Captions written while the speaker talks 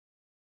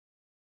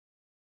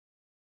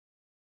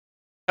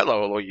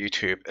Hello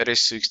YouTube, it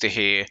is 60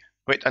 here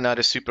with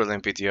another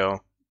Supraland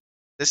video.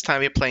 This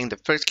time we're playing the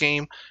first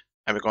game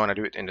and we're going to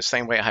do it in the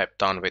same way I have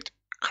done with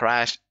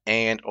Crash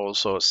and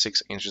also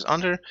 6 inches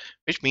under,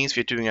 which means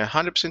we're doing a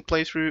 100%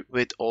 playthrough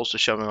with also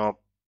showing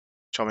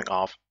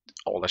off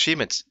all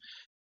achievements.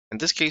 In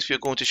this case we're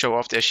going to show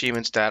off the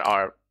achievements that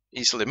are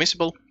easily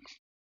missable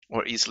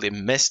or easily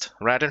missed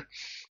rather.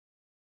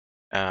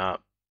 I'm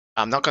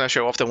not going to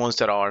show off the ones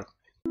that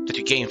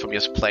you gain from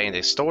just playing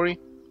the story.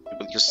 You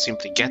will just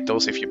simply get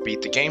those if you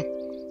beat the game.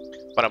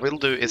 What I will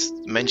do is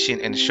mention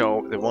and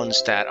show the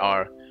ones that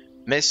are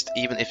missed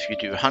even if you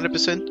do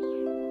 100%.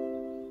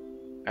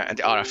 And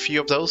there are a few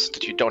of those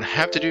that you don't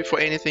have to do for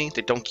anything.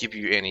 They don't give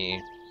you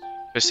any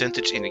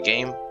percentage in the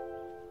game.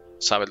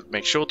 So I will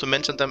make sure to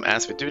mention them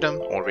as we do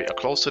them or we are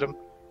close to them.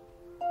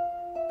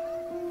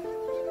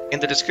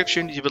 In the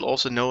description you will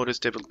also notice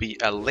there will be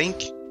a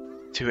link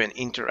to an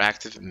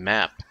interactive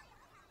map.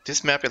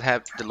 This map will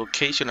have the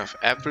location of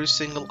every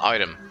single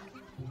item.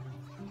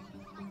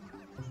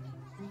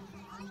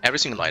 Every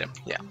single item,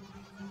 yeah.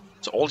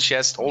 So all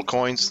chests, all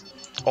coins,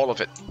 all of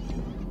it.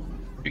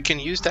 You can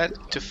use that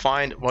to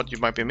find what you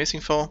might be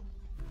missing for.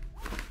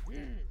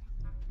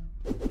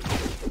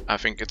 I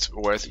think it's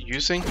worth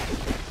using.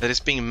 That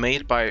is being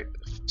made by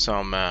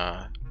some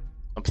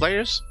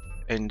players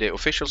in the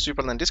official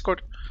Supraland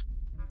Discord.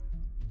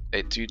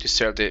 They do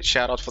deserve the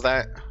shout out for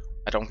that.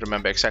 I don't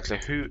remember exactly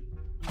who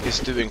is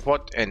doing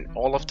what in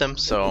all of them,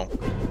 so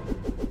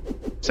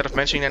instead of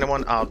mentioning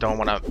anyone, I don't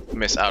want to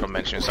miss out on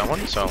mentioning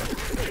someone, so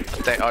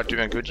they are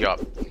doing a good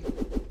job.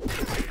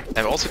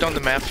 I've also done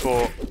the map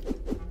for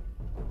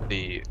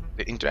the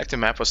interactive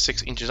map for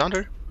 6 inches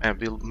under, and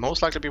we'll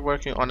most likely be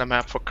working on a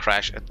map for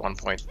Crash at one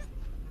point.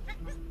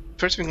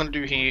 First thing we're going to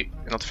do here,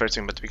 not the first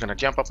thing, but we're going to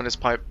jump up on this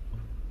pipe,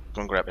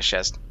 go and grab a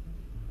chest.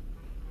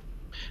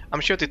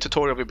 I'm sure the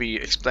tutorial will be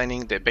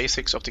explaining the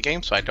basics of the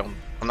game, so I'm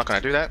not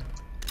going to do that.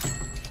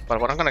 But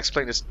what I'm going to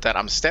explain is that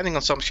I'm standing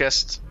on some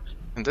chests.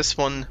 In this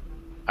one,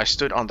 I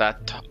stood on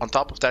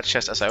top of that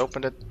chest as I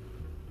opened it.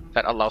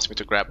 That allows me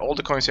to grab all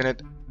the coins in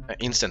it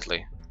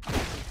instantly,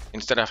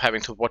 instead of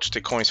having to watch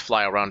the coins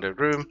fly around the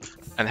room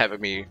and having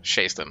me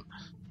chase them.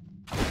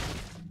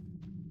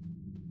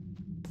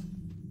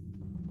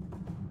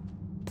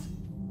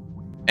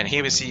 And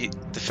here we see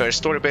the first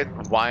story bit,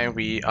 why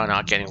we are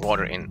not getting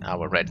water in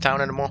our red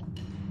town anymore.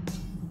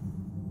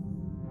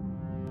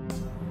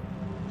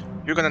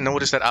 You're gonna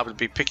notice that I will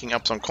be picking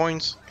up some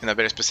coins in a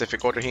very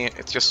specific order here.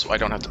 It's just so I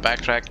don't have to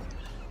backtrack.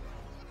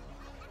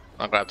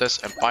 I'll grab this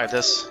and buy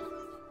this.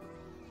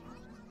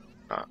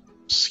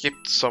 Skip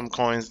some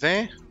coins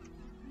there.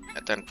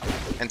 And then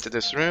enter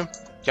this room.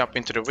 Jump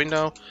into the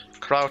window.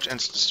 Crouch and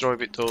destroy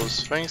with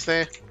those things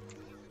there.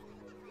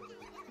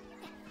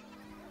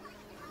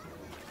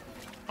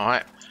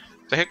 Alright.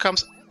 So here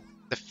comes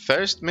the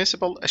first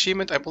missable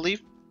achievement, I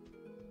believe.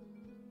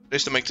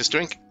 Is to make this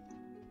drink.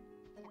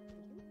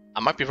 I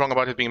might be wrong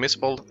about it being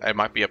missable. It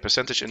might be a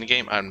percentage in the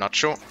game, I'm not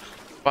sure.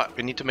 But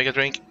we need to make a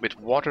drink with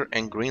water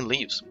and green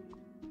leaves.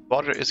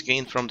 Water is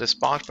gained from the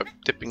spark by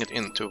dipping it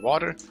into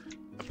water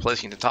and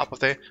placing the top of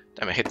there.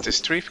 Then we hit this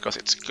tree because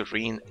it's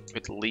green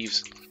with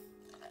leaves.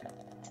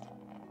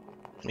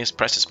 Just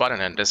press this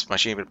button and this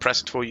machine will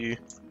press it for you.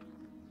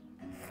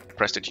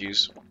 Press the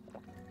juice,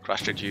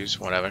 crush the juice,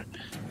 whatever.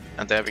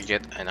 And there we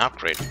get an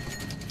upgrade.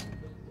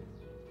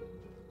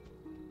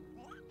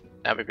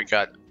 Now we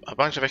got a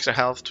bunch of extra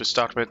health to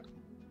start with.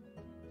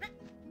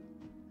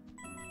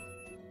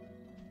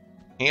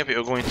 Here we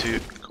are going to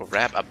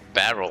grab a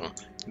barrel.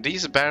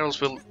 These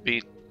barrels will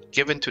be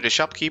given to the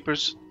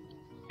shopkeepers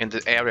in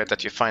the area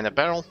that you find a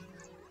barrel.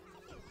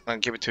 I'll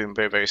give it to him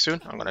very, very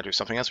soon. I'm gonna do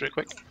something else real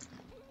quick.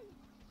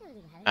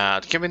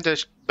 Giving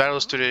the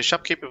barrels to the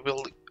shopkeeper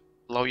will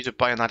allow you to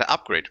buy another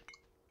upgrade.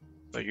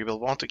 So you will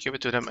want to give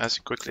it to them as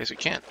quickly as you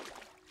can,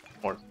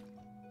 or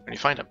when you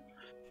find them.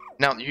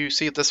 Now you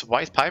see this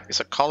white pipe is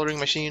a coloring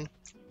machine,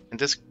 and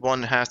this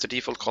one has the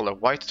default color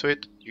white to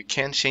it. You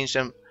can change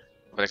them.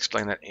 I'll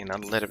explain that in a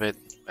little bit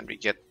when we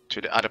get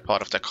to the other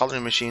part of the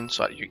coloring machine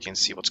so that you can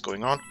see what's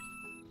going on.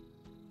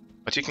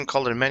 But you can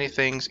color many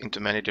things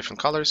into many different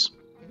colors.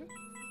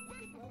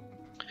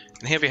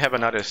 And here we have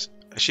another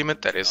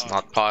achievement that is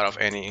not part of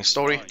any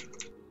story.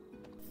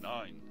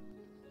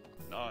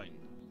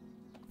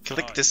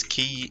 Click this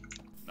key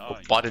or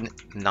button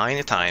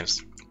 9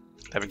 times.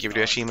 That will give you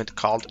the achievement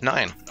called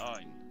 9.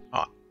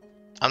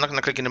 I'm not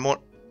gonna click anymore.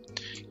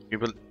 You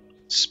will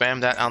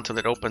spam that until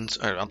it opens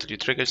or until it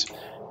triggers.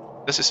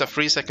 This is a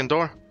 3-second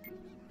door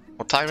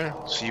or timer,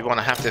 so you want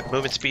to have the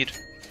movement speed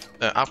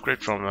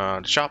upgrade from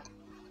the shop.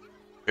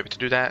 Be able to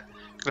do that.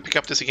 I'm gonna pick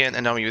up this again,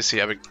 and now you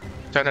see I will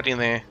turn it in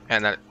there,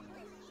 and an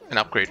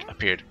upgrade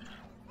appeared.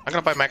 I'm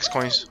gonna buy max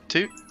coins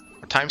 2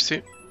 or times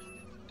 2.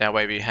 That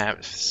way we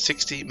have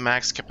 60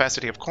 max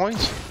capacity of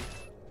coins,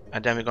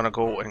 and then we're gonna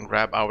go and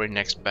grab our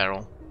next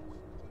barrel.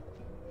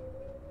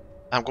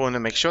 I'm going to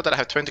make sure that I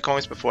have 20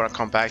 coins before I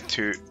come back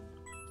to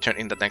turn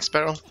in the next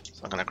barrel.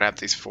 So I'm gonna grab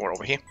these 4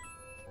 over here,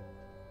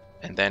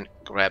 and then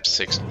grab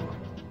 6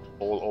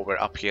 all over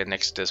up here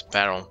next to this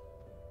barrel.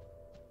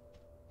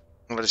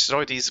 I'm gonna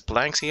destroy these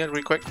blanks here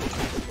real quick.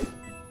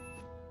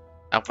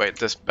 Wait,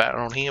 this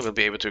barrel here will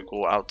be able to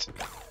go out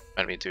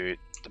when we do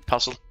the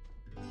puzzle.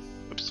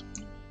 Oops.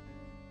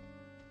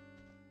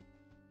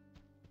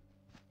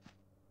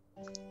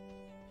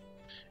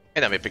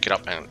 And then we pick it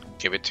up and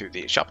give it to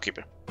the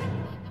shopkeeper.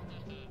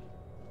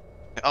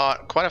 There are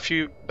quite a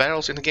few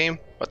barrels in the game,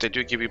 but they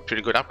do give you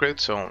pretty good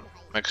upgrades, so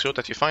make sure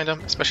that you find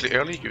them, especially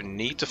early. You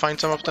need to find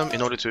some of them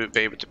in order to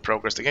be able to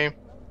progress the game.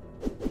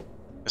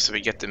 So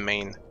we get the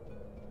main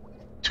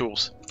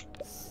tools.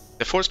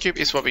 The force cube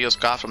is what we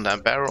just got from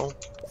that barrel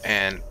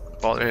and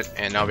bought it,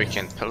 and now we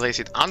can place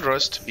it under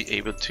us to be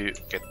able to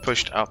get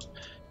pushed up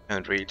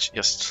and reach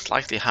just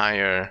slightly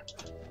higher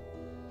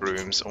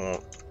rooms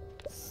or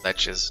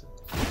ledges.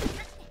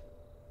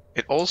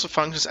 It also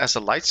functions as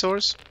a light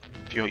source.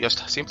 If you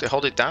just simply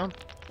hold it down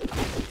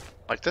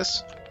like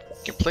this,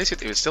 you can place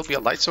it, it will still be a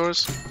light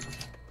source.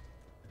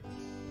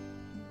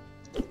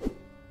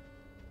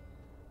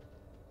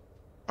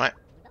 Right.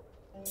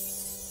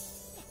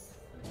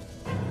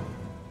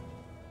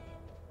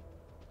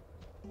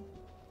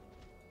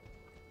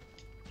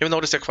 You'll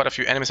notice there are quite a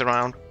few enemies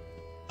around.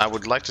 I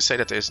would like to say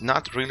that it's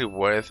not really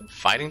worth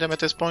fighting them at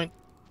this point.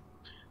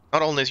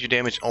 Not only is you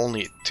damage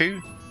only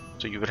 2,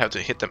 so you would have to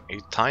hit them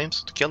 8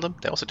 times to kill them,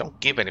 they also don't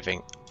give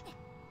anything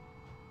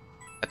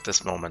at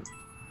this moment.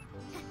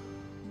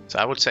 So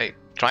I would say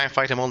try and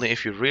fight them only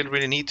if you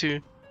really need to,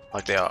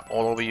 like they are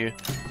all over you.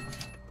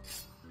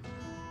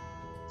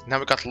 Now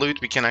we got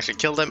loot, we can actually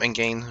kill them and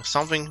gain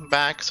something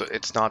back, so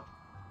it's not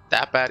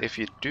that bad if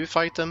you do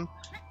fight them.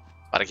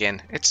 But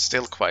again, it's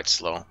still quite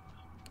slow. I'm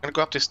gonna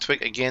go up this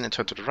twig again and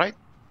turn to the right.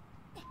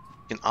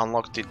 You can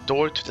unlock the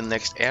door to the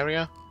next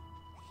area.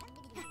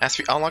 As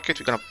we unlock it,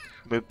 we're gonna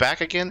move back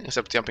again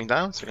instead of jumping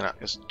down. So we're gonna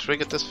just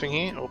trigger this thing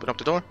here, open up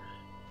the door,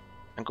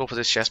 and go for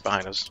this chest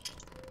behind us.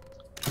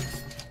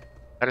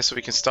 That is so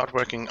we can start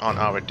working on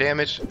our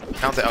damage.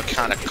 Now they are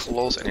kind of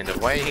close and in the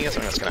way here, so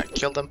I'm just gonna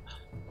kill them.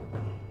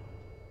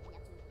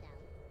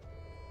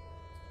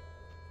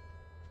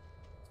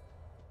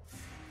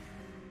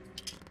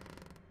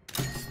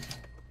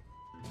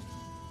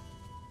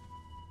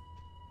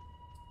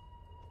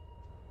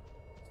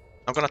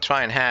 I'm gonna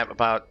try and have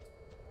about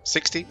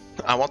 60.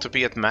 I want to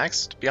be at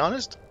max, to be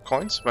honest,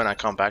 coins when I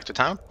come back to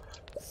town.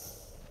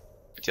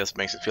 It just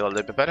makes it feel a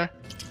little bit better.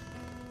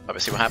 But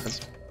we'll see what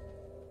happens.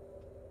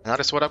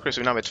 Another sword upgrade,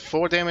 so we're now at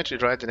 4 damage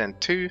rather than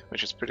 2,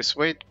 which is pretty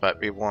sweet, but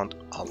we want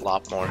a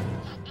lot more.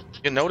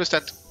 You'll notice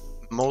that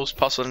most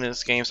puzzles in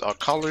these games are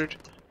colored,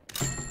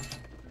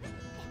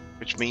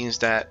 which means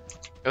that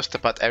just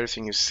about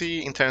everything you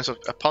see in terms of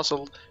a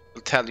puzzle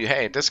will tell you,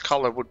 hey, this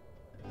color would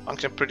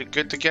function pretty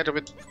good together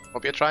with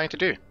what we're trying to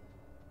do.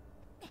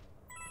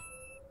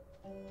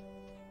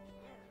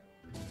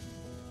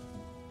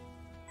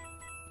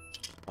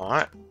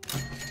 Alright.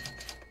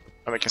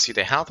 And we can see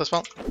the health as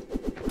well.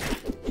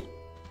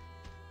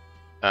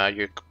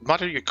 Your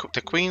mother,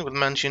 the queen, would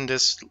mention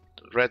this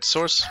red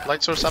source,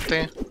 light source up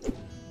there.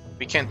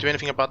 We can't do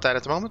anything about that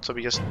at the moment, so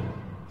we just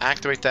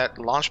activate that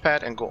launch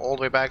pad and go all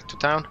the way back to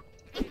town.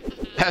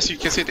 As you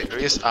can see, there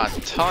is a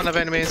ton of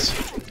enemies.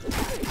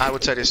 I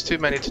would say there's too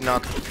many to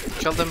not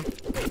kill them.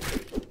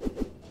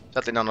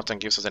 Sadly, none of them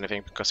gives us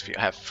anything because we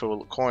have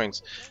full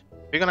coins.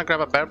 We're gonna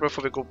grab a barrel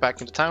before we go back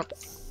into town.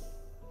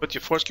 Put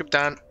your force cube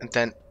down and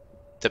then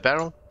the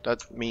barrel.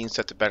 That means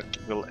that the barrel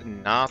will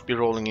not be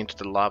rolling into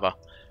the lava.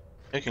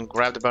 You can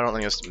grab the barrel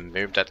and just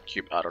move that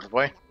cube out of the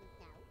way.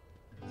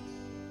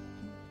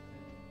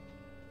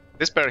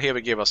 This barrel here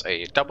will give us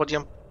a double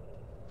jump.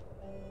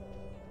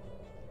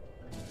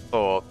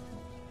 Or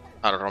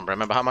I don't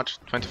remember how much,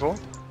 24?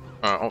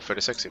 Oh,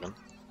 36 even.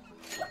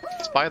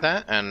 Let's buy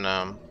that and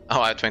oh,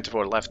 I have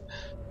 24 left.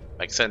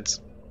 Makes sense.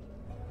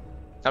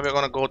 Now we're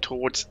gonna go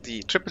towards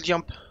the triple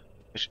jump,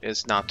 which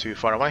is not too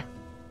far away.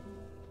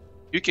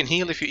 You can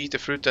heal if you eat the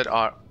fruit that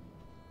are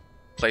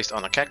placed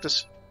on a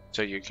cactus.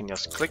 So you can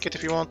just click it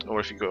if you want, or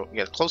if you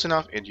get close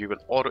enough, you will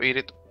auto eat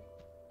it.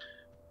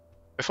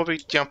 Before we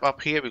jump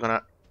up here, we're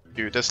gonna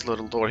do this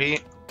little door here.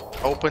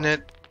 Open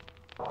it,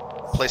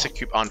 place a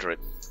cube under it.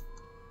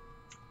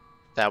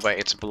 That way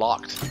it's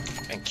blocked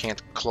and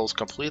can't close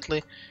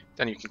completely.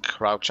 Then you can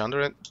crouch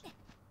under it.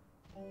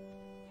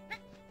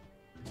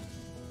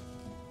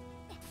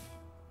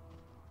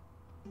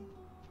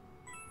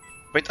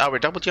 With our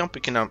double jump,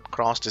 we can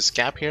cross this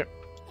gap here.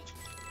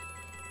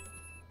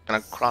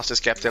 Gonna cross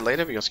this gap there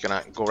later. We're just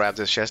gonna go grab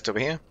this chest over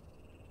here.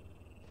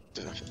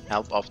 To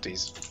help off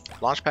these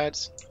launch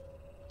pads.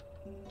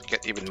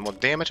 Get even more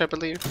damage, I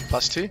believe.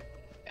 +2.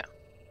 Yeah.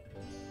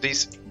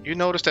 These, you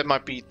notice there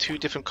might be 2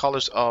 different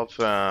colors of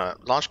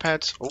launch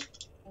pads. Oh,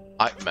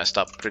 I messed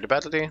up pretty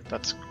badly.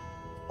 That's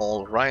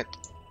alright.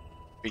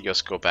 We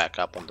just go back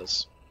up on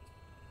this.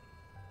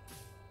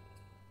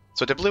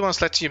 So the blue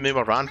ones let you move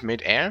around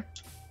mid-air,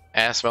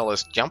 as well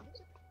as jump,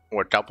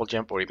 or double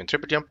jump, or even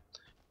triple jump.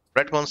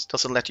 Red ones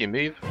doesn't let you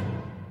move,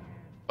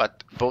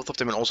 but both of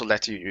them will also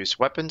let you use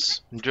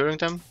weapons during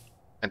them,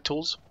 and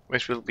tools,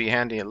 which will be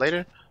handy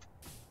later.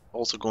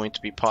 Also going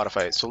to be part of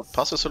a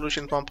puzzle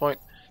solution at one point.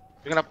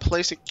 We're gonna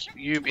place a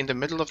cube in the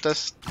middle of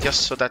this,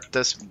 just so that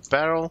this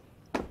barrel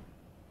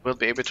will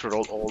be able to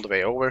roll all the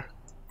way over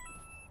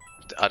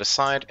to the other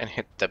side and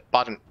hit the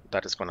button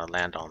that it's gonna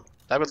land on.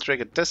 That will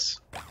trigger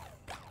this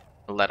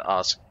and let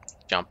us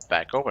jump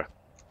back over.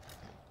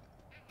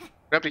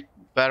 Grab the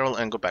barrel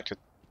and go back to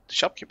the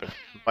shopkeeper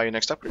and buy your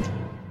next upgrade.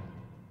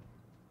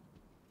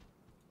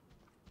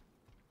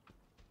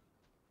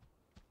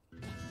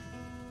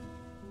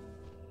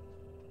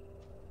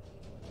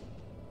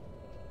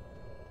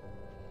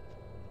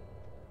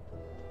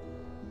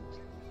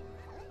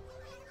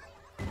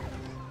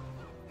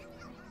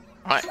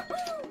 Alright,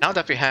 now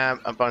that we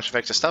have a bunch of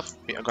extra stuff,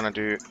 we are gonna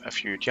do a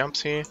few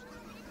jumps here.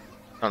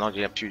 No, not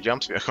yet a few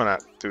jumps, we are gonna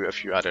do a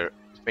few other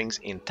things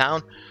in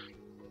town.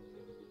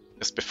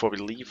 Just before we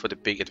leave for the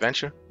big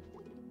adventure.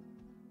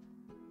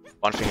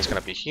 One thing is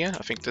gonna be here.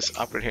 I think this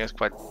upgrade here is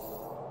quite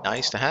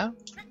nice to have,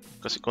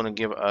 because it's gonna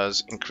give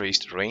us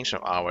increased range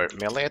of our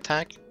melee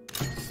attack.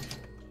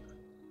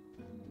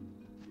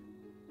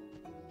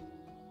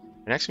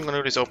 The next thing we're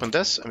gonna do is open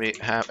this, and we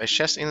have a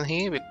chest in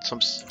here with some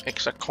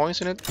extra coins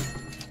in it.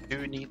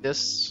 Do need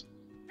this.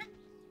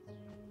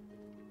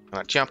 I'm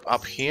gonna jump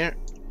up here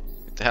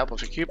with the help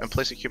of the cube and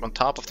place the cube on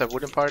top of that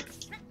wooden part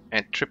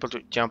and triple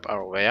to jump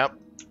our way up.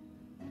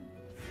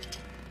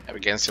 And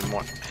we gain some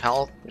more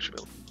health, which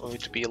will going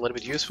to be a little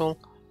bit useful.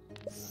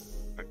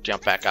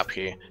 Jump back up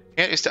here.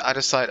 Here is the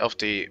other side of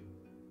the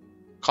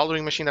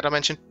coloring machine that I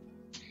mentioned.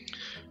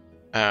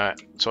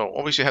 So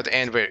obviously you have the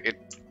end where it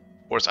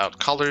pours out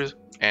colors,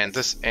 and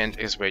this end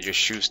is where you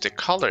choose the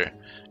color.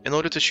 In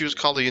order to choose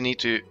color, you need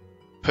to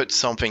put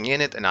something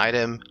in it, an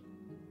item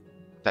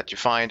that you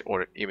find,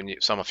 or even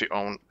some of your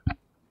own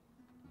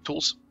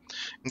tools.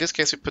 In this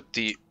case, we put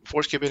the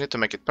force cube in it to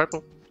make it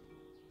purple.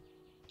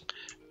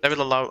 That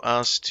will allow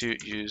us to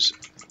use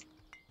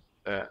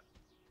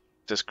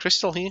this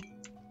crystal here.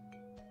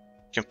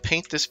 You can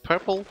paint this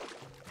purple,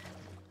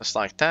 just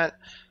like that.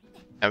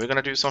 And we're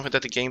gonna do something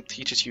that the game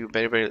teaches you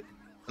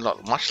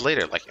much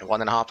later, like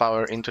 1.5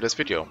 hours into this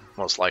video,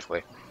 most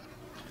likely.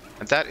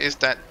 And that is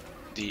that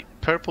the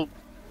purple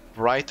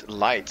bright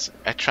light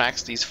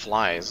attracts these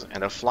flies,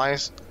 and the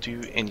flies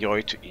do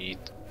enjoy to eat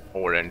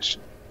orange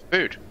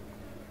food.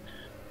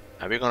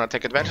 And we're gonna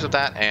take advantage of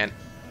that and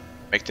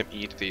make them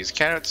eat these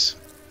carrots.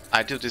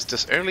 I do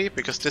this early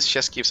because this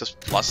chest gives us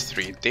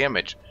 +3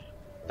 damage.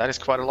 That is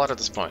quite a lot at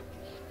this point.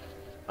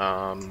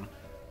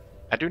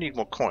 I do need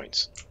more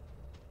coins.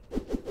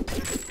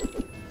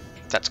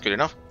 That's good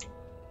enough.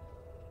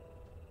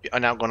 We are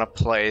now gonna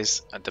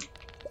place the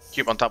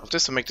cube on top of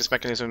this to make this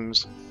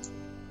mechanisms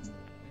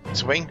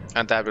swing,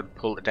 and that will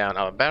pull down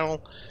our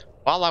barrel.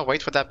 While I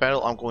wait for that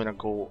barrel, I'm going to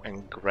go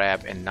and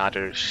grab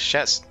another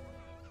chest.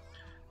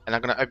 And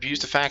I'm going to abuse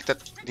the fact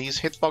that these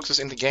hitboxes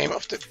in the game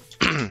of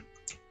the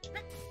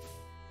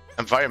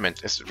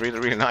environment is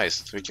really nice.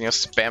 So we can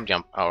just spam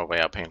jump our way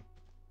up here.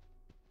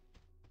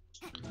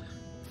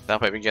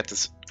 That way we get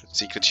this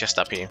secret chest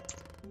up here.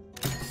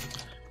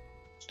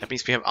 That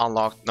means we have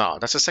unlocked... No,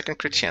 that's a second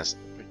crit chance.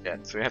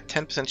 So we have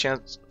 10%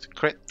 chance to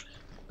crit.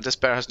 This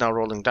barrel is now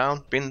rolling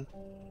down,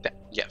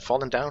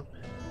 fallen down,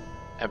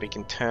 and we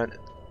can turn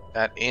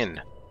that in.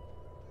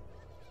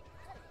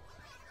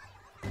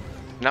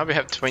 Now we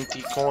have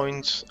 20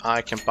 coins.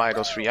 I can buy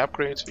those 3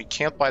 upgrades. We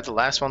can't buy the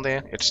last one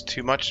there, it's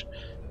too much.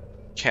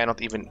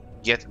 Cannot even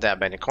get that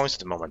many coins at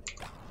the moment.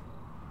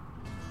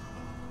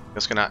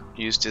 Just gonna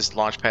use this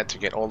launch pad to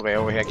get all the way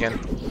over here again.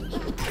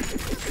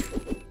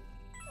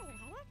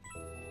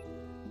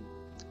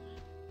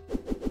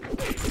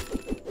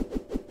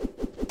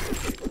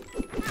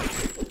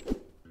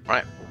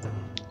 Right.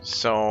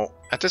 So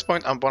at this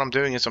point, what I'm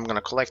doing is I'm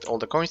gonna collect all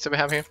the coins that we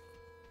have here,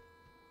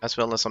 as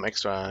well as some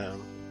extra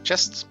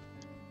chests.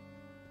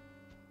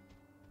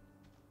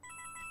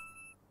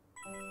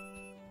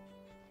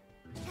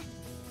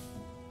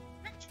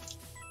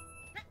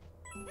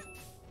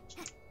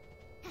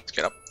 Let's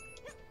get up.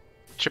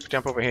 Triple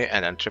jump over here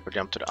and then triple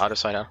jump to the other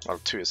side. Well,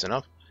 2 is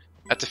enough.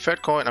 At the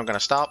 3rd coin, I'm gonna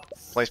stop,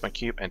 place my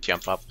cube, and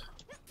jump up,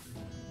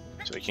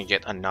 so we can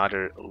get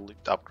another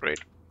loot upgrade.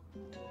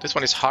 This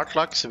one is hard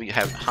luck, so we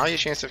have higher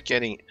chance of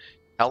getting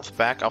health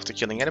back after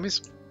killing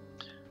enemies.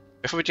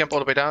 Before we jump all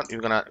the way down,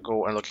 we're gonna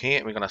go and look here,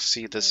 and we're gonna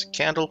see this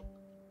candle.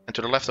 And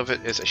to the left of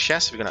it is a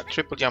chest. We're gonna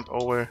triple jump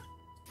over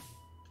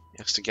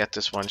just to get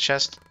this one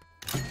chest.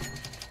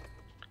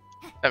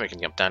 Then we can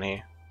jump down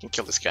here. We can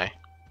kill this guy.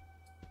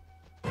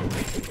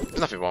 There's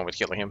nothing wrong with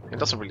killing him. It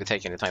doesn't really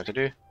take any time to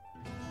do.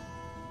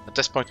 At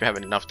this point, we have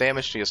enough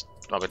damage to just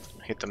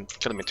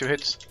kill him in 2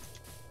 hits.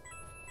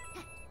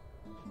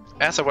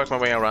 As I work my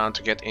way around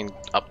to get in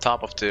up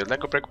top of the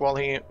Lego brick wall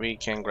here, we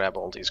can grab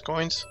all these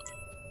coins.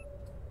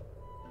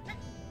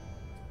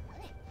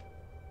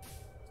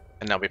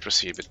 And now we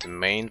proceed with the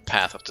main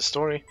path of the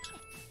story.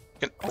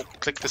 You can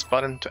click this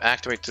button to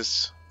activate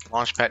this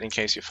launch pad in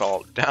case you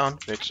fall down,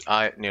 which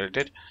I nearly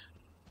did.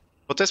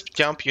 For this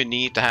jump, you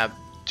need to have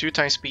 2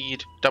 times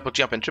speed, double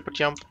jump and triple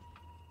jump.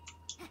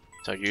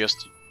 So you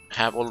just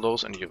have all of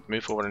those and you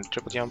move forward and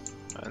triple jump,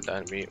 and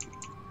then we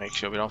make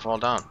sure we don't fall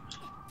down.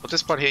 For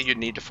this part here, you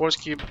need the force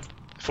cube.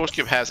 The force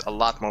cube has a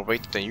lot more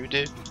weight than you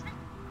do,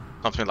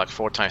 something like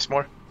 4 times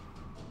more.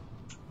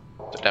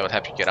 So that would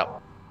help you get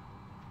up.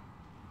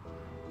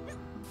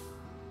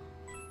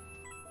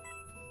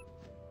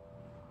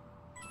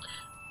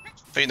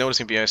 So you're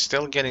noticing we're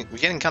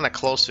getting kind of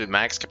close to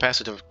max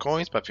capacity of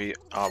coins, but we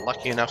are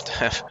lucky enough to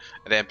have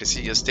an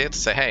NPC just there to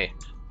say, hey,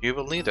 you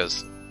will need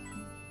us.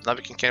 Now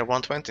we can carry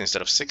 120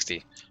 instead of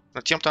 60. Now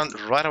jump down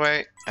right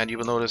away, and you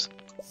will notice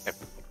a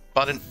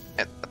button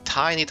at a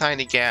tiny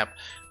gap,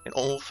 and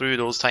all through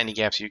those tiny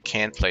gaps you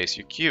can place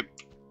your cube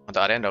on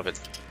the other end of it.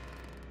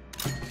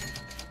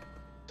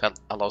 That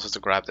allows us to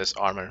grab this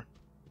armor.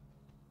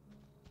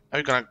 Now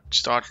we're gonna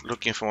start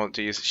looking for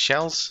these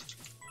shells.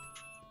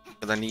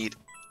 Gonna need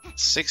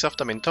 6 of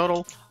them in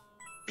total.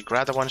 We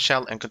grab the one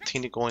shell and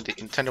continue going the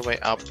intended way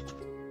up,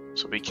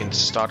 so we can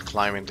start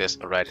climbing this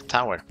red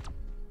tower.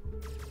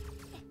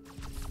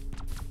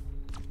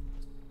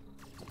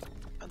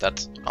 And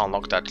that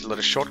unlock that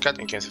little shortcut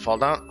in case you fall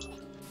down.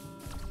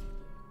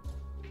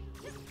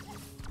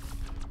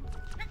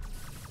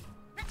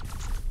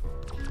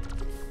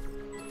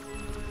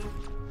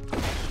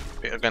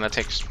 We're gonna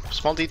take a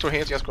small detour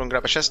here, just go and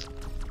grab a chest.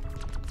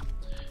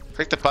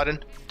 Click the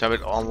button, that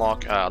will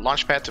unlock a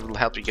launch pad that will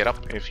help you get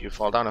up if you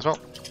fall down as well.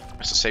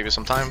 Just to save you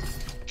some time,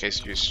 in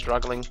case you're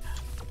struggling.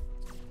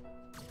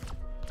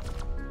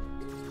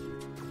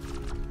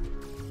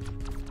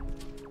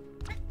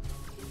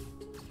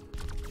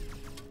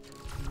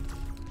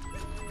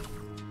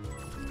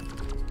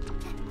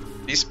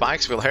 These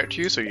spikes will hurt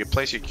you, so you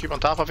place your cube on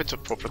top of it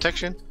for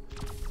protection.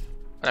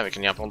 And then we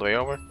can jump all the way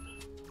over.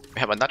 We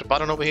have another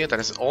button over here that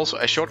is also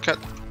a shortcut.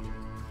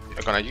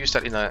 We're gonna use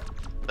that in a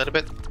little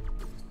bit.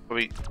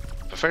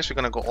 But first we're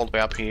gonna go all the way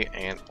up here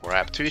and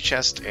grab 2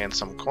 chests and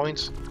some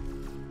coins.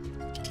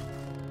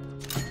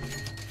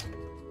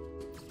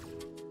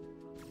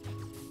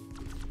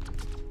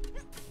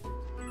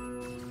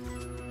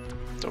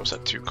 Those are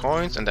 2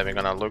 coins, and then we're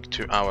gonna look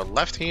to our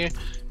left here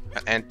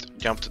and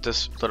jump to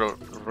this little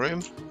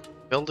room,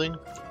 building,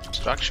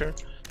 structure.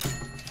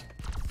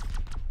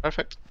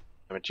 Perfect.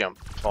 Then we jump,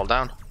 fall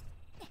down,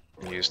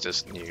 and use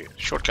this new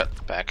shortcut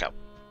back up.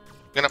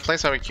 We're gonna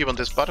place our cube on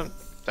this button.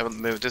 That will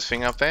move this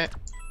thing up there,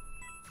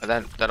 and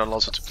then that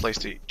allows us to place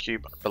the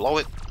cube below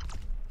it,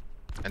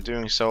 and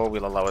doing so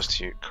will allow us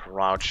to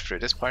crouch through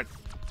this part.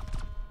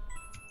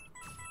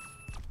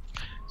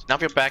 So now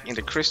we're back in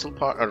the crystal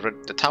part, or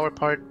the tower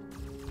part,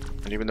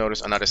 and you will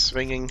notice another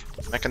swinging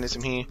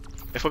mechanism here.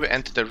 Before we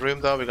enter the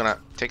room though, we're gonna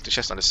take the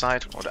chest on the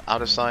side, or the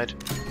outer side.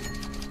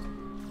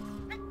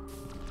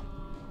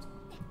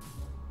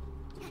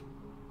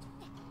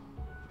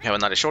 We have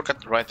another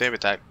shortcut right there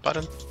with that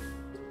button.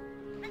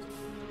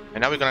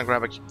 And now we're gonna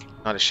grab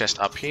another chest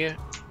up here.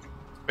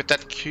 With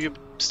that cube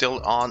still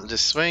on the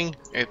swing,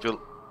 it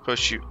will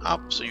push you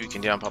up so you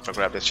can jump up and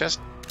grab this chest.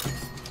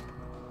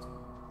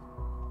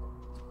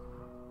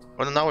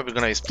 Well, now what we're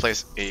gonna is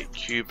place a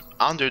cube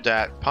under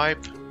that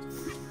pipe,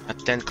 and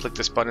then click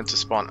this button to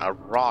spawn a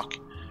rock.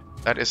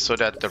 That is so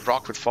that the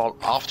rock would fall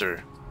after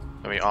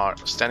when we are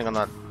standing on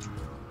that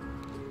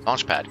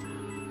launch pad.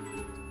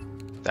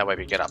 That way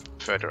we get up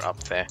further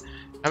up there.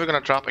 Now we're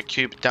gonna drop a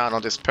cube down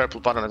on this purple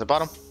button at the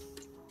bottom.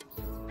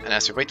 And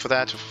as we wait for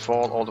that to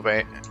fall all the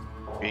way,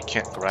 we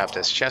can grab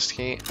this chest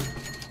here.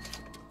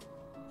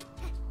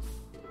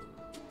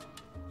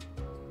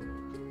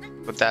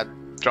 With that,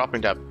 dropping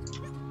that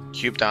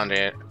cube down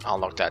there,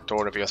 unlock that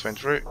door that we just went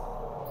through.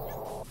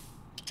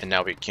 And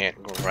now we can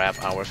grab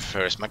our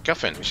first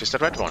MacGuffin, which is the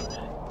red one.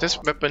 This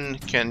weapon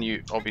can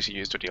you obviously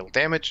use to deal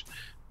damage,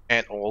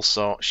 and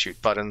also shoot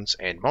buttons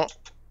and more,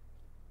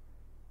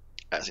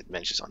 as it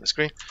mentions on the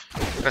screen.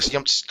 Let's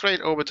jump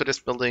straight over to this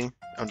building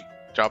and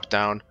drop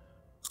down.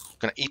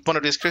 Gonna eat one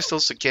of these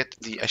crystals to get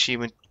the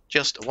achievement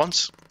just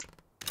once.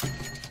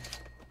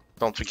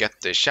 Don't forget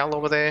the shell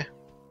over there,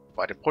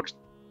 quite important.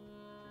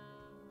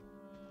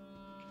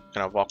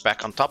 Gonna walk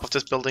back on top of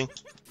this building,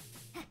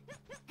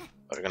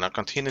 but we're gonna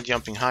continue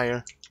jumping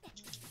higher.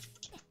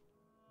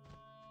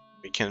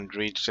 We can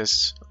reach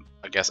this,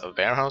 I guess, a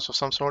warehouse of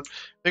some sort.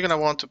 We're gonna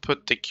want to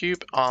put the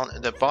cube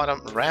on the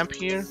bottom ramp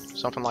here,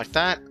 something like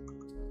that,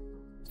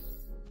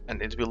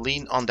 and it will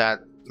lean on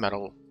that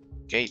metal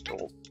gate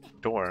or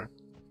door.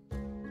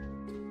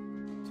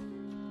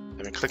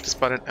 Then we click this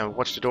button and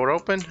watch the door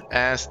open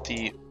as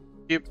the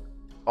cube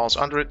falls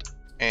under it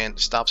and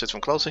stops it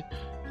from closing.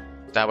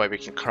 That way we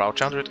can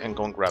crouch under it and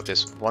go and grab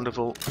this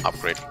wonderful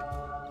upgrade.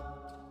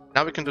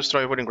 Now we can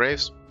destroy wooden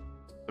graves.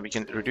 So we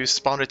can reduce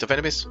spawn rate of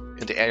enemies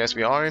in the areas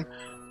we are in,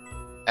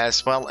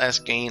 as well as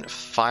gain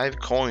 5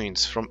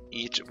 coins from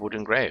each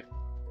wooden grave.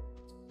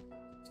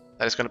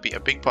 That is going to be a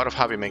big part of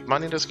how we make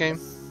money in this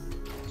game.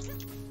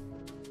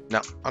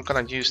 Now I'm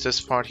going to use this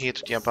part here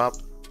to jump up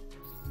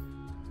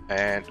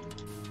and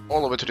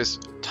all over to this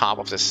top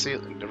of the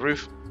ceiling, the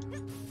roof,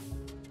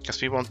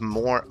 because we want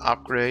more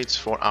upgrades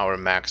for our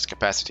max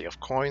capacity of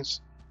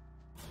coins.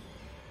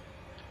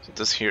 So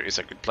this here is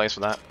a good place for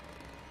that.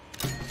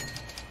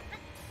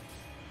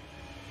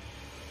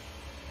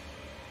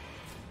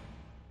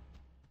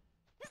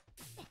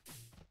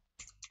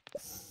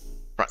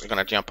 Right, we're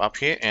gonna jump up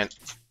here and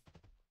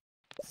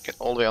get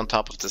all the way on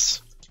top of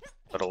this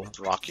little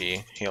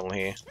rocky hill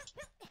here.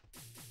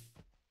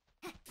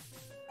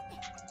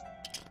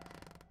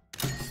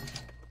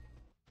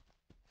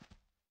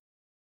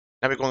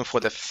 Now we're going for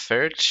the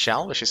third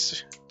shell, which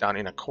is down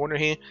in a corner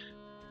here.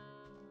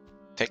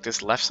 Take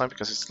this left side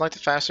because it's slightly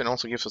faster and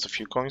also gives us a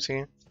few coins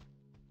here.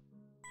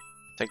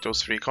 Take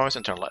those 3 coins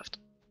and turn left.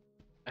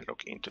 And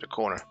look into the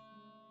corner.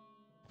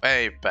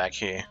 Way back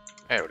here.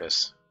 There it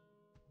is.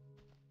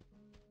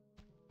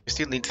 We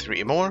still need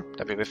 3 more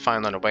that we will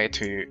find on the way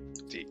to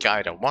the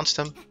guy that wants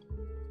them.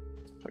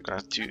 We're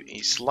gonna do a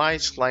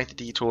slight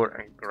detour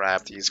and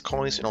grab these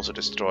coins and also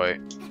destroy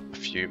a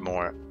few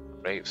more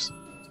graves.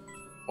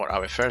 Or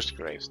our first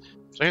graves.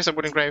 So here's a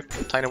wooden grave,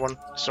 tiny one,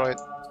 destroy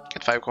it,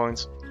 get 5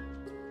 coins.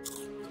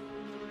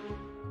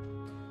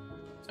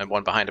 And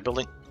one behind the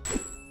building.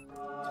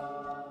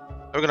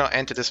 We're gonna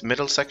enter this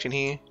middle section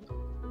here.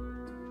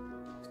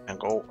 And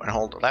go and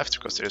hold left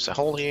because there's a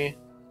hole here.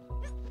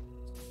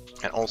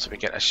 And also we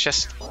get a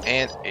chest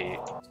and a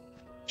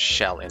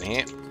shell in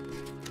here.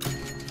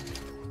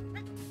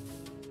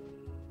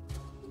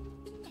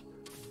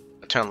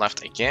 Turn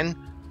left again.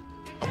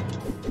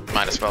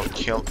 Might as well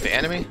kill the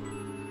enemy.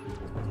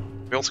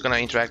 We're also gonna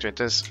interact with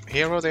this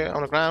hero there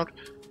on the ground.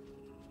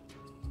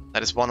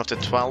 That is one of the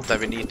 12 that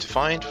we need to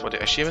find for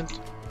the achievement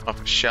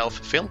of shell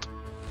fulfilled.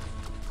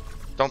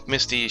 Don't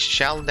miss the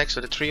shell next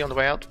to the tree on the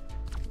way out.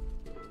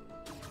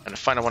 And the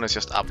final one is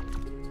just up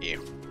here.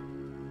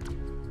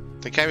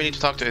 The guy we need to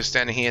talk to is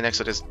standing here next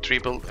to this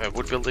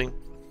wood building.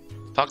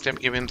 Talk to him,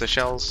 give him the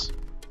shells.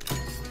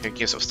 He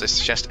gives us this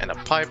chest and a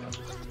pipe.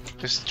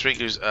 This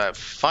triggers a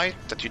fight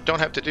that you don't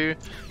have to do.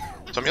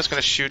 So I'm just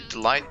gonna shoot the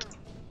light,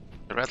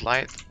 the red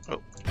light,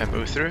 and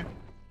move through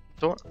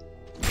the door.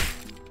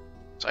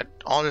 So I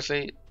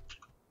honestly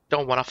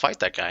don't want to fight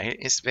that guy.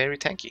 He's very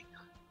tanky.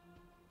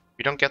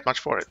 We don't get much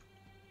for it.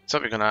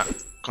 So we're gonna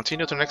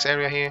continue to the next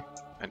area here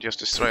and just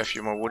destroy a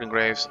few more wooden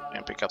graves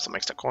and pick up some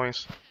extra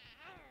coins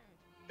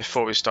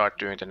before we start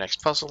doing the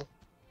next puzzle.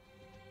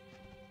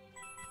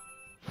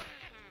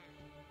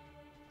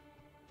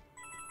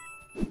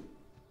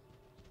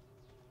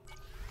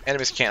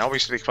 Enemies can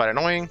obviously be quite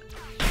annoying.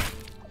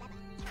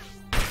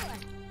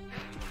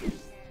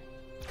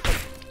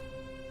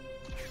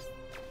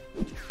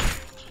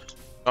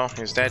 Oh,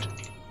 he's dead.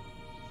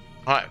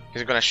 Alright,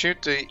 he's gonna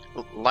shoot the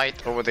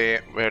light over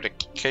there where the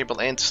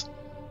cable ends.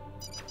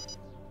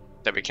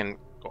 Then we can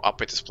go up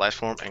with this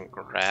platform and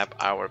grab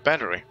our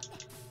battery.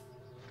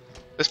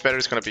 This battery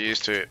is gonna be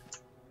used to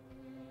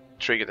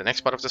trigger the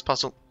next part of this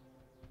puzzle.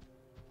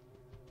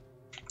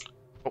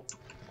 Oh,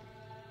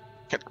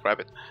 can't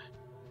grab it.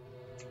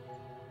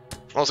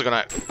 I'm also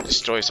gonna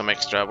destroy some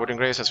extra wooden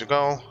graves as we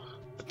go.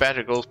 The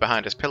battery goes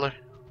behind this pillar.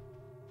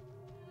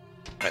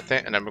 Right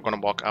there, and then we're gonna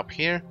walk up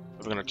here.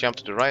 We're gonna jump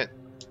to the right.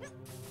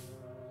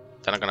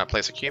 Then I'm gonna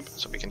place a cube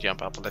so we can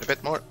jump up a little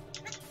bit more.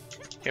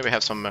 Here we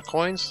have some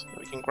coins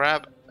we can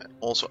grab.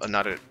 Also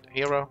another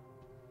hero.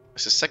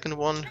 This is the second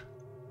one.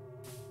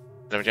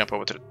 Then we jump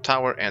over to the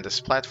tower and this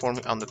platform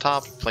on the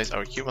top. Place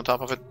our cube on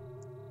top of it.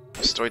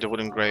 Destroy the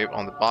wooden grave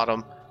on the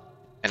bottom.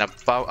 And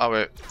above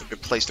we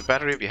place the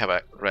battery, we have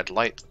a red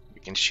light.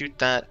 We can shoot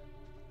that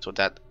so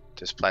that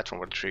this platform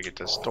will trigger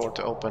this door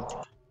to open.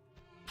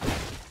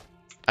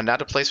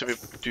 Another place where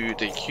we do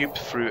the cube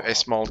through a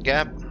small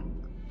gap.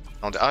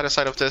 On the other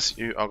side of this,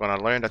 you are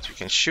gonna learn that you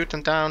can shoot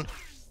them down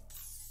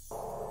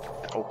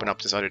and open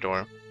up this other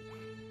door.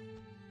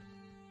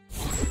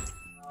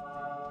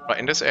 But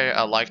in this area,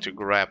 I like to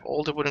grab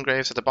all the wooden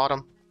graves at the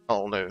bottom.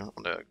 Oh, on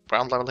the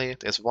ground level here.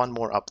 There's one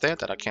more up there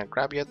that I can't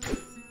grab yet.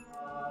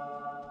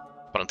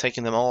 But I'm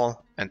taking them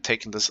all and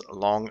taking this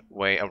long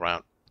way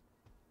around.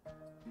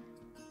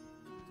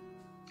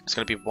 It's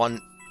gonna be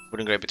one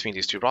wooden grave between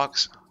these 2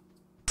 rocks.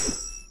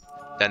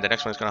 Then the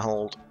next one is gonna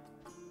will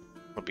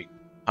be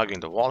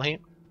hugging the wall here.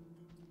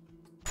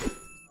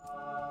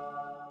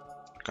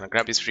 Gonna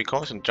grab these 3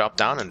 coins and drop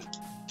down and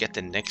get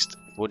the next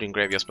wooden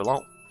grave just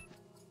below.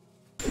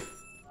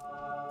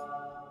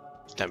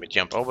 Then we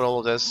jump over all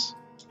of this.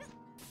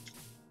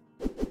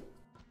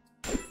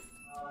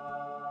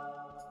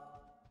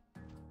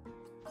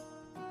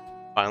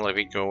 Finally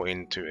we go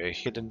into a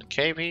hidden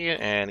cave here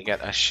and get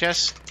a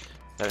chest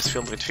that is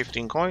filled with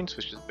 15 coins,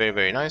 which is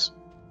very nice.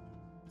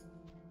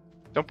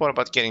 Don't worry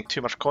about getting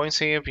too much coins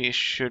here, we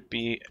should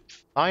be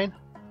fine.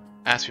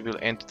 As we will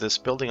enter this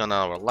building on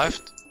our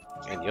left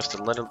in just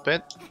a little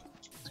bit.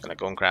 Just gonna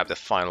go and grab the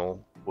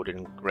final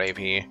wooden grave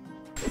here.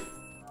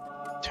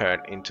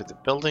 Turn into the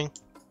building.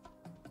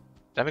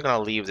 Then we're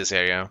gonna leave this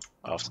area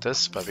after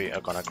this, but we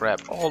are gonna grab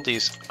all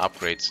these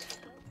upgrades.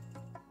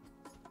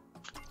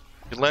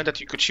 We learned that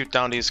you could shoot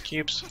down these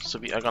cubes, so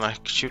we are gonna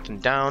shoot them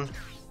down.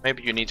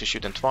 Maybe you need to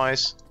shoot them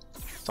twice.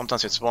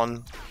 Sometimes it's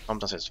one,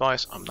 sometimes it's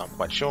twice, I'm not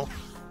quite sure.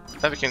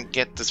 Then we can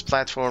get this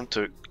platform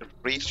to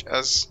reach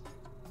us.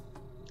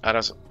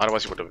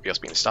 Otherwise, you would have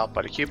just been stopped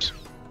by the cubes.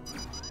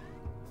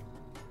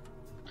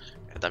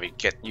 And then we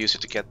use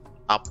it to get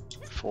up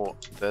for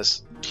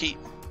this key,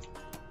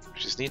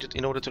 which is needed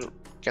in order to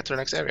get to the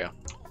next area.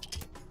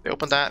 We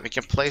open that, we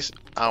can place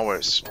our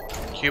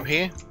cube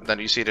here. And then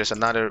you see there's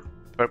another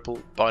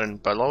purple button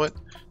below it.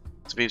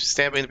 So we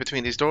stab in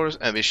between these doors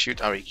and we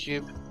shoot our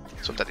cube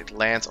so that it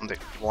lands on the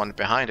one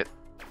behind it.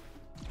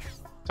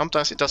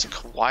 Sometimes it doesn't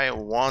quite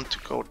want to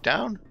go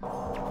down.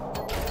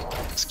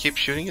 Just keep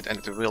shooting it and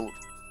it will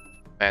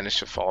manage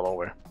to fall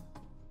over.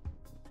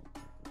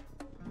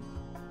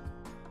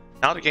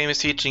 Now the game is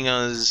teaching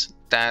us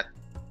that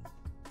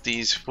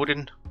these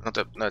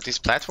these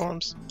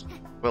platforms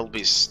will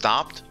be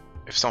stopped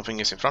if something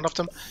is in front of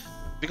them.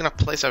 We're gonna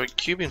place our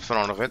cube in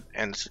front of it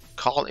and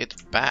call it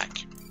back.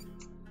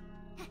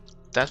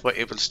 That way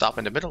it will stop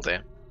in the middle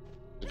there.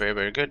 It's very,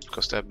 very good,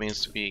 because that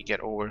means we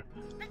get over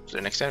to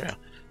the next area.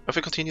 If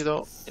we continue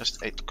though,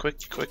 just a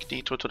quick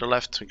detour to the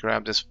left, we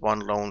grab this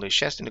one lonely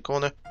chest in the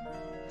corner.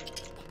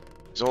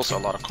 There's also a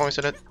lot of coins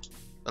in it.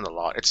 Not a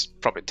lot, it's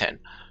probably 10.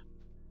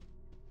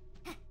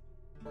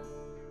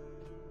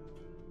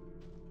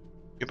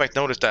 You might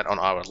notice that on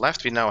our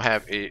left we now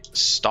have a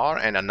star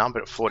and a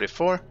number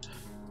 44.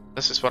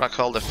 This is what I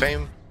call the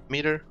fame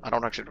meter. I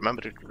don't actually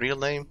remember the real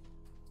name,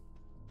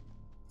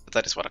 but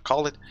that is what I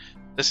call it.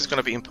 This is going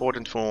to be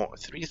important for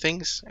 3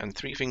 things and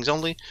 3 things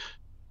only.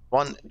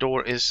 One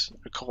door is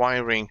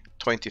requiring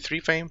 23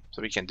 fame,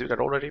 so we can do that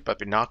already, but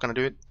we're not going to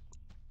do it.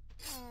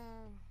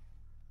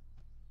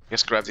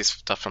 Just grab this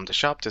stuff from the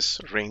shop, this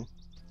ring.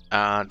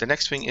 The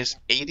next thing is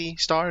 80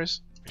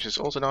 stars, which is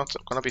also not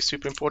going to be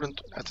super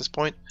important at this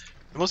point.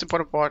 The most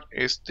important part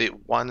is the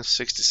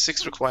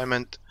 166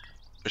 requirement,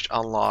 which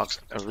unlocks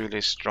a really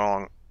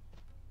strong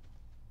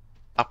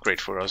upgrade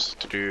for us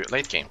to do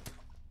late game.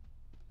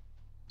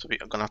 So we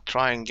are gonna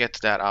try and get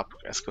that up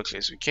as quickly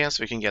as we can,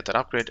 so we can get that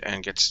upgrade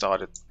and get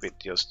started with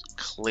just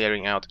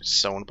clearing out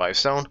zone by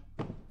zone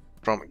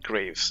from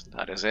graves.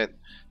 That is it.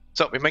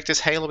 So we make this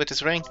halo with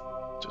this ring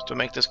just to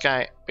make this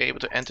guy be able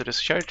to enter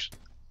this church,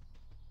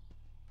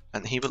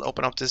 and he will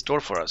open up this door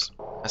for us.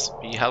 As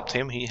we helped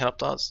him, he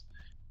helped us.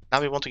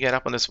 Now we want to get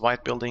up on this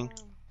white building.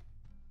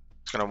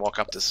 Just gonna walk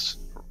up this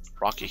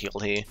rocky hill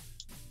here,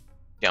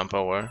 jump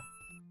over.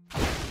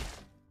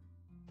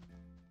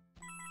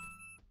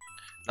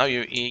 Now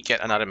you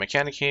get another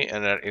mechanic here,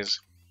 and there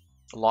is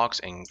locks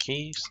and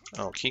keys,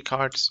 key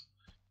cards.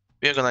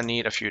 We're gonna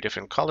need a few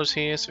different colors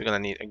here, so we're gonna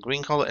need a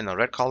green color and a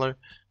red color.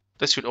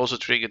 This should also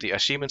trigger the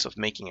achievements of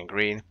making a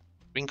green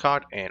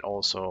card and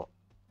also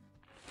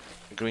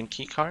a green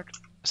key card.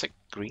 It's a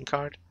green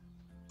card,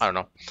 I don't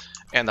know,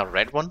 and a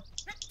red one.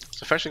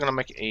 So first we're gonna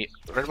make a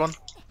red one.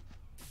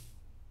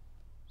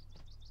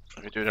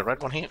 We do the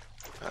red one here.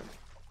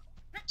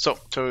 So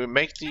to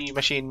make the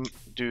machine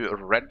do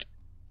red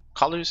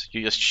colors,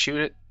 you just shoot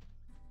it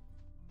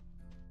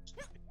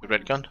with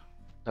red gun.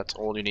 That's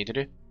all you need to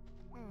do.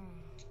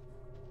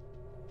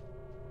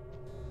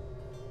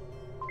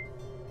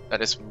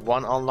 That is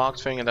one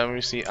unlocked thing, and then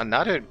we see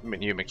another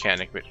new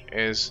mechanic, which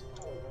is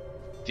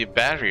the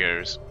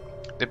barriers.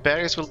 The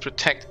barriers will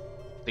protect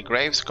the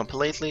graves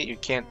completely. You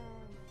can't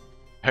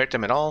hurt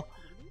them at all.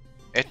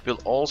 It will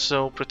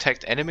also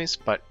protect enemies,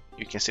 but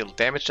you can still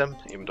damage them,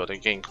 even though they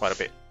gain quite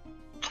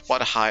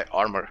a high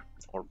armor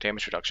or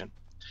damage reduction.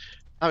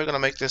 Now we're gonna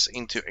make this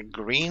into a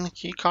green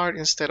key card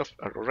instead of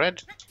a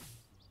red.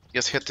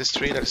 Just hit this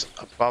tree that is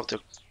above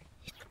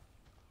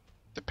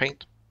the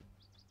paint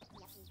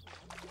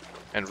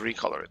and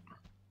recolor it.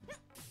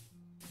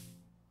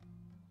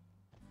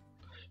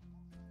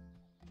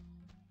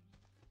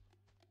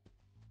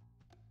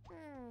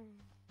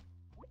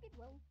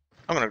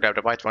 I'm gonna grab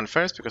the white one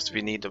first, because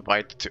we need the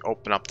white to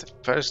open up the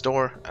first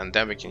door, and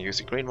then we can use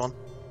the green one.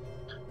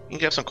 You can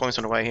grab some coins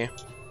on the way here.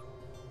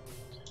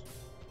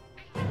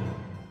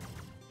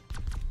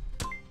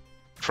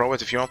 Throw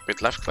it if you want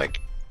with left click.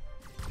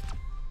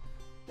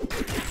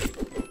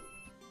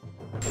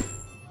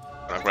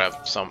 Gonna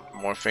grab some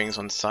more things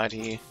on the side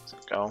here. So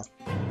go.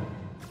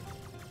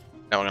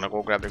 Now we're gonna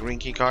go grab the green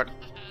key card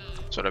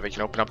so that we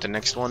can open up the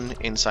next one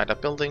inside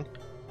that building.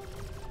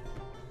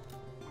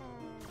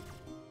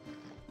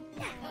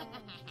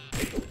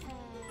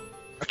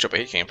 Not sure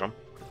where he came from.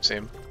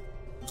 Same.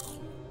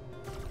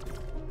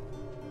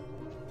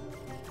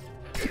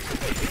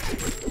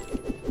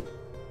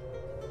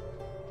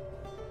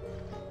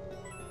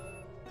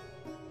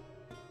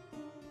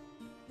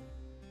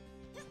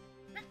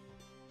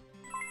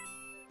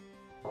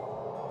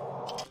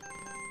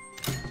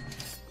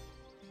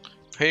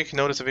 Here you can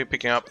notice that we're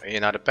picking up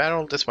another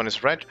barrel. This one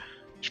is red,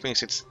 which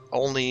means it's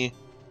only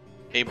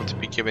able to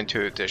be given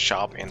to the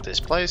shop in this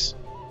place.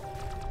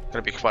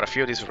 Gonna be quite a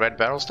few of these red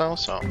barrels now,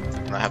 so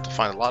I have to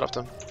find a lot of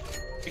them.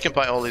 You can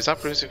buy all these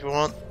upgrades if you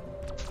want.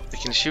 You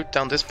can shoot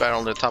down this barrel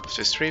on the top of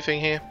this tree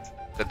thing here,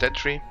 the dead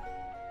tree.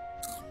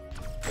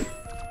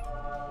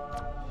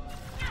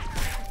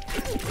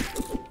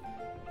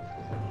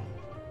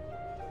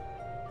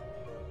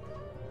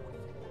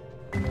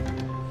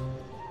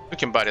 We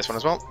can buy this one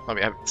as well. Now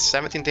we have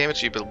 17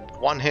 damage. You will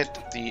one hit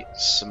the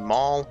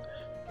small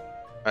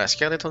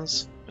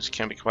skeletons, which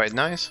can be quite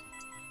nice.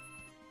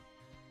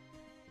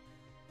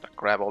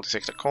 Grab all these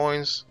extra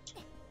coins.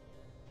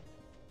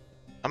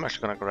 I'm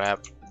actually gonna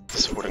grab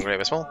this wooden grave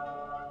as well.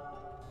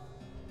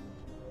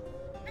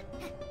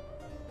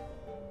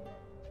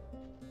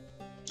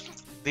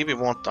 believe we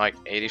want like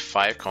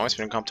 85 coins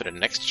when we come to the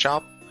next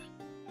shop.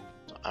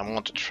 So I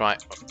want to try.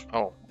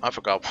 Oh, I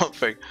forgot one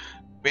thing.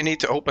 We need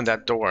to open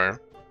that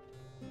door.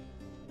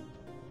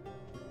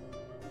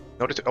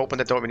 In order to open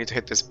the door, we need to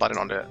hit this button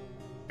on the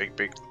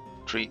big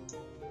tree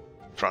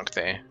trunk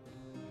there.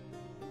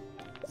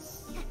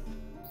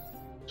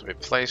 So we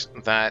place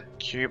that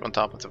cube on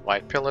top of the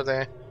white pillar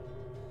there.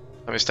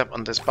 And we step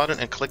on this button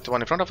and click the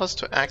one in front of us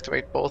to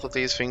activate both of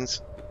these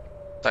things,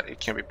 that it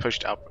can be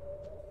pushed up.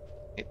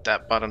 Hit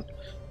that button.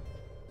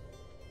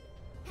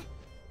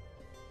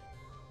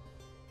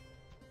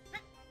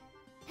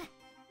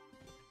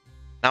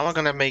 Now I'm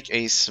gonna make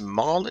a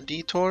small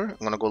detour.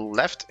 I'm gonna go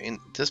left in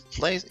this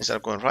place instead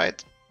of going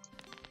right.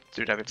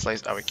 Do that, we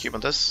place our cube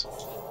on this.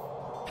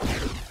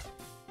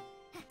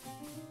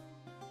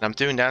 And I'm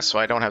doing that so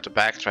I don't have to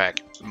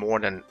backtrack more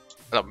than,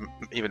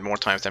 even more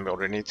times than we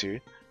already need to.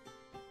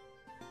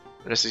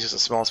 This is just a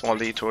small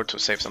detour to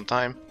save some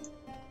time.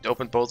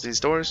 Open both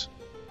these doors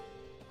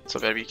so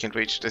that we can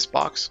reach this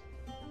box.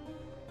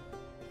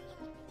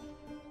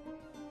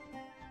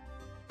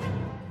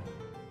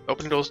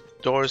 Opening those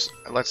doors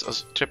lets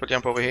us triple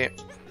jump over here.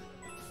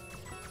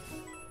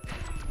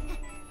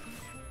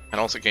 And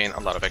also gain a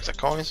lot of extra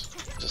coins,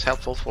 which is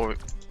helpful for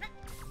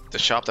the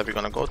shop that we're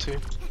gonna go to.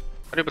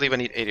 I do believe I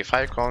need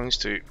 85 coins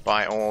to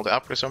buy all the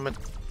upgrades from it.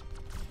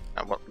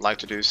 I would like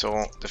to do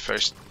so the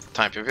first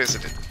time we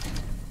visit it.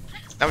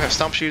 Now we have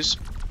Stomp shoes.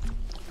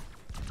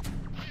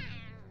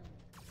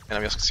 And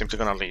I'm just simply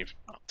gonna leave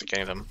after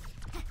getting them.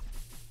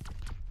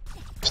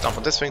 Stomp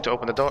on this thing to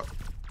open the door.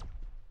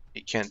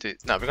 You can't do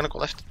it. No, we're gonna go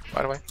left,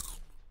 by the way.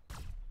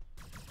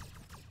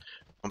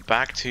 I'm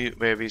back to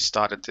where we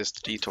started this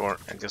detour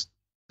and just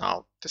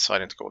now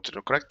deciding to go to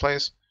the correct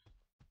place.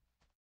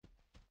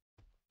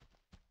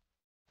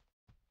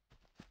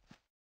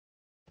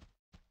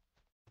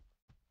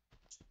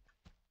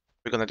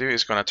 What we're gonna do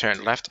is gonna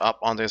turn left up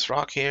on this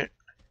rock here.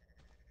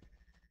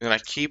 We're gonna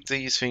keep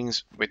these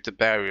things with the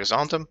barriers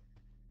on them,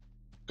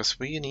 because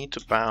we need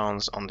to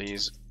bounce on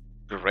these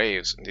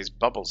graves and these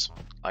bubbles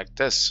like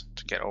this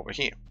to get over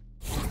here.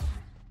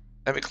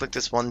 Then we click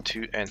this 1,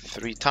 2, and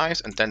 3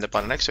 times, and then the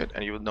button next to it,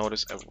 and you will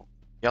notice a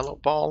yellow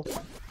ball.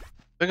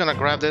 We're gonna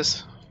grab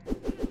this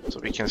so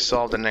we can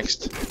solve the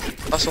next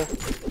puzzle,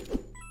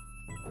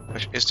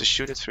 which is to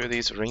shoot it through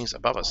these rings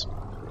above us.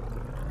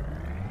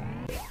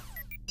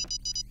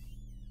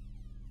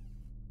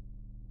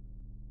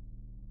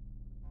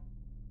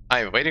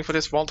 I'm waiting for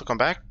this wall to come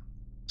back,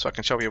 so I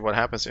can show you what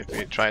happens if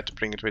we try to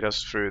bring it with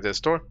us through this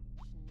door.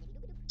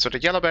 So the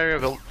yellow barrier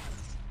will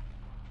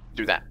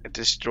do that. It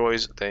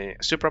destroys the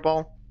Supra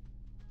ball,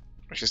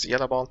 which is the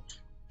yellow ball.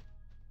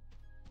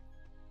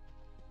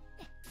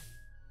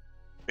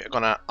 We're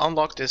gonna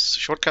unlock this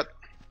shortcut,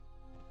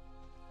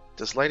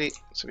 this lady.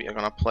 So we are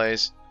gonna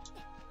place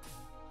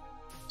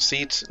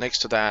seeds next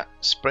to that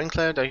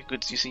sprinkler that you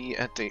could see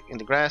at in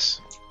the grass.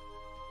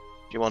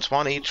 You want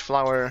one each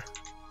flower,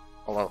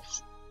 or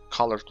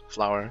colored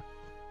flower.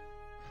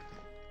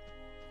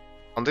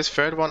 On this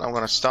third one, I'm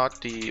gonna start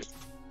the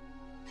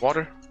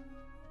water.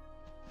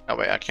 That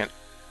way I can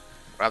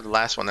grab the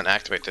last one and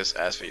activate this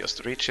as we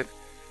just reach it.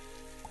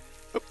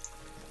 Oop.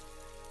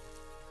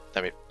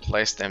 Then we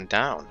place them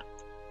down.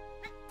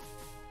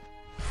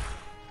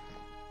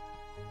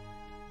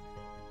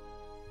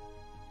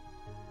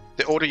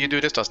 The order you do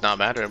this does not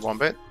matter one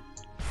bit.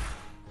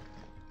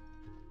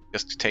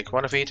 Just take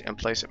one of each and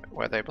place them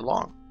where they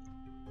belong.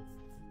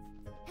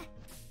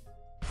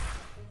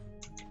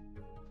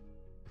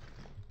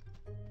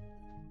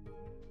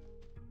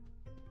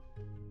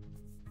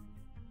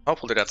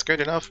 Hopefully that's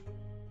good enough.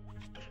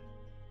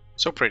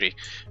 So pretty.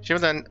 If you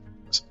then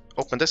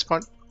open this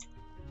part,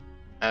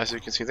 as you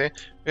can see there,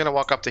 we're gonna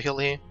walk up the hill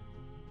here.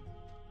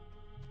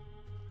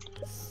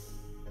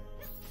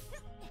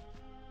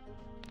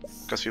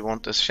 Because we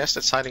want this chest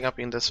that's hiding up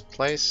in this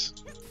place.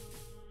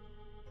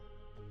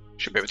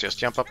 Should be able to just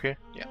jump up here.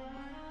 Yeah.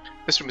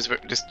 This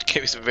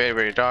cave is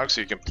very dark,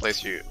 so you can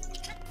place your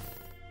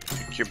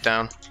cube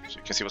down so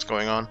you can see what's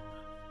going on.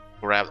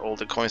 Grab all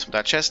the coins from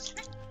that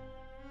chest.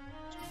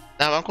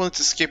 Now I'm going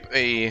to skip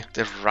the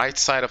right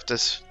side of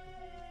this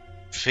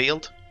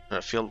field,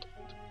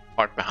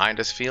 part behind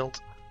this field.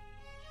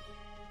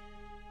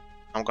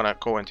 I'm gonna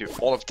go and do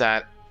all of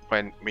that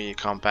when we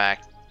come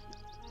back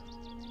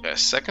a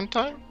second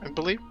time, I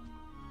believe.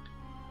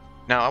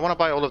 Now I want to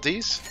buy all of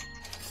these,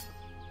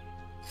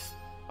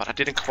 but I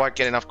didn't quite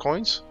get enough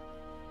coins.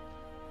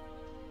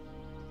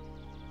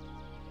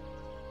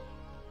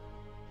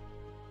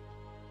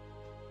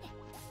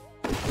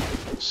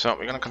 So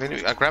we're gonna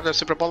continue. I grab the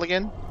super ball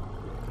again.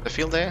 The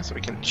field there, so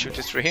we can shoot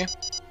this through here.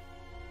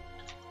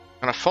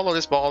 I'm gonna follow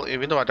this ball,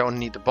 even though I don't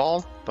need the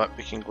ball, but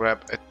we can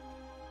grab a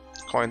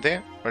coin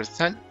there. Where's the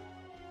 10?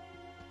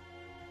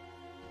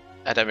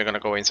 And then we're gonna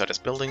go inside this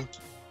building.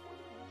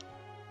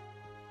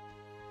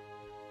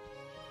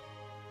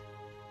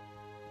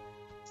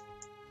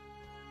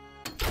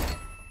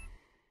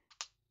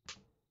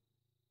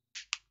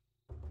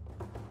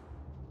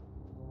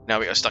 Now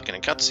we are stuck in a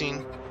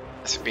cutscene,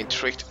 as we've been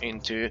tricked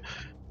into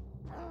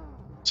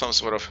some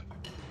sort of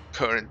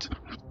current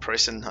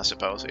prison, I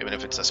suppose, even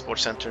if it's a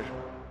sports center.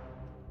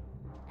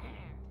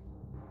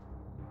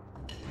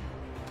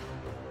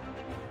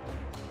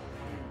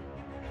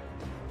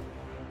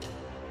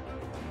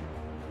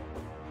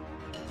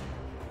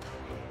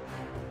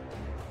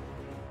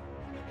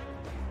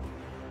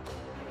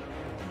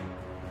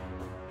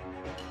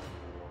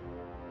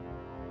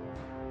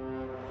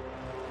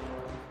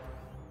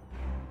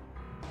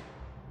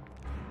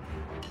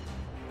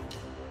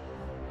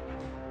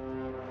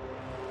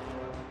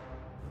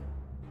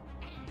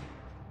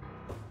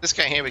 This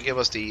guy here will give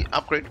us the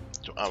upgrade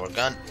to our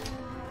gun,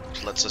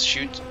 which lets us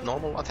shoot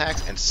normal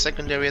attacks and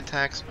secondary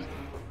attacks,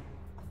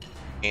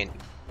 and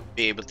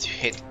be able to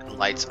hit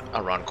lights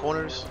around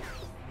corners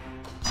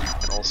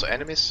and also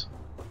enemies.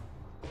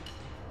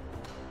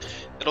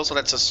 It also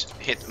lets us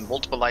hit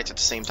multiple lights at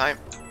the same time.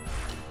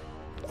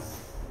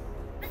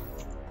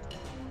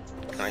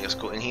 Can I just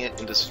go in here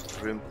in this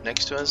room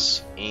next to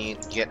us and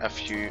get a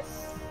few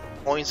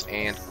points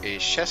and a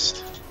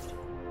chest?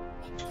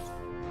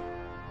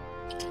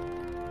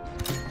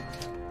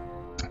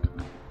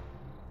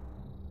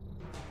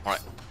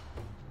 Alright.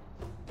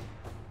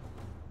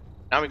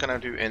 Now we're gonna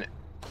do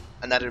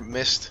another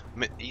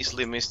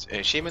easily missed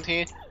achievement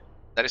here.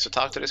 That is to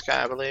talk to this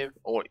guy, I believe,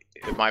 or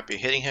it might be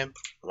hitting him.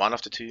 One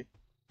of the two.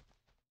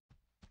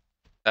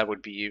 That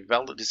would be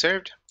well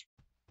deserved.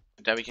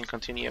 Then we can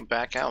continue and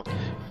back out.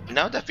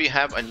 Now that we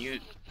have a new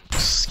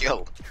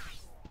skill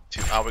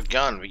to our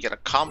gun, we get a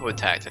combo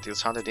attack that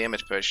deals 100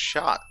 damage per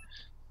shot.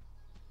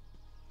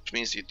 Which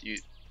means you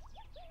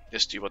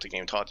just do what the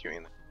game taught you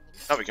in.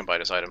 Now we can buy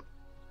this item.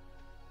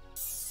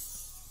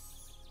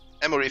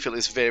 Ammo refill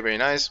is very, very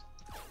nice.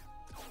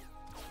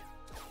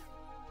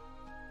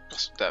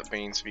 That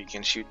means we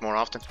can shoot more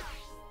often.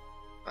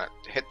 Alright,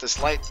 hit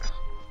this light.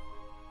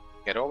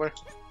 Get over.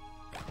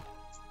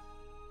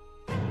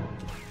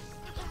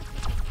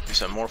 Do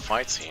some more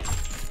fights here.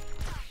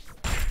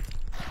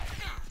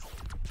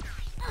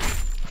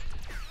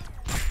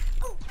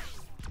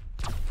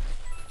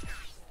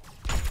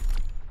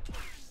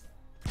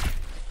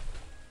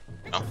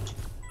 Oh.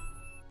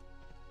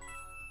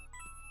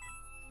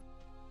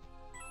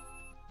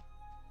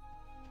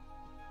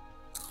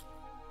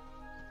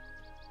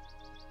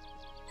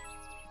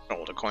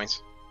 All the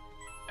coins.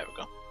 There we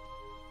go.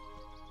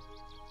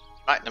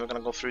 Right, now we're gonna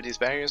go through these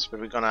barriers, but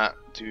we're gonna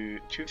do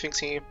two things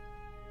here.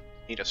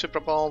 Need a super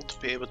ball to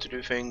be able to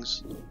do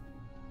things.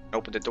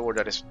 Open the door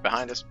that is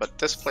behind us, but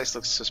this place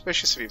looks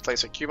suspicious. If we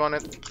place a cube on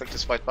it, click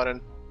this white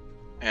button,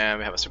 and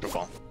we have a super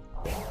ball.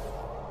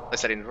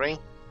 Place that in the ring.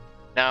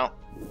 Now,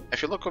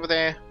 if you look over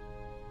there,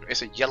 there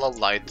is a yellow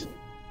light.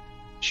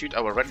 Shoot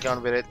our red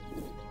gun with it.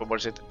 What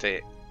was it?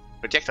 The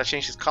projectile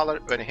changes color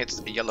when it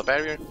hits a yellow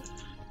barrier.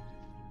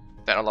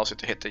 That allows it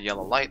to hit the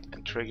yellow light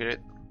and trigger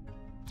it.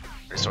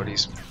 Restore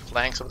these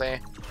flanks over there.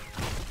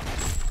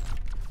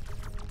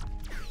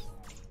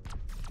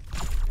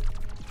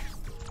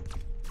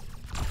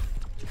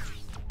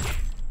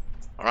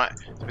 Alright,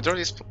 so we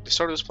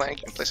restore this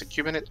plank and place a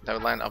cube in it. That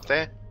will land up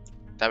there.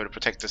 That will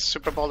protect the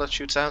super ball that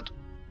shoots out.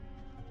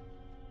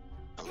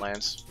 And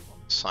lands on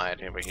the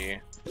side over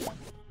here.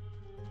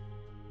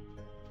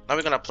 Now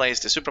we're gonna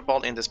place the super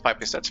ball in this pipe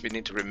instead, so we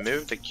need to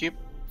remove the cube.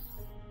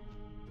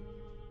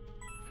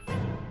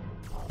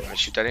 I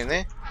shoot that in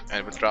there, and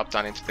it will drop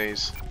down into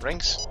these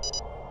rings.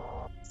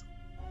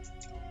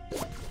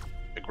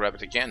 We grab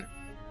it again.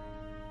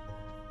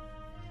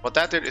 What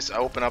that did is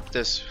open up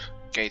this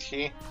gate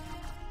here.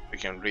 We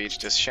can reach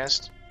this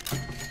chest,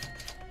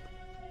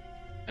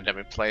 and then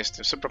we place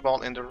the super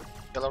ball in the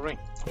yellow ring,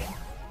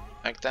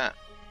 like that.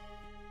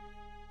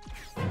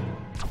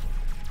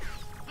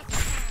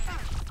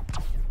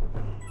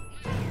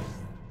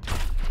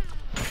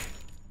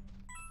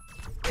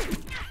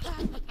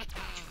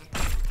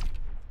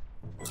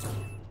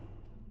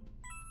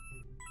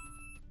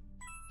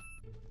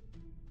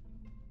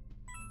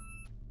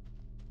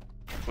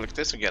 Click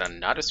this, we get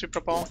another super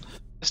ball.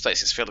 This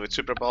place is filled with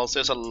super balls.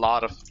 There's a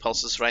lot of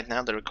pulses right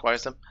now that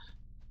requires them.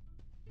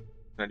 I'm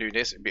gonna do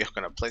this. We're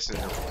gonna place it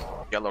in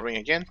the yellow ring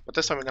again, but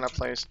this time we're gonna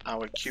place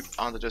our cube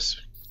onto this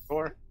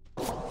door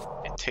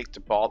and take the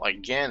ball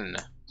again.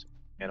 So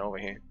get over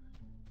here.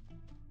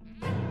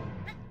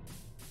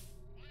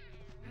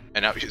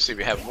 And now you see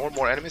we have more and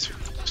more enemies.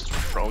 Just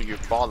throw your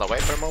ball away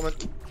for a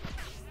moment.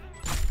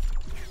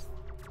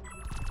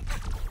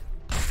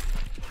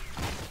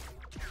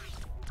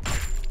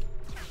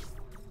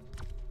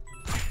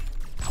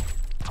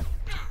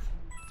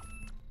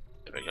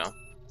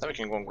 Then we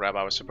can go and grab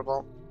our super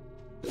ball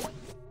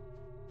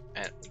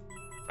and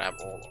grab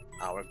all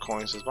our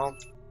coins as well.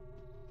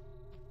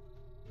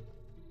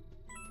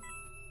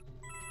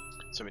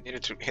 So we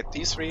needed to hit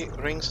these 3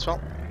 rings as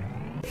well.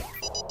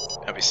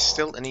 And we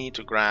still need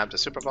to grab the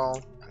super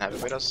ball and have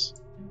it with us.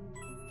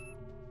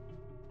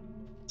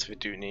 So we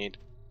do need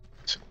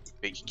a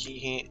big key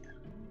here.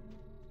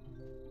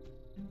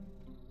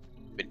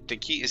 But the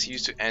key is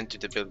used to enter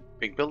the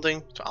big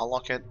building to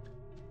unlock it.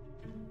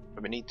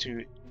 But we need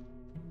to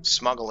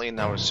smuggle in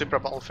our super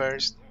ball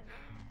first.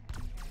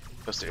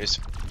 because there is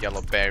a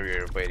yellow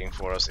barrier waiting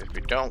for us if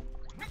we don't.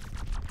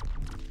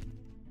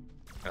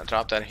 Gonna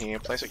drop that here,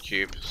 place a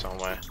cube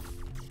somewhere.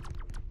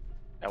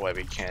 That way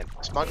we can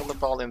smuggle the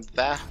ball in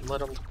that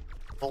little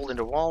hole in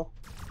the wall.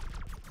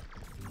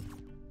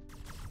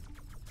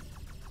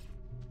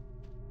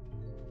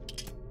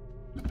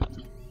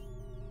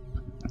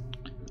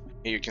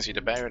 Here you can see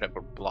the barrier that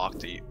will block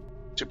the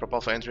super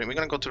ball for entering. We're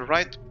gonna go to the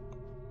right,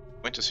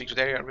 go into secret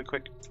area real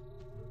quick,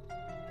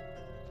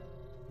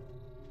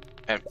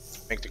 and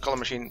make the color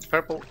machine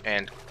purple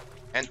and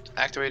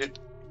activate it.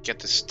 Get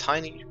this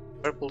tiny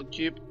purple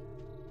cube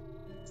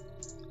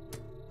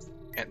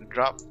and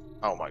drop.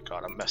 Oh my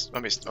god, I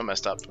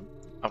messed up.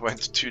 I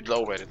went too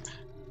low with it.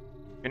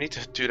 You need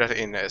to do that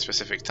in a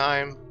specific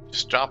time.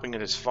 Just dropping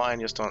it is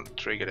fine. Just don't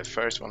trigger the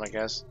first one, I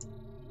guess.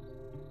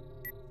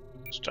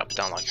 Just drop it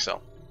down like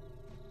so.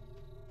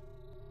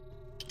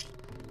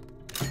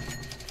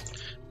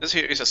 This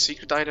here is a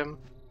secret item.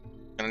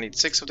 Gonna need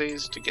 6 of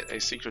these to get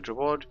a secret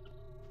reward.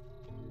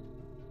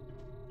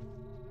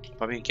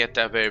 But we get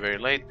that very, very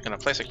late. Gonna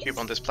place a cube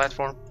on this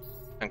platform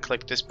and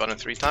click this button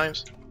 3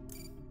 times.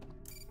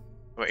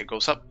 Where it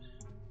goes up.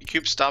 The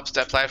cube stops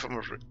that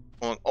platform from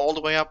going all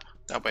the way up.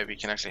 That way we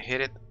can actually hit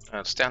it,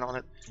 stand on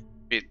it.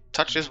 We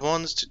touch this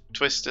once to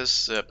twist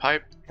this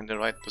pipe in the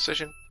right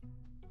position.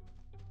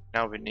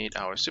 Now we need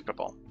our super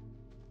ball.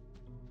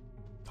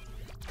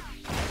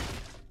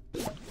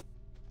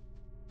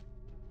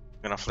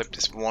 I'm gonna flip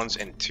this once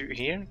and 2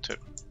 here to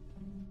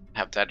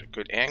have that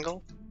good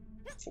angle.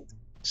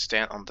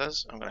 Stand on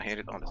this. I'm gonna hit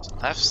it on the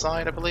left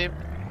side, I believe.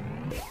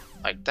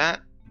 Like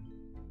that.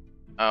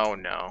 Oh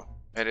no.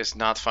 It is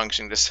not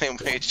functioning the same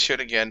way it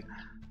should again.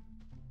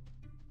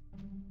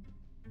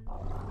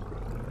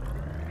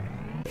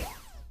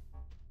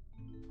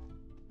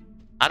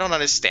 I don't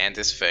understand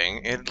this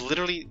thing. It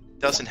literally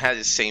doesn't have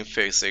the same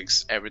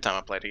physics every time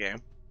I play the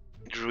game.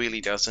 It really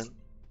doesn't.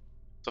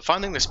 So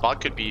finding the spot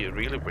could be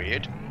really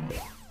weird.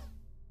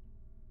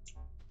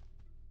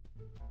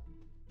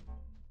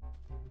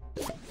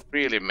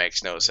 Really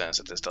makes no sense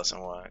that this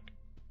doesn't work.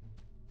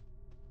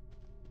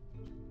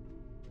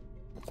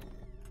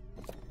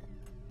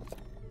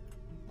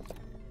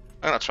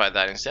 I'm gonna try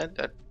that instead.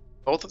 That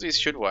both of these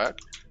should work,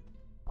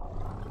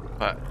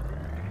 but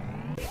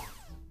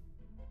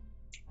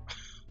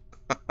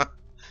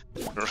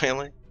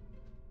really?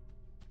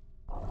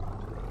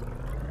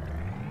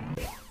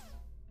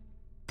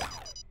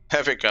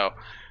 There we go.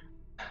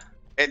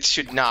 It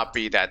should not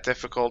be that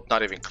difficult,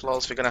 not even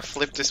close. We're gonna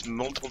flip this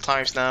multiple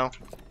times now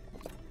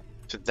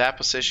to that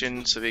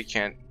position so we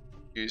can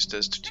use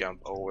this to jump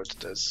over to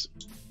this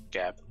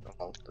gap,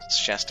 this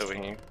chest over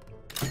here.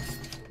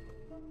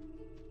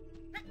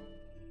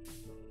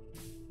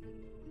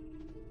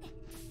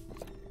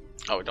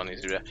 Oh, we don't need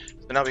to do that.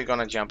 So now we're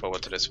gonna jump over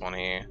to this one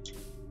here.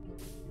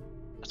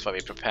 That's why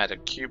we prepared a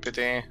cube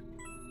there.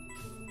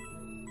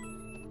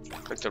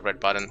 Click the red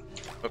button.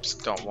 Oops,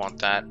 don't want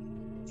that.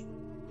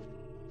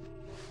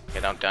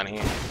 Get down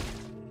here.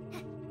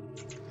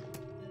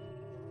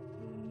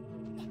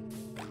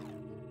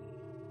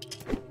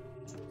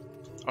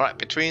 Alright,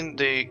 between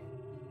the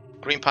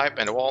green pipe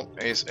and the wall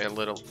is a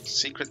little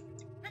secret.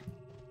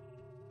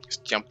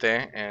 Just jump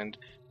there and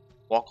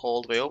walk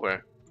all the way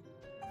over.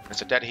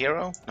 It's a dead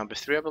hero, number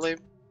 3 I believe.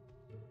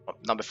 Oh,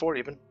 number 4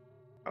 even.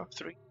 Oh,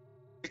 3.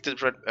 Click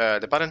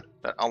the button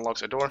that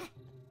unlocks a door,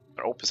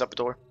 or opens up a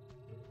door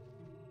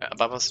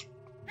above us.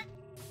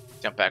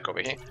 Jump back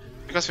over here.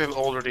 Because we have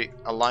already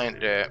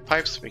aligned the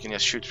pipes, we can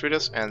just shoot through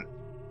this and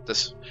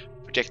this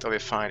projectile will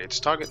find its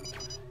target.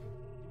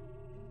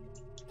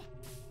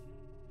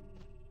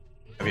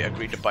 And we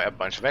agreed to buy a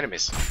bunch of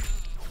enemies.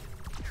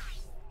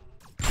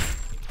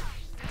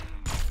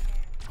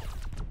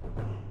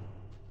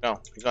 Now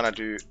we're gonna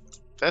do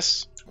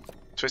this.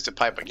 Twist the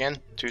pipe again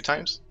 2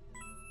 times.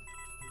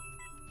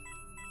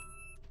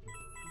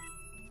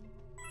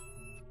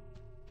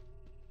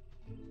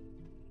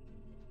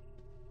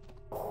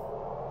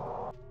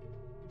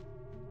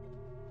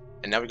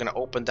 And now we're gonna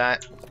open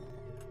that.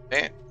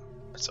 Okay,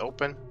 it's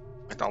open.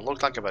 It don't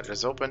look like it, but it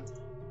is open.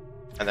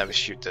 And then we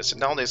shoot this. And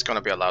now it's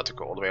gonna be allowed to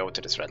go all the way over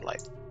to this red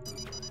light.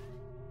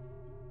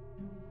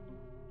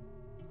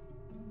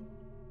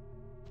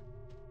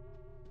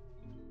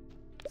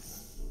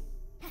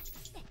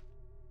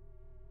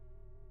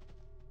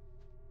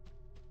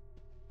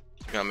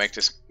 We're gonna make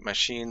this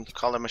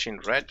color machine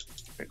red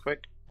real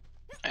quick,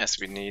 as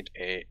we need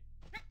a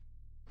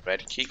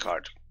red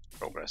keycard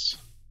progress.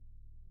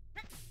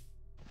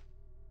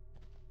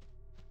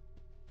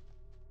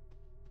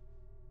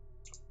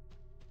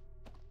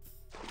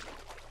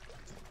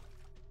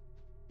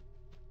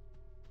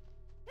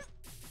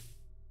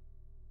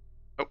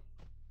 Oh,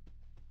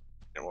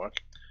 didn't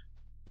work.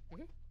 We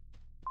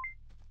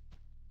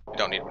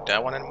don't need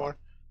that one anymore.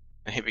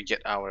 And here we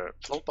get our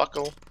float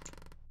buckle.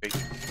 Big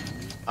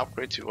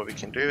upgrade to what we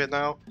can do with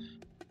now.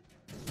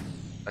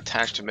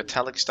 Attached to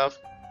metallic stuff.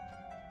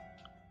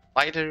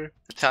 Lighter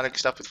metallic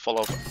stuff would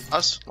follow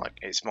us, like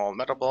a small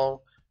metal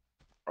ball,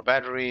 or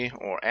battery,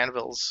 or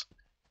anvils.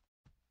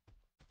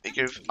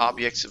 Bigger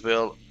objects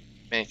will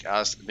make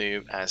us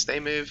move as they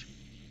move.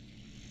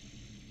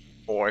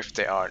 Or if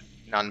they are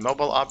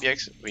non-mobile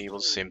objects, we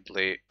will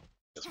simply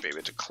just be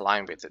able to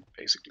climb with it,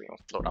 basically, or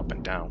float up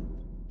and down.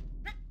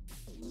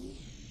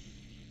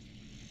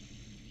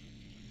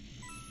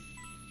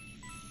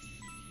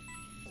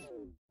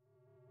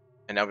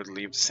 And now we'll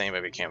leave the same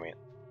way we came in.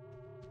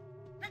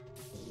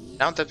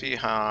 Now that we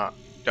have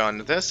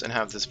done this and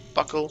have this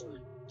buckle,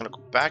 I'm gonna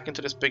go back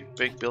into this big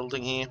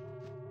building here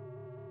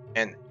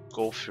and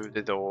go through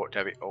the door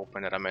that we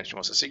opened that I mentioned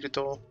was a secret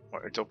door,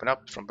 or it opened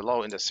up from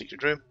below in the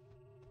secret room.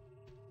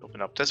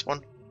 Open up this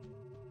one.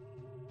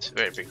 It's a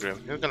very big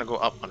room. We're gonna go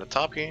up on the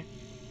top here,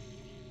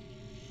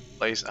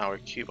 place our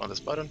cube on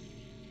this button,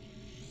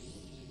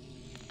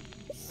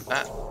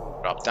 that,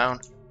 drop down,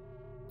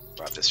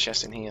 grab this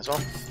chest in here as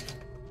well.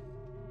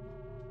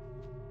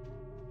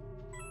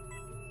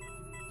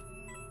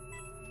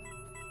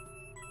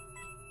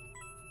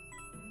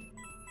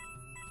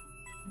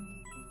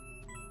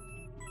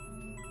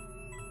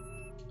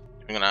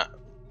 We're gonna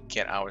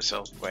get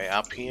ourselves way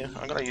up here.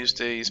 I'm gonna use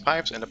these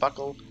pipes and the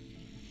buckle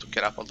to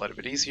get up a little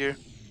bit easier.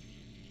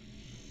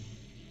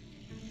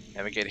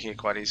 Navigate here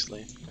quite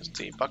easily because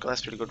the buckle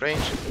has pretty good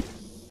range.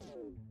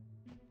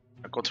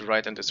 I go to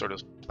right into sort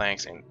of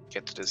planks and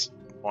get to this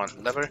one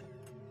lever.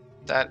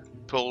 That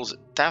pulls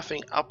that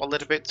thing up a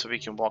little bit so we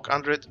can walk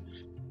under it.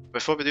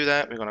 Before we do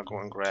that, we're gonna go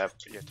and grab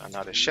yet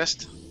another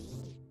chest.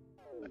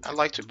 I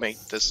like to make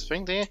this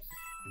thing there.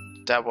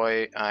 That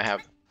way I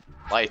have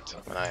light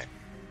when I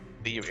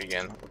leave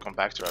again. We'll come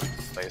back to our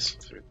place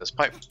through this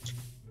pipe.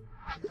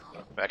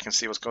 I can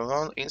see what's going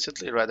on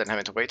instantly rather than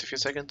having to wait a few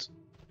seconds.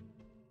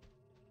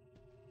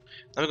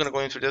 Now we're gonna go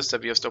into this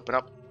that we just opened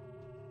up.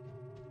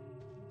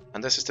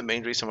 And this is the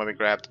main reason why we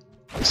grabbed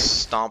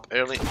Stomp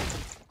early.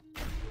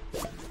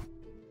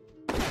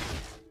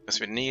 Because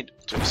we need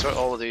to destroy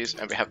all of these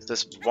and we have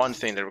this one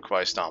thing that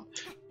requires Stomp.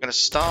 We're gonna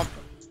Stomp,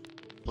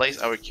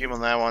 place our cube on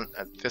that one,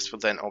 and this will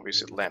then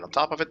obviously land on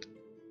top of it.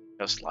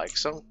 Just like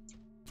so.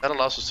 That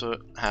allows us to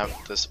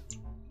have this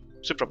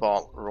super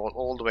ball roll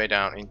all the way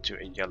down into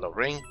a yellow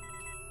ring.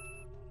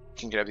 We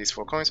can grab these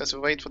 4 coins as we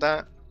wait for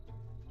that.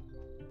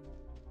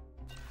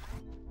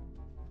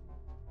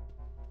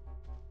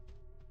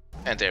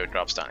 And there it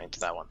drops down into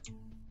that one.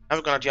 Now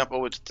we're gonna jump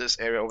over to this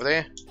area over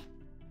there.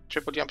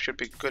 Triple jump should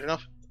be good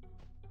enough.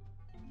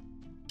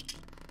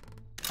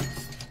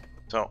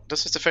 So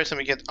this is the first time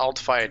we get alt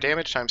fire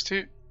damage times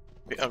 2.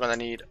 We are gonna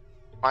need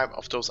 5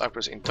 of those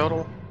uppers in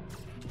total.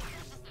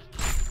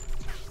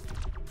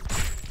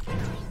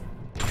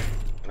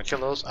 Gonna kill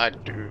those. I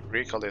do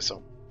recall there's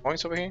some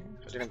points over here.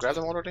 I didn't grab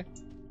them already.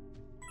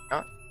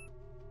 No.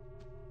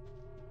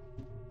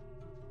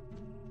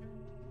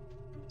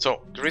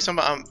 So the reason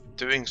why I'm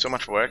doing so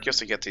much work just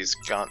to get these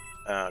gun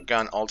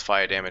alt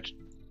fire damage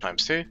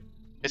times 2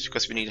 is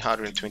because we need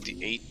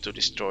 128 to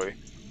destroy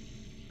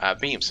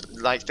beams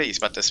like these,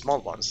 but the small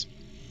ones.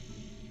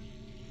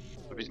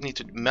 We need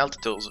to melt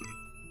those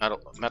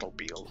metal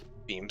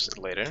beams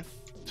later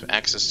to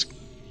access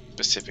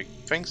specific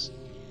things,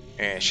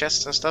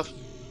 chests and stuff.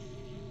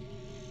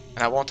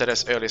 And I want that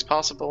as early as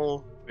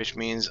possible, which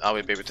means I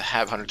will be able to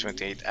have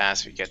 128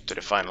 as we get to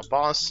the final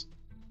boss.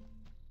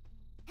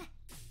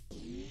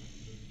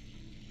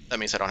 That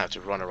means I don't have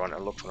to run around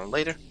and look for them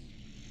later.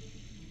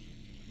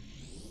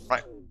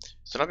 Right,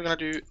 so now we're gonna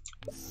do,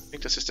 I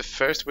think this is the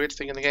first weird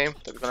thing in the game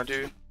that we're gonna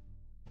do.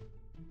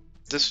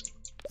 This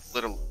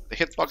little, the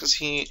hitboxes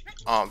here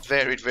are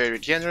very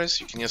generous.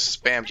 You can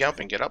just spam jump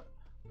and get up.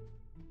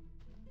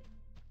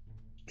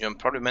 I'm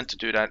probably meant to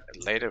do that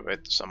later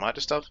with some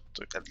other stuff,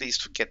 to at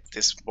least get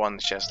this one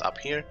chest up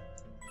here.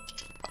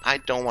 But I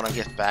don't want to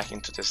get back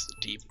into this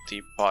deep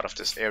part of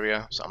this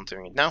area, so I'm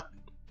doing it now.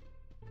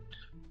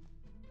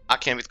 I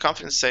can with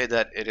confidence say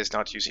that it is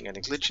not using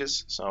any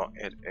glitches, so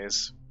it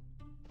is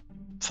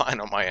fine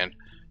on my end.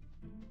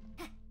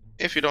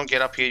 If you don't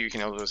get up here, you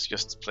can always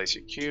just place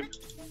your cube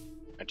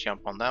and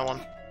jump on that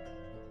one.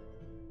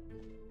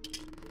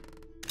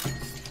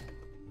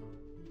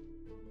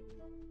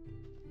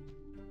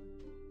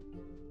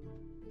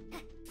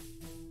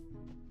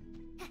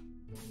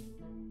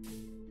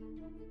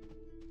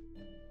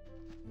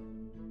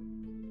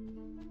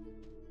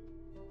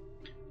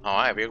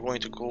 Alright, we're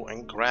going to go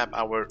and grab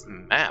our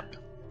map,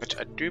 which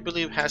I do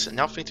believe has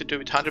nothing to do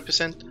with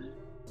 100%.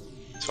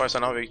 As far as I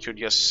know, we could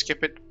just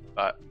skip it,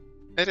 but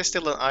it is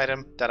still an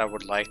item that I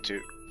would like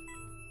to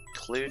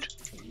include,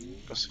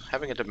 because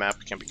having the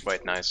map can be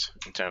quite nice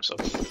in terms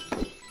of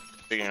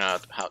figuring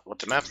out what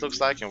the map looks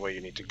like and where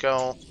you need to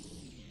go.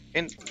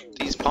 In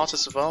these parts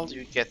as well,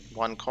 you get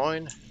 1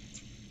 coin,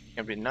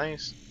 can be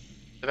nice.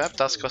 The map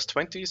does cost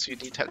 20, so you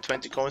need to have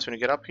 20 coins when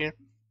you get up here.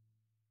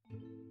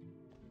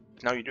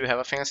 Now you do have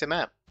a fancy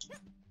map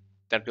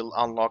that will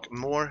unlock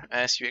more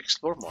as you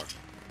explore more.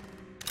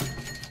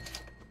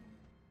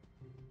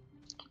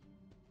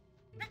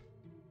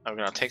 I'm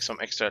gonna take some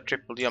extra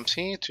triple jumps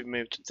here to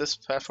move to this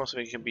platform so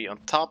we can be on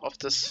top of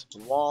this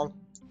wall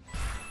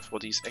for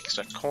these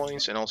extra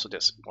coins, and also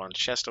there's one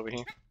chest over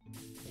here.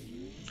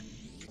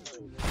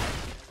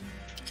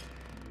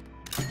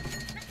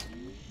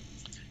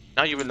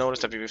 Now you will notice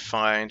that we will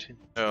find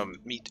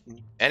meet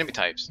enemy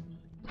types.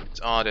 It's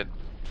are the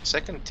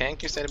second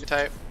tankiest enemy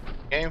type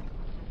game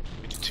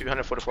with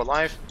 244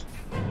 life.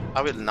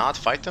 I will not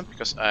fight them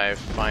because I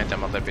find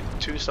them a little bit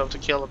too slow to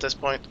kill at this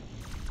point.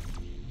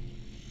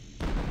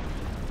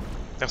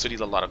 They also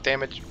deal a lot of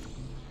damage.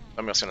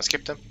 I'm just gonna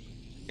skip them.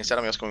 Instead,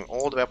 I'm just going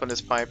all the way up on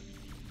this pipe.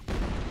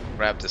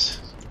 Grab this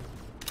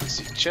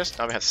chest.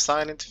 Now we have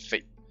Silent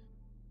Fate.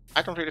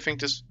 I don't really think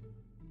this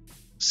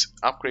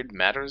upgrade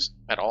matters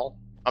at all.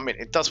 I mean,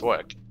 it does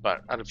work,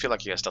 but I feel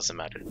like it just doesn't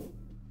matter.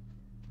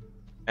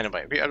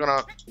 Anyway, we are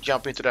gonna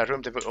jump into that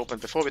room that we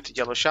opened before with the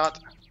yellow shot.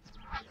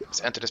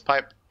 Let's enter this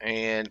pipe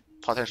and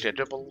potentially a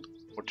double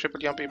or triple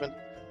jump even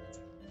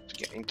to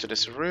get into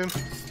this room.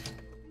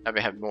 Now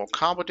we have more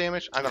combo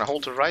damage. I'm gonna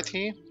hold to right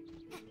here.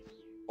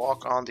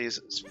 Walk on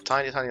these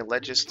tiny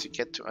ledges to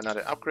get to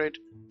another upgrade.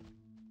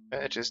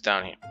 It's just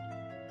down here.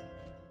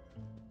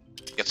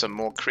 Get some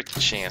more crit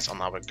chance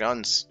on our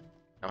guns.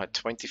 Now at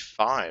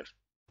 25.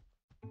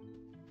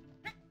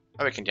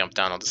 Now we can jump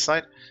down on the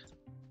side.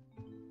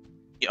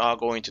 We are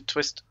going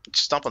to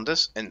stomp on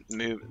this and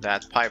move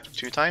that pipe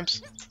 2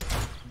 times.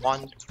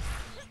 1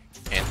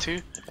 and 2.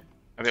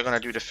 And we're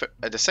gonna do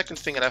the second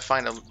thing that I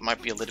find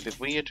might be a little bit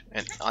weird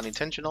and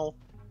unintentional.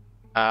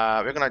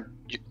 We're gonna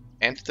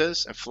enter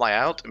this and fly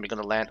out, and we're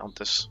gonna land on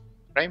this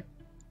frame.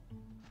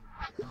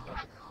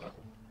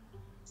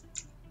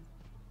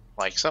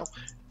 Like so.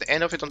 The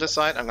end of it on this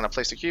side, I'm gonna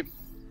place the cube.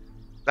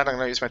 Then I'm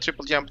gonna use my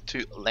triple jump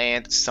to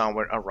land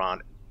somewhere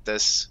around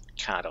this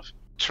kind of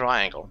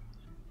triangle.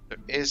 There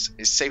is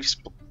a safe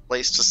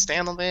place to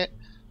stand on it.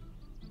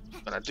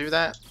 I'm gonna do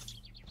that.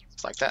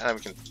 It's like that, and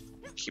we can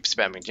keep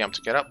spamming jump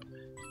to get up.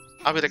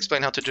 I will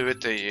explain how to do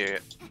it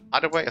the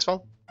other way as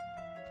well,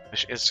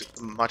 which is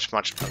much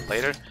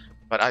later.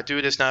 But I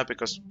do this now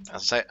because,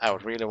 as I say, I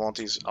would really want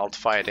these alt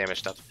fire damage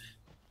stuff.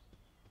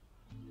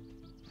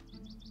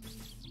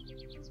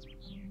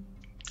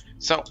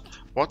 So,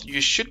 what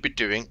you should be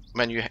doing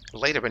when you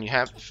when you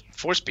have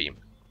force beam,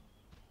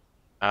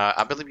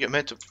 I believe you're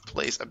meant to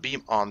place a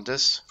beam on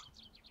this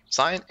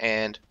side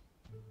and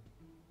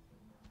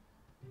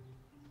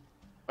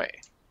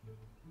wait.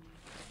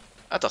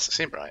 That doesn't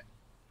seem right.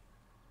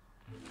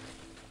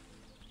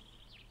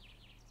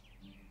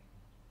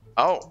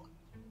 Oh,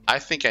 I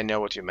think I know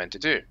what you're meant to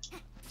do.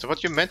 So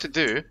what you're meant to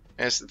do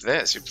is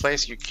this. You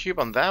place your cube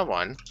on that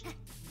one.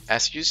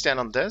 As you stand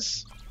on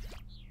this,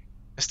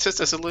 it's just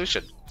a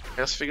solution.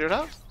 Let's figure it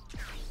out.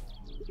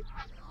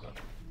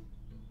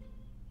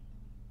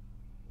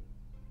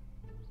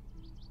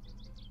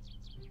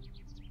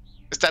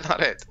 Is that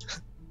not it?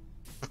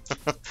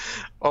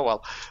 Oh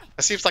well,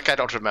 it seems like I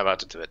don't remember how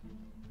to do it.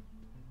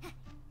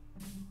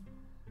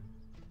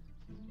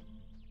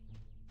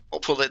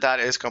 Hopefully that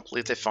is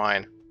completely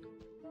fine.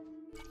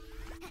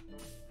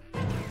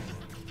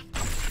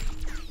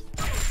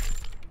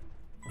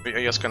 We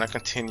are just gonna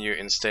continue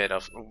instead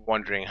of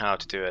wondering how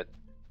to do it.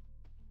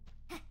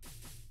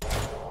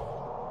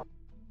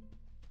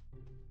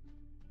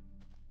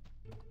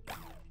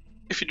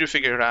 If you do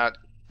figure it out,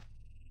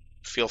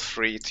 feel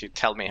free to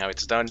tell me how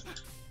it's done,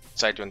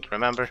 so I don't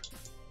remember.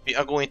 We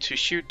are going to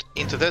shoot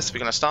into this. We're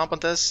gonna stomp on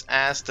this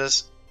as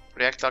this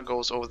projectile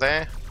goes over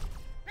there.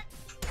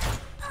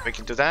 We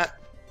can do that,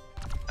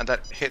 and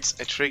that hits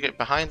a trigger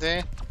behind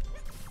there.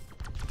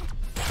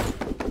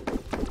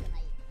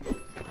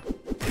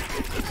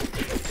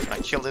 I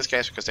kill these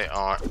guys because they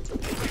are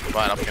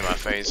right up in my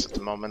face at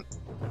the moment.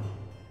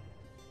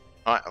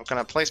 Alright, I'm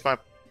gonna place my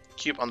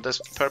cube on this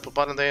purple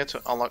button there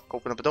to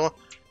open up the door.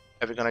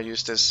 And we're gonna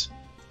use this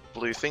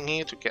blue thing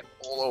here to get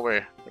all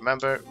over.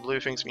 Remember, blue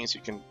things means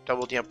you can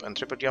double jump and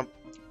triple jump.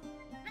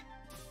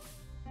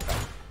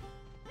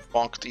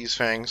 Bonk these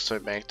things to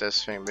make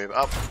this thing move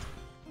up.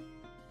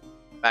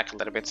 Back a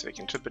little bit so we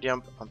can triple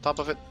jump on top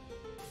of it.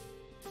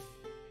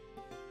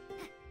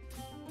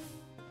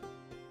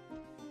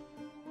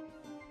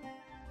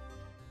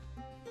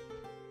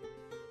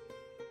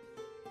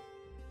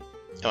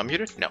 Am I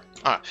muted? No.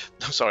 Ah,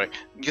 I'm sorry.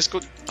 Just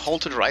go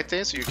hold to the right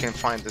there so you can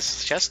find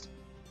this chest.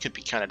 Could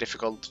be kind of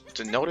difficult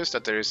to notice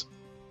that there is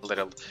a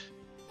little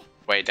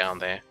way down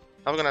there.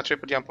 Now we're gonna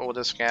triple jump over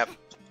this gap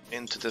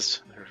into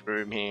this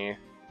room here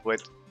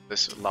with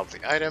this lovely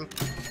item.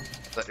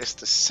 That is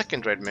the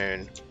second red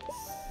moon.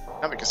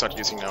 Now we can start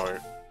using our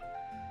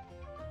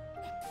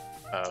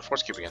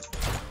force cube again.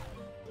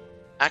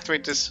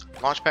 Activate this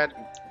launch pad,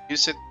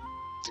 use it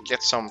to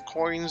get some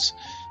coins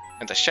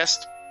and the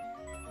chest.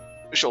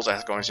 Which also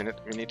has coins in it.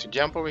 We need to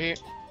jump over here.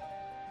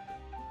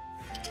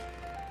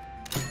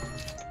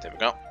 There we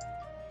go.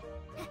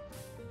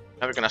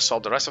 Now we're gonna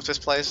solve the rest of this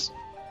place.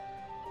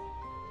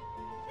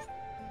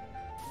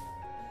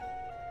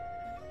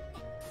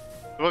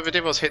 What we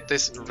did was hit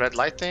this red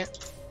light there.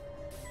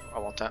 I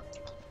want that.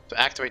 To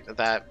activate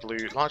that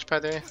blue launch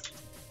pad there.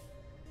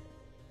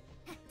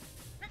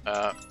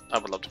 I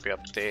would love to be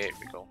up there. There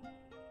we go.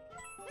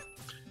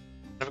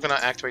 Now we're gonna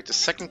activate the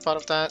second part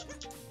of that.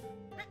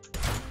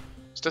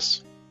 What's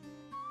this?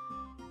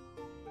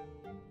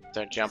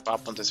 Then jump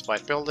up on this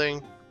white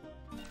building.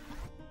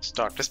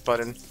 start this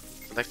button,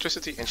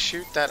 electricity, and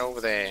shoot that over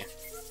there.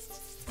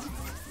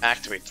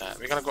 Activate that.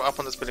 We're gonna go up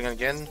on this building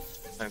again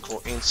and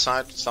go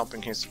inside,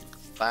 stomping his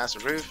glass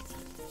roof.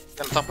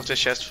 Then on top of this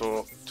chest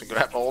to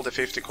grab all the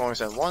 50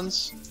 coins at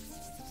once.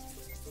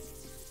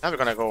 Now we're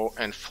gonna go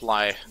and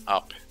fly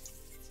up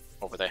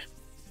over there.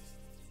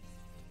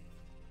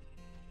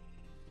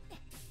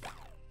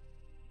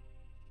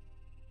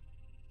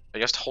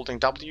 Just holding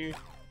W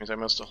means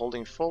I'm just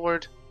holding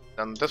forward.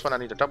 Then this one I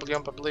need a double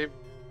jump, I believe.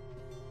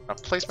 I'll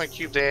place my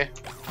cube there,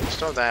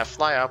 store that,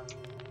 fly up,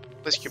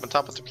 place cube on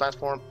top of the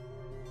platform,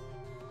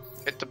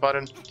 hit the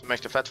button to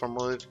make the platform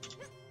move,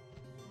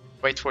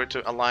 wait for it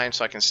to align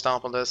so I can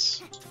stomp on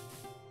this,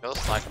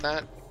 just like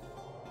that.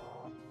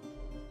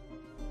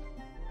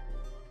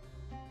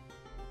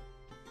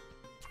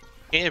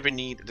 Here we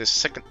need the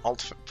second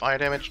alt fire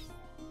damage.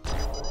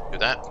 Do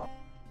that.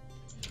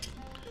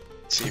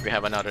 Let's see if we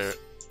have another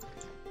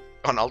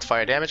on alt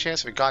fire damage here.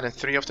 So we got in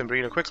 3 of them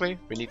really quickly.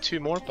 We need 2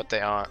 more, but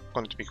they are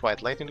going to be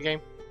quite late in the game.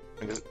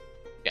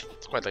 Yeah,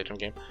 it's quite late in the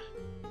game.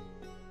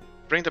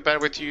 Bring the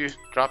barrel with you,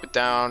 drop it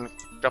down,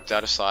 drop the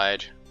other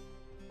side,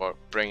 or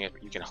bring it,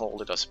 you can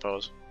hold it, I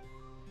suppose.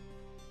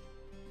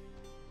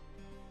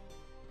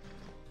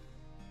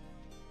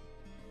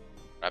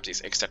 Grab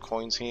these extra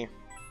coins here.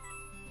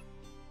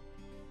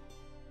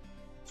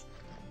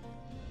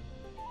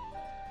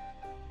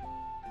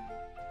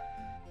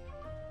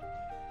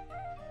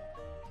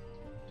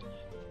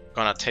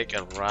 Gonna take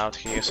a route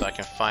here so I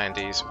can find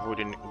these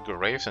wooden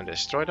graves and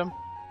destroy them.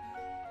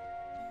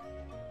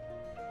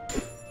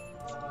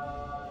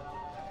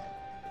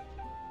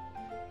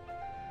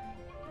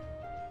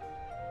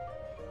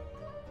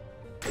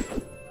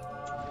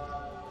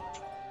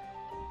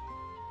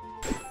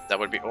 That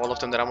would be all of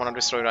them that I want to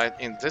destroy right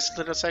in this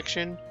little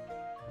section.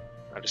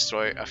 I'll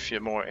destroy a few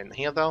more in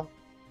here though.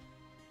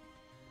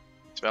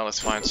 As well as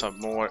find some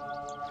more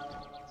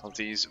of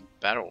these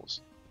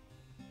barrels.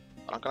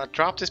 I'm gonna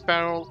drop this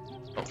barrel,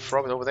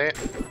 throw it over there,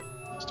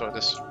 store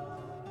this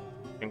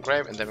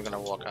engrave, and then we're gonna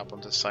walk up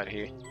on this side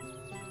here.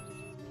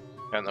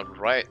 And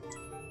right.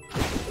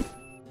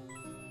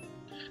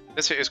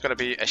 This here is gonna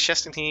be a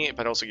chest in here,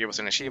 but also give us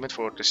an achievement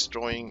for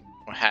destroying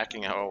or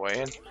hacking our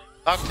way in.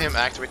 Talk to him,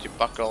 activate your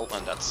buckle,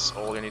 and that's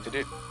all you need to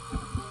do.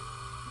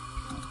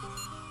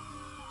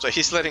 So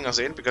he's letting us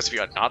in because we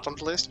are not on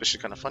the list, which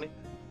is kind of funny.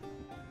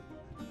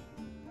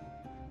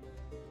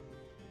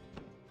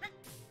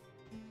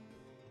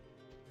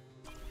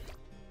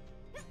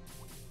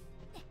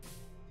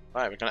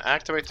 Alright, we're gonna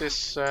activate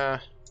this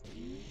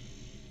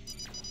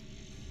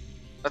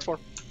platform.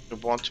 We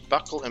want to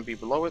buckle and be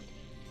below it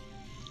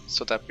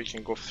so that we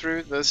can go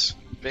through this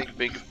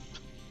big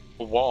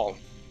wall.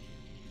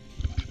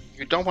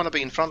 You don't want to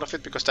be in front of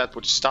it because that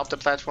would stop the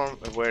platform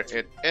where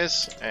it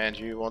is, and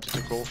you want it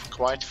to go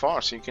quite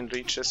far so you can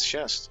reach this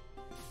chest.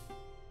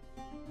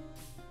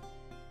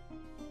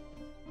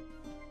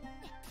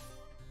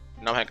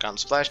 Now I got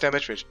splash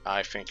damage, which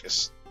I think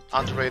is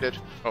underrated,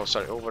 oh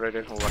sorry,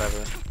 overrated or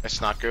whatever. It's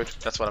not good,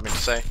 that's what I mean to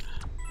say.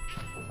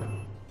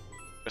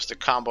 Because the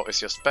combo is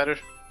just better.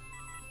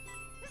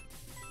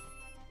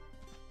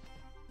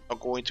 I'm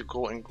going to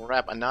go and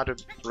grab another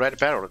red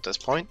barrel at this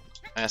point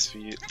as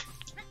we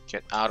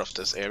get out of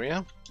this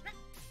area.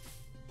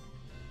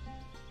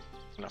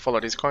 I'm gonna follow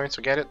these coins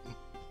to get it.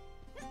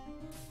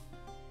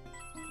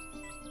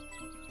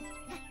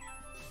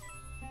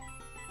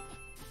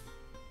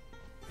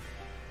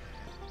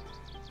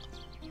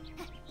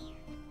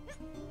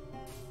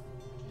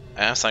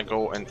 As I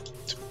go and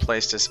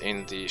place this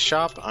in the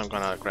shop, I'm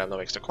gonna grab no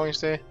extra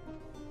coins there.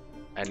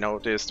 I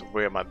noticed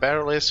where my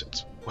barrel is,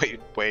 it's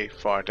way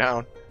far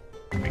down.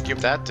 We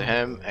give that to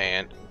him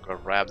and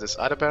grab this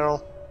other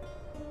barrel.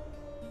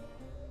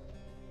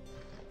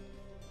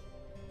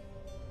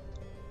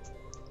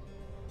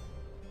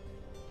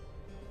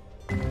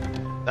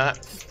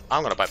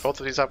 I'm gonna buy both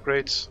of these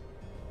upgrades.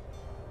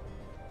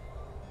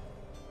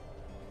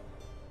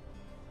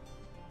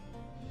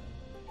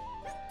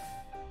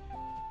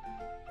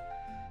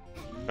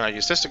 I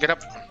use this to get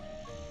up.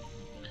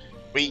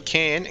 We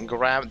can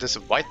grab this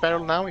white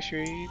barrel now if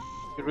you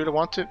really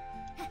want to.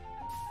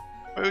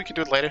 Or we can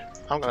do it later.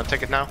 I'm gonna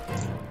take it now.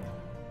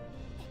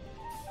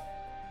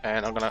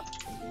 And I'm gonna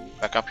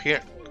back up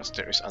here because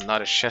there is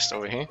another chest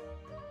over here.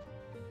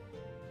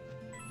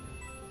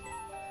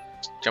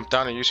 Jump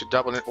down and use your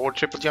double or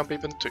triple jump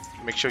even to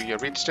make sure you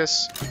reach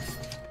this.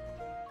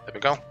 There we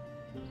go.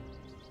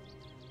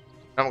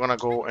 I'm gonna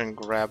go and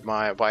grab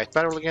my white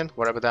barrel again,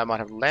 wherever that might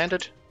have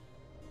landed.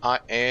 I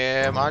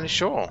am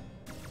unsure.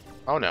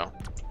 Oh no.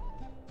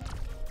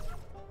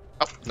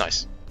 Oh,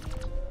 nice.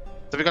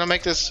 So we're gonna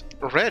make this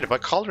red by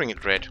coloring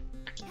it red.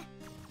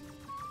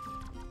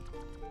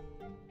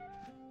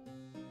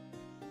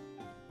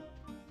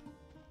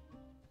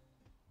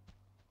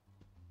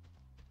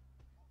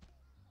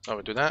 Oh,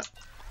 we do that.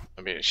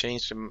 Maybe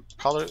change the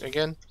color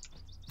again.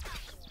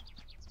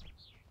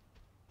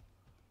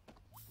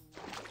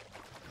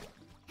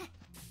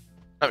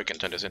 Now we can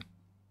turn this in.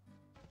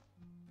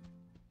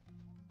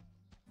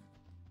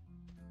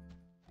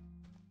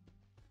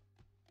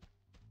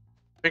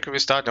 I think we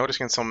start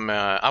noticing some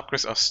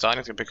upgrades are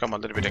starting to become a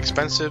little bit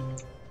expensive.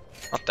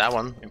 Not that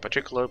one in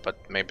particular, but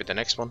maybe the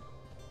next one.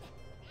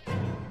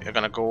 We're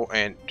gonna go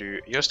and do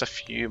just a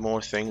few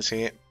more things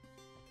here.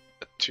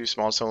 The 2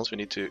 small zones we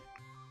need to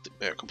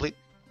complete.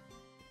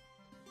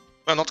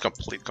 Well, not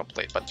complete,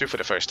 but do for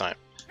the first time.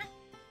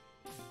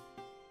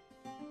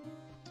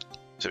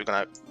 So we're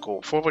gonna go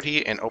forward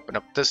here and open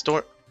up this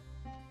door.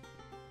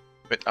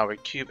 With our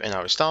cube and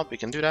our stomp, we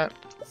can do that.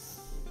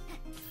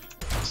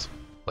 Let's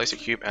place the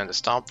cube and the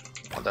stomp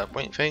on that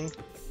point thing.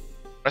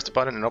 Press the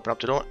button and open up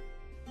the door.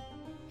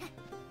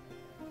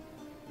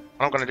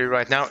 What I'm gonna do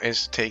right now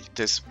is take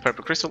this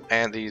purple crystal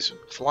and these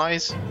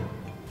flies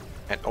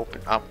and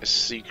open up a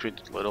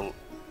secret little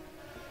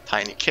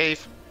tiny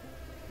cave.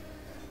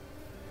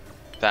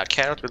 That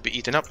carrot will be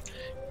eaten up.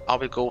 I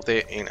will go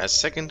there in a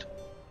second,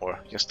 or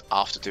just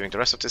after doing the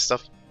rest of this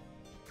stuff.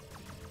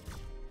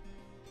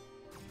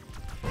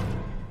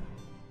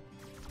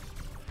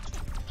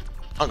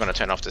 I'm gonna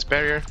turn off this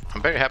barrier.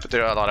 I'm very happy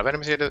there are a lot of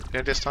enemies here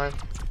this time.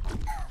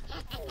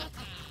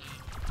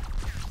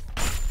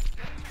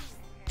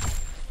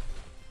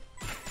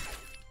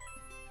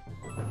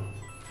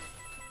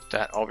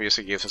 That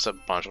obviously gives us a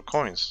bunch of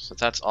coins, so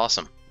that's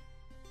awesome.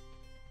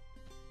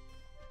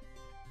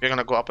 We're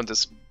gonna go up on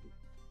this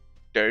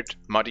dirt,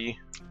 muddy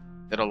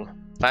little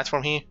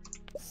platform here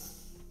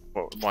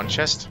for 1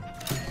 chest.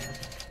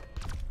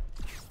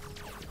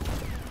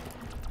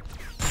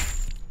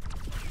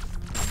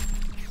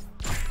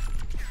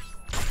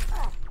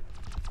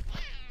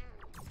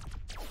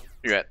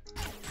 You at?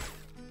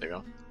 There you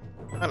go.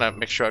 And I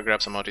make sure I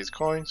grab some of these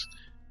coins.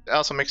 It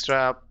also makes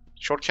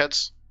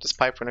shortcuts. This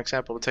pipe, for an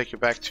example, will take you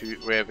back to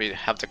where we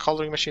have the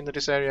coloring machine in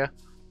this area.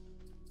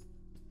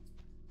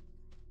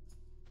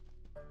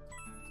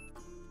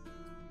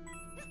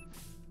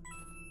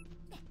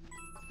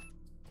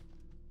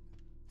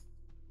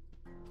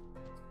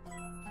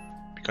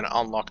 We're gonna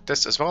unlock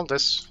this as well.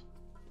 This,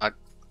 I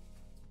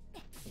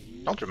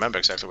don't remember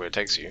exactly where it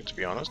takes you, to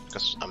be honest,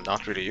 because I'm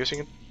not really using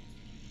it.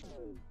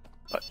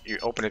 But you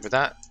open it with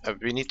that.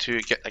 We need to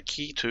get a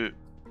key to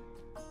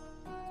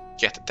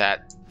get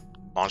that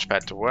launch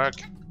pad to work.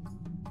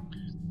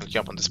 I'll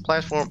jump on this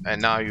platform,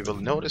 and now you will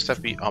notice that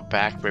we are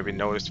back where we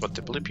noticed what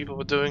the blue people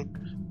were doing.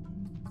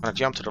 I'm gonna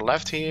jump to the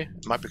left here.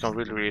 It might become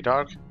really, really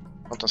dark.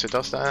 Sometimes it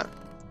does that.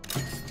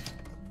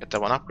 Get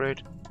that one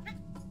upgrade.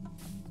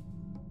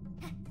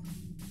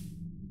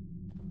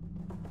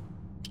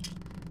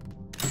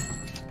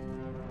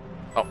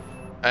 Oh,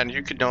 and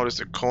you could notice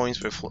the coins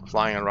were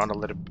flying around a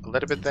little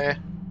bit there,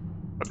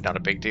 but not a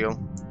big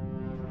deal.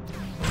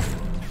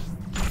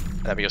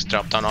 Let me just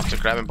drop down after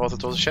grabbing both of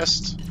those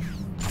chests.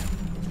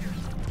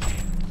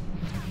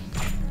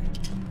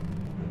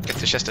 Get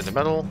the chest in the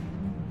middle.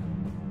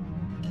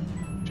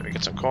 Should we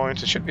get some coins?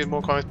 There should be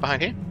more coins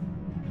behind here.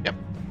 Yep.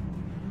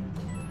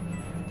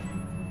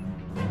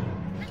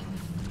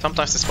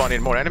 Sometimes they spawn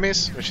in more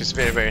enemies, which is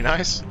very, very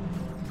nice.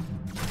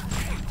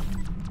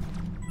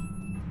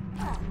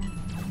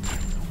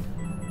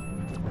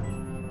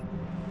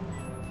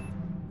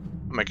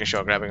 I'm making sure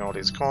I'm grabbing all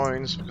these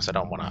coins because I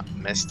don't want to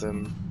miss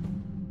them.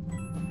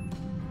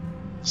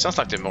 Sounds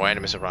like there are more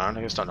enemies around,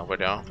 I just don't know where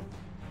they are.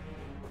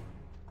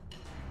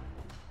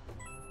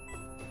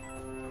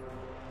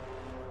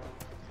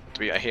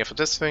 We are here for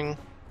this thing.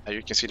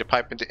 You can see the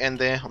pipe in the end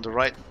there on the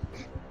right,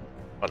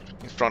 but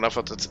in front of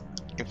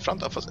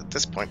us at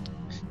this point.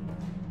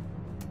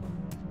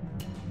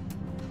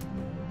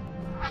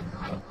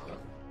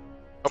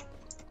 Oh,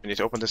 we need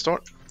to open this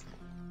door,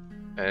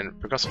 and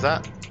because of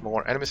that,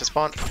 more enemies have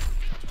spawned.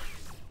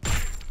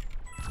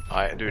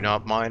 I do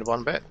not mind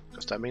one bit,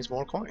 because that means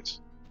more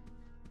coins.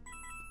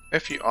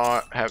 If you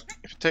have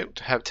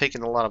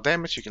taken a lot of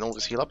damage, you can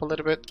always heal up a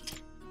little bit.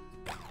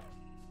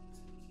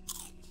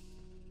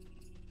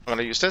 I'm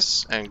gonna use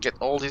this and get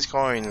all these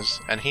coins,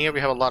 and here we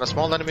have a lot of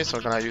small enemies, so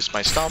I'm gonna use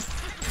my stomp.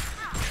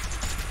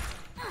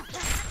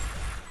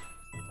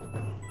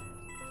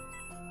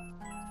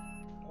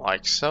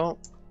 Like so.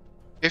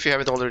 If you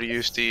haven't already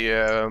used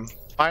the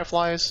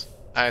fireflies,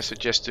 I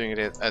suggest doing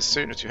it as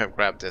soon as you have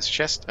grabbed this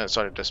chest,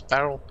 this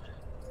barrel.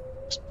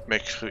 Just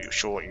make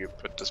sure you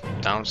put this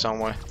down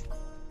somewhere.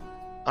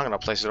 I'm gonna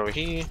place it over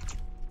here,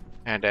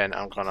 and then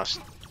I'm gonna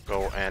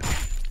go and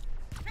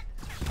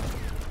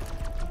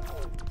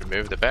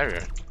remove the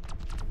barrier.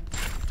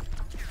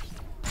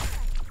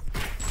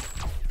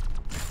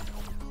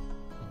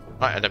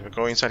 Right, and then we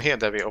go inside here,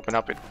 then we open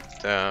up with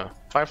the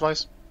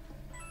fireflies.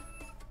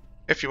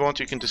 If you want,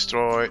 you can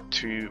destroy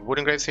 2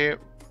 wooden graves here.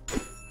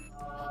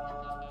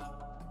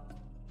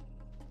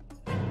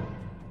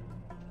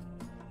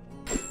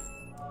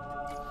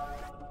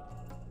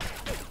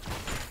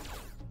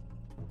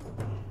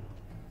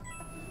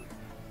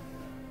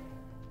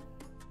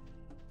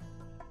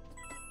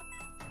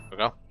 There we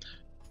go.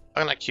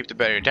 I'm gonna keep the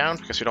barrier down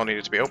because we don't need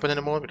it to be open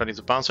anymore. We don't need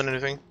to bounce on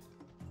anything.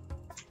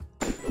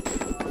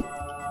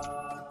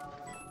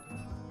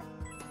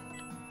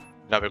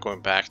 Now we're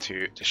going back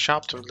to the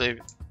shop to leave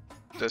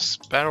this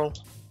barrel.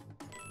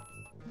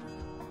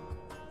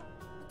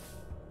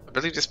 I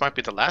believe this might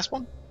be the last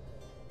one,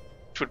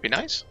 which would be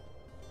nice.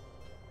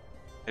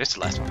 It is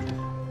the last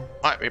one.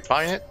 Alright, we're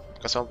buying it,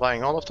 because I'm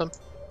buying all of them.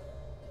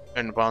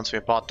 And once we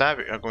bought that,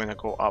 we are going to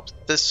go up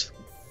this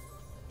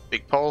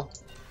big pole.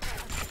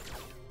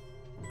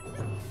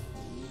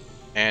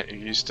 And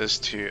use this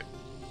to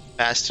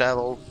fast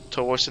travel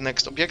towards the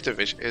next objective,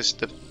 which is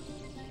the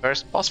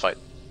first boss fight.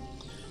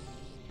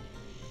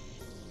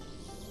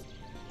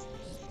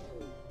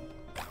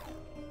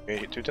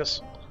 Okay, do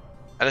this.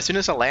 And as soon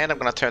as I land, I'm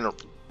gonna turn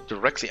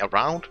directly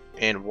around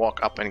and walk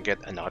up and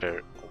get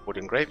another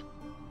wooden grave.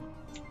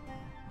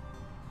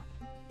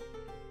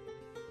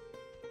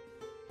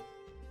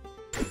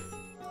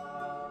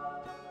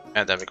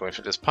 And then we're going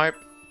through this pipe.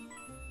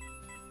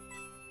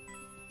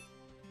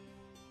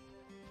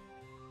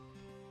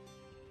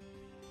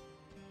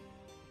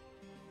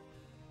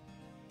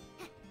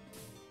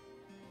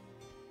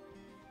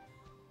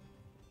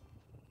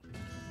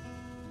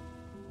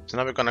 So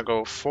now we're gonna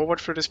go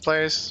forward through this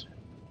place.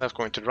 Instead of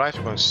going to the right,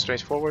 we're going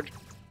straight forward.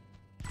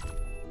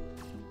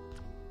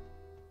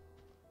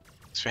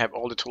 So we have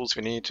all the tools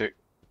we need to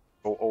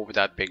go over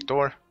that big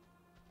door.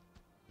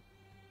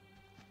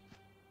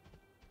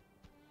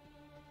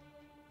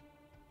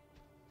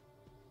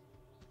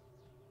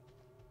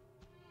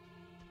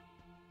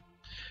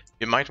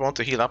 You might want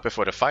to heal up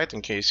before the fight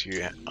in case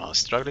you are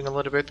struggling a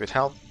little bit with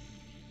health.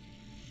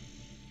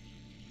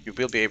 You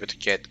will be able to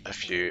get a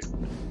few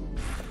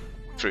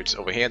fruits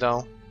over here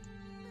though.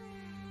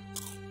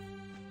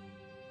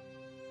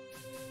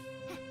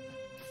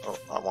 Oh,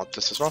 I want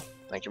this as well.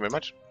 Thank you very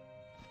much.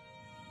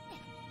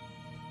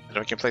 And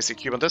we can place the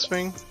cube on this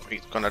wing. We're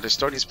gonna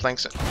destroy these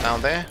planks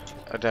down there,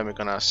 and then we're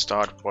gonna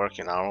start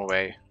working our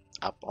way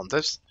up on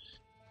this.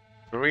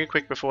 Really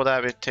quick before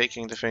that, we're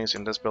taking the things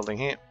in this building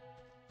here,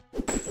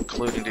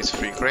 including these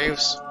 3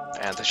 graves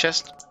and the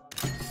chest.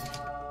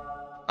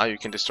 Now you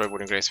can destroy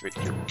wooden graves with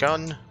your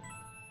gun.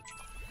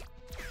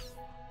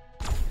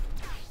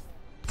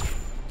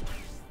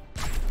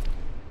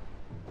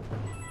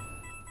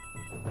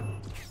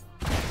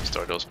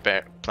 Destroy those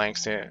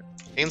planks there.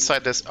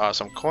 Inside this are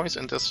some coins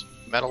in this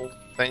metal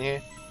thing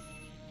here.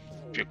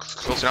 If you're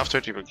close enough to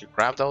it, you will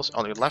grab those.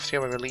 On your left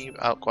here, when we leave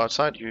go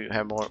outside, you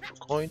have more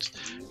coins.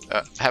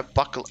 Have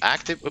buckle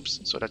active, oops,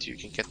 so that you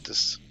can get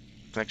this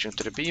connection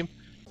to the beam.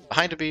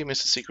 Behind the beam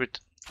is a secret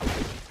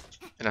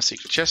in a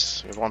secret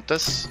chest. We want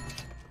this.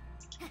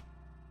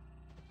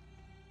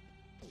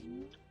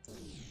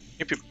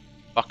 Keep your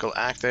buckle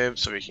active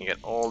so we can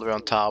get all the way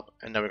on top,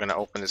 and then we're gonna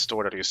open this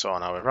door that you saw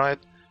on our right.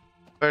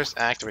 First,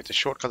 activate the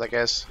shortcut, I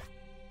guess,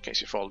 in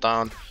case you fall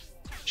down.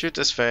 Shoot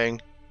this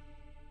thing,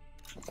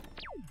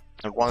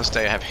 and once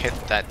they have hit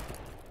that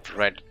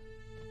red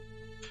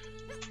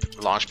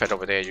launch pad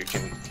over there, you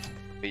can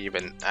leave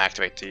and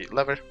activate the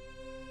lever.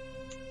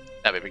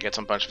 That way we get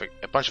a bunch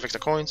of extra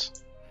coins.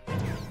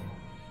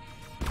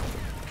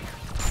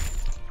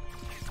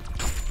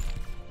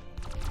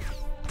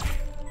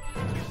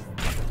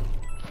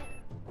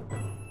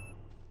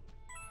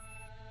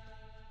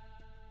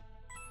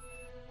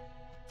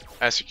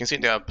 As you can see,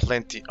 there are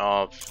plenty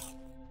of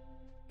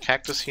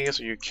cactus here,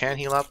 so you can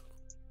heal up.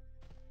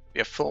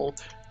 We are full.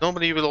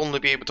 Normally you will only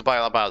be able to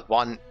buy about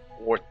 1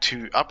 or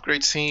 2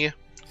 upgrades here.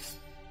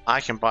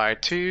 I can buy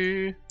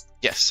 2.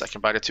 Yes, I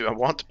can buy the 2 I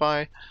want to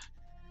buy.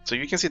 So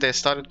you can see they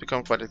started to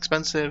become quite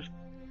expensive.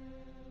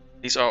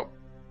 These are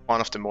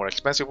one of the more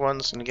expensive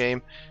ones in the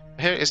game.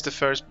 Here is the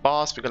first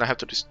boss. We're gonna have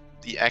to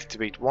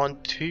deactivate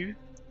 1, 2,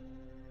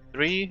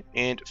 3,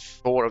 and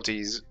 4 of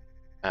these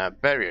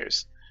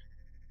barriers.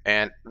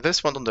 And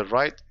this one on the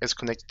right is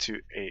connected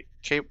to a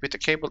cable with a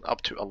cable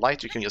up to a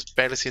light. You can just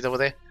barely see it over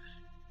there.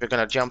 We're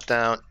gonna jump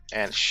down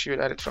and shoot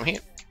at it from here.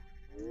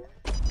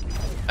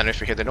 And if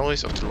we hear the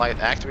noise of the light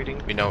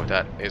activating, we know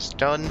that it's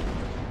done.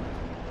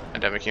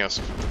 And then we can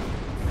just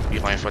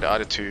beeline for the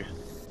other 2.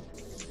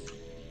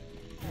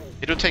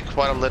 It will take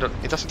quite a little.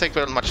 It doesn't take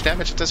very much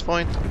damage at this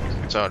point,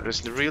 so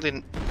there's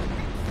really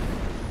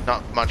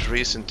not much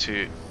reason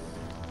to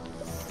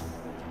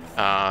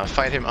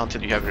fight him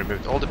until you have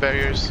removed all the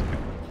barriers.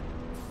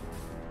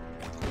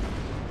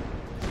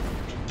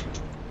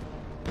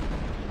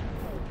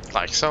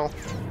 Like so.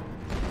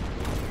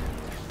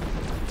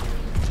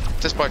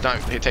 At this point now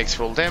he takes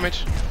full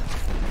damage.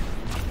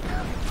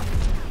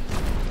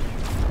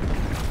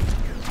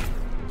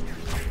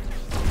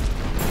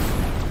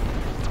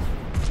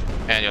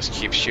 And just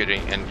keep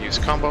shooting and use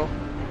combo.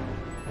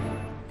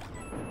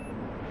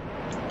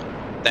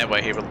 That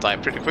way he will die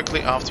pretty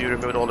quickly after you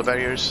remove all the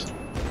barriers.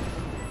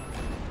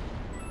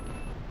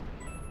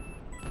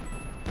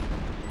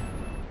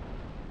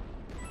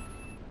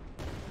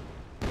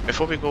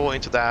 Before we go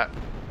into that,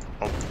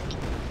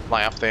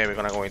 fly up there, we're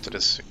gonna go into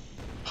this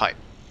pipe.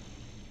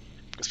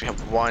 Because we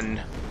have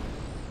one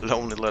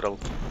lonely little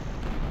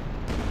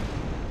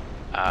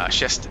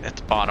chest at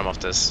the bottom of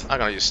this. I'm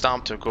gonna use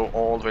Stomp to go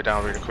all the way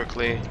down really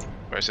quickly.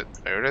 Where is it?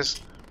 There it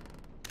is.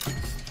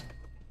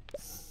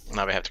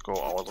 Now we have to go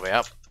all the way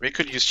up. We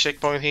could use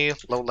checkpoint here,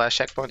 low last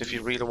checkpoint, if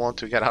you really want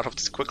to get out of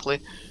this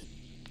quickly.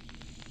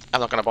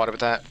 I'm not gonna bother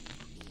with that.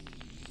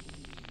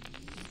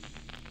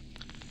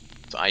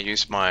 So I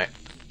use my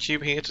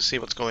cube here to see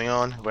what's going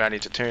on, where I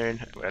need to turn,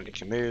 where I need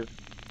to move.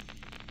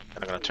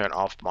 And I'm gonna turn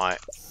off my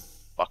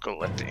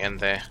buckle at the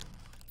end there.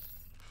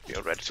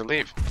 Feel ready to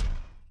leave.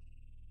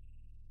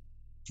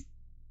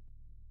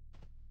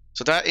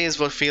 So that is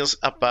what feels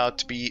about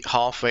to be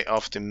halfway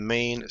of the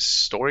main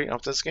story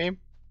of this game.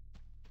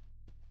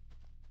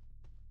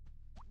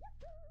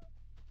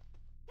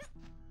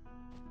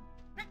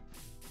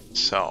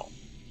 So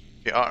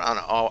we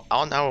are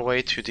on our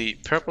way to the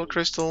purple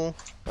crystal,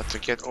 but to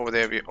get over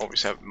there we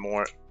always have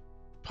more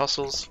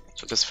puzzles.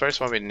 So this first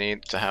one we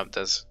need to have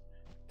this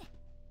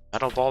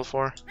metal ball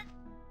for.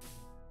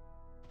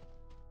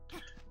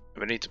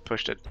 We need to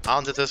push it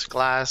onto this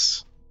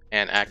glass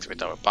and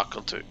activate our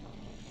buckle to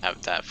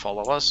have that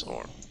follow us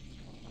or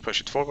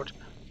push it forward.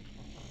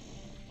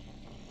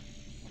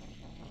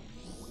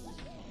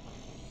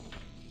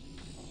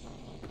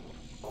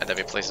 And then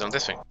we place it on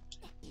this thing.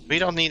 We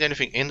don't need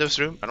anything in this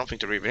room. I don't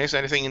think there even is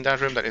anything in that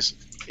room that is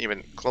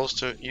even close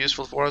to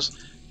useful for us.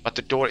 But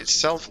the door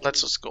itself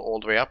lets us go all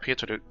the way up here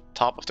to the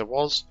top of the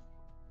walls.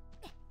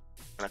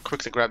 And I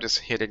quickly grab this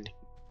hidden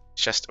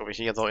chest over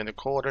here though in the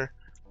corner.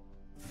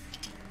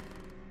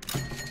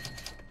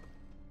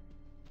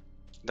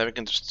 Then we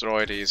can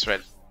destroy these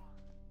red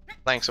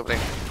planks over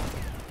there.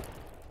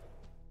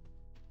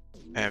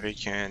 And we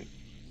can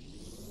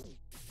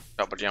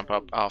double jump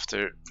up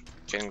after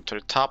getting to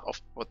the top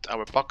of what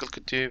our buckle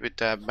could do with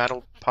the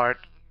metal part.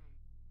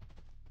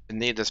 We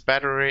need this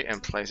battery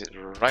and place it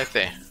right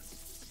there.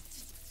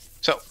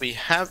 So we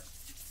have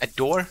a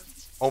door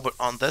over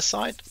on this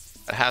side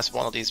that has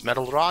one of these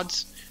metal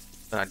rods.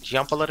 Then I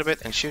jump a little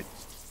bit and shoot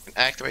and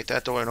activate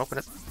that door and open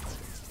it.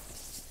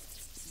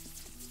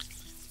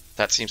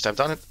 That seems to have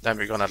done it. Then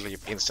we're gonna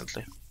leave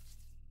instantly.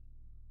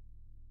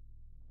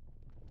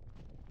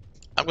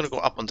 I'm gonna go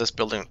up on this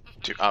building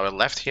to our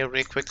left here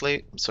really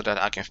quickly so that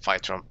I can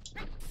fight from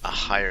a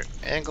higher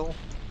angle.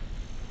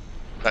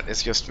 That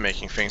is just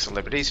making things a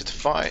little bit easier to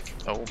fight.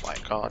 Oh my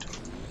god.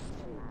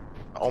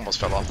 I almost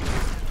fell off.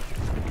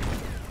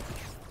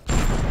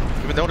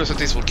 You will notice that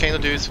these volcano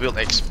dudes will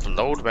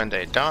explode when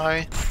they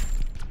die.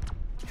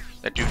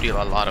 They do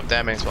deal a lot of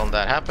damage when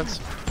that happens.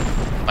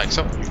 Like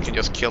so, you can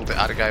just kill the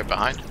other guy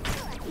behind.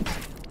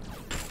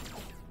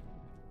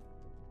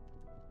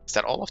 Is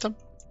that all of them?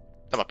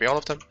 That might be all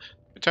of them.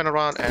 We turn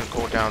around and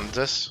go down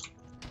this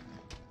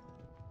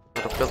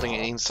little building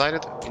inside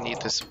it. We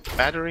need this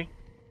battery.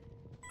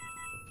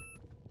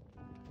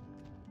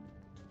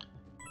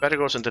 Battery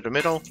goes into the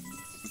middle.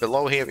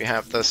 Below here we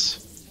have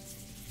this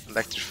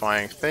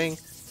electrifying thing.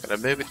 Gotta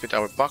move it with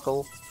our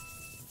buckle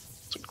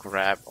to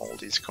grab all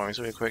these coins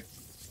really quick.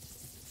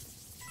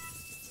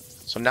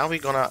 So now we're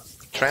gonna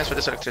transfer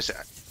this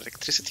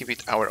electricity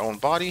with our own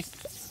body,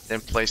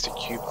 then place the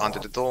cube onto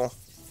the door.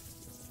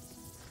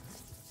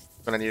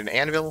 Gonna need an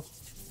anvil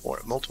or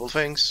multiple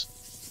things.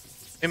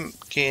 We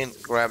can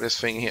grab this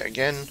thing here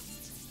again,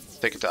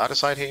 take it to the other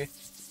side here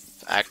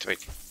to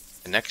activate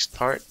the next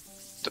part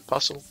of the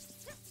puzzle.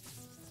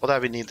 For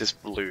that we need this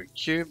blue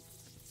cube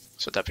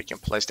so that we can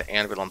place the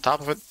anvil on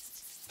top of it.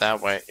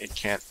 That way it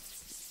can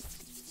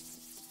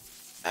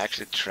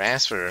actually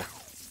transfer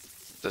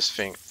this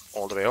thing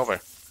all the way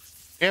over.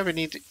 Here we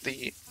need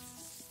the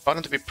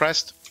button to be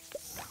pressed.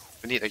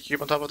 We need a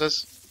cube on top of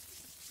this,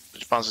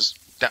 which bounces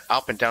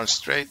up and down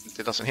straight.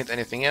 It doesn't hit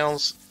anything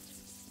else.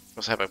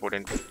 Also have I put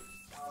in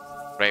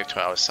grave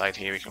to our side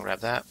here, we can grab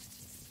that.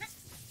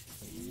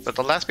 But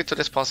the last bit to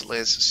this puzzle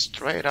is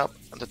straight up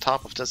on the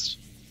top of this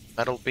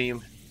metal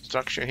beam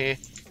structure here.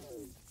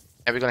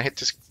 And we're gonna hit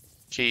this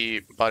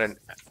key button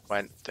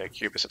when the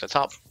cube is at the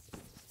top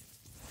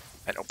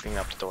and opening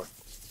up the door.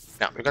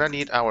 Now we're gonna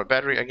need our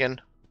battery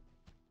again,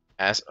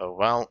 as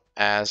well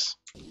as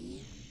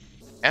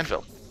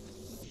anvil.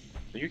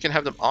 So you can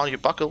have them on your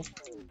buckle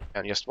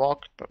and just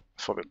walk, but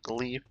before we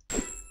leave,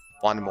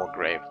 one more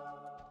grave.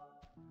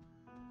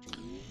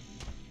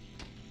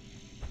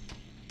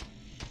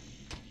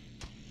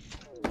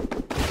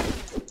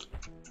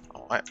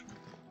 Alright.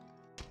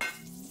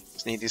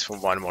 Just need these for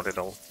one more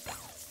little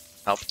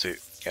help to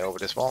get over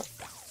this wall.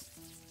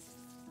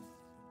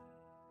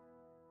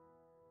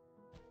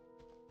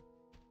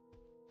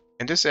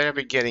 In this area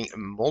we're getting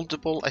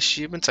multiple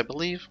achievements, I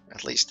believe,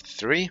 at least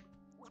 3.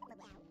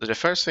 So the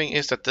first thing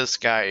is that this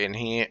guy in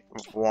here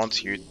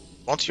wants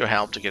your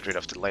help to get rid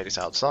of the ladies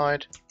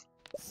outside.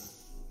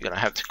 You're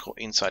gonna have to go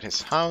inside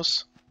his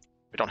house.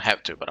 We don't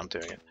have to, but I'm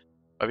doing it.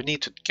 But we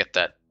need to get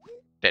that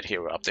dead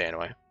hero up there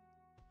anyway.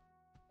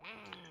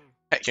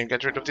 Hey, can you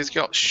get rid of these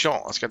girls?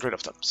 Sure, let's get rid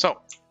of them.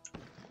 So,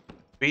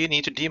 we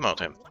need to demote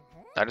him.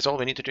 That is all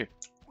we need to do.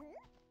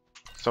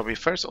 So we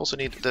first also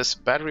need this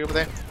battery over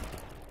there.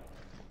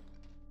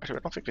 Actually, I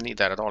don't think we need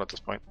that at all at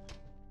this point.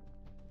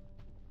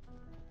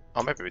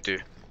 Oh, maybe we do. You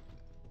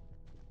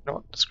know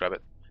what? Let's grab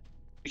it.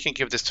 We can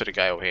give this to the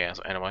guy over here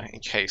so anyway, in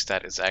case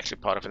that is actually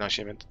part of an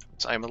achievement.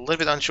 So I'm a little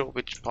bit unsure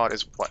which part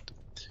is what.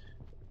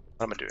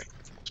 What am I doing?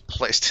 Let's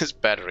place this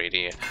battery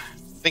here.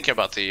 Thinking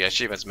about the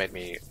achievements made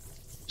me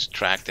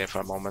distract there for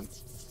a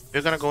moment.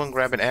 We're gonna go and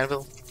grab an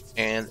anvil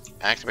and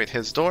activate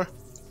his door.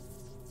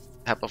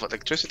 help of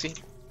electricity.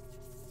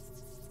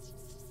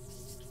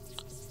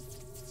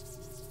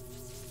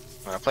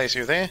 I'm gonna place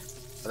you there,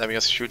 and then we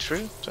just shoot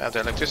through to have the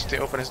electricity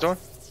open his door.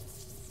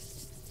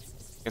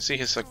 You can see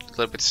he's a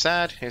little bit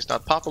sad, he's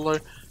not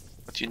popular,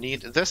 but you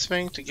need this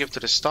thing to give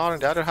to the star in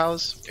the other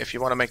house. If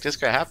you want to make this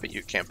guy happy,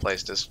 you can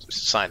place this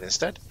sign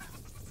instead.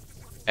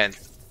 And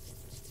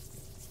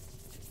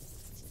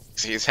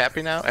see, he's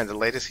happy now, and the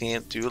ladies here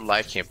do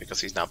like him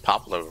because he's now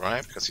popular,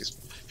 right? Because he's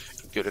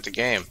good at the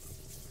game.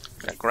 I'm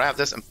gonna grab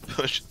this and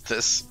push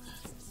this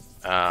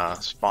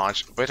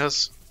sponge with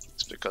us.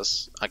 It's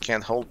because I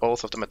can't hold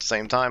both of them at the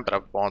same time, but I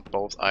want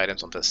both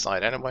items on this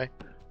side anyway.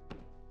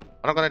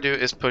 What I'm gonna do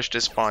is push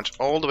this sponge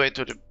all the way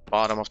to the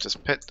bottom of this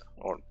pit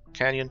or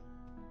canyon.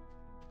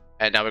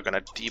 And now we're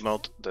gonna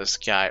demote this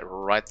guy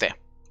right there.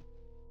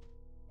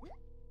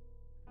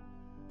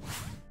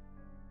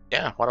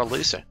 Yeah, what a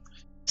loser.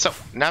 So,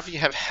 now we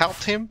have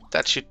helped him.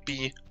 That should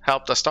be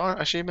help the star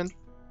achievement.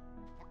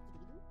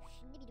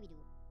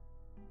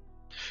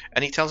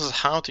 And he tells us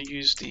how to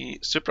use the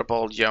Super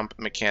Ball jump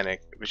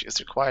mechanic, which is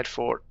required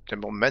for the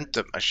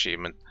momentum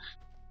achievement.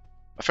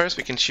 But first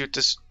we can shoot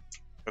this.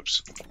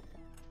 Oops.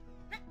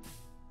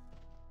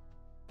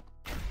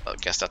 I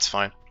guess that's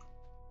fine.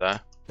 There.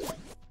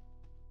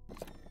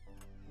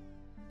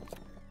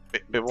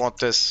 We want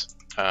this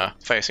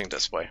facing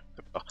this way.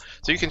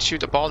 So you can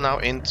shoot the ball now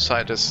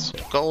inside this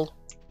goal,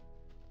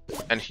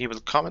 and he will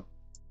come.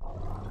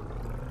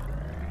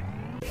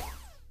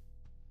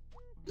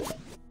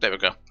 There we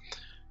go.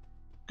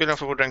 Good enough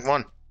for wood rank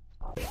 1.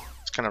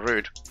 It's kind of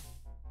rude.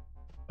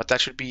 But that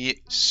should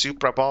be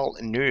Super Ball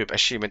noob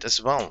achievement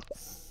as well.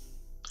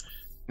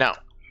 Now,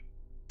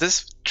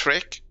 this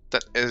trick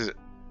that is,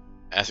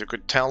 as you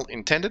could tell,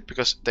 intended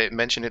because they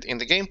mentioned it in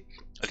the game.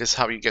 That is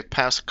how you get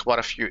past quite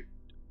a few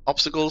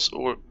obstacles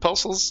or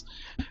puzzles.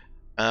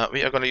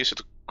 We are going to use it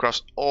to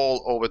cross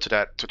all over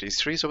to these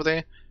trees over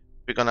there.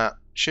 We're gonna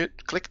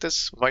click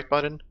this white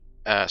button.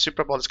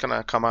 Super Ball is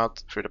gonna come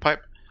out through the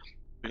pipe.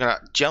 We're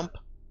gonna jump,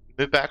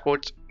 move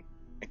backwards,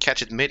 and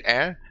catch it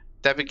mid-air.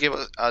 That will give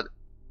us a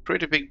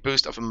pretty big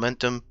boost of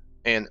momentum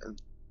in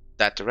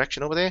that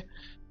direction over there.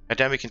 And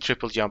then we can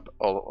triple jump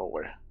all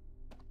over.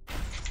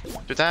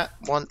 Do that,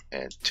 1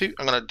 and 2.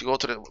 I'm gonna go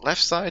to the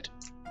left side.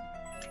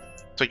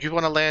 So you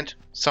wanna land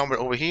somewhere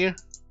over here,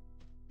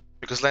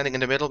 because landing in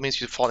the middle means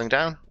you're falling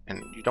down,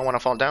 and you don't want to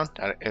fall down.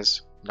 That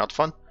is not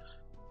fun.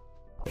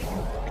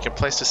 We can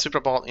place the Super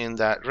Ball in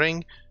that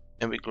ring,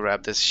 and we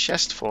grab this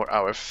chest for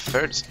our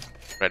third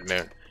red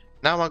moon.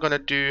 Now I'm gonna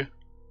do,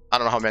 I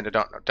don't know how many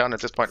down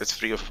at this point. It's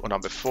 3 or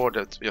number 4.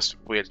 That's just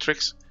weird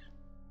tricks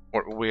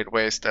or weird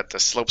ways that the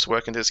slopes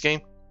work in this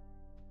game.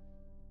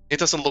 It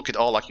doesn't look at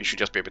all like you should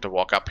just be able to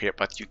walk up here,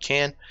 but you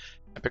can.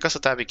 And because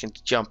of that, we can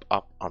jump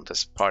up on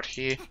this part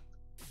here.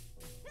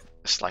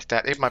 Just like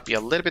that. It might be a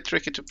little bit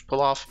tricky to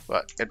pull off,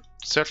 but it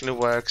certainly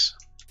works.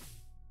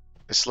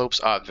 The slopes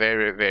are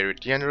very, very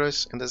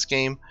generous in this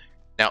game.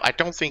 Now, I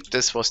don't think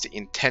this was the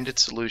intended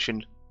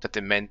solution that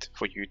they meant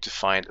for you to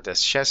find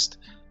this chest,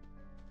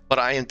 but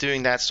I am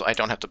doing that so I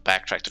don't have to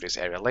backtrack to this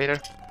area later.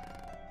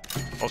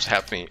 Also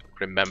help me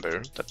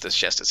remember that this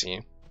chest is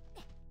here.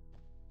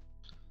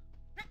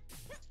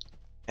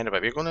 Anyway,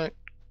 we're gonna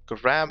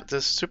grab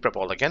this Super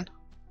Ball again.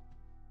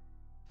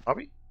 Are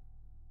we?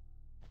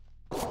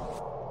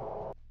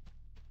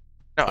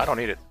 No, I don't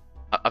need it.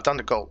 I've done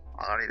the goal.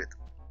 I don't need it.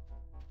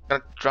 I'm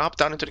gonna drop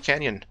down into the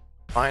canyon.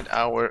 Find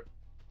our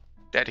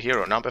dead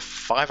hero, number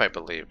 5, I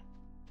believe.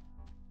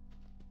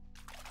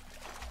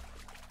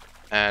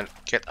 And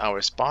get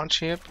our sponge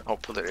here.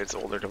 Hopefully it's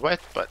already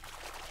wet, but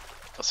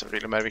doesn't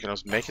really matter. We can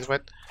also make it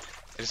wet.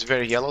 It's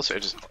very yellow, so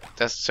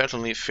that's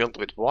certainly filled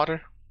with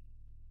water.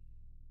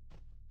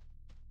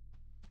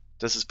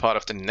 This is part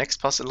of the next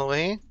puzzle over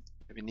here.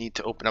 We need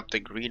to open up the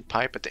green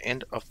pipe at the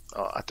end of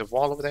at the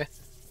wall over there.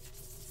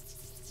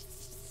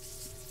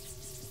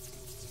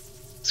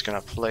 It's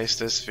gonna place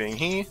this thing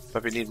here,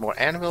 but we need more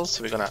anvils,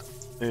 so we're gonna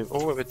move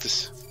over with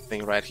this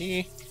thing right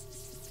here.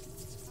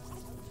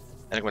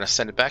 And I'm gonna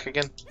send it back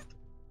again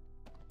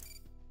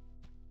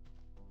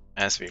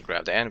as we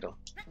grab the anvil.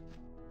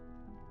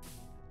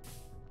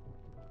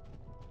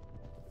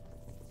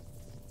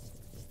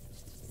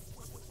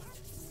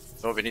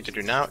 So what we need to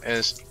do now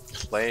is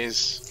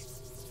place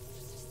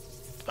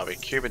our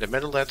cube in the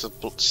middle there to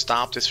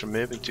stop this from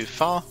moving too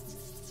far.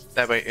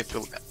 That way it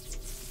will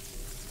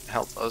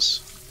help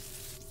us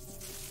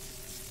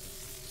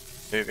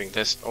moving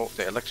this,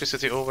 the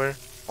electricity over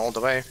all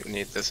the way. We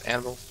need this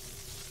anvil.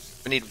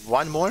 We need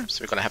one more,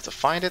 so we're gonna have to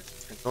find it.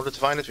 In order to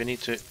find it, we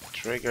need to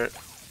trigger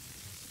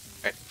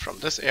from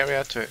this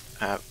area to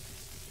have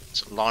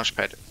this launch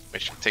pad,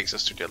 which takes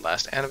us to the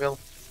last anvil.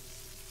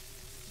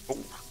 Oh,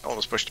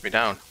 almost pushed me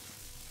down.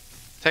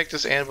 Take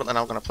this anvil, and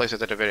I'm gonna place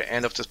it at the very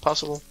end of this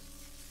puzzle.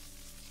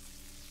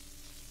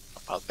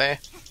 About there,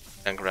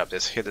 and grab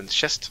this hidden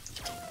chest.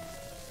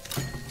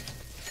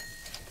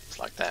 Just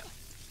like that.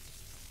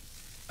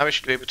 Now we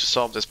should be able to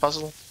solve this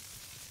puzzle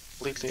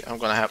completely. I'm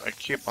gonna have a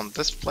cube on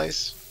this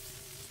place.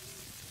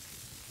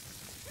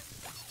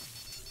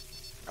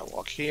 I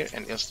walk here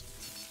and just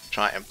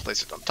try and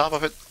place it on top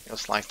of it,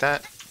 just like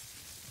that.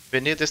 We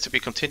need this to be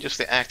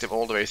continuously active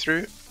all the way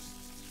through,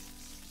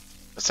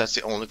 because that's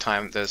the only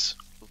time this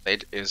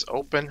lid is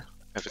open.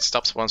 If it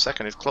stops 1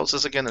 second, it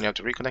closes again, and you have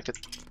to reconnect it.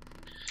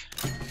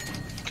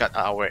 Got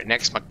our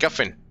next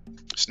MacGuffin.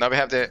 So now we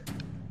have the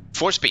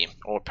force beam,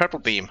 or purple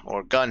beam,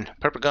 or gun,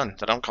 purple gun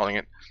that I'm calling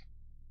it.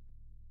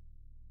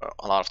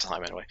 A lot of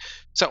time anyway.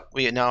 So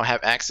we now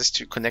have access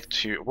to connect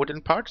to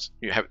wooden parts.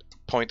 You have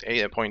point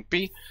A and point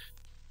B.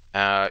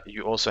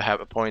 You also have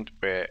a point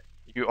where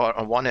you are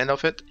on one end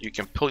of it. You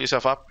can pull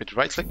yourself up with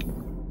right click.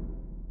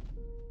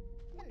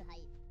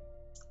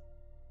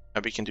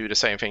 And we can do the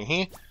same thing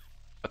here.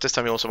 But this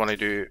time we also want to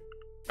do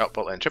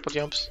double and triple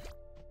jumps.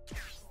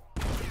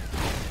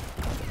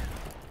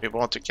 We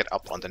want to get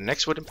up on the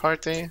next wooden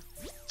part there,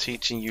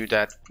 teaching you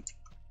that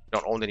you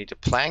don't only need the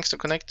planks to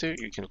connect to,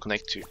 you can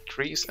connect to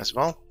trees as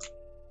well.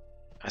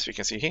 As we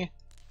can see here,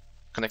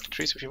 connect to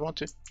trees if you want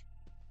to.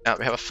 Now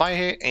we have a fire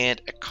here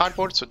and a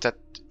cardboard, so that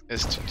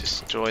is to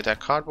destroy that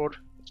cardboard.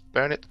 Let's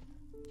burn it.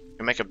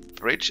 We make a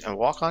bridge and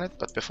walk on it,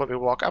 but before we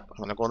walk up, I'm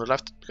gonna go on the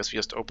left because we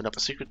just opened up a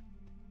secret.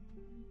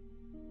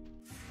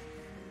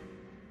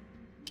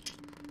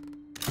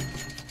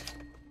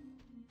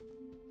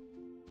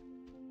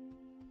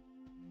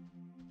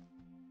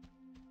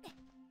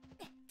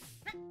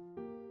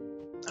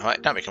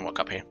 Alright, now we can walk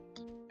up here.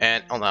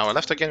 And on our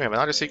left again, we have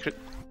another secret.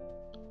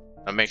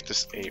 I'll make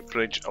this a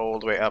bridge all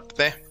the way up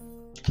there,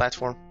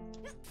 platform.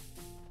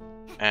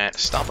 And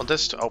stomp on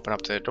this to open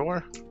up the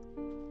door.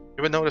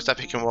 You will notice that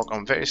we can walk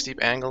on very steep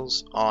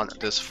angles on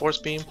this force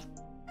beam.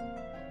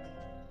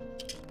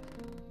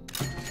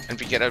 And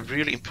we get a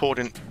really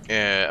important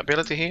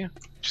ability here,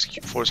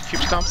 just force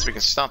cube stomps. We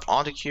can stomp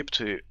on the cube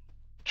to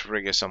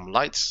trigger some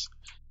lights.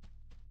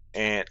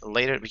 And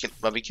later we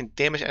can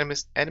damage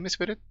enemies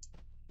with it.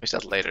 Is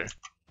that later?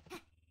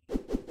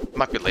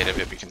 Might be later,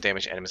 but we can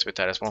damage enemies with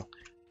that as well.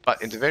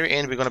 But in the very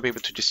end, we're going to be able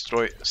to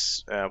destroy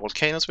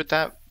volcanoes with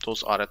that.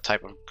 Those are a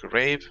type of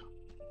grave.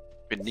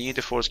 We need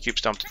the force cube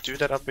stomp to do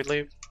that, I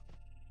believe.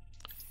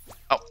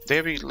 Oh,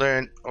 there we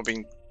learn, or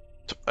being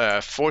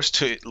forced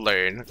to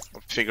learn,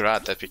 or figure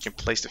out that we can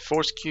place the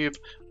force cube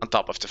on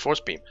top of the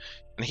force beam.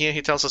 And here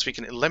he tells us we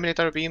can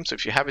eliminate our beam. So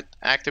if you have it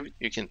active,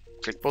 you can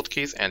click both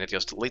keys and it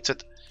just deletes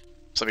it.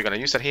 So we're going to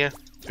use that here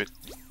to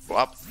go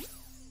up,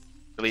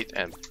 delete,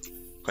 and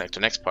connect to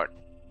the next part.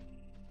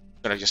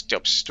 I'm gonna just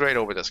jump straight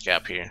over this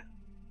gap here.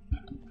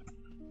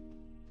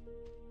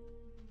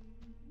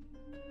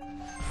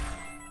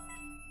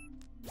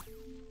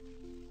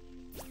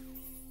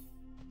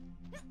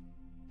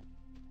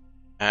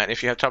 And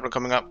if you have trouble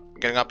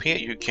getting up here,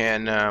 you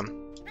can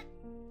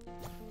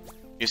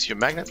use your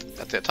magnet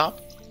at the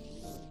top.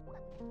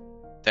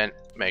 Then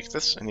make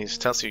this, and it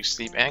tells you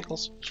steep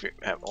angles, which we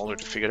have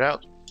already figured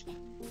out.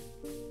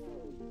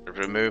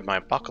 Remove my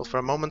buckle for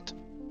a moment.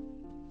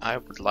 I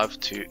would love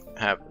to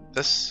have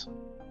this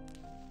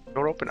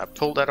door open. I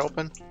pulled that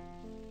open.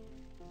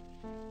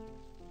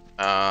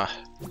 That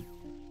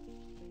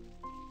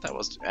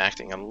was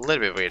acting a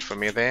little bit weird for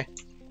me there.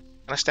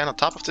 Can I stand on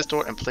top of this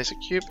door and place a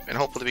cube, and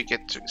hopefully we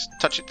get to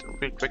touch it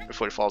real quick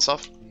before it falls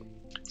off,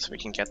 so we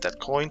can get that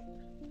coin.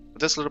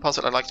 With this little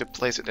puzzle, I like to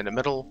place it in the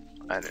middle,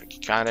 and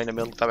kind of in the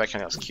middle. That way I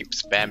can just keep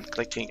spam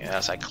clicking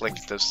as I click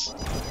this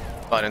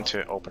button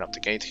to open up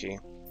the gate here.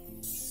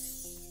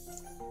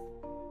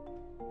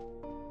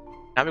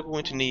 Now we're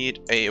going to need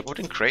a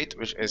wooden crate,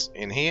 which is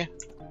in here,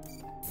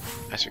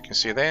 as you can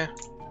see there.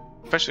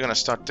 First we're going to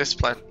start this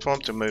platform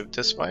to move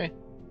this way.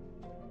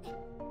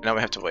 Now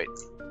we have to wait.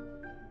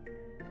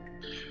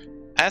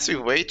 As we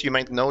wait, you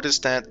might notice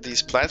that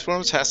these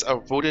platforms has a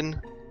wooden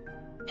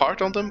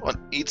part on them,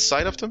 on each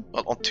side of them,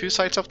 well, on two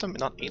sides of them,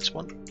 not each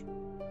one.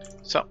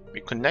 So we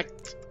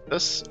connect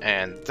this,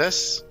 and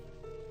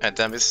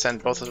then we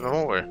send both of them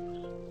over.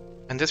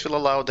 And this will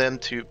allow them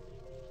to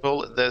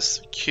pull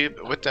this cube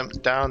with them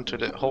down to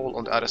the hole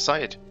on the other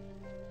side.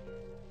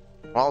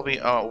 While we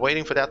are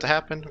waiting for that to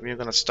happen, we're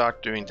gonna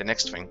start doing the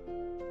next thing,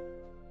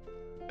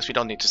 because we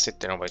don't need to sit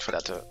there and wait for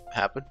that to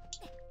happen.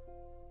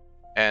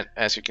 And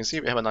as you can see,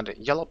 we have another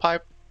yellow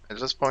pipe. At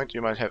this point,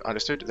 you might have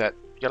understood that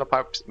yellow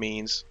pipe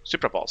means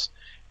super balls.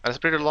 And it's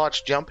a pretty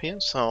large jump here,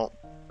 so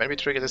when we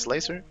trigger this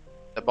laser,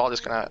 the ball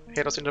is gonna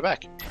hit us in the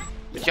back.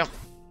 We jump,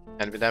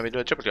 and then we do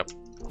a triple jump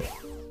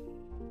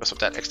because of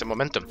that extra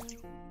momentum.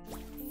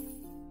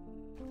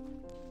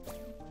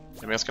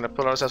 And we're just gonna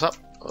pull ourselves up.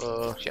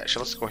 Yeah, so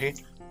let's go here.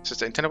 This is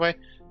the intended way.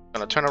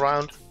 Gonna turn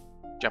around,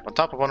 jump on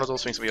top of one of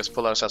those things we just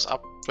pull ourselves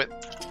up with.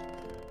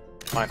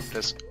 Find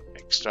this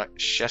extra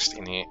chest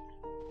in here.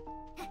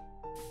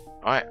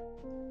 Alright.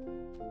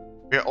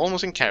 We're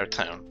almost in Carrot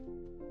Town.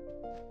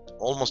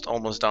 Almost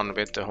done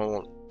with the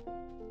whole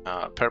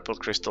purple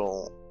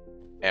crystal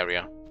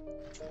area.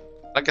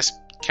 I guess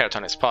Carrot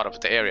Town is part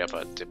of the area,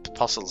 but the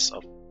puzzles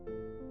of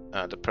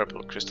the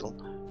purple crystal.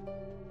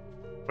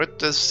 With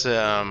this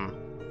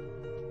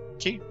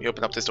key, we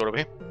open up this door over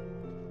here.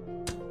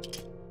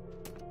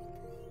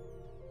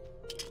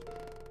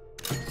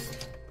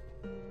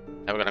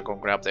 Now we're gonna go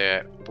grab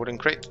the wooden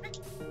crate.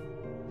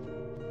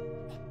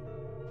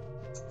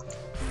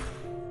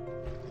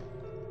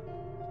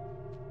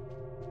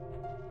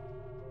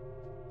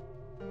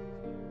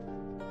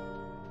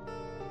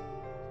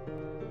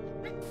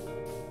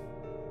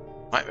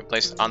 Right, we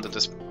place it under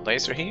this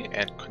laser here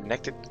and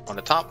connect it on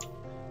the top.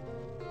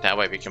 That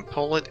way we can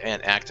pull it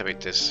and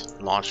activate this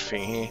launch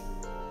thing here.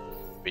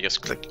 We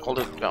just hold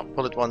it,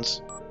 pull it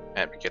once,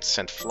 and we get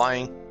sent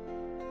flying.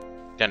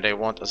 Then they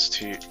want us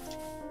to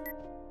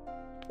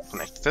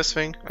connect this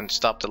thing and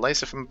stop the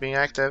laser from being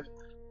active.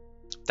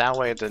 That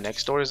way the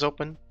next door is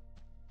open.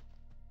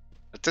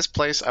 At this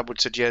place I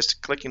would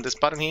suggest clicking this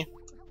button here.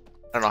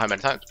 I don't know how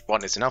many times,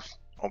 one is enough,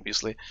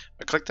 obviously.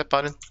 But click that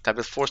button, that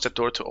will force the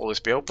door to always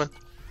be open.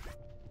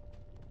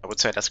 I would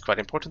say that's quite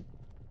important.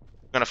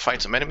 We're gonna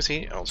fight some enemies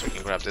here. Also we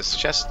can grab this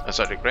chest,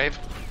 sorry, grave.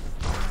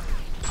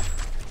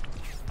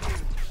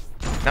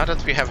 Now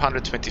that we have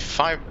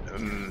 125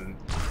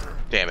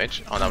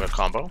 damage on our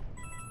combo,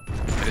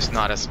 it is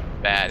not as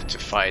bad to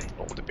fight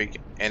all the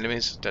big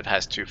enemies that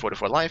has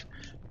 244 life,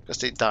 because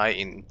they die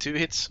in 2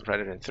 hits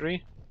rather than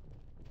 3.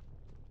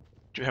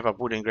 Do have a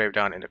wooden grave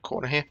down in the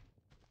corner here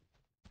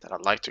that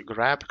I'd like to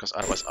grab, because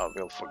otherwise I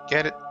will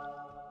forget it.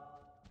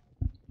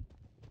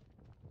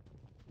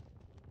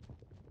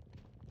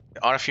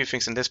 There are a few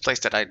things in this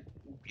place that I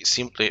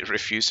simply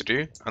refuse to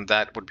do, and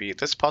that would be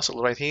this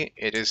puzzle right here.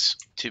 It is,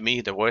 to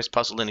me, the worst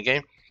puzzle in the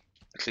game.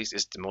 At least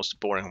it's the most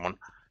boring one.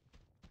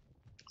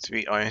 So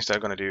we are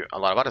instead going to do a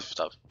lot of other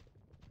stuff.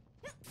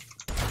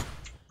 I'm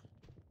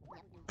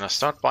going to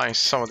start buying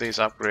some of these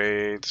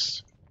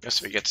upgrades, just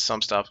so we get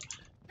some stuff,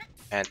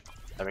 and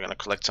then we're going to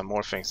collect some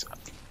more things. I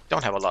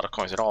don't have a lot of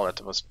coins at all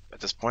at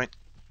this point.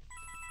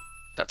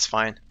 That's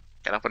fine.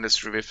 Get up on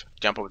this roof,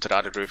 jump over to the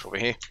other roof over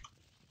here.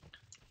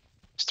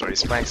 Destroy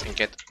these planks and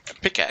get a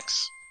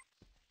pickaxe.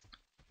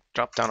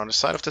 Drop down on the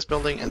side of this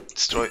building and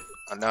destroy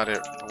another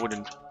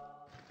wooden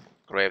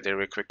grave there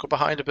real quick. Go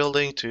behind the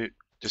building to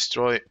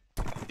destroy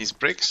these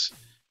bricks.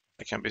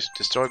 They can be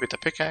destroyed with a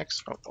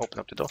pickaxe. Oh, open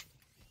up the door.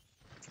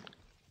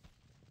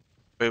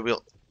 We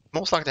will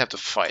most likely have to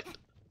fight.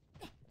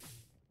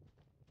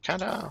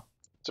 Kinda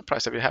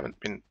surprised that we haven't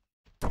been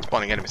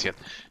spawning enemies yet.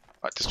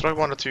 Right, destroy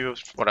 1 or 2,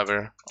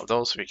 whatever, of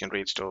those so we can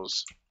reach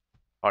those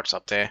parts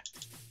up there.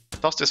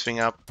 Toss this thing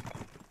up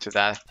to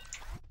that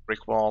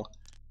brick wall.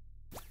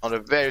 On the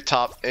very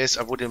top is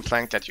a wooden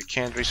plank that you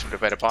can't reach from the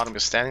very bottom. You're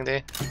standing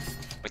there.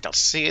 We don't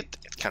see it.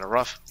 It's kind of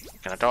rough,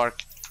 kind of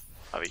dark,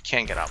 but we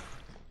can get up.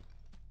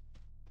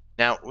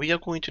 Now we are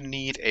going to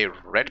need a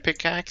red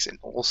pickaxe and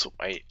also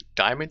a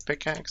diamond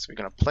pickaxe. We're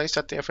gonna place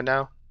that there for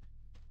now,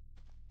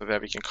 so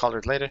that we can color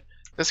it later.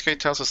 This guy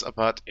tells us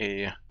about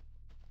a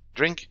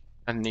drink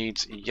and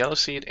needs a yellow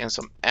seed and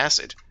some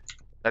acid.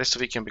 That is so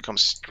we can become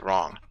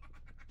strong.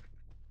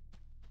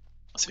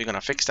 So we're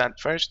gonna fix that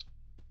first.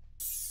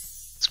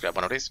 Let's grab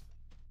one of these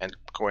and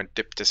go and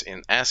dip this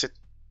in acid.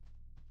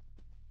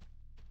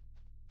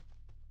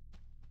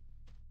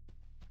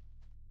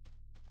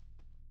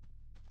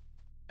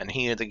 And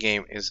here the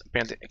game is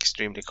apparently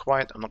extremely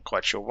quiet. I'm not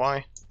quite sure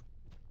why.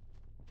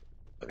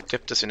 But we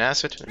dip this in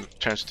acid and it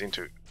turns it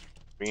into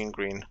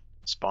green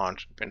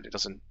sponge. Apparently it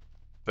doesn't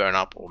burn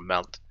up or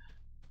melt.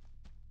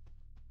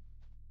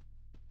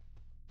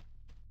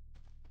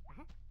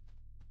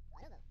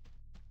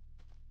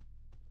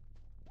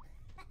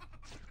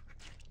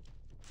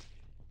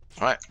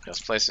 Alright,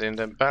 just place it in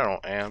the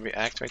barrel and we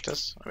activate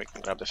this. And we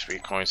can grab the 3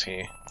 coins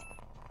here.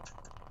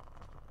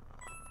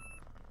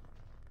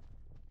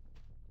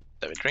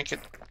 Then we drink it.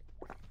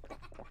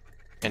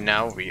 And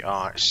now we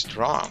are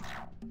strong.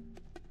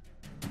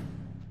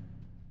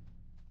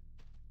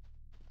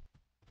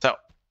 So,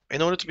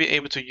 in order to be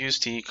able to use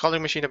the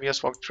coloring machine that we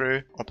just walked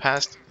through or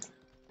past,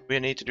 we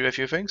need to do a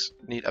few things.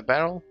 We need a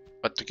barrel,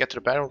 but to get to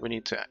the barrel we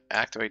need to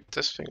activate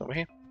this thing over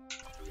here.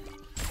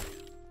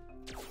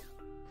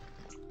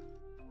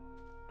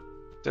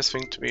 This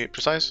thing to be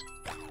precise.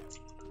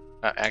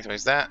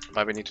 Activates that,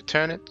 but we need to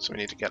turn it, so we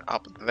need to get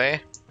up there.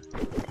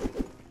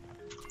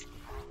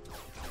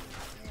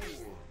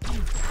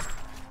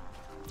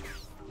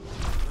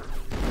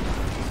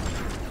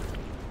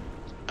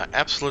 I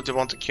absolutely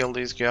want to kill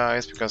these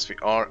guys because we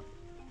are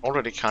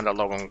already kind of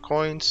low on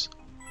coins.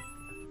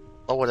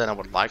 Lower than I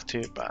would like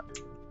to, but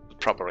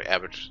probably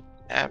average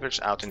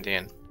out in the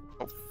end.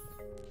 Oh.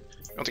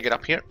 We want to get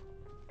up here.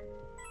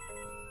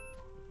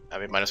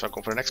 And we might as well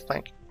go for the next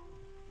plank.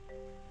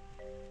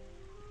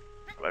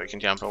 Where we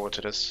can jump over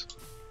to this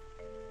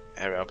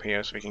area up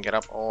here so we can get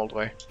up all the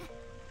way.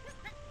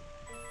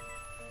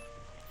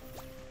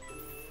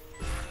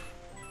 I'm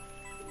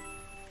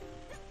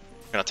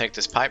gonna take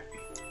this pipe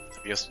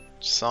that we just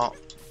saw,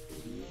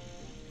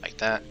 like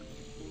that.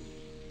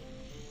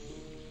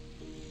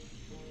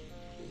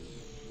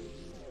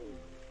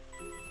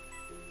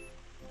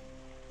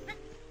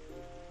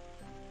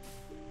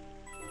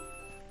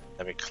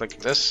 Then we click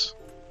this.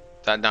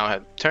 That now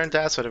had turned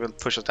that, so it will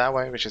push us that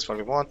way, which is what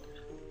we want.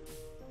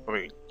 Before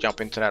we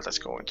jump into that, let's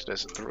go into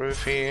this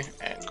roof here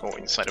and go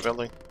inside the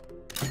building.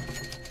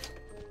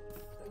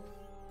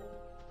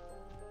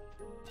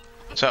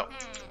 So,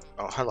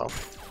 oh hello.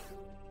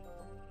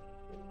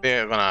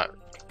 We're gonna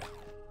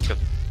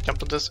jump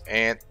to this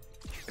and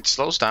it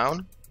slows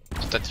down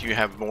so that you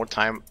have more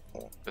time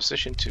or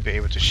position to be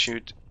able to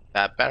shoot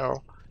that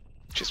barrel,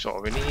 which is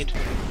what we need.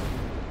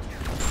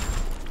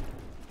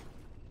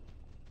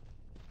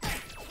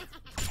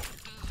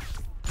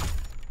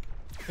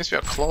 Since we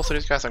are close to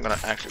these guys, I'm gonna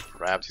actually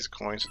grab these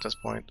coins at this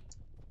point.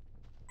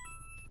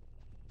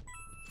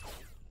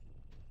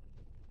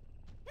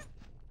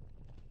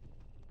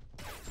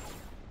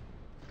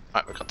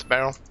 Alright, we got the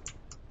barrel.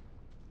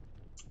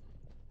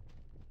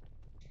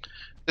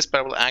 This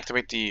barrel will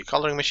activate the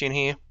coloring machine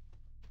here.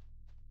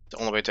 The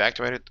only way to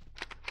activate it,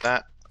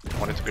 that. We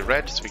want it to be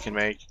red, so we can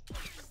make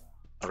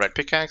a red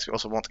pickaxe. We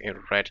also want a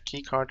red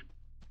key card.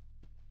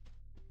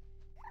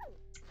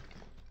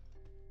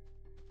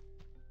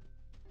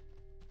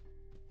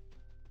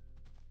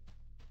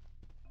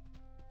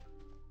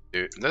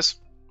 Do this.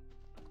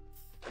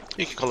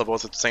 You can color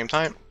both at the same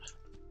time.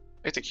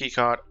 Take the key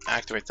card,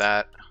 activate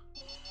that.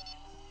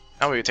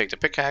 Now we take the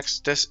pickaxe.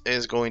 This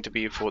is going to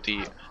be for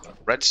the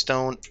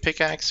redstone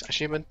pickaxe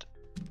achievement.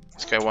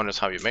 This guy wonders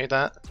how you made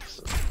that.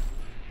 So,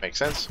 makes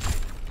sense.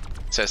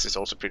 It says it's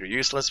also pretty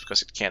useless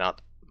because it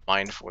cannot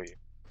mine for you.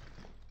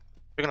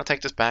 We're gonna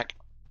take this back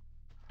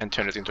and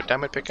turn it into a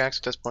diamond pickaxe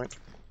at this point.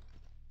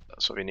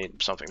 So we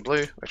need something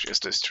blue, which is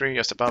this tree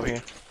just above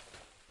here.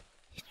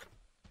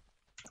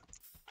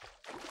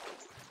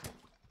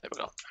 There we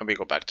go. And we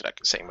go back to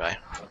that same guy.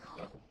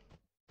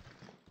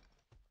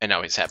 And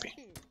now he's happy.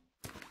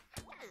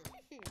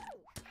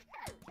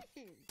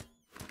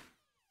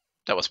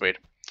 That was weird.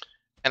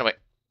 Anyway,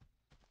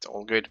 it's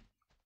all good.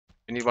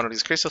 We need one of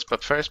these crystals,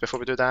 but first, before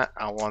we do that,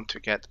 I want to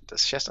get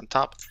this chest on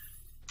top.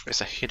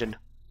 There's a hidden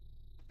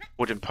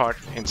wooden part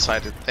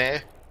inside it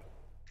there.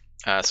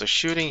 So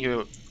shooting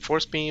your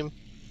force beam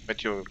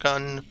with your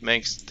gun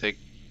makes the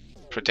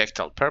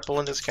projectile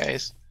purple in this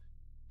case,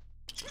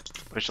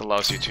 which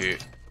allows you to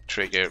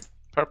trigger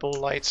purple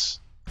lights.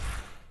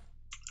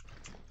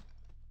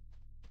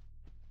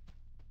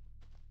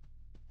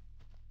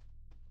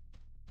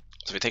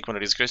 So we take one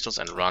of these crystals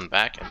and run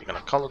back, and we're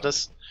gonna color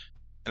this.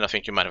 And I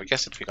think you might have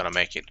guessed it, we're gonna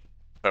make it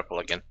purple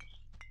again.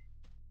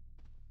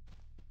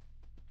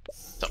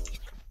 So,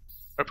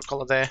 purple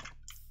color there.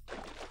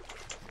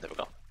 There we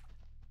go.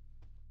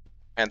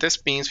 And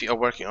this means we are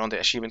working on the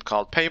achievement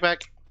called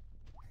Payback,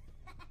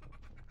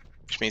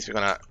 which means we're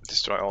gonna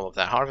destroy all of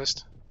that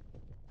harvest.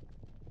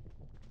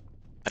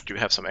 I do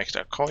have some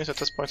extra coins at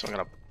this point, so I'm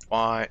gonna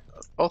buy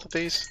both of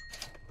these.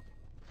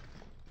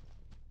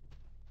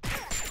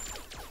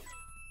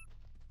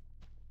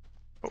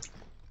 Oh.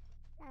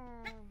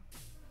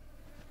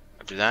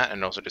 I'll do that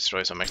and also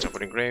destroy some extra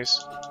wooden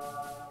graves.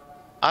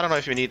 I don't know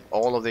if you need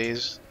all of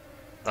these.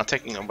 I'm not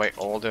taking away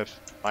all the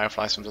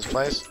fireflies from this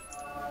place.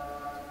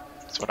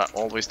 That's what I've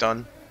always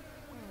done.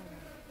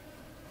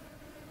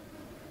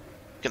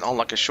 You can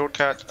unlock a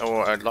shortcut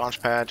or a launch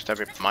pad that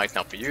we might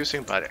not be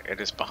using, but it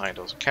is behind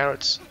those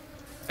carrots.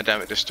 And then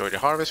we destroy the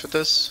harvest with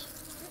this.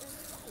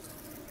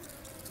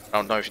 I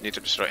don't know if you need to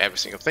destroy every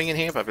single thing in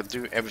here, but we'll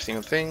do every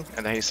single thing.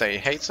 And then he say he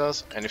hates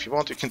us, and if you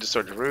want you can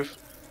destroy the roof.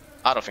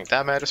 I don't think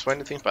that matters for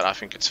anything, but I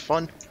think it's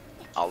fun.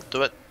 I'll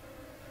do it.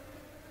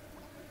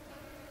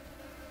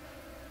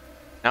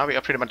 Now we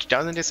are pretty much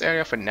done in this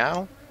area for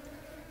now.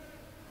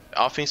 There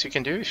are things you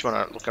can do if you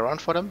want to look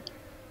around for them.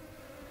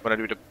 When I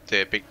do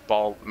the big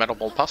metal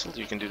ball puzzle,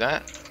 you can do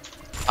that.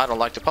 I don't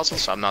like the puzzle,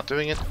 so I'm not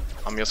doing it.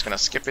 I'm just gonna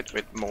skip it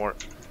with more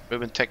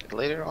movement tech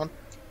later on.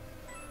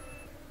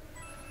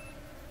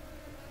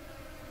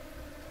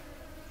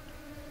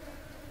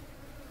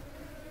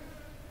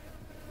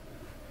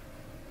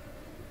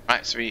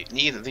 Alright, so we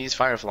need these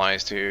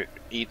fireflies to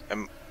eat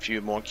a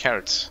few more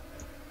carrots.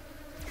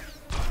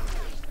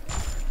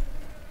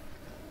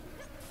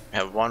 We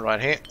have one right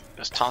here.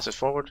 Just toss it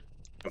forward.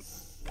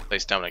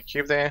 Place down a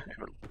cube there.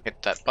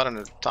 Hit that button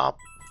at the top.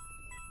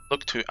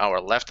 Look to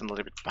our left and a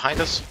little bit behind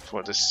us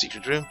for this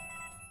secret room.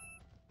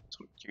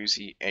 Some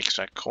juicy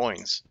extra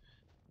coins.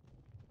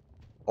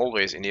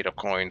 Always in need of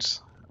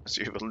coins, as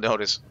you will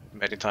notice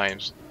many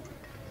times.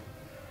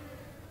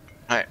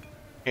 Alright,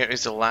 here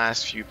is the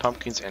last few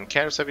pumpkins and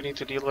carrots that we need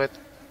to deal with.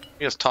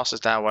 He just tosses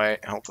that way.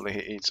 Hopefully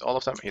he eats all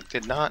of them. He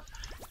did not.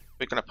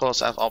 We're gonna pull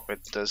ourselves up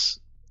with this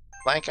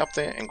plank up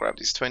there and grab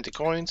these 20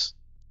 coins.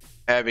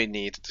 And we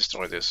need to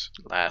destroy this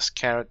last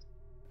carrot.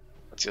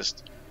 Let's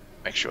just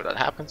make sure that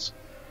happens.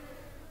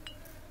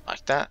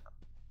 Like that.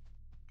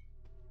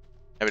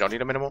 And we don't need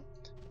them anymore.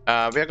 We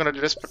are gonna do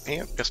this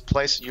here. Just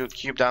place your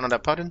cube down on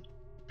that button.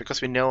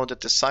 Because we know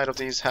that the side of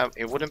these have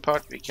a wooden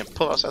part, we can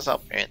pull ourselves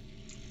up and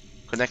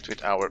connect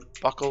with our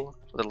buckle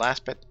for the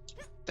last bit.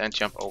 Then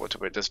jump over to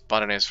where this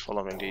button is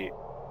following the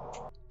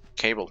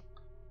cable.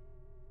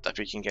 That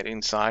we can get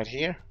inside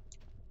here.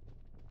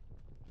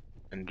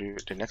 And do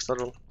the next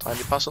little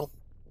tiny puzzle.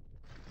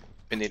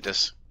 We need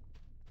this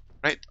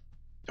crate,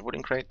 the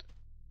wooden crate.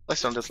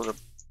 Place it on this little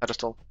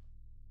pedestal.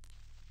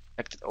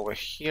 Connect it over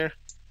here.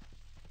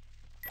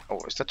 Oh,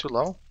 is that too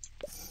low?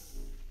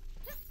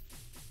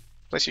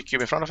 Place your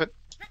cube in front of it.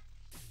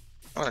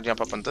 I'm gonna jump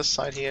up on this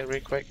side here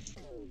real quick.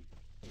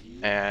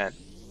 And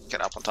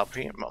get up on top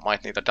here.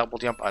 Might need a double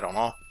jump, I don't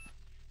know.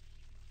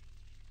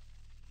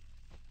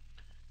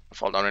 I'll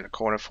fall down in the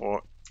corner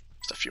for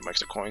just a few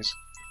extra coins.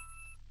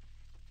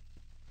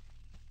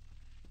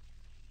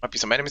 Might be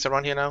some enemies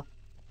around here now.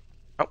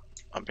 Oh,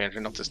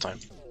 apparently not this time.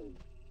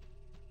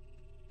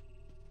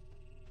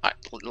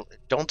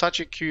 don't touch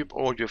your cube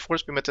or your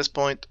force beam at this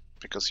point,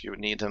 because you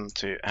need them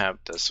to have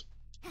this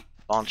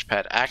launch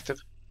pad active.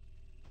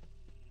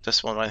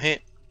 This one right here.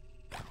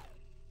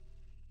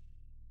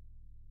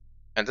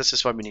 And this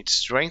is why we need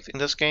strength in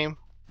this game.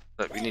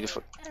 That we need it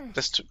for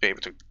this to be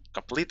able to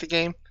complete the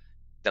game.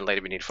 Then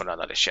later we need for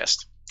another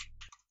chest.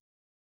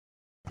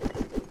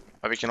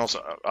 But we can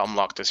also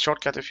unlock this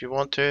shortcut if you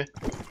want to,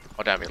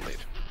 or then we'll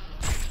leave.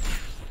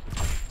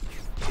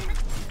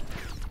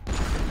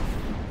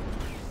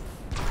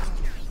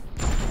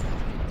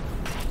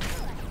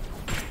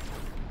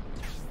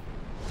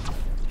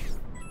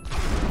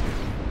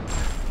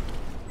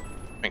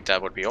 I think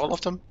that would be all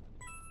of them.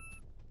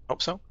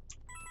 Hope so.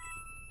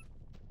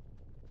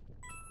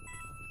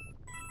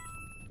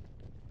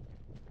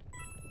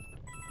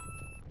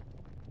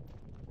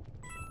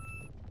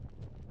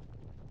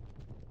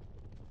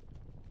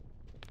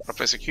 I'll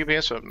place a cube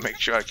here so make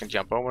sure I can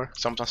jump over.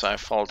 Sometimes I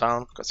fall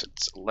down because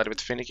it's a little bit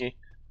finicky.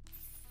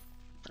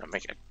 I'll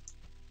make it.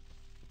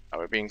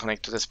 We're being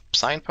connected to this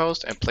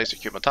signpost and place a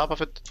cube on top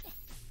of it.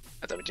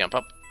 And then we jump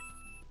up.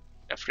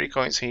 Got 3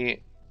 coins here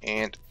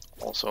and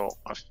also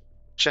a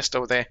chest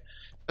over there.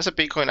 There's a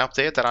big coin up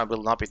there that I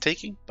will not be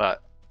taking,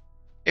 but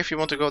if you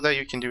want to go there,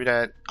 you can do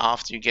that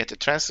after you get the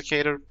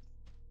translocator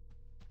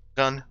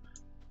gun,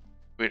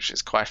 which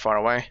is quite far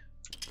away.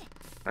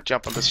 I'll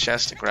jump on this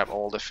chest and grab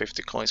all the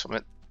 50 coins from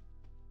it.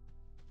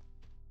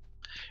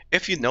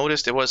 If you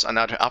notice, there was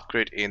another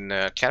upgrade in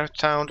Character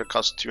Town that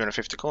cost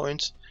 250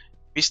 coins.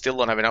 We still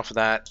don't have enough of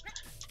that.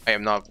 I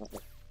am not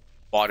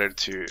bothered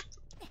to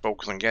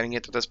focus on getting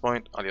it at this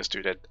point. I'll just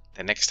do that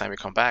the next time we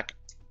come back,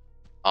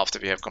 after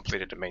we have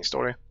completed the main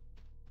story.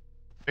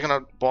 We're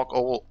gonna walk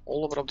all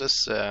over of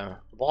this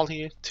wall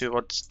here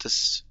towards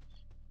this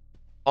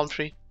palm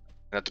tree.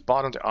 And at the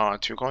bottom there are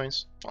 2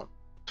 coins, well,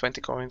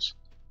 20 coins.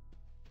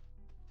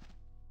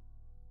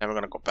 Then we're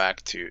gonna go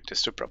back to the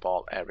Supra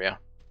Ball area.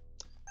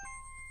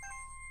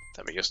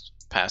 Then we just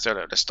passed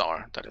earlier, the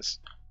star, that is.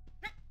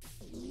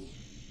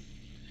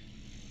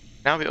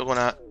 Now we are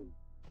gonna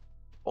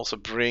also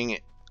bring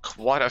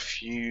quite a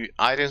few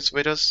items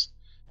with us.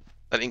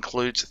 That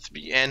includes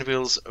 3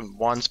 anvils and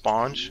 1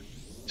 sponge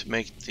to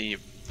make the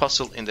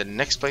puzzle in the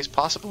next place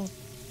possible.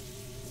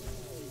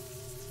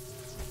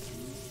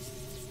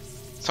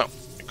 So,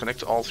 we connect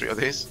to all 3 of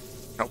these.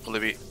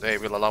 Hopefully they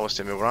will allow us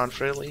to move around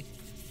freely.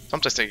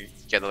 Sometimes they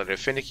get a little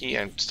finicky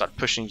and start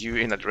pushing you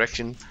in a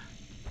direction.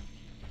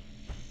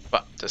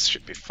 But this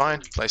should be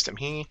fine. Place them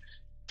here.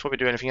 Before we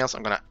do anything else,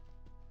 I'm gonna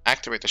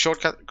activate the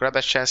shortcut, grab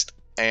that chest,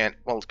 and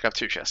well, grab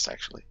 2 chests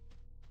actually.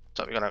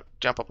 So we're gonna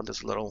jump up on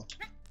this little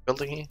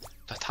building here,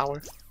 the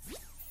tower.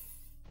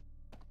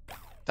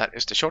 That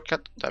is the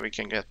shortcut that we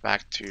can get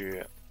back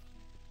to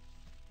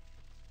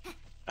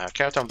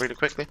Character Town really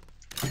quickly.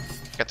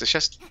 Get the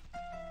chest.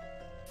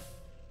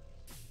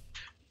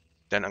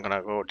 Then I'm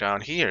gonna go down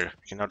here.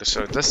 You can now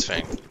destroy this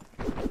thing.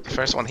 The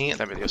first one here,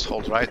 then we just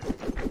hold right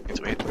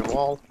until we hit the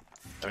wall.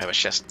 Then we have a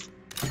chest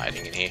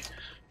hiding in here.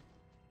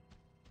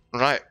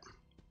 Right.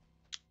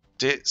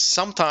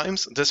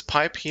 Sometimes this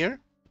pipe here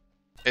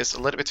is a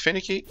little bit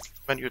finicky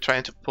when you're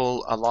trying to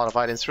pull a lot of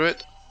items through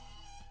it.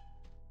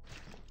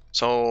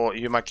 So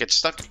you might get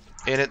stuck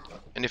in it,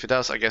 and if it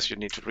does, I guess you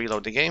need to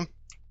reload the game.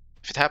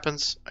 If it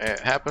happens, it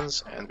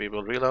happens, and we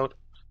will reload.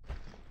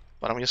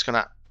 But I'm just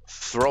gonna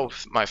throw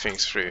my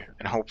things through,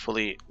 and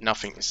hopefully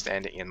nothing is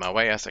standing in my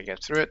way as I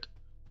get through it.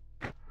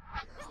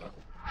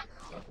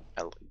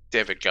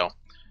 There we go.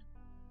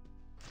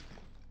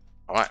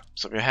 Alright,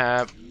 so we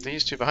have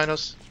these 2 behind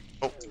us.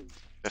 Oh,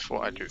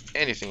 before I do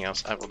anything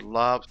else, I would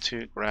love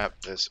to grab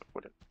this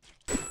wooden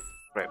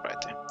crate right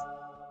there.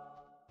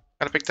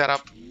 Gonna pick that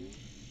up.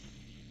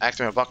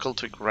 Activate my buckle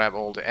to grab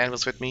all the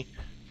anvils with me.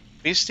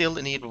 We still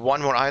need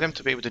 1 more item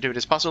to be able to do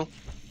this puzzle.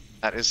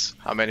 That is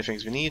how many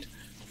things we need.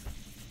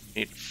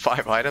 We need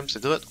 5 items to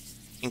do it,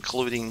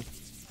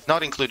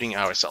 not including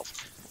ourselves.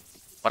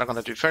 What I'm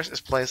gonna do first is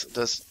place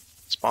this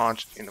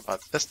sponge in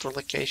about this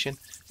location.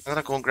 I'm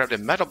gonna go and grab the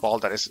metal ball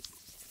that is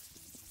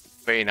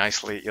very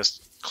nicely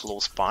just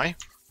close by.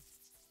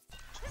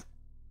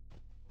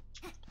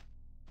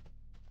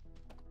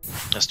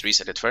 Just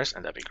reset it first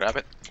and then we grab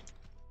it.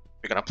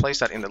 We're gonna place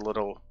that in the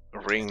little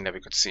ring that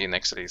we could see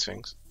next to these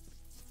things.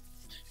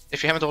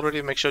 If you haven't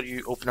already, make sure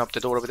you open up the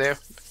door over there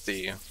with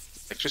the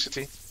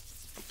electricity.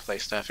 And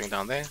place that thing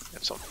down there.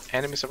 There's some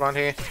enemies around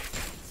here.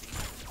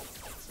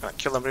 Gonna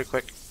kill them real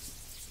quick.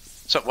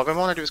 So what we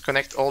want to do is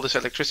connect all this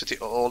electricity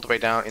all the way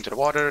down into the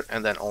water,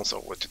 and then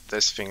also with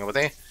this thing over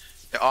there.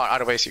 There are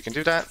other ways you can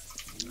do that,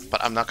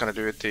 but I'm not gonna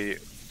do it the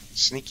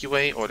sneaky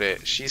way or the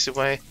cheesy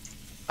way.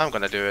 I'm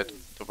gonna do it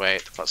the way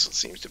the puzzle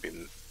seems to be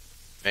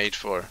made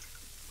for.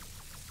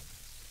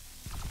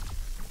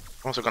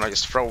 I'm also gonna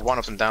just throw one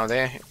of them down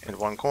there in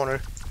one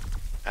corner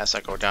as I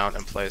go down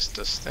and place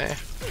this there.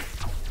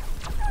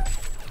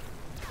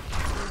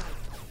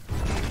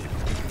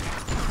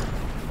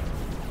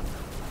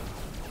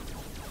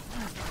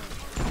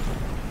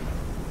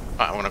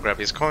 I want to grab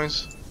these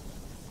coins.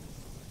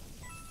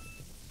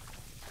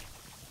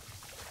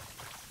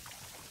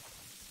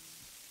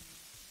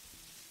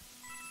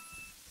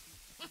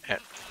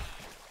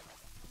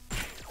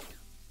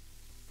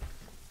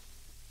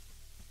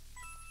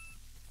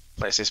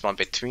 Place this one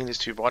between these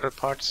two water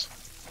parts.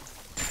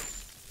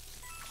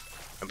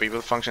 And we will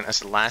function as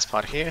the last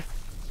part here.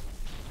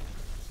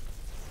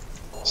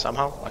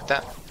 Somehow, like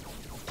that.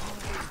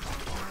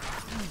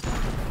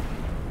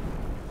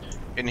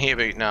 In here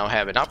we now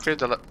have an upgrade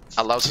that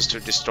allows us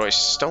to destroy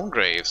stone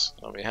graves.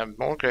 So we have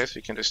more graves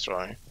we can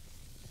destroy.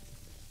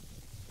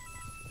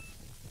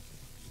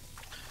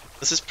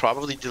 This is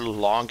probably the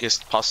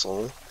longest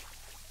puzzle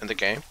in the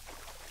game.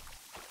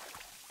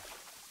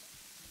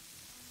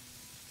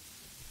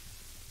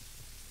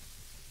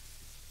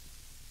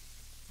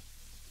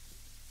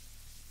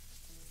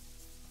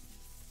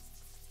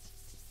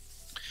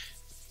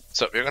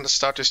 So we're going to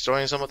start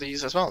destroying some of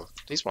these as well.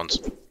 These ones.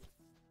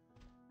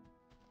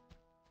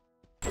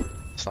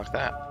 Just like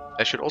that.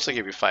 That should also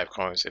give you 5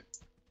 coins if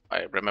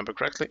I remember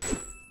correctly.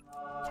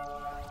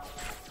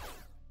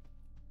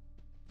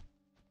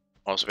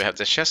 Also we have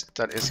the chest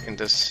that is in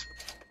this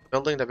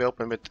building that we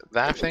opened with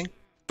that thing.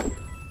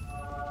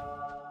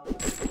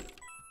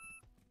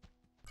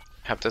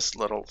 Have this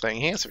little thing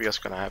here, so we're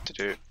just going to have to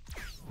do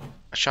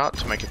a shot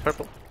to make it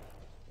purple.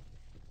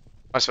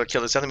 Might as well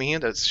kill this enemy here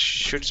that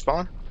should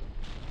spawn.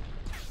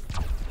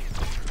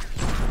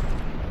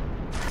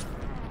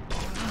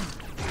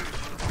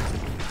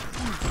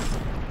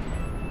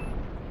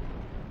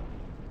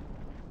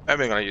 And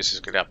we're gonna use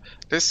this good up.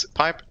 This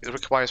pipe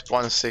requires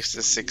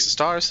 166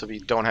 stars, so we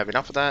don't have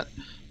enough of that.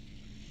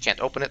 Can't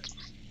open it.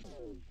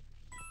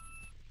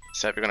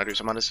 So we're gonna do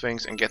some other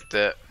things and get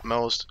the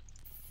most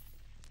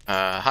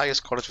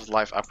highest quality of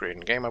life upgrade in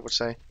the game, I would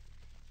say.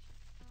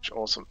 Which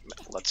also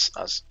lets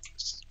us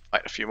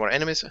fight a few more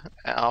enemies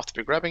after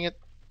we're grabbing it.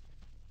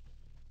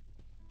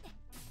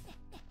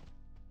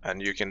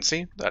 And you can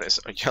see that is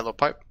a yellow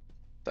pipe.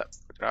 That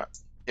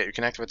yeah, you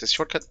can activate this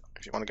shortcut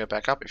if you want to get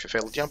back up if you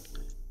fail to jump.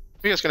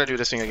 We're just gonna do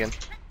this thing again.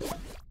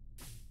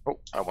 Oh,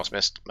 I almost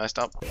messed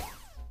up.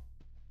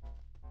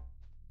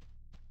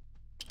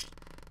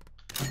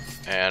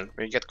 And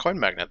we get coin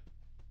magnet.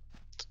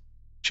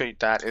 Show you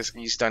that is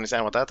easy to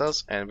understand what that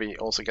does, and we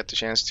also get the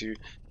chance to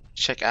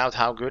check out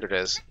how good it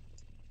is.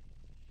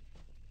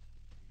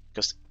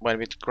 Because when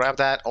we grab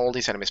that, all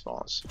these enemy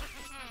spawns.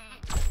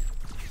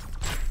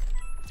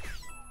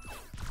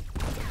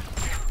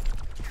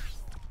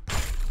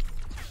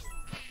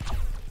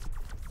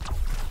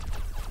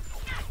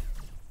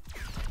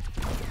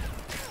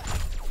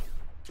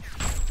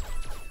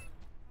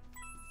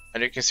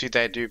 And you can see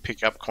they do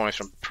pick up coins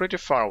from pretty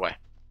far away.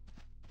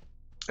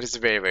 It is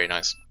very, very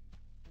nice.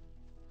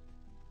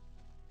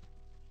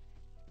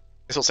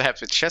 This also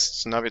helps with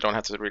chests, so now we don't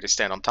have to really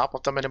stand on top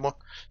of them anymore.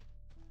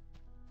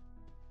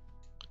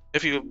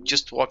 If you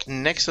just walk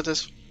next to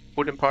this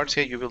wooden parts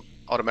here, you will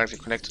automatically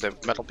connect to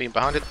the metal beam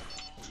behind it.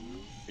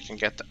 You can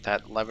get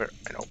that lever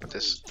and open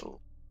this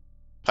little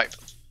pipe.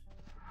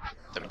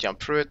 Then we jump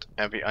through it,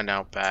 and we are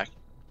now back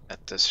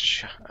at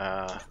this,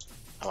 I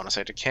want to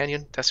say the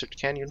canyon, desert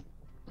canyon.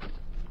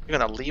 We're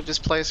gonna leave this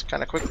place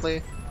kind of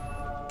quickly.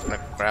 I'm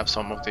gonna grab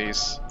some of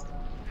these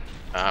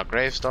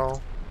graves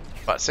though.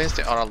 But since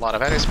there are a lot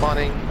of enemies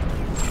spawning,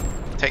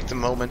 take the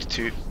moment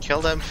to kill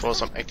them for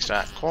some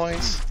extra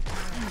coins.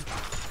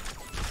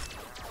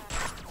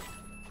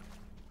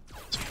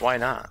 So why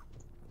not?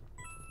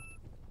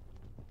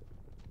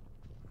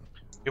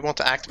 We want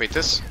to activate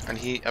this, and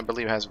he, I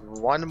believe, has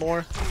one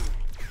more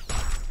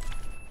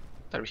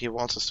that he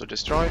wants us to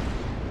destroy.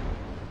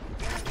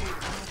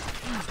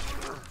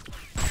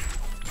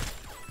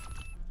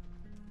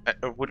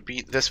 It would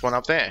be this one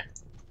up there.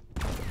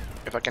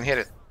 If I can hit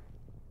it.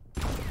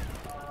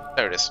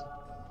 There it is.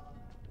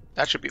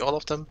 That should be all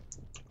of them.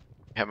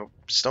 We have a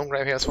stone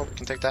grave here as well, we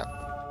can take that.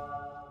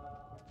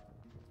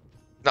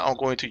 Now I'm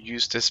going to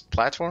use this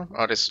platform,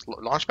 or this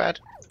launch pad,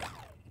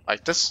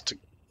 like this, to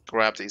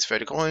grab these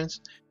 30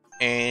 coins.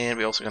 And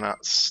we're also gonna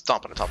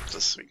stomp on the top of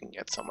this so we can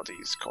get some of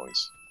these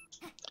coins.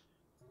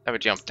 Then we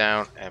jump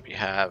down, and we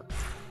have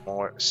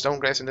more stone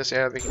graves in this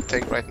area we can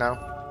take right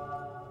now.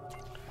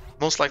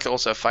 Most likely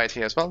also a fight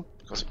here as well,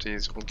 because of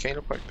these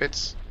volcano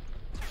bits.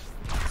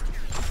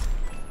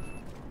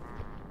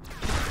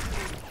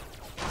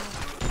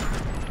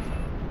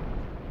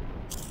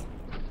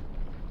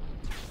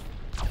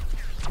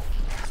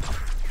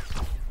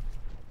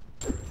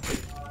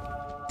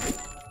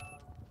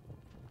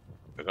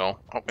 There we go.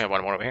 Oh, we have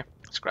one more over here.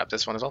 Let's grab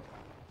this one as well.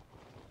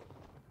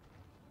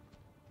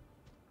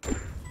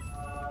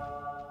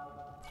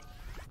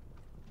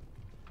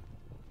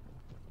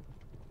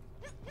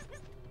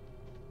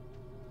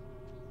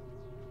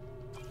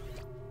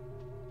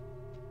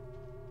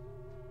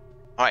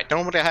 Alright,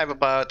 normally I have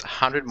about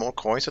 100 more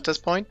coins at this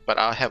point, but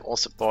I have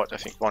also bought, I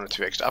think, 1 or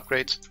 2 extra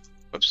upgrades.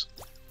 Oops.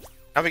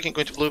 Now we can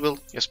go into Blueville,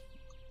 just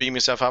beam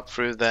yourself up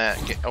through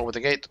the over the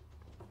gate.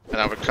 And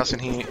our cousin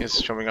here is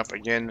showing up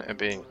again and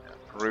being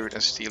rude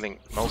and stealing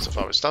most of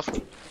our stuff.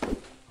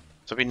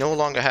 So we no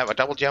longer have a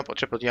double jump or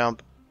triple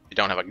jump. We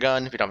don't have a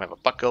gun, we don't have a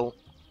buckle.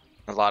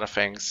 A lot of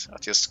things are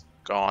just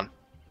gone.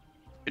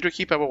 We do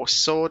keep our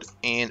sword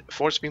and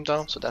force beam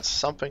down, so that's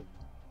something.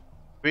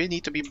 We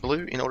need to be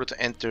blue in order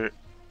to enter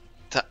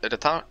the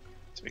tower.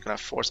 So So we're gonna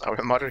force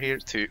our mother here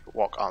to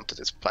walk onto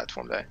this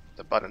platform there,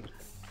 the button.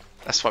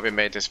 That's why we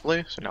made this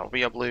blue. So now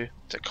we are blue,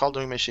 the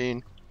coloring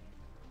machine,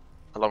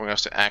 allowing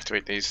us to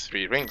activate these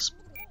 3 rings.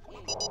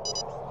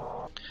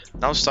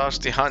 Now starts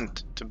the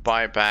hunt to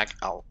buy back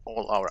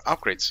all our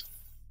upgrades.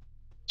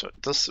 So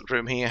this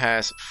room here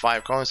has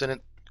 5 coins in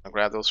it. I'll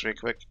grab those real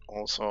quick.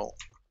 Also,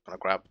 gonna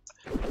grab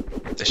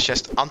the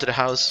chest under the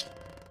house.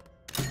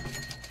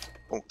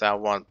 Oh, that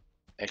one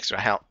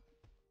extra health.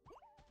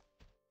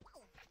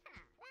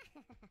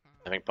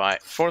 Having buy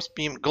Force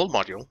Beam Gold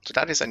Module. So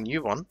that is a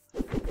new one.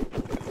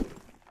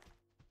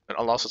 It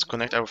allows us to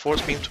connect our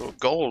Force Beam to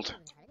gold.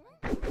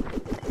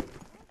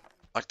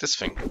 Like this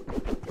thing.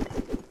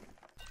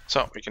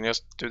 So we can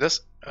just do this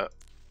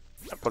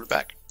and put it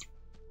back.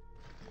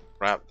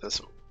 Grab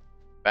this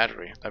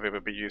battery that we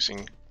will be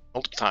using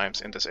multiple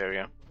times in this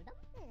area.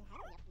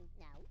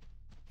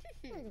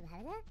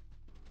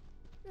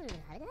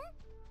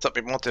 So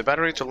we want the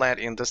battery to land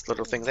in this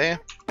little thing there.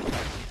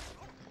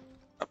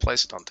 I'll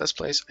place it on this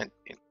place and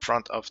in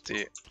front of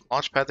the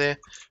launch pad there.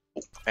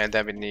 Oh, and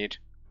then we need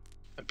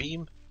a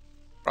beam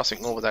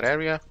crossing over that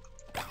area.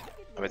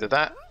 And we do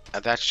that,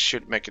 and that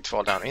should make it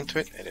fall down into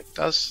it, and it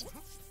does.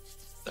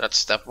 That's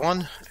step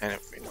 1, and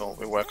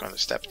we work on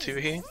step 2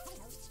 here,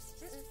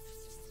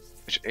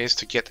 which is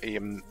to get a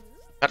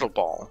metal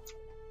ball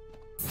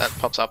that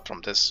pops up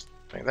from this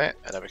thing there,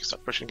 and then we can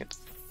start pushing it,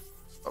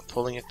 or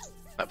pulling it,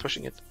 not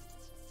pushing it.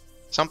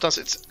 Sometimes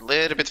it's a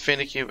little bit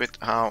finicky with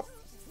how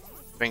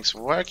things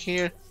work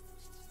here.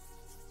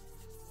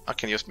 I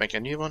can just make a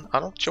new one.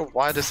 I'm not sure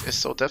why this is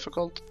so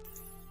difficult.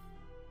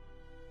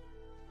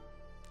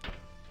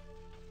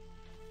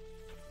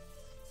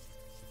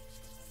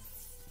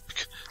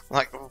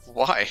 Like,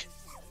 why?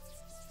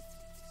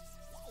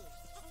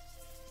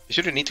 You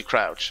shouldn't need to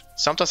crouch.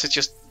 Sometimes it's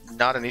just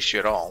not an issue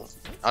at all.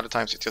 Other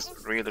times it's just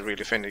really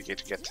finicky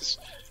to get this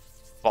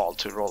ball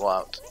to roll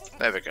out.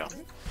 There we go.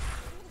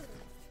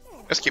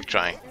 Let's keep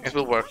trying. It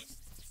will work.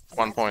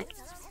 1 point.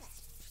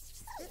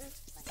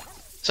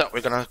 So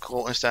we're gonna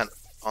go and stand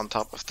on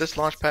top of this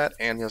launch pad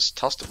and just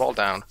toss the ball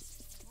down.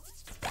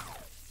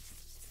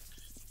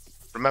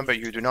 Remember,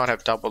 you do not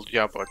have double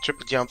jump or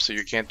triple jump, so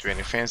you can't do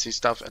any fancy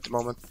stuff at the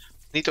moment.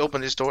 Need to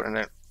open this door and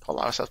then pull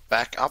ourselves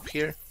back up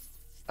here.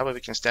 That way we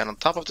can stand on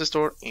top of this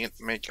door and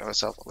make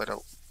ourselves a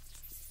little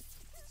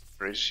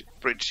bridge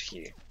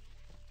here.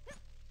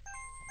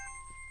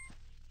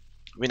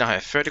 We now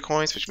have 30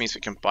 coins, which means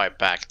we can buy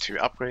back 2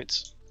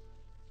 upgrades.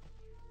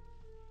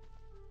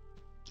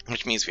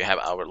 Which means we have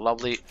our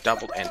lovely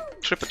double and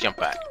triple jump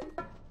back.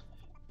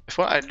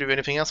 Before I do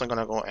anything else, I'm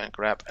gonna go and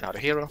grab another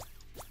hero.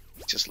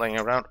 Just laying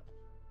around.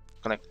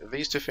 Connect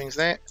these 2 things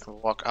there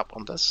and walk up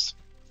on this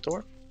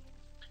door.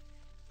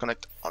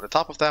 Connect on the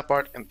top of that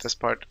part and this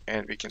part,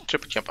 and we can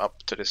triple jump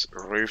up to this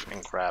roof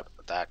and grab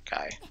that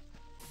guy.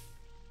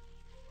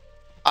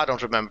 I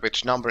don't remember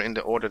which number in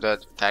the order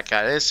that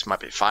guy is. Might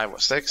be 5 or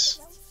 6.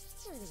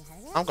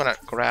 I'm gonna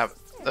grab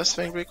this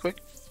thing real quick.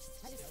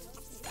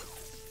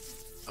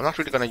 I'm not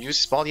really gonna use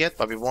this ball yet,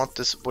 but we want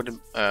this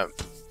wooden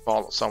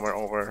ball somewhere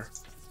over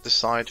this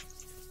side.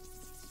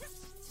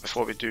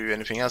 Before we do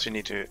anything else, we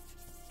need to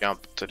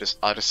jump to this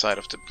other side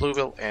of the blue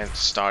wheel and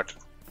start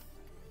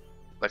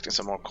collecting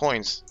some more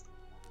coins.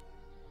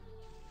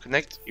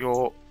 Connect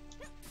to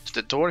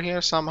the door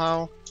here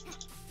somehow,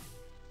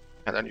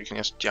 and then you can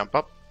just jump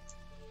up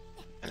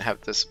and have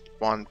this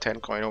 1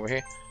 10 coin over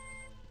here.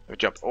 We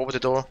jump over the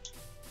door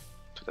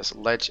to this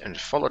ledge and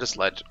follow this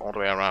ledge all the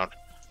way around,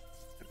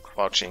 and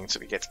crouching so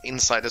we get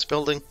inside this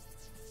building.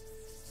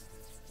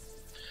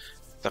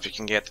 So we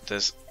can get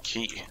this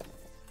key.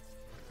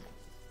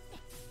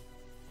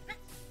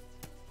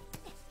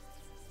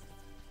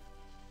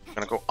 I'm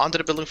gonna go under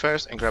the building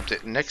first and grab the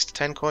next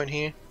 10 coin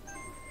here.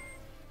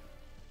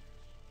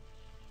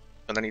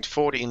 And I need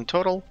 40 in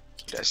total.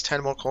 There's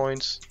 10 more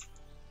coins.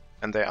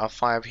 And there are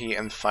 5 here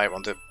and 5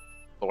 on the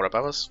floor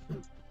above us.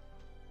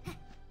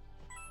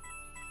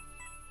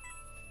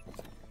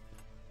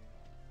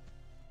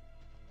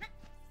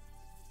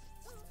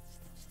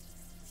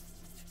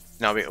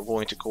 Now we are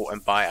going to go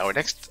and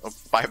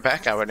buy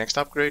back our next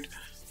upgrade,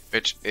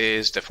 which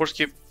is the Force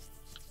Cube.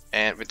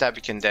 And with that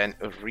we can then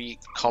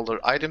recolor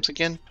items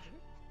again.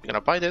 We're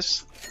gonna buy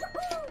this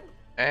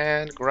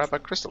and grab a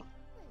crystal.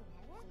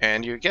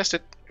 And you guessed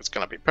it, it's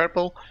gonna be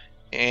purple,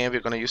 and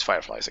we're gonna use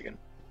fireflies again.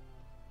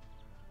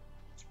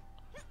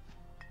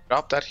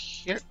 Drop that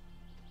here.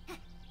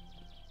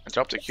 And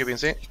drop the cube in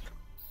there.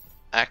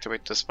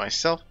 Activate this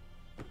myself.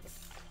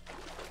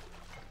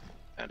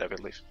 And I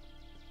will leave.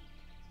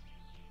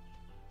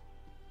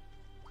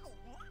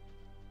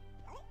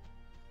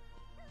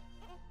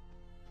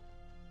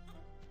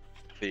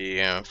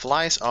 The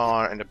flies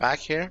are in the back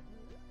here.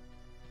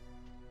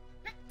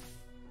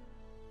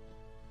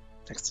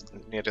 Next,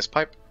 near this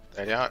pipe.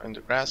 There they are in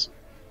the grass.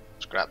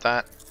 Just grab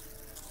that.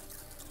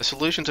 The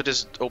solution to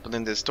this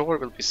opening this door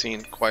will be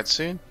seen quite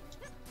soon.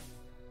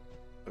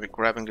 We'll be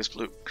grabbing this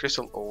blue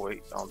crystal over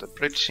on the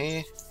bridge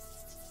here.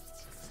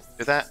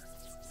 Do that.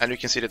 And you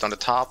can see that on the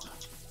top.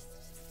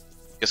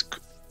 Just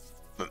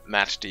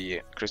match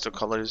the crystal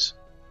colors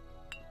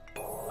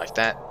like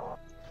that.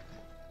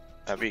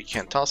 We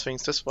can toss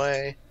things this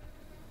way.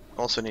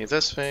 Also need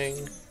this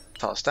thing.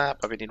 Toss that,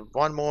 but we need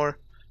one more.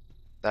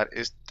 That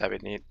is that we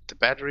need the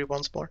battery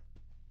once more.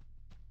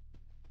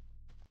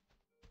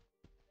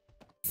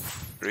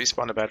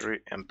 Respawn the battery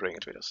and bring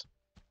it with us.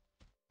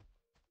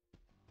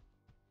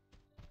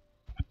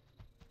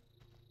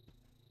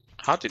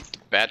 How did the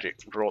battery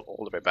roll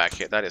all the way back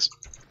here? That is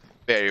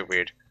very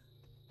weird.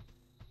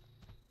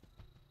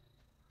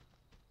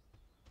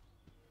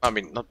 I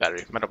mean, not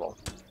battery, metal ball.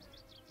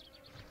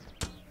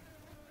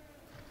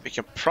 We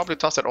can probably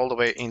toss it all the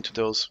way into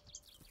those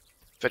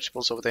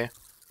vegetables over there.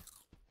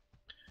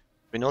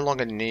 We no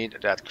longer need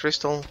that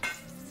crystal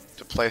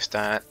to place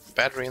that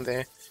battery in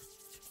there.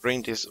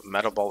 Bring this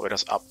metal ball with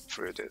us up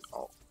through the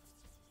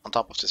on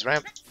top of this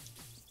ramp.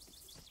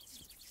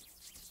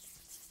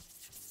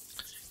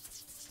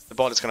 The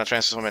ball is gonna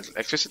transform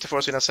electricity for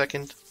us in a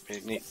second.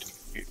 We need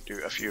to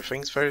do a few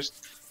things first.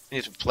 We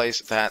need to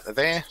place that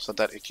there so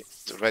that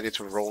it's ready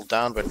to roll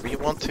down when we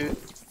want to.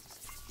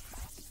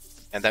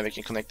 And then we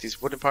can connect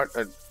these wooden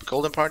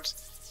golden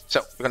parts.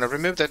 So we're gonna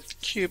remove that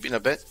cube in a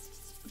bit,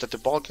 so that the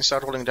ball can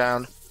start rolling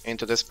down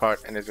into this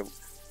part, and it will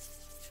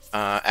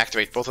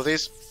activate both of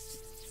these.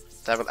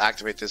 That will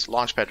activate this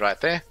launch pad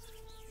right there.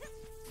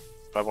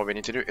 But what we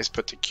need to do is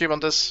put the cube on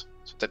this,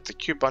 so that the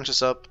cube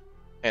bunches up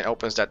and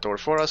opens that door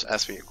for us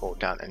as we go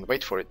down and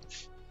wait for it.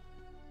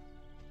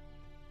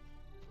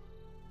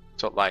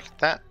 So like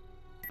that,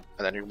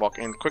 and then you walk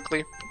in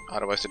quickly,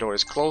 otherwise the door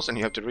is closed and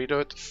you have to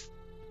redo it.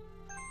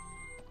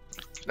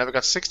 Now we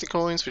got 60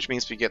 coins, which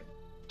means we get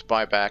to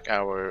buy back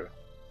our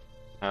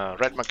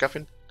red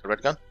MacGuffin, the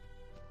red gun.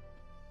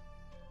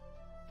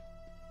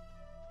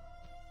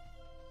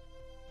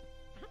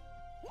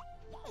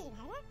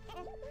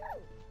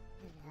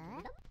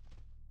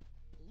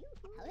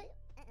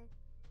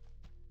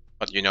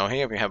 But you know,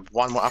 here we have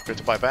one more upgrade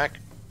to buy back.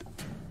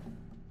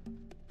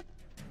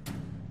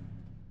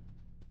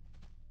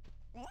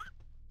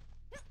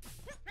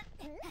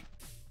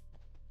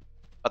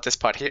 But this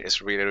part here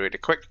is really, really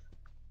quick.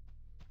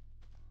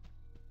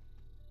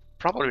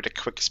 Probably the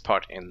quickest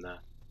part in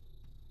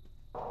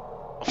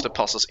of the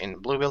puzzles in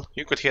Blueville.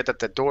 You could hear that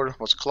the door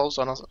was closed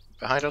on us,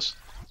 behind us.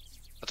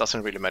 That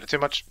doesn't really matter too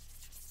much.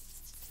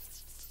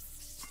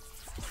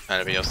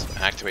 And we just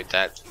activate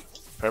that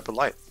purple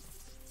light.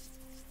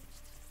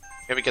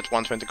 Here we get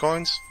 120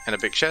 coins and a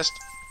big chest.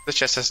 This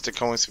chest has the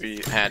coins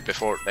we had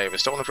before they were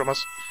stolen from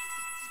us.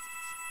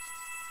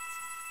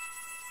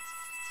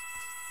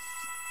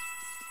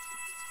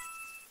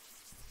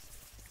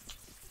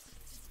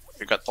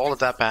 We got all of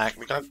that back.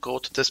 We're gonna go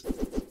to this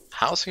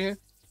house here.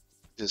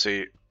 This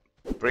is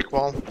a brick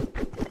wall,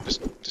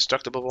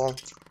 destructible wall,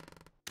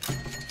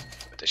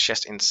 with a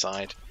chest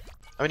inside.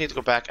 And we need to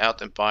go back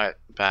out and buy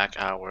back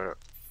our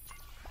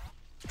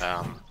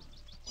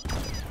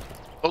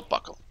boat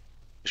buckle,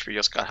 which we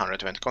just got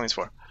 120 coins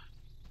for.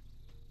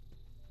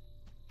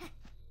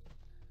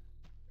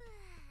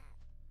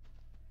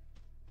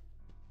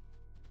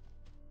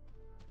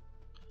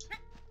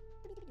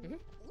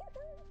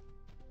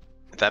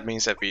 That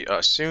means that we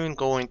are soon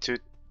going to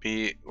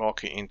be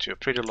walking into a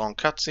pretty long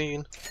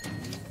cutscene.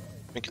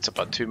 I think it's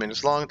about 2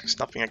 minutes long. There's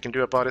nothing I can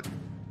do about it.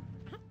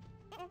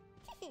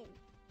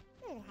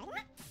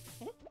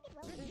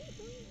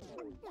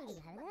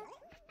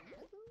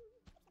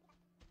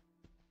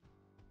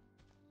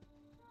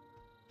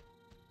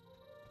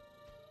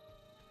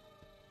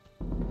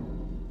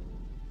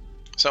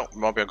 So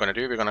what we're gonna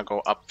do, we're gonna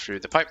go up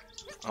through the pipe,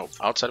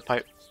 outside the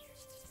pipe,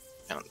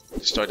 and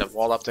destroy that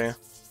wall up there.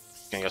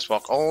 You can just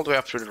walk all the way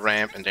up through the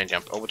ramp and then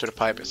jump over to the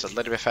pipe. It's a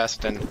little bit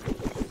faster than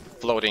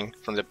floating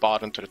from the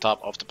bottom to the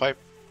top of the pipe.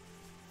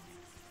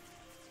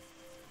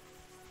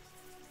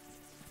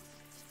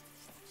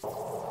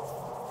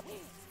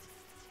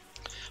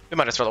 We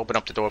might as well open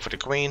up the door for the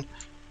queen,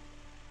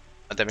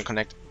 and then we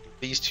connect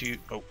these two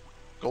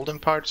golden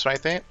parts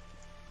right there.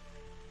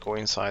 Go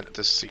inside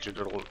this secret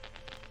little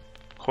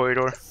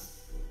corridor,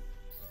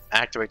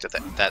 activate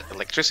that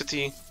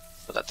electricity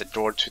so that the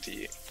door to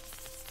the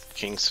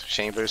king's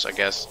chambers, I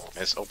guess,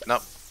 is open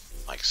up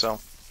like so.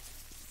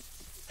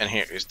 And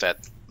here is that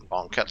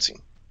long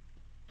cutscene.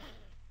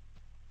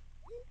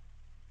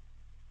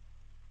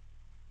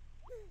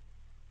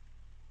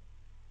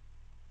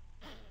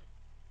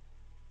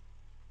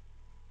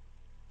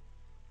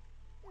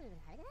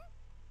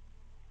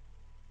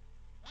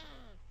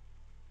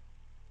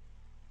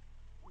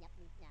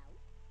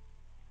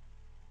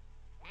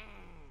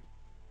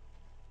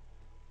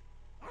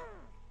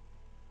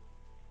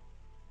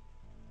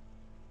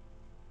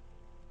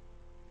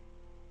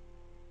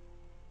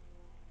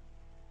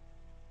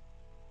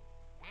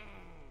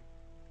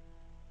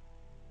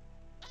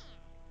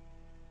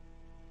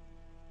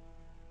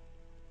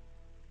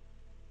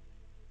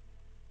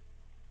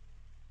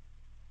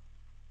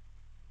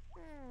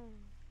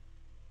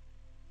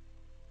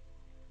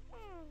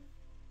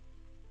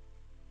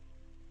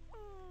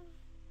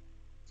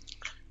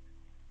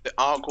 There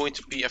are going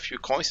to be a few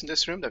coins in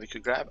this room that we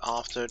could grab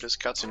after this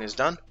cutscene is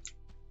done.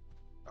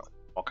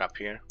 walk up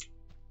here.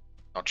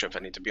 Not sure if I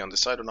need to be on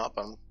this side or not,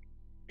 but I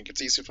think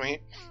it's easier for me.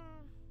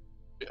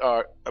 There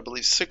are, I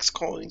believe, 6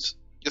 coins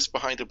just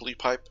behind the blue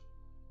pipe.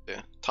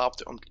 The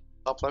on the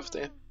top left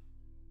there.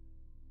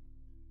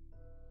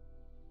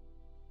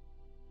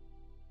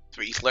 So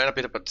we learn a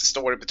bit about the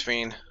story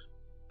between,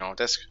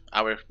 this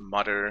our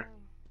mother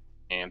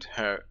and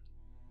her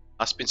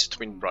husband's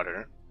twin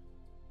brother.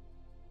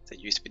 They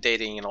used to be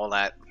dating and all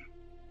that.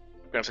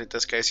 Apparently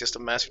this guy is just a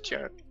massive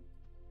jerk.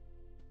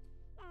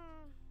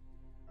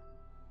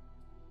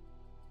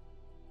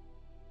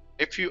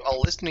 If you are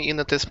listening in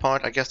at this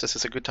part, I guess this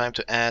is a good time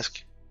to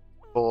ask,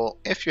 or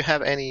if you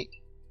have anything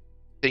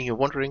you're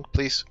wondering,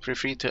 please feel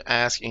free to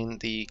ask in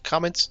the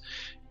comments.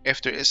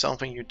 If there is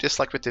something you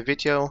dislike with the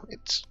video,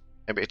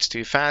 maybe it's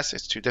too fast,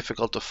 it's too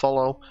difficult to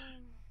follow,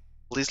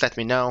 please let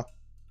me know.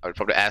 I would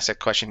probably ask that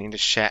question in the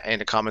chat, in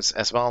the comments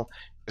as well,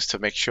 just to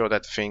make sure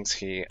that things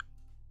here,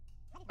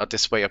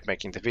 this way of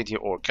making the video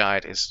or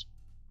guide is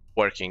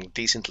working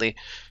decently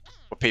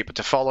for people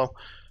to follow.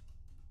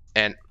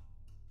 And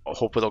I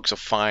hope we'll also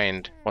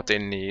find what they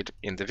need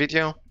in the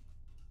video.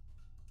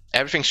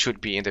 Everything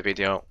should be in the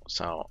video,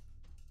 so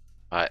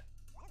but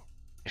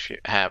if you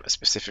have a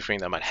specific thing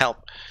that might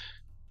help,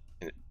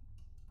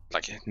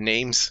 like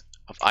names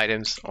of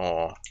items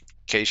or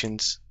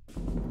occasions,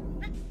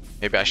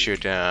 maybe I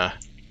should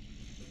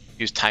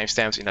use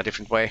timestamps in a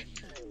different way.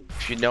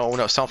 If you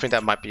know something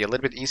that might be a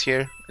little bit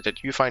easier,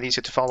 that you find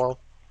easier to follow,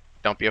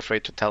 don't be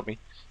afraid to tell me.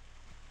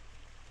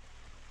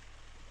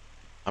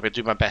 I will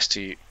do my best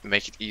to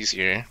make it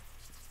easier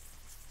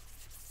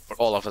for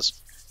all of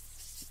us.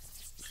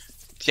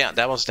 Yeah,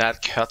 that was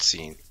that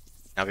cutscene.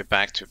 Now we're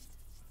back to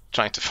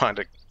trying to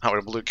find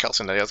our blue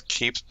cutscene that just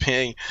keeps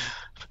being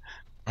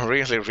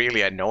really,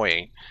 really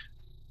annoying.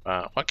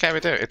 What can we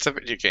do? It's a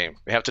video game.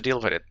 We have to deal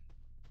with it.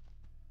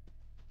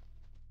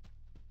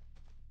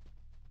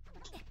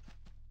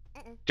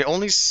 The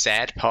only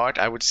sad part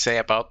I would say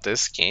about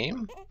this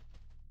game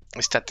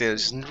is that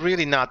there's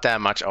really not that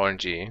much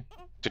RNG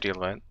to deal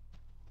with.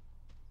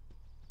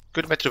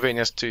 Good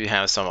Metroidvanias do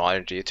have some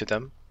RNG to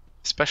them,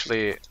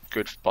 especially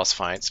good boss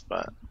fights,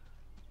 but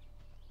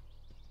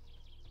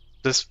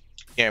this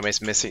game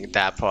is missing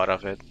that part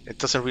of it. It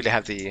doesn't really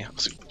have the,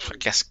 I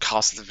guess,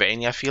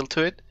 Castlevania feel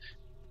to it.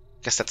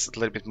 I guess that's a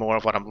little bit more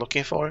of what I'm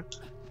looking for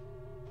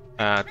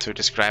to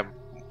describe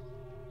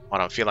what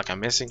I feel like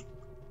I'm missing.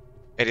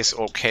 It is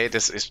okay.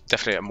 This is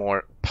definitely a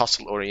more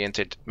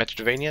puzzle-oriented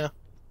Metroidvania,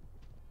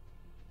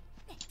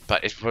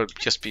 but it would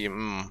just be, it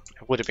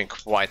would have been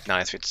quite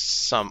nice with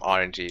some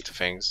RNG to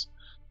things,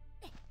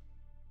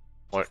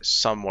 or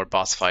some more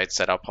boss fights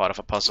that are part of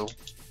a puzzle.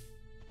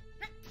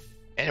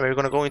 Anyway, we're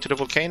gonna go into the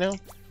volcano.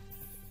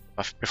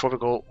 But before we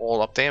go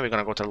all up there, we're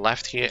gonna go to the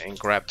left here and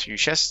grab 2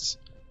 chests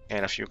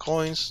and a few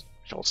coins,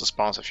 which also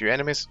spawns a few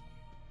enemies.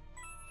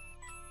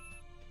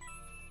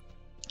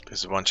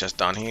 There's one chest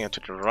down here to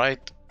the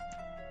right.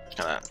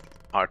 Kinda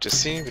hard to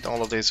see with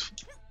all of these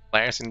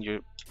flares in your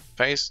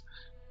face.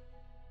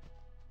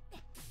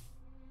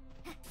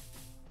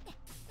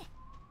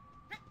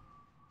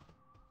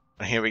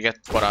 And here we get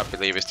what I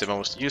believe is the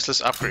most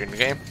useless upgrade in the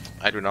game.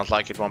 I do not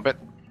like it one bit.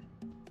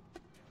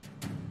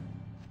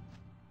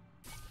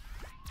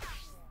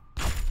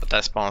 But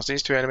that spawns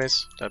these 2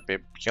 enemies that be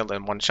killed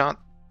in one shot.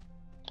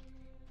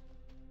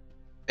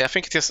 I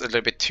think it's just a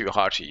little bit too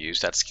hard to use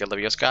that skill that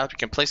we just got. We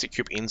can place a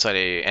cube inside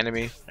a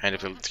enemy and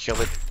it will kill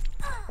it,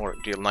 or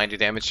deal 90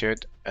 damage to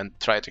it and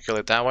try to kill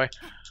it that way.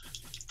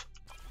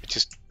 It's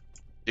just,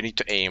 you need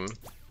to aim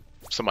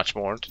so much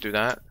more to do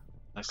that.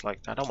 It's like,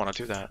 I don't want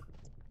to do that.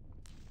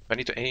 I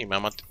need to aim, I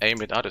want to aim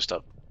with other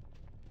stuff.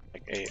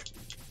 Like a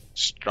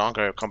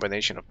stronger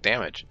combination of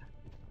damage.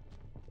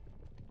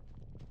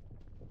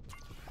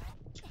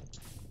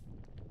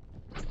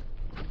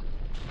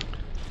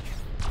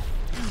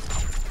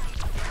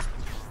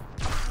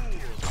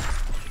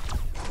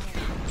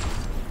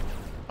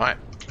 Alright.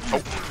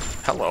 Oh,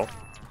 hello.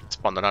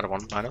 Spawned another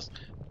one behind us.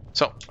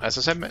 So, as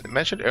I said,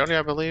 mentioned earlier,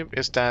 I believe,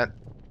 is that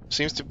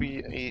seems to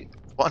be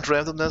one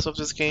randomness of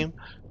this game,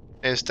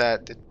 is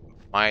that it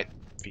might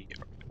be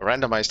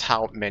randomized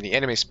how many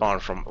enemies spawn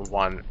from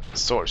one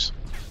source,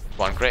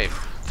 one grave.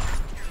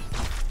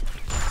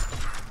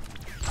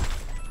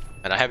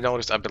 And I have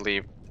noticed, I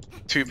believe,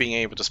 2 being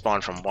able to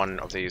spawn from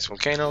one of these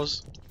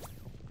volcanoes.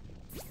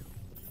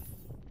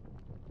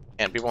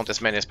 And we want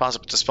as many as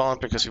possible to spawn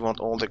because we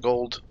want all the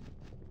gold.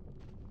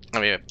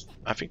 I mean,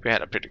 I think we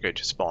had a pretty good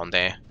spawn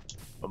there,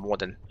 but more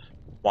than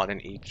 1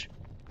 in each.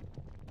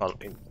 Well,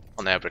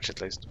 on average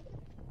at least.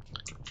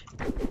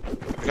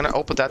 We're gonna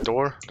open that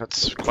door.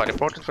 That's quite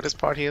important for this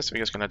part here. So we're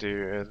just gonna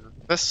do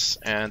this,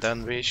 and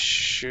then we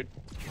shoot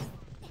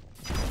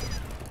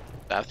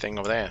that thing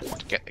over there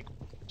to get the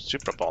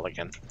super ball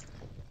again.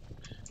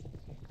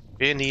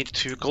 We need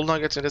 2 gold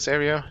nuggets in this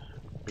area.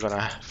 We're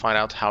gonna find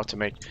out how to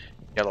make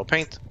yellow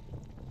paint,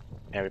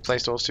 and we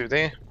place those 2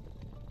 there.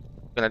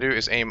 What we're gonna do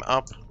is aim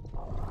up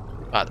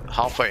about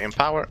halfway in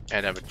power,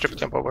 and then we triple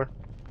jump over,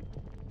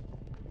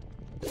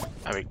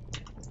 and we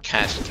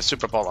cast the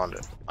super ball on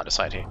the other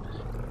side here.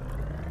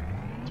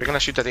 We're gonna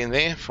shoot that in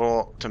there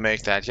to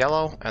make that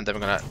yellow, and then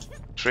we're gonna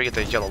trigger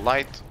the yellow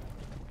light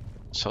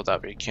so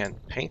that we can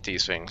paint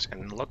these things.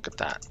 And look at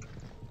that.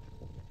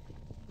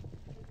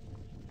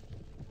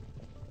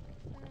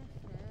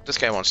 This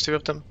guy wants 2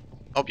 of them.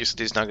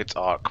 Obviously these nuggets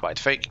are quite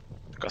fake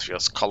because we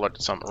just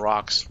colored some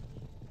rocks.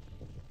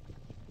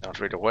 Not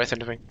really worth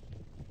anything.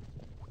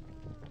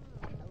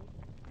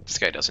 This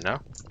guy doesn't know.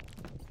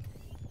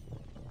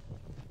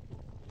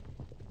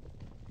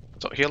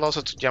 So he allows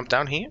us to jump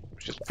down here,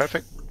 which is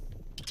perfect.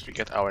 So we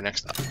get our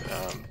next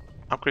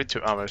upgrade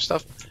to our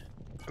stuff.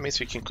 That means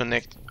we can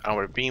connect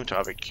our beam to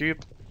our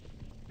cube.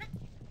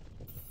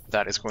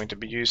 That is going to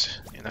be used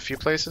in a few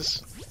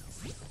places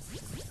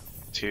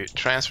to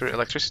transfer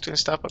electricity and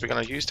stuff, but we're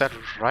gonna use that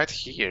right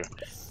here.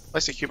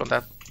 Place the cube on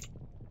that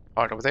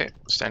part over there,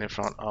 stand in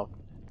front of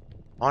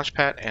launch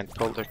pad and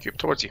pull the cube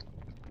towards you.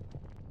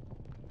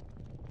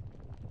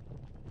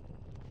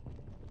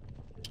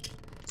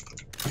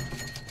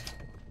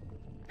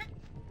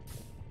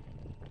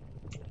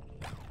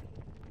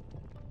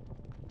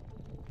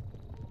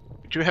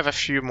 We do have a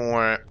few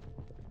more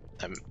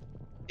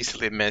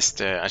easily missed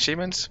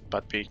achievements,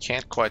 but we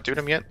can't quite do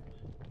them yet.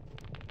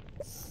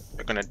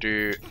 We're gonna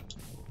do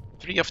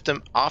 3 of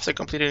them after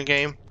completing the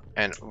game,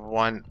 and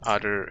 1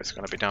 other is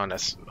gonna be done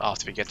as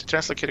after we get the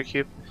translocator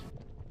cube.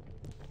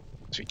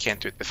 So we can't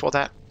do it before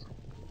that.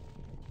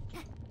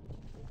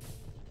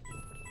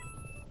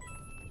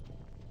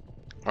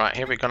 Right,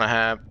 here we're gonna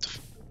have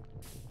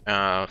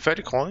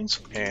 30 coins,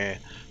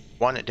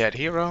 1 dead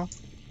hero,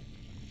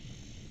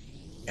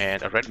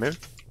 and a red moon.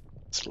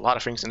 There's a lot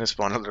of things in this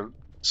one little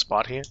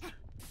spot here.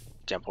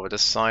 Jump over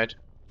this side,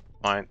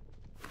 find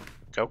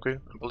Goku,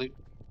 I believe.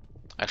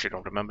 I actually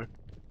don't remember.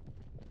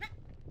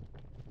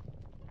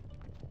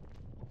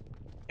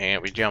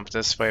 And we jump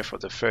this way for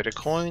the 30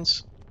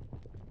 coins.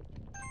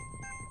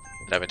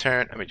 Then we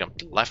turn and we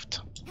jump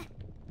left.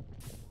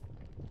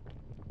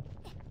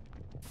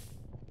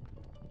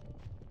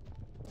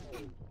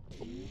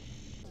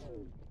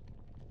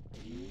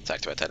 Let's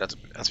activate that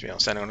as we are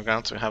standing on the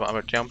ground, so we have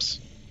our jumps.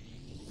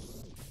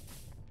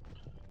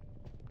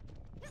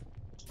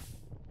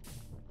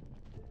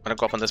 I'm gonna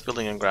go up on this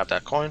building and grab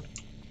that coin,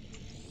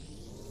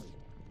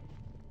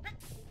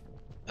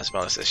 as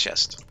well as this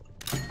chest.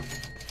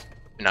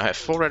 We now have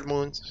 4 red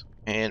moons,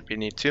 and we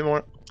need 2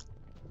 more.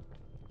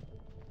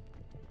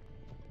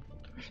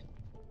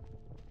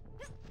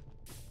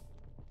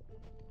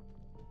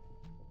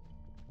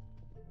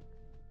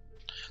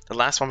 The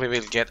last one we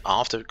will get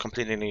after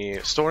completing the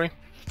story.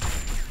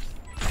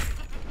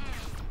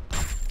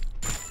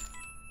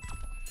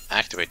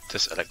 Activate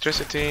this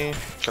electricity,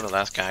 kill the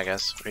last guy, I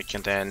guess. We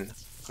can then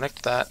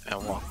connect that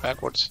and walk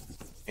backwards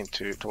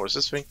towards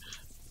this thing.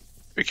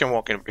 You can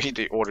walk in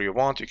the order you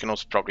want. You can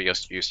also probably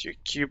just use your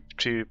cube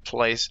to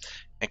place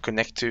and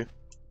connect to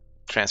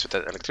transfer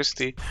that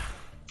electricity.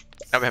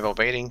 Now we have a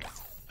waiting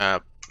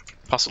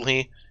puzzle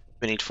here.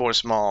 We need 4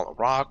 small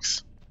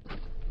rocks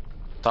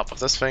top of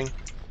this thing,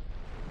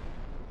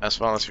 as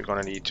well as we're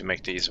gonna need to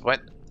make these wet.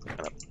 I'm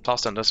gonna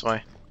toss them this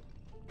way.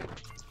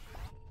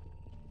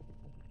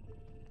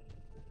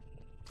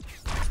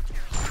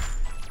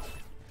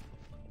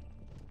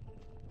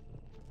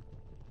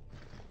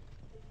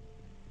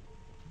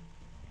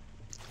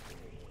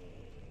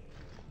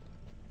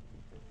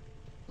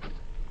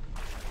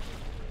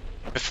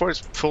 Before it's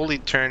fully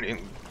turned in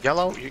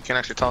yellow, you can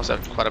actually toss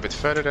that quite a bit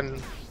further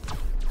than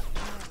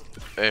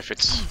if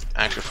it's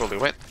actually fully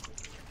wet.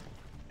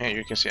 And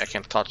you can see I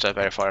can't touch that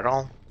very far at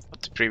all,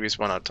 but the previous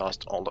one I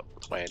tossed all the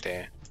way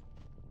there.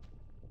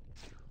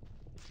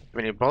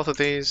 We need both of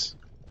these.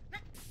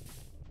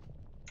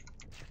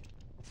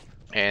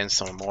 And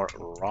some more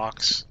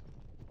rocks.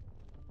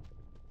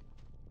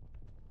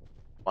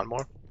 1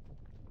 more.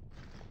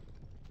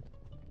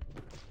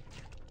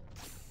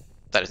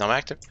 That is now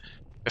active.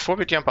 Before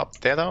we jump up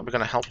there though, we're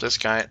gonna help this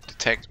guy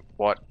detect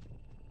what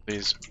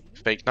these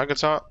fake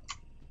nuggets are.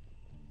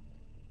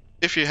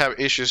 If you have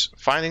issues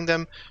finding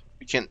them,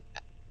 you can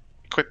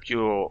equip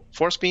your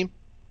force beam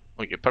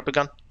or your purple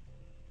gun.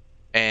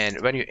 And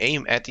when you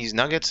aim at these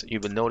nuggets, you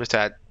will notice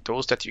that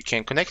those that you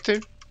can connect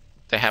to,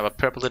 they have a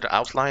purple little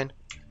outline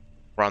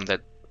around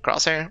the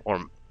crosshair, or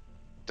in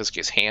this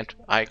case hand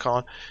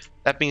icon.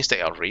 That means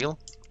they are real.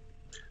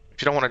 If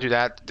you don't want to do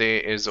that, there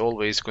is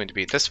always going to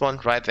be this one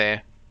right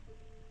there.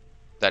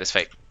 That is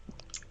fake.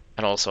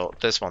 And also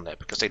this one there,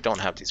 because they don't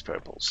have these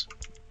purple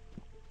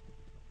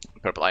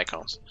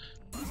icons.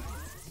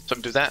 So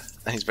do that,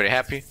 and he's very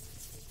happy.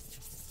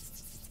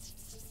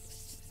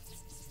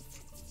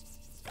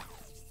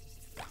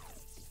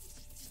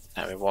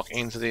 Now we walk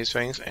into these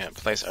things and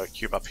place our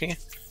cube up here.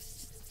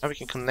 Now we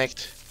can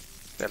connect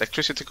the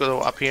electricity to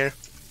go up here,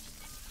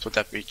 so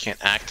that we can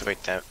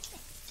activate that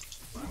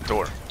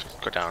door to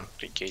go down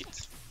the gate.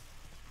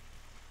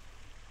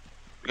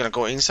 We're gonna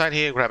go inside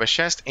here, grab a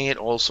chest, and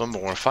also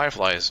more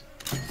fireflies.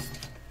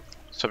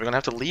 So we're gonna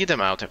have to lead them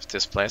out of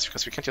this place,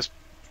 because we can't just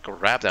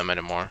grab them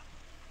anymore.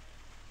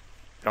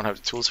 We don't have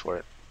the tools for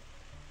it.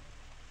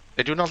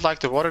 They do not like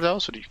the water though,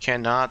 so you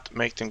cannot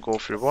make them go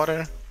through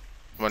water.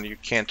 when you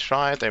can't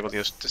try, they will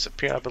just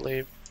disappear, I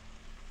believe.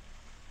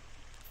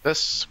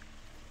 This,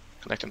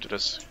 connect them to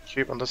this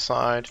cube on the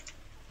side.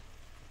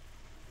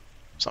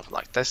 Something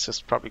like this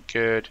is probably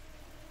good.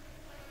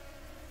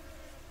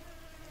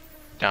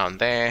 Down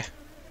there.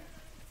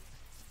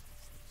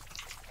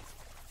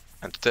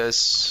 And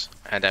this,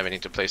 and then we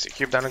need to place the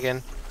cube down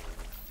again.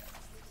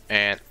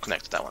 And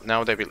connect that one.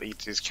 Now they will eat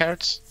these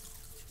carrots.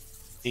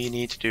 We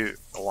need to do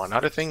one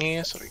other thing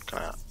here, so we're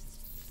gonna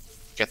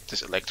get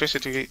this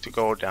electricity to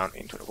go down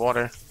into the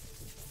water.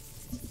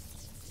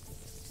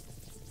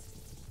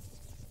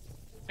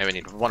 And we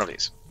need one of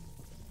these.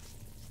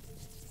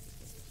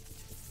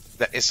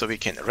 That is so we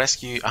can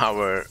rescue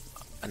our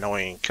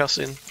annoying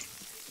cousin.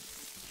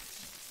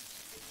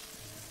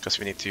 Because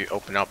we need to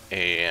open up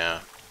a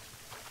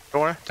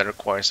door that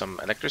requires some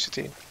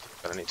electricity.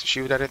 Gonna need to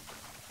shoot at it.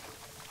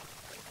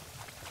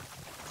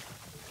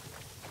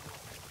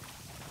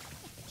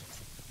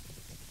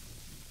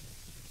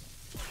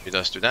 He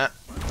does do that.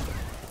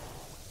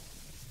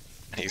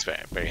 He's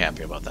very, very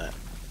happy about that.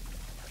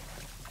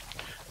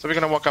 So we're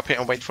gonna walk up here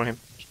and wait for him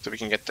so we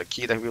can get the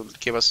key that he will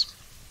give us.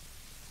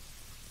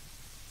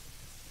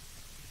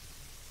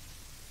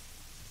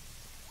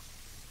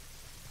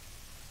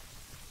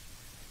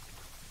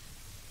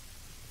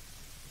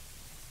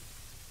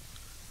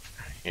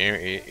 Here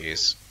he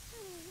is.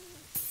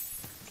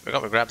 We're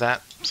gonna grab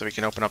that so we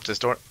can open up this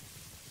door.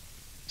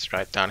 It's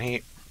right down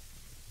here.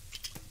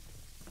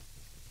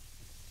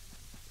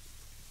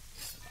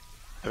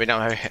 And we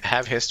now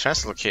have his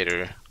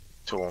translocator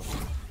tool.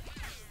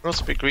 We'll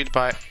also be greeted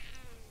by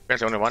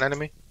apparently only one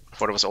enemy. I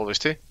thought it was always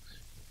two.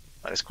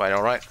 That is quite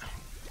alright.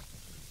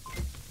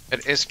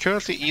 It is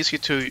currently easy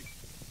to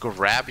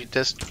grab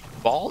this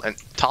ball and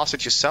toss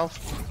it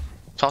yourself.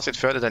 Toss it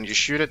further than you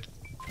shoot it.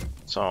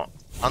 So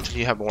until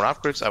you have more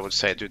upgrades, I would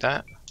say do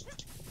that.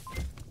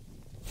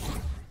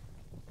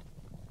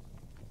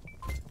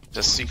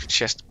 The secret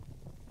chest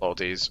below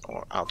these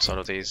or outside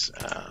of these.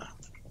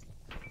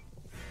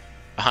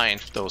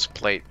 Behind those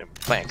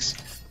planks.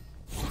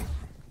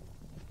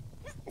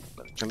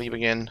 Can leave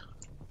again.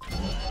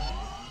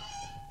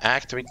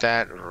 Activate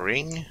that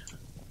ring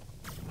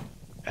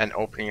and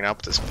opening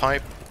up this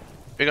pipe.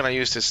 We're gonna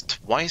use this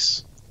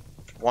twice.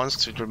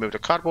 Once to remove the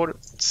cardboard,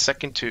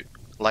 second to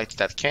light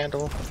that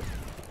candle.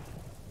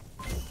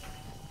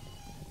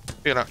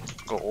 We're gonna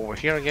go over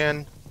here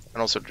again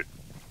and also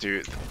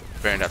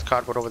burn that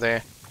cardboard over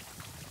there.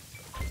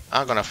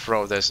 I'm gonna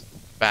throw this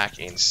back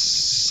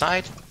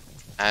inside.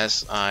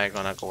 As I'm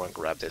gonna go and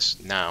grab this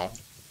now.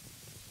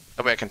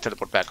 That way I can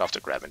teleport back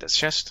after grabbing this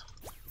chest.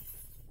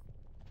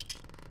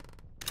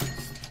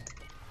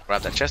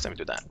 Grab that chest and we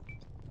do that.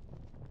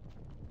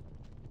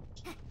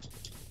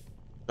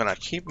 Gonna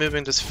keep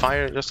moving this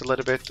fire just a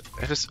little bit.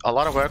 It is a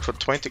lot of work for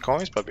 20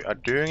 coins, but we are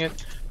doing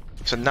it.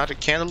 There's another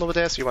candle over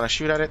there, so you wanna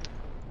shoot at it.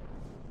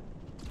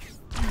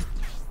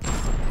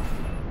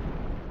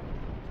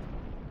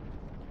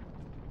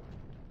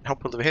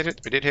 Hopefully we hit it.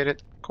 We did hit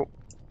it. Cool.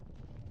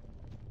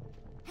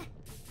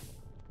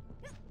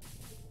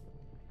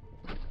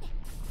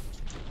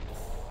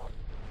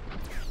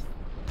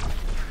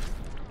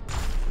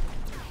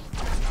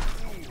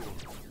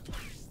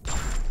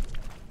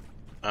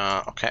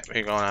 Okay,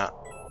 we're gonna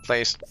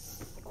place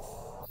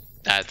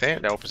that there.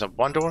 That opens up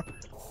one door.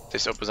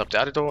 This opens up the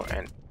other door,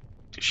 and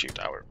to shoot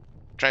our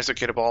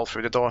translocator ball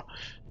through the door,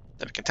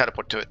 then we can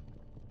teleport to it.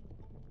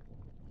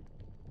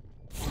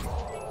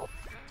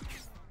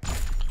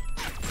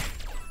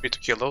 You need to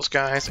kill those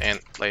guys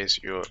and place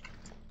your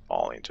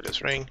ball into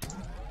this ring.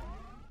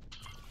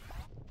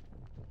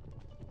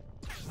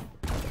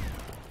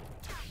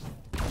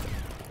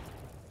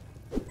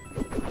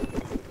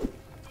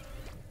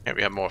 Here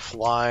we have more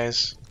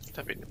flies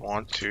that we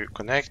want to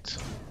connect.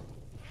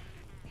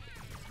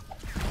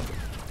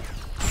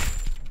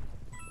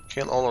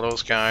 Kill all of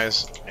those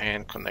guys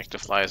and connect the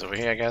flies over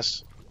here, I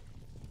guess.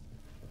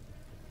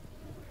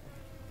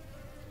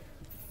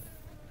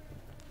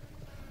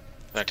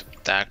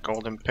 Connect that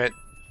golden pit.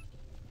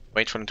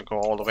 Wait for them to go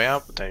all the way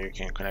up, then you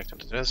can connect them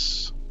to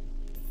this.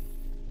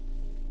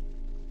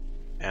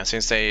 And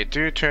since they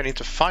do turn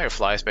into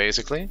fireflies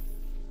basically,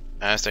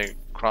 as they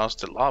cross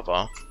the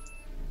lava,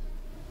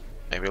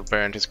 they will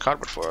burn his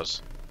cardboard for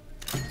us.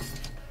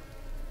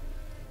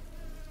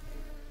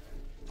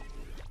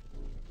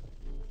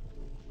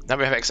 Now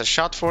we have extra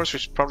shot force,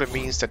 which probably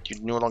means that you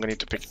no longer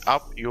need to pick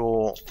up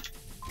your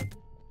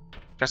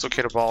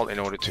translocator ball in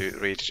order to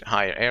reach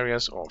higher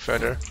areas or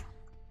further.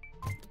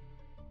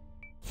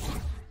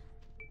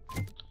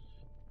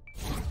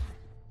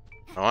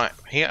 Alright,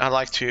 here I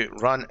like to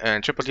run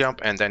and triple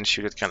jump and then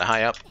shoot it kind of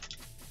high up.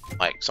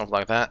 Like something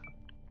like that.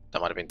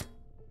 That might have been...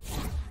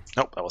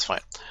 Nope, that was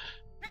fine.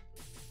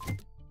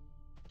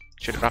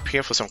 Shoot it up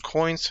here for some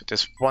coins.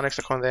 There's one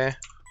extra coin there.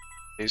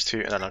 These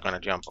two, and then I'm gonna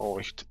jump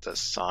over to the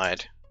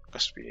side.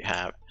 Because we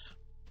have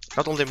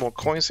not only more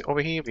coins over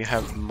here, we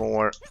have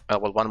more,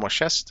 well, one more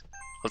chest.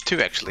 Well,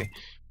 two actually.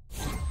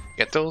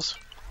 Get those.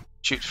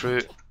 Shoot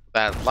through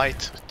that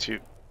light to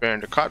burn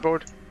the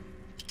cardboard.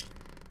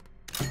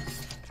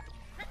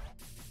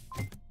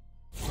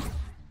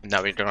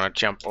 Now we're gonna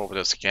jump over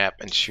this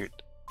gap and shoot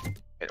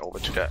it over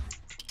to the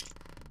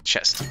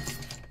chest.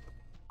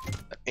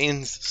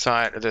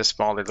 Inside this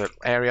small little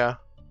area,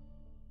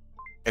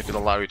 it will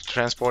allow you to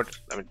transport.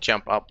 Let me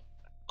jump up,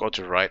 go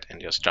to the right,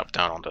 and just drop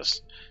down on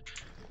this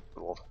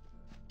little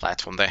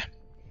platform there.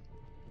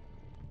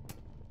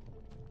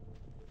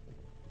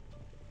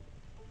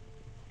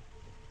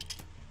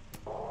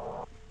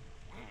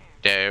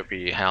 There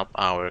we help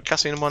our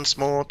cousin once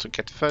more to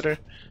get further.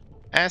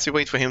 As we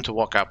wait for him to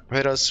walk up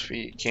with us,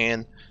 we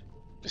can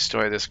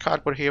destroy this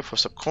cardboard here for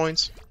some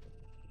coins.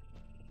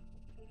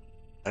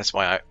 That's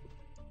why I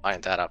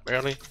lined that up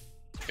early.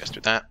 Just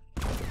do that.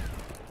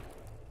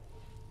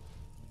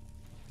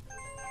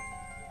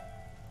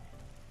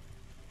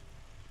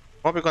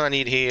 What we're gonna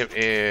need here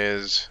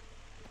is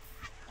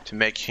to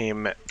make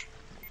him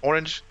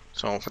orange.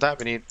 So for that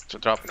we need to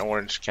drop an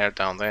orange carrot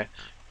down there.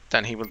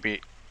 Then he will be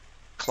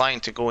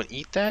inclined to go and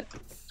eat that.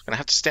 He's gonna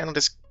have to stand on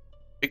this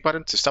big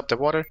button to stop the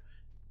water.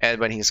 And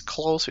when he's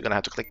close, we're gonna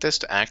have to click this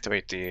to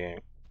activate the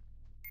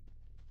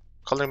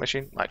coloring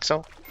machine, like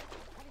so.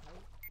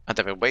 And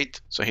then we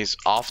wait, so he's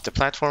off the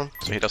platform,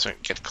 so he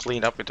doesn't get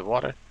cleaned up with the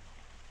water.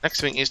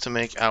 Next thing is to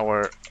make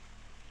our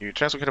new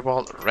translocator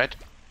ball red.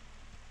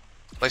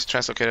 Place the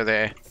translocator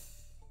there.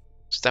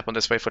 Step on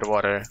this way for the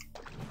water.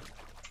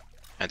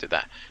 And do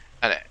that.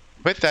 And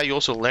with that, you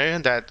also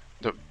learn that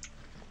the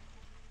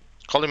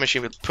coloring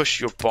machine will push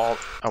your ball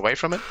away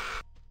from it.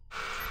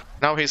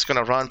 Now he's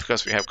gonna run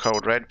because we have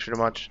code red pretty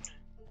much.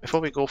 Before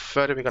we go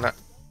further, we're gonna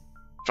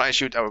try and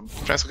shoot our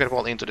translocator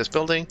ball into this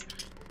building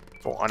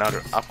for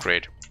another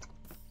upgrade.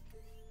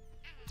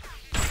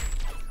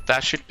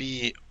 That should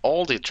be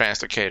all the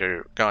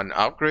translocator gun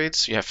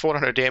upgrades. You have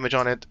 400 damage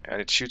on it,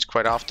 and it shoots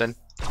quite often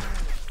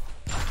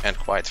and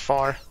quite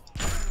far.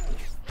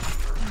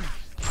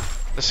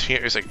 This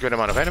here is a good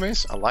amount of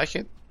enemies. I like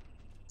it.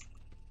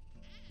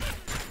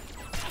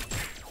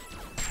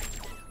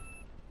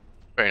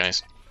 Very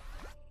nice.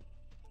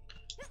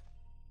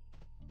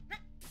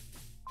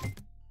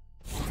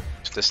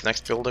 To this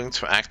next building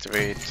to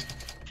activate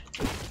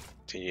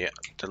the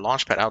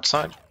launch pad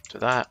outside. To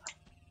that.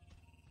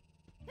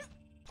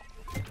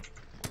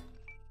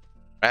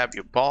 Grab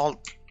your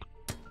ball,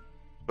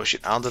 push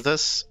it under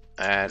this,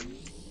 and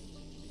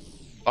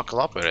buckle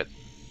up with it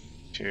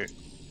to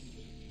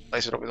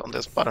place it over on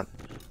this button.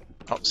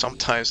 Oh,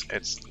 sometimes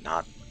it's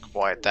not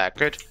quite that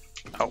good.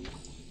 Oh.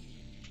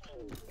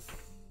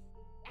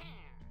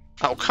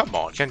 Oh, come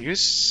on, can you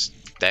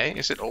stay?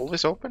 Is it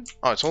always open?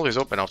 Oh, it's always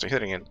open after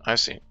hitting it. I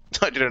see.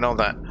 I didn't know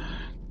that.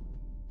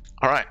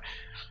 Alright.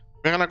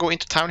 We're gonna go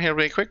into town here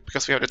really quick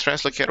because we have the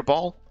translocator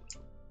ball.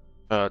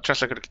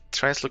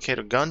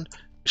 Translocator gun,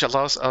 which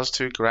allows us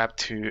to grab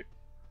 2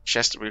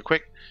 chests really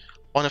quick.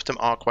 One of them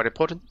are quite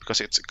important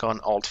because it's gun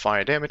alt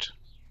fire damage.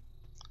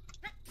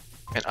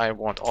 And I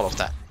want all of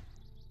that.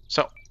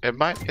 So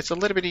it's a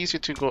little bit easier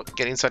to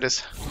get inside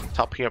this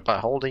top here by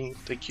holding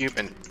the cube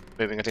and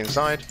moving it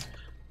inside.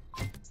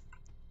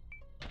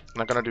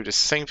 I'm gonna do the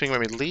same thing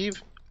when we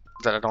leave,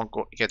 that I don't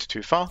get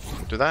too far.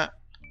 Do that.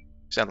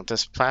 Stand on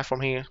this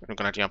platform here. I'm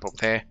gonna jump up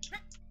there.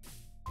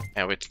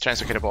 And with the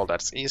translocator ball,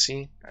 that's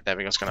easy. And then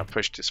we're just gonna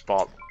push this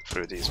ball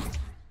through these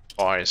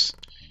bars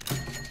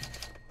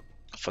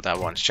for that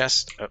one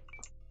chest. Oh.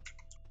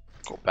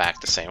 Go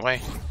back the same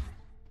way.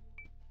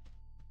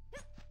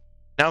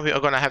 Now we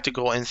are gonna have to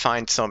go and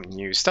find some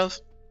new stuff.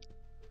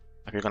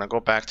 We're gonna go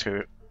back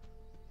to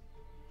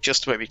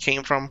just where we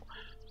came from.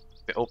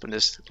 We open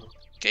this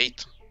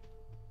gate.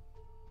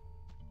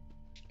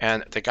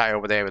 And the guy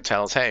over there will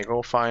tell us, hey,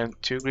 go find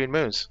 2 green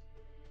moons.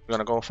 We're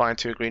gonna go find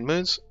 2 green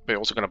moons. We're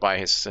also gonna buy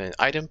his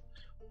item,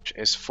 which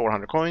is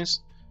 400 coins.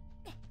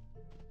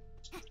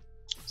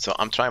 So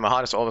I'm trying my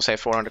hardest to always have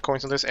 400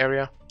 coins in this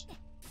area.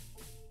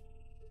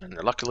 And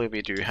luckily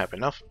we do have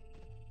enough.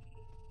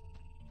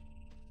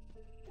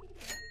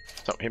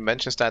 So he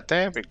mentions that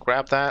there, we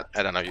grab that,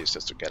 and then I use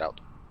this to get out.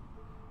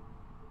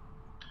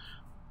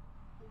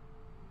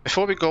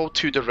 Before we go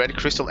to the red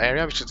crystal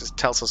area, which it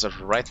tells us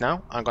of right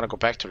now, I'm gonna go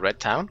back to Red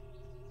Town.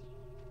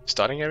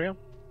 Starting area.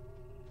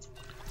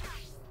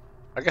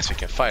 I guess we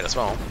can fight as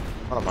well.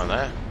 I don't mind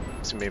that.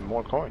 It's gonna be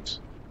more coins.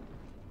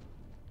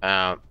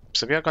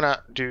 So we are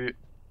gonna do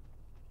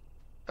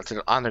a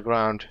little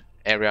underground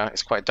area.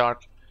 It's quite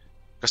dark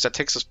because that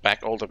takes us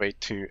back all the way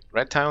to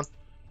Red Town.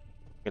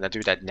 We're gonna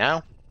do that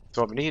now.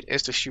 So what we need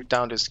is to shoot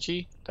down this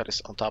key that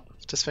is on top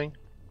of this thing.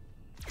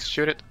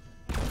 Shoot it,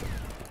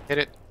 hit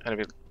it, and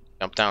we'll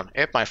jump down.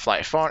 It might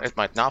fly far, it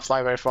might not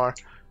fly very far.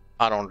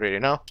 I don't really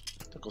know.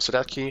 That goes to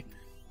that key.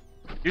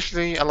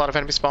 Usually a lot of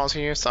enemy spawns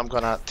here, so I'm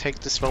gonna take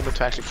this moment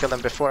to actually kill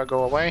them before I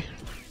go away.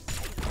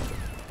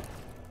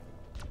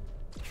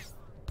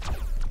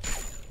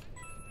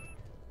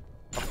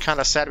 I'm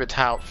kinda sad with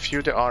how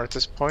few there are at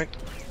this point.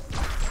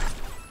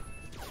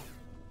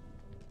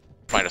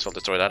 Might as well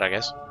destroy that, I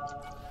guess.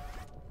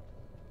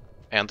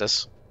 And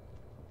this.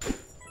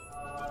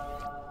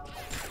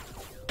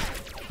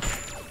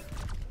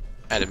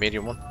 And a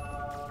medium one.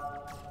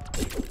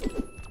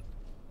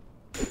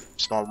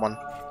 Small one.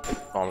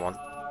 Small one.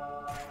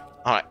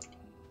 Alright.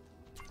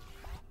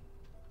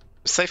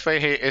 safe way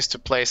here is to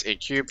place a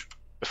cube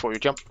before you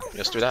jump.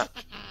 Just do that.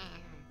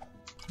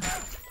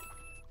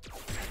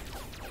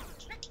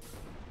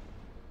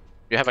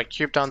 You have a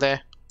cube down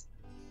there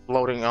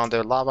floating on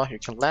the lava. You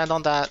can land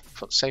on that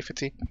for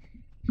safety.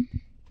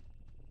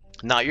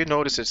 Now you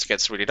notice it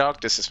gets really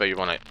dark. This is where you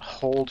want to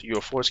hold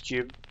your force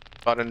cube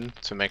button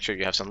to make sure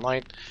you have some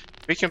light.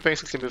 We can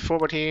basically move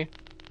forward here.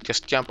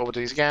 Just jump over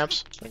these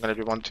gaps. We're gonna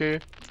do 1, 2,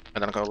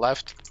 and then go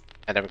left,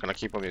 and then we're gonna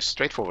keep moving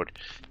straight forward.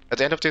 At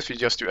the end of this, we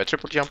just do a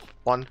triple jump,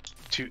 1,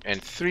 2,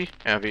 and 3,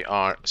 and we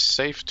are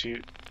safe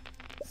to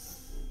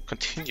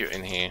continue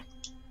in here.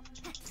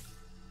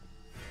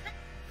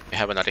 We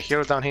have another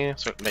hero down here,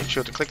 so make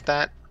sure to click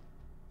that.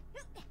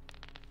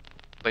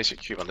 Place your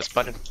cube on this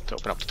button to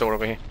open up the door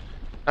over here.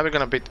 Now we're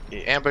gonna beat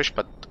the ambush,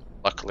 but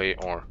luckily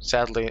or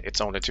sadly, it's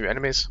only 2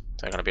 enemies.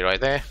 They're gonna be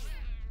right there,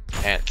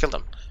 and kill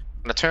them.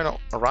 I'm gonna turn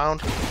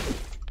around.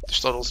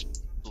 There's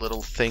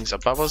little things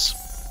above us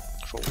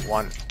for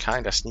one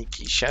kind of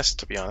sneaky chest,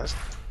 to be honest.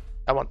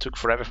 That one took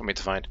forever for me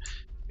to find.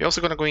 We're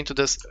also gonna go into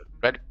this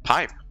red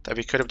pipe that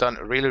we could have done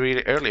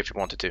really early if we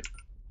wanted to,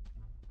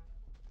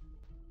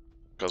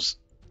 because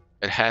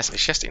it has a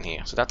chest in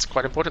here, so that's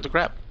quite important to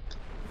grab.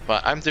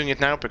 But I'm doing it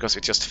now because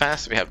it's just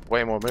fast. We have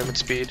way more movement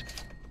speed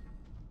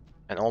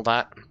and all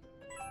that.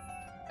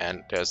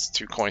 And there's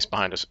 2 coins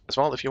behind us as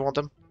well if you want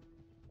them.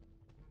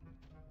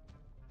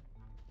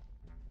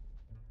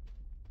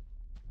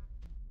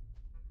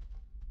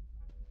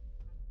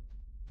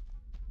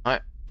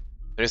 Alright,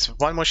 there's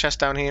one more chest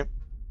down here.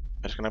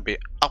 It's gonna be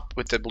up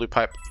with the blue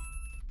pipe.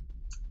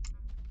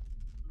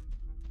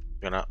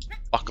 We're gonna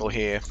buckle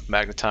here,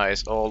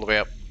 magnetize all the way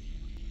up.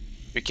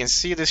 We can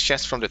see this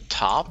chest from the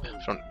top,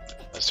 from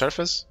the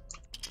surface,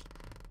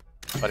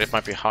 but it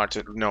might be hard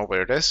to know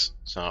where it is.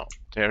 So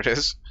there it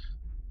is.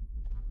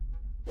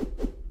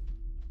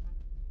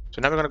 So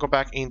now we're gonna go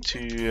back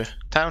into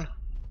town,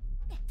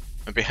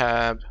 and we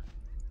have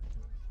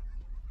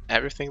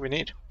everything we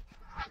need.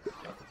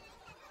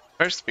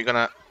 First, we're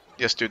gonna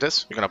just do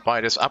this. We're gonna buy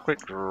this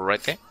upgrade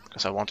right there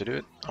because I want to do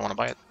it. I want to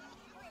buy it.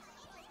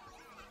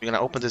 We're gonna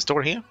open this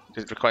door here.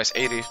 It requires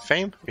 80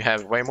 fame. We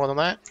have way more than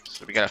that,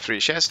 so we got a free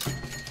chest.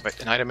 Wait,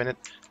 an item in it.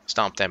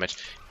 Stomp damage.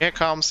 Here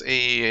comes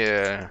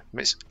a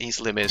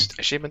easily missed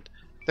achievement.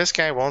 This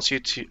guy wants you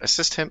to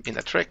assist him in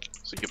a trick.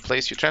 So you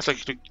place your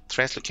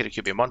translocated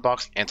cube in one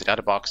box, enter the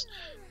other box.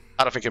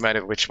 I don't think it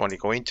matters which one you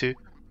go into,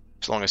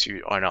 as long as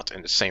you are not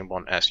in the same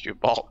one as your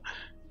ball.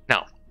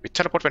 Now, we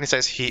teleport when he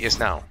says he is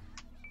now.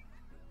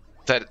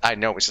 That I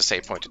know is a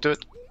safe point to do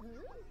it.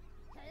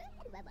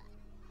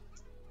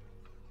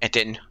 And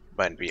then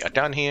when we are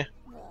done here,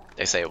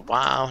 they say,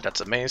 wow,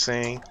 that's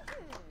amazing.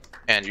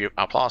 And your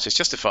applause is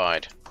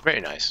justified.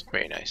 Very nice,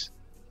 very nice.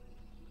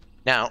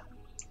 Now,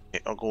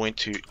 I'm going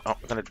to,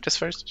 we're gonna do this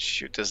first.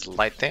 Shoot this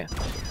light there.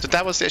 So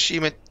that was the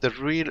achievement, the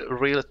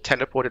real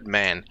teleported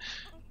man.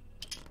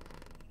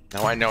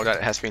 Now I know that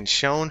it has been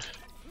shown.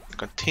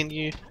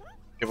 Continue.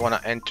 We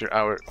wanna enter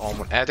our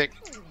almond attic,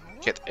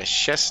 get a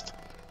chest.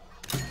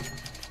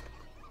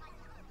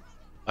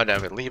 And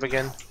then we leave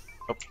again.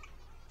 Oh,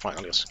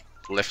 finally just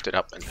lift it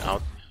up and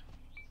out.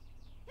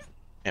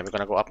 And we're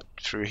gonna go up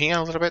through here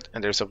a little bit,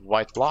 and there's a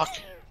white block.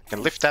 We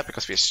can lift that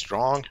because we're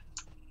strong.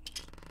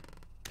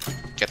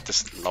 Get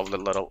this lovely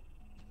little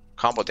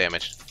combo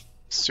damage.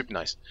 Super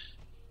nice.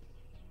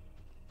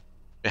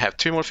 We have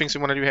 2 more things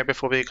we want to do here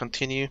before we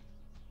continue.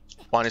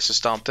 One is to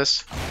stomp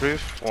this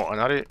roof or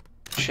another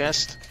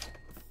chest.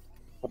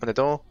 Open the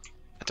door.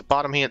 At the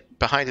bottom here,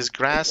 behind this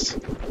grass,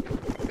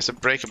 is a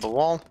breakable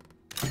wall.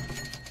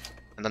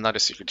 And another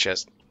secret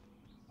chest.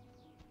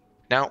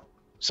 Now,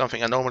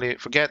 something I normally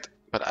forget,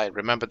 but I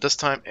remember this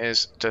time,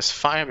 is this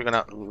fire. We're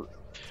gonna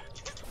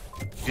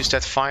use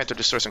that fire to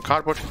destroy some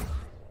cardboard.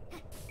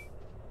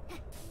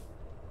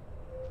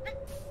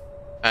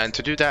 And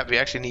to do that, we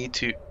actually need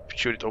to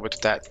shoot it over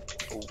to that,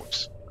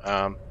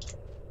 to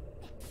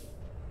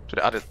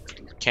the other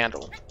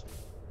candle.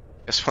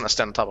 Just want to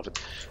stand on top of it.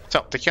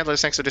 So the candle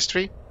is next to this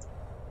tree.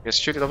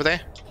 Just shoot it over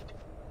there,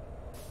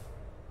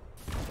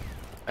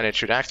 and it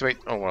should activate.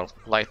 Oh well,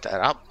 light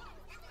that up.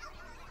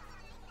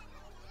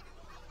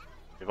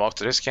 We walk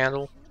to this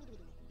candle.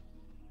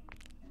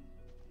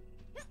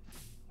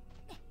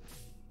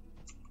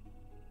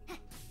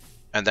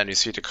 And then you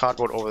see the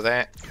cardboard over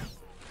there.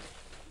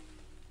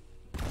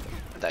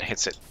 And that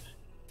hits it.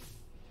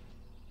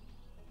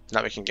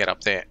 Now we can get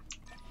up there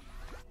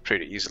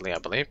pretty easily, I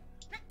believe.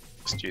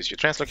 Just use your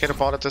translocator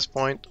pod at this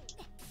point.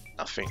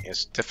 Nothing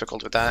is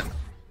difficult with that.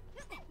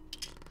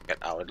 Get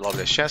our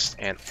lovely chest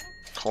and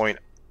coin,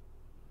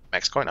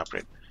 max coin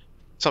upgrade.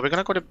 So we're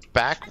gonna go the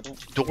back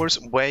doors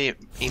way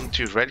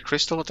into red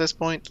crystal at this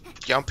point.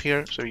 Jump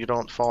here so you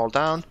don't fall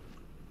down.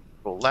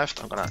 Go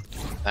left. I'm gonna do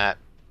that.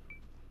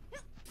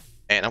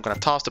 And I'm gonna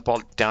toss the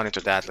ball down into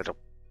that little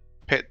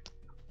pit.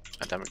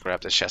 And then we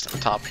grab the chest on the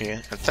top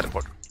here and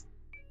teleport.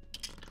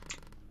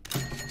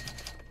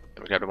 And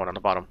we grab the one on the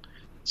bottom.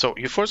 So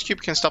your force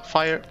cube can stop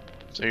fire.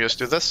 So you just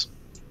do this.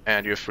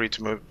 And you're free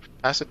to move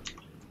past it.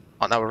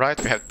 On our right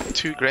we have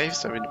 2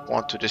 graves that we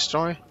want to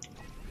destroy.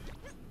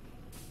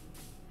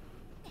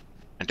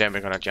 then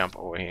we're gonna jump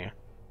over here.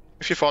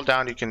 If you fall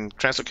down, you can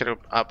translocate it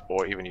up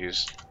or even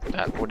use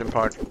that wooden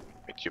part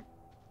with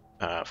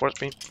your force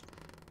beam.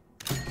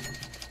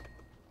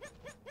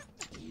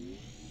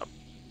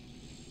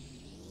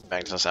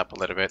 Bang this up a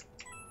little bit.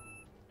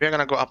 We're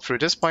gonna go up through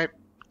this pipe.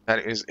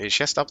 That is a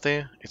chest up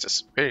there. It's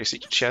a very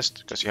secret chest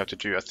because you have to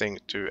do a thing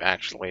to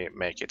actually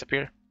make it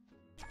appear.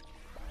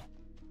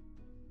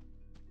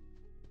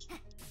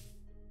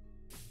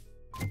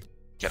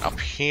 Get up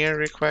here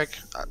real quick.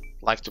 I'd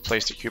like to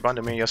place the cube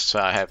under me just so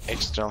I have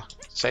extra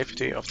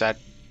safety of that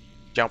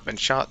jump and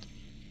shot.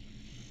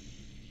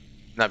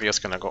 Now we're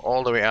just gonna go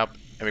all the way up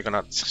and we're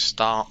gonna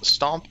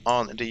stomp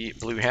on the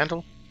blue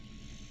handle.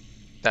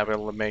 That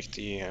will make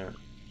the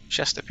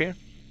chest appear.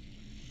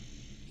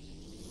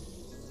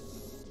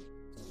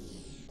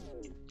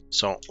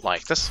 So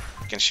like this,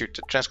 you can shoot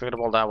the translocator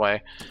ball that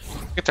way,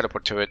 you can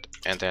teleport to it,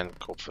 and then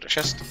go for the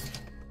chest.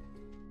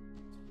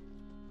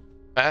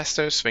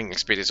 Faster, swinging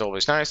speed is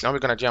always nice. Now we're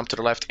gonna jump to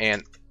the left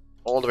and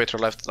all the way to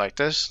the left like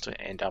this to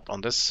end up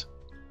on this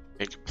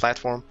big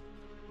platform.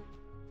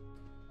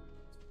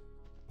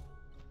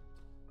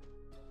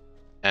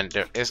 And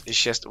there is a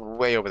chest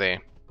way over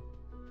there.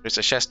 There's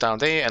a chest down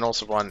there and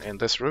also one in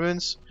this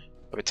ruins.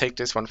 But we take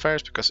this one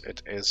first because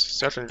it is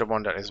certainly the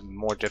one that is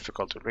more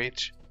difficult to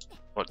reach.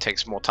 Or it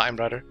takes more time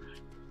rather.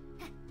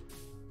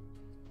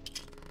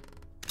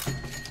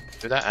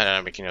 Do that and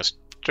then we can just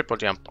triple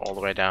jump all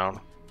the way down.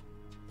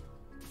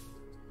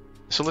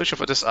 The solution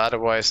for this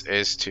otherwise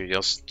is to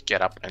just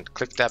get up and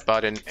click that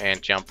button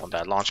and jump on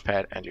that launch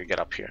pad and you get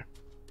up here.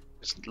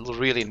 It's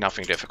really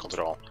nothing difficult at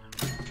all.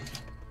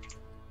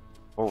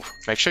 Oh,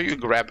 make sure you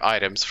grab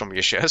items from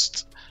your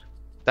chest.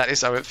 That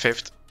is our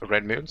 5th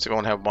red moon, so we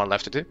only have one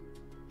left to do.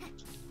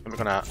 And we're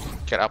gonna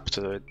get up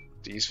to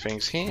these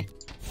things here.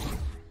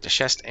 The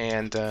chest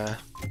and the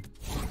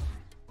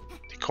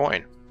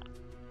coin.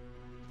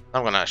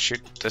 I'm gonna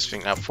shoot this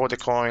thing up for the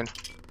coin,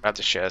 grab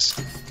the chest,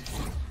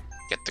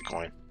 get the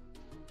coin.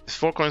 There's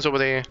 4 coins over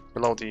there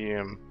below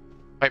the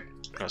pipe.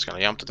 I'm just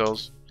gonna jump to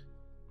those.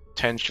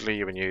 Potentially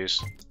even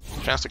use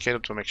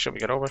translocator to make sure we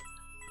get over.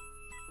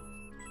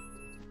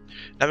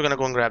 Now we're gonna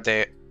go and grab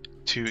the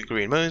 2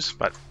 green moons,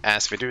 but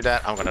as we do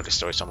that, I'm gonna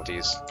destroy some of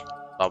these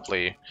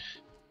lovely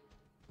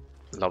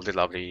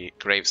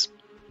graves.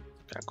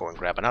 Gonna go and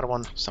grab another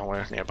one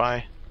somewhere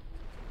nearby.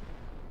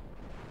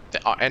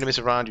 There are enemies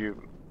around,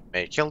 you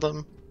may kill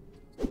them.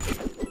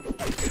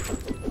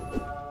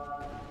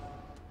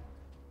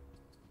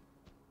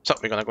 So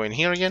we're gonna go in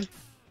here again.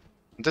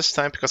 This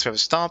time, because we have a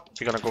stomp,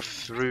 we're gonna go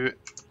through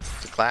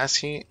the glass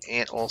here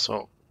and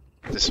also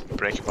this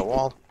breakable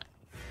wall.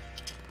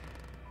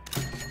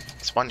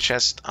 It's 1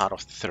 chest out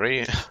of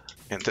 3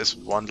 in this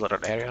one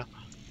little area.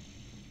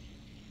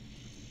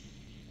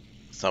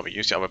 So we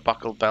use our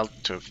buckle belt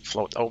to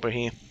float over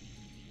here.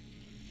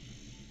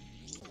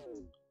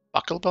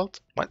 Buckle belt?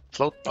 What?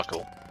 Float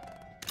buckle.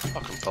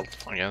 Buckle belt,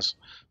 I guess.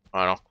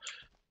 I don't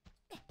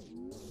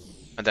know.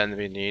 And then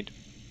we need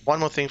one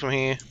more thing from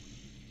here.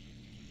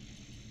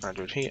 I'll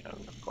do it here. I'm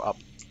gonna go up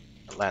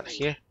and land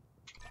here.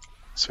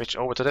 Switch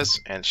over to this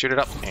and shoot it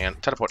up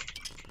and teleport.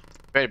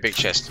 Very big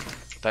chest.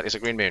 That is a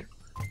green moon.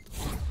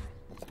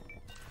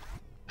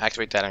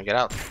 Activate that and get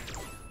out.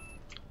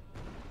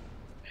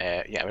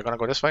 Yeah, we're gonna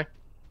go this way.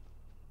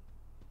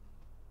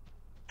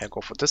 And go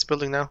for this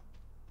building now.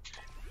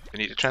 We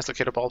need a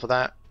translocator ball for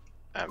that.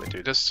 And we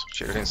do this,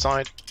 shoot it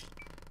inside.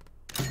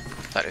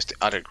 That is the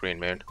other green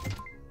moon.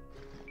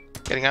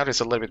 Getting out is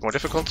a little bit more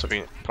difficult, so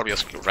we probably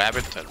just grab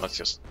it and let's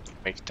just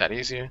make that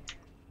easier.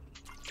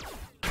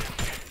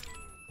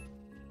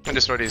 And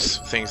destroy these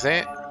things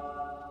there.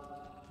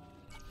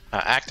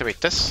 Activate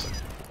this,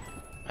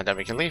 and then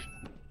we can leave.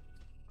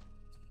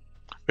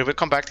 We will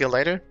come back here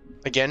later,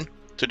 again,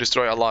 to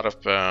destroy a lot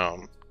of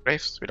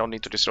graves. We don't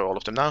need to destroy all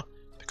of them now,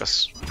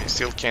 because we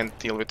still can't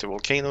deal with the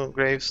volcano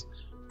graves.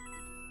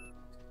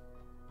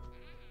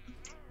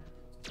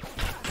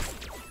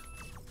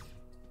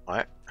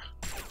 Alright.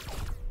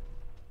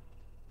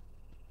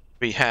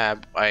 We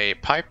have a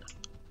pipe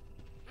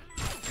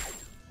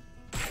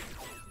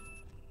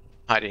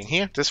hiding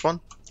here, this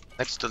one,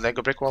 next to the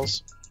Lego brick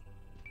walls.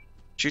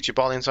 Shoot your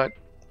ball inside,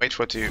 wait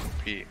for it to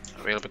be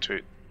available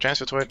to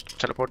transfer to it,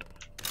 teleport.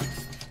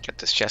 Get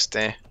this chest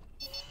there.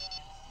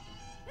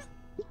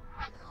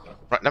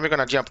 Right, now we're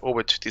gonna jump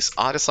over to this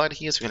other side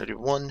here, so we're gonna do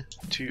 1,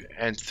 2,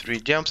 and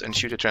 3 jumps and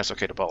shoot a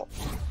translocator ball.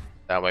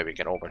 That way we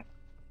get over.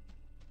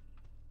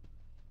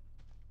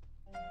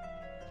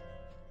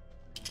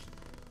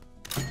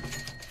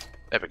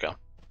 There we go.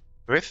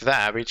 With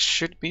that, we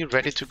should be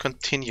ready to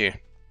continue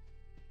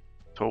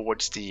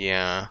towards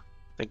the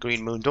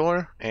green moon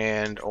door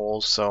and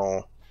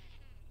also,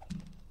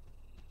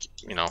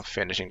 you know,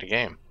 finishing the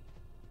game.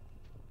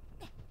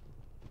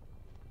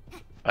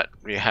 But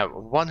we have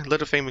one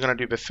little thing we're gonna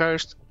do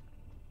first.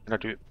 We're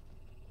gonna do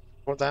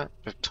for that,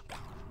 but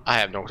I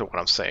have no clue what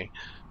I'm saying.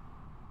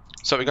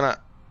 So we're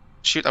gonna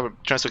shoot our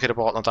translocator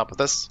ball on top of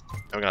this,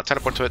 and we're gonna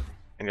teleport to it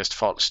and just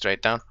fall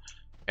straight down.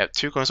 We have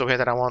 2 coins over here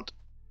that I want.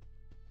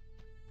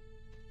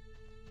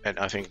 and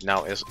I think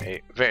now is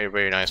a very,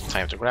 very nice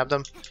time to grab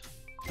them.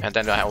 And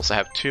then I also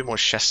have 2 more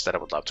chests that I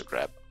would love to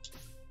grab.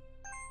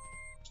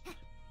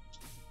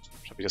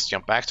 So we just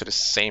jump back to the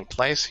same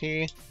place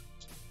here.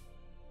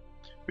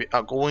 We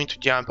are going to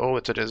jump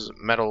over to this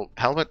metal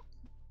helmet.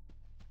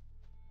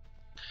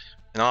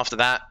 And after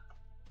that,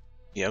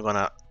 we are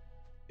gonna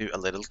do a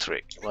little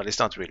trick. Well, it's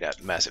not really a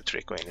massive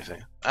trick or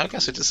anything. I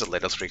guess it is a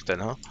little trick then,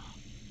 huh?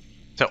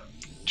 So,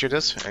 do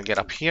this and get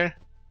up here.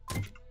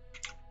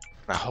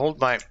 I hold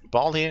my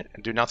ball here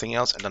and do nothing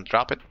else and then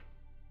drop it.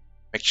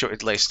 Make sure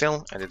it lays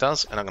still, and it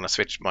does. And I'm gonna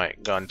switch my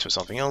gun to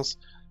something else.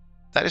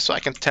 That is so I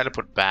can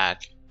teleport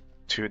back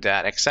to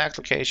that exact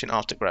location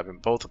after grabbing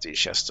both of these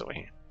chests over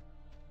here.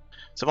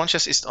 So one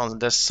chest is on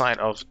this side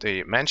of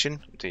the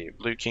mansion, the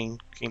Blue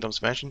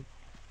Kingdom's mansion.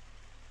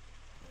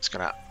 Just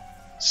gonna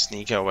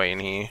sneak away in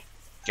here,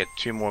 get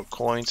 2 more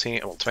coins here,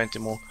 well 20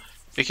 more.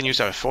 We can use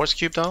our force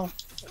cube though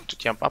to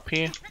jump up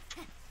here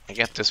and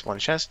get this one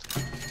chest.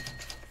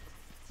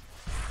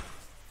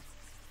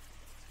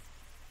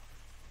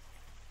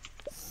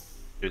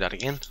 Do that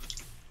again.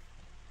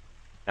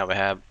 Now we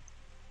have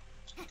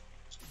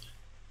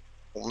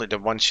only the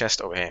one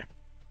chest over here.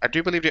 I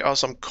do believe there are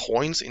some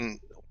coins in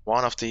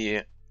one of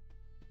the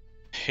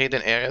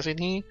hidden areas in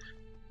here,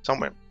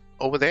 somewhere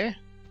over there.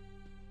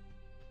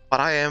 But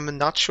I am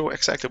not sure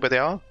exactly where they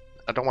are.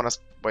 I don't want to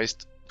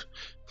waste,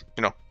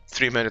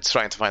 3 minutes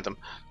trying to find them.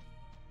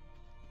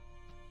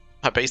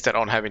 I based that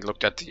on having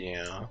looked at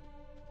the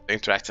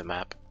interactive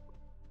map.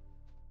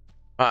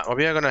 What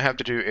we are going to have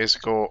to do is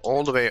go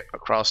all the way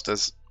across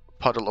this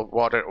puddle of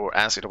water or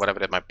acid or whatever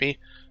that might be.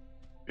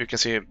 You can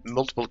see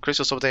multiple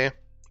crystals over there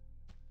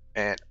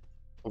and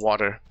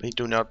water. We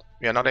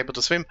are not able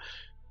to swim.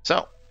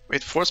 So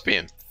with force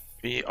beam,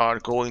 we are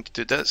going to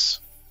do this.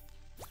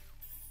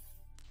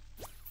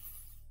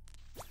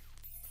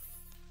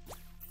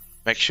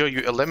 Make sure you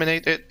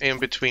eliminate it in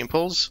between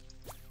pulls.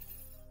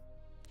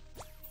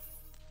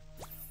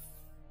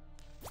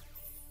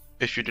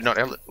 If you do not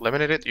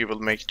eliminate it, you will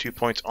make 2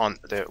 points on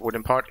the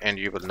wooden part and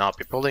you will not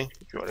be pulling.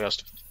 You are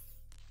just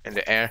in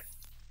the air.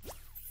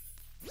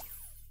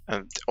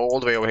 And all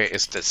the way over here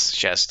is this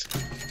chest.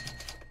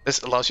 This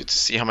allows you to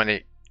see how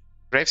many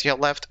graves you have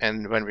left,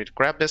 and when we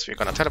grab this, we're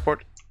gonna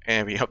teleport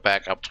and we hop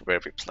back up to where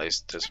we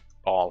placed this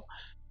ball.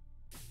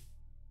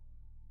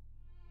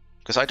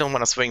 Because I don't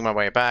want to swing my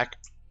way back.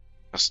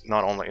 Because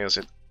not only is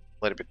it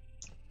a little bit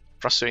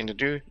frustrating to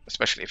do,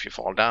 especially if you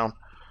fall down,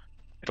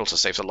 it also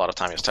saves a lot of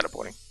time just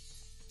teleporting.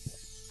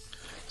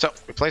 So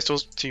we place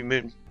those 2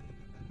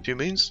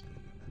 moons.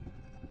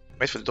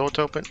 Wait for the door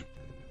to open.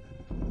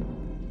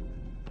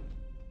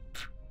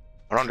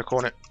 Around the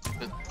corner,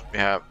 we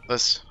have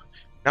this.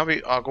 Now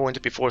we are going to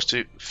be forced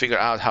to figure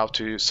out how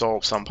to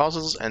solve some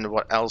puzzles and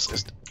what else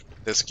is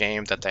this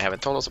game that they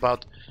haven't told us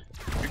about.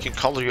 You can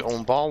color your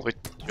own ball with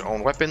your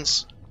own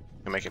weapons.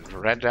 You can make it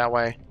red that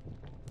way.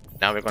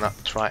 Now we're gonna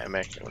try and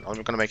make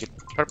it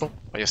purple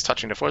by just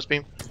touching the force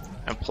beam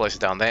and place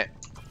it down there.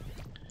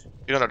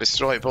 You're gonna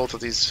destroy both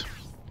of these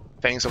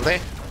things over there.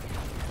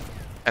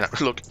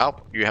 And look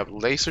up, you have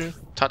laser.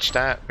 Touch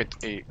that with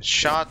a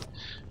shot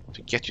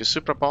to get your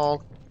super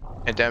ball,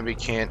 and then we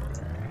can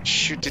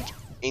shoot it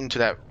into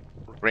that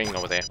ring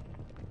over there.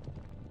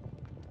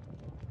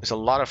 There's a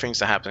lot of things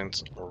that happen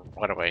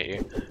right away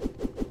here.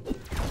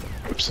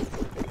 Oops.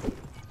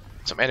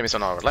 Some enemies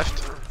on our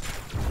left.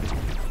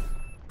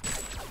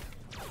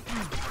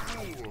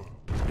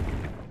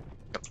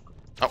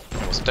 Oh,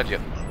 I wasn't dead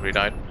yet. I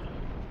re-died.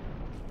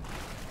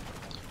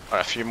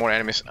 Alright, a few more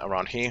enemies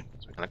around here.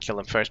 So we're gonna kill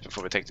them first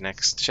before we take the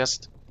next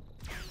chest.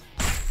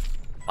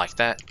 Like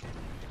that.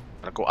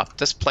 I'm gonna go up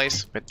this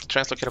place with the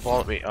translocator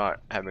ball. We are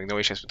having no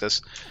issues with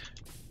this.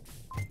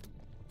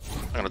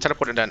 I'm gonna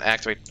teleport and then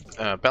activate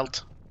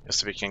belt, just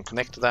so we can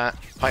connect to that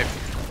pipe.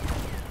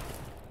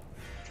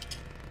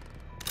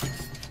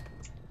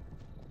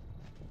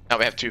 Now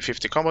we have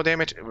 250 combo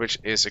damage, which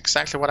is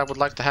exactly what I would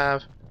like to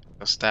have,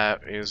 because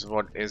that is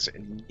what is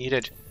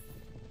needed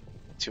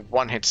to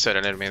one-hit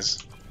certain enemies.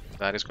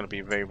 That is going to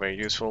be very, very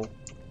useful.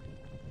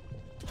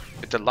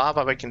 With the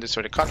lava, we can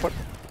destroy the cardboard,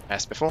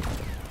 as before.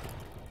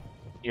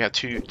 You have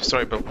 2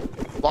 destroyable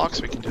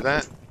blocks, we can do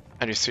that.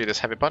 And you see this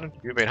heavy button,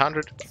 cube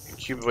 800,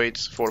 cube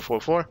weights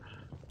 444.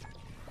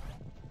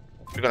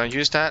 We're going to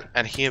use that,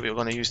 and here we're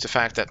going to use the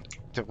fact that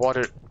the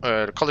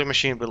the coloring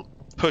machine will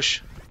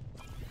push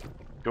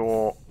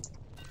your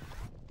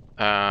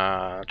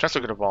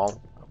translocator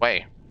ball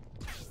away.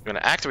 We're going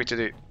to activate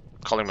the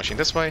coloring machine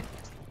this way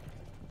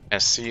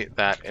and see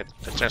that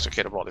the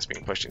translocator ball is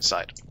being pushed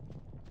inside.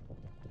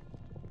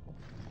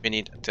 We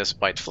need this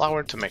white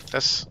flower to make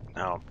this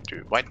now do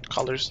white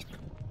colors.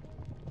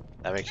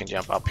 Then we can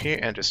jump up here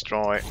and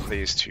destroy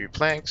these 2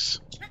 planks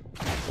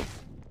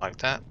like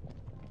that.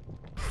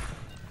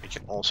 We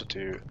can also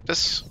do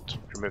this to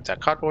remove that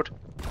cardboard.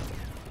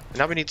 And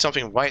now we need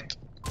something white.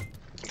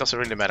 It doesn't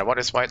really matter what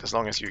is white as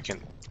long as you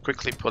can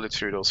quickly pull it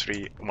through those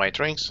 3 white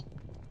rings.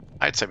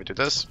 I'd say we do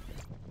this.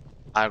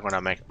 I'm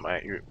gonna make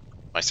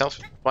myself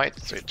white,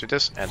 so do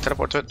this and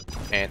teleport to it,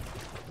 and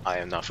I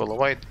am now full of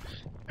white.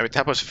 Every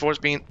time I push the force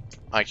beam,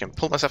 I can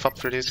pull myself up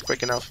through this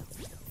quick enough.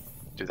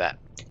 Do that.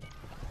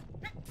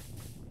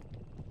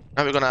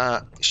 Now we're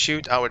gonna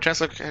shoot our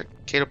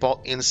translocator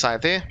ball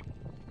inside there.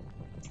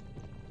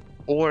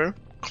 Or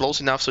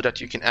close enough so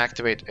that you can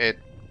activate it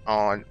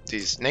on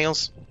these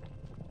nails.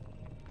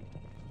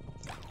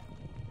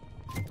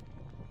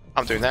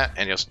 I'm doing that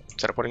and just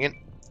teleporting in.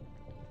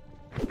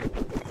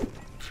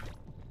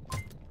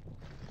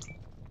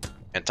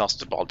 And toss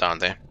the ball down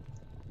there.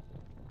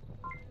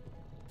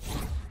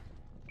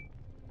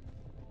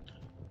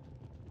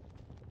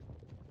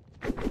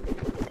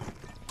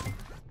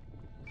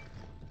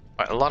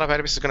 Right, a lot of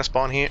enemies are gonna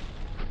spawn here.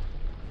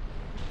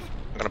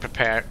 I'm gonna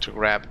prepare to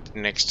grab the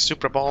next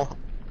super ball.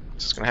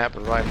 This is gonna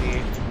happen right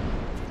here.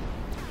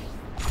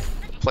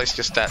 Place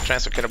just that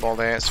translocator ball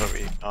there, so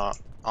we are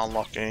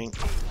unlocking.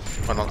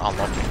 Well, not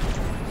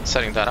unlocking.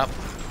 Setting that up.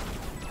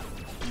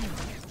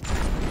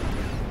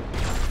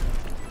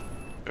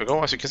 There we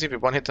go. As you can see, we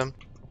one hit them.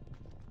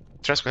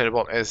 Translocator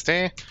ball is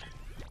there.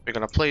 We're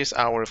gonna place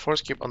our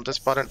force cube on this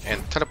button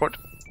and teleport.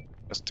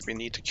 Because we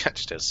need to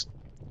catch this.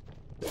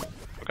 There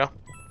we go.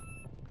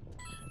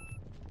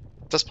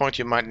 At this point,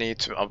 you might need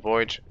to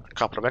avoid a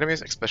couple of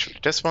enemies, especially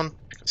this one,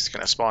 because it's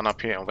gonna spawn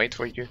up here and wait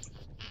for you.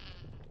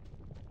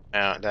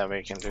 And then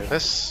we can do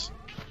this.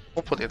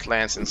 Hopefully it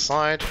lands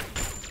inside.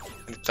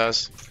 And it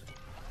does.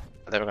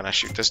 And then we're gonna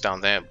shoot this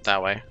down there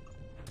that way.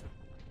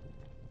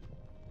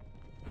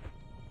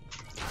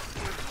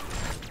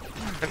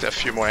 And there are a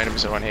few more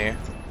enemies around here.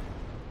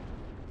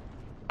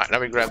 Alright, now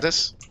we grab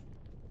this.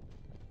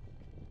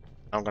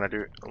 I'm gonna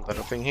do a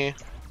little thing here.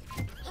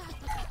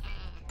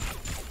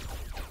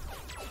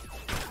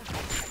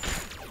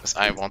 Because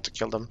I want to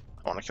kill them.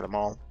 I want to kill them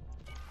all.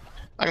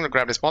 I'm gonna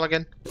grab this ball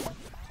again.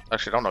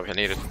 Actually, I don't know if I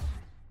need it.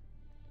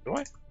 Do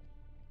I?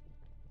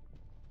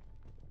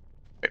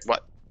 Wait,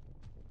 what?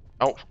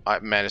 Oh, I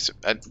managed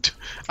to...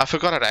 I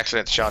forgot I'd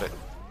accidentally shot it.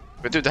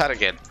 We do that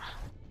again.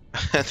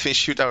 And we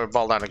shoot our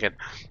ball down again.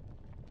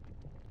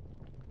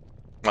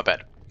 My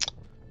bad.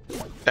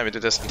 Then we do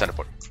this and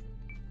teleport.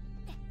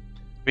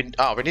 We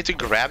need to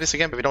grab this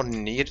again, but we don't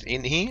need it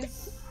in here.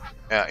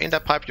 In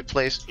that pipe you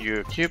place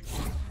your cube.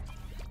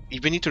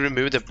 We need to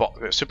remove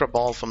the super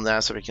ball from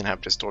there so we can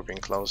have this door being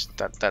closed.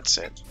 That's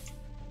it.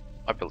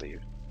 I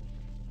believe.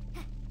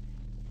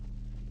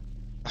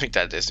 I think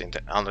that is it,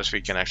 unless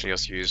we can actually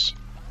just use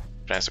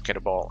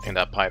translocator ball in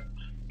that pipe.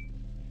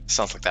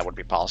 Sounds like that would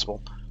be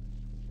possible.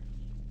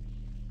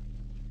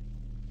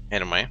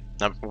 Anyway,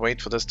 now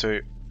wait for this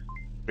to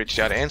reach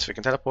the other end so we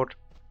can teleport.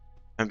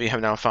 And we have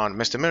now found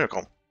Mr.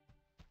 Miracle.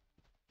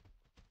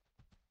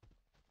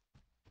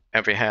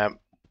 And we have,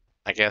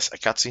 I guess, a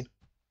cutscene.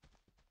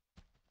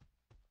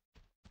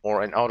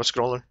 Or an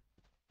auto-scroller.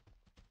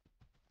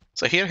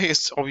 So here he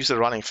is obviously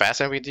running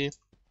faster than we do.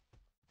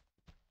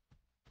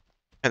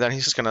 And then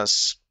he's just gonna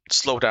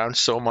slow down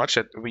so much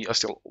that we are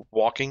still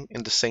walking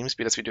in the same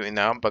speed as we're doing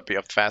now, but we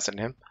are faster than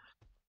him.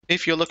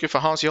 If you're looking for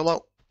Han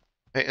Solo,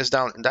 he is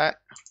down in that.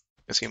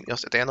 You see him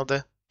just at the end of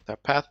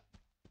that path.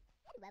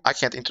 I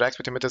can't interact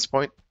with him at this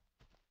point.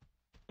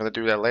 I'm gonna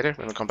do that later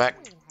when we come back.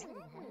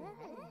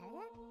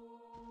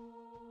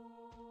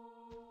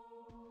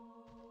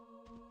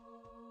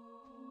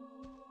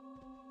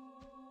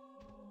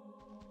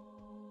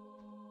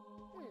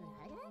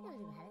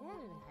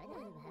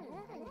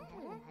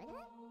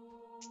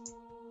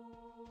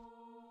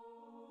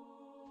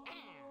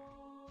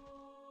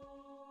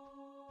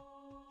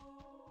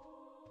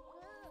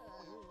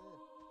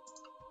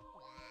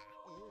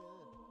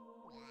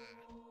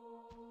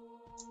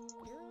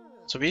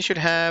 So we should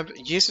have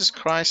Jesus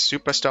Christ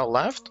Superstar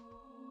left,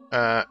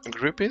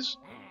 groupies,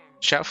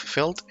 shelf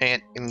filled,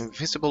 and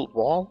invisible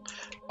wall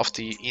of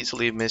the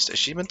easily missed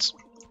achievements.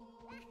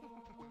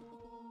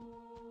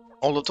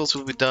 All of those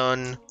will be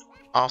done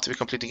after we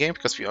complete the game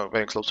because we are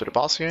very close to the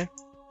boss here.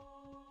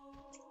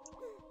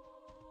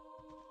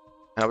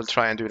 And I will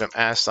try and do them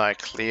as I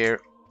clear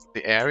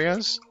the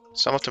areas.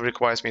 Some of them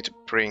requires me to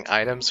bring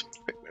items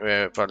for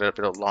a little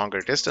bit of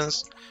longer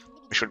distance,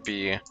 which would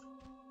be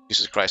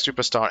Jesus Christ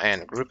Superstar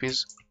and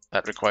groupies.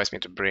 That requires me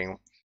to bring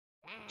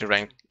the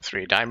rank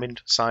 3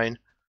 diamond sign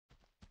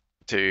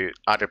to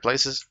other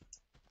places.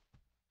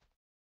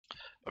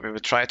 But we will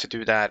try to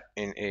do that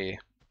in a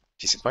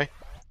decent way.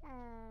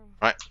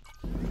 Right.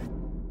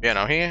 We are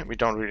now here. We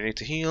don't really need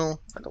to heal,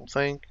 I don't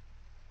think.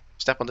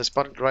 Step on this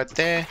button right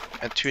there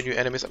and 2 new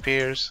enemies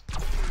appears.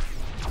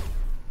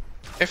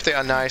 If they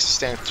are nice,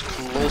 stand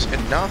close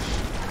enough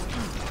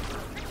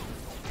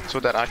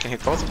so that I can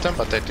hit both of them,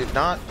 but they did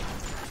not.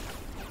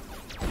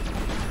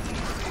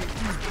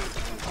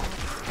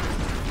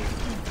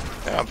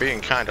 They are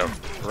being kind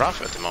of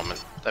rough at the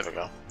moment. There we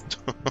go.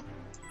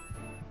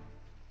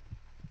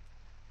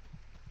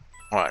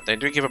 Alright, they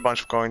do give a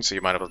bunch of coins, so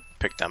you might have to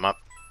pick them up.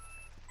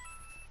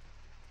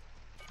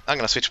 I'm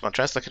gonna switch my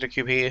translocator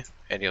cube here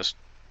and just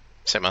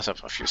save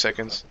myself a few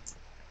seconds.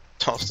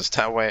 Toss this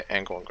that way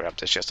and go and grab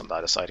this chest on the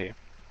other side here.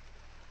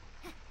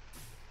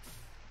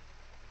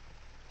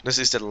 This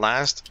is the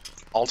last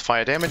alt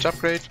fire damage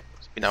upgrade.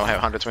 We now have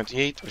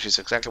 128, which is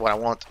exactly what I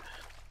want.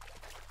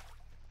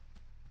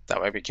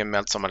 That way we can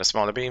melt some of the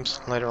smaller beams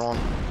later on.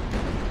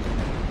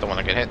 Don't want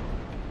to get hit.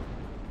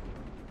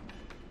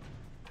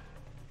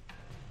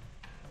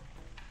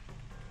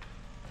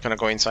 Gonna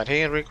go inside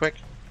here real quick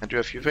and do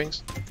a few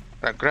things.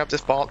 Gonna grab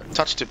this ball,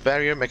 touch the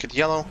barrier, make it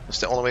yellow. That's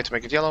the only way to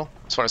make it yellow,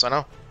 as far as I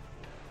know.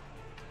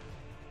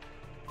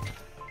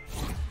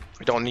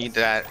 We don't need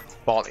that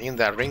ball in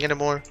that ring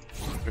anymore.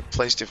 We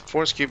place the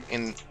force cube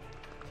in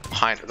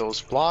behind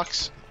those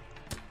blocks.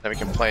 Then we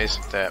can place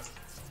the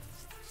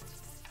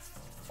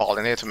ball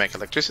in here to make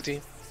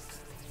electricity.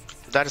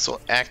 That is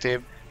all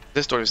active.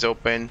 This door is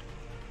open.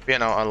 We are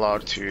now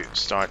allowed to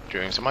start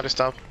doing some other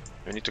stuff.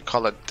 We need to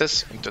color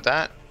this into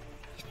that.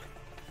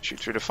 Shoot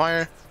through the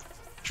fire.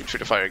 Shoot through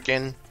the fire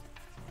again.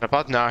 And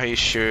about now he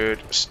should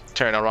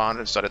turn around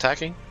and start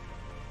attacking.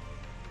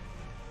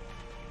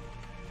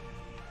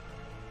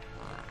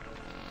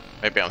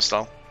 Maybe I'm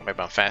slow. Maybe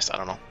I'm fast. I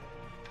don't know.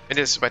 It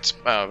is wet.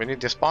 We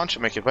need this sponge to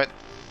make it wet.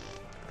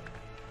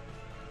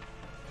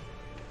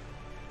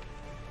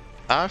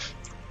 Can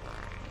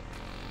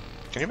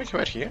you make it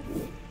wet here?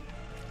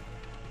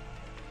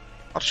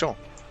 Not sure.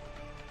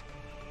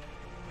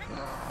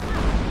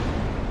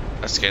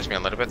 That scares me a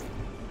little bit.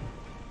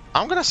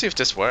 I'm gonna see if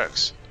this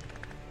works.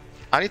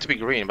 I need to be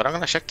green, but I'm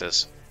gonna check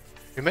this.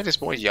 We made this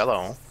boy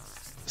yellow.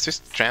 Does this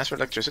transfer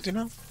electricity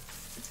now?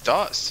 It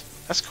does.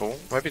 That's cool.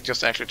 Maybe it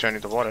just actually turned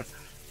into water.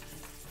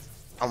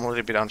 I'm a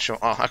little bit unsure.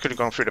 Oh, I could have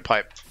gone through the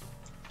pipe.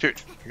 Dude,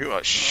 you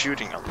are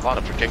shooting a lot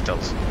of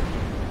projectiles.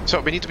 So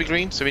we need to be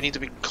green, so we need to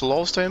be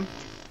close to him.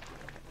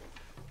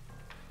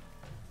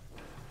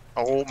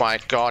 Oh my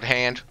god,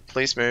 hand.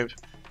 Please move.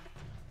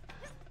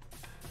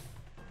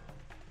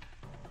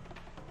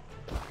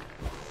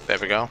 There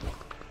we go.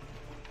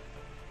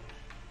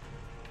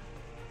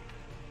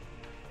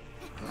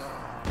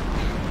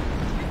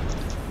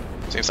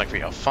 Seems like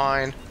we are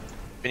fine.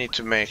 We need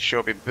to make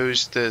sure we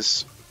boost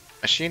this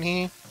machine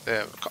here,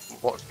 the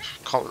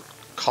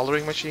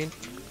coloring machine,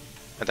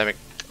 and then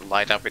we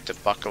light up with the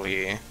buckle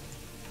here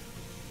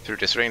through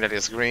this ring that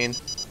is green.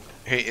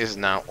 He is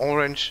now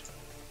orange.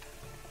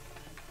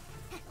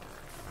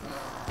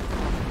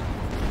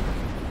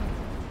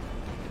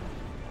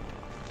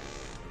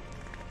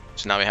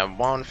 So now we have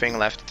one thing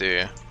left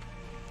to do.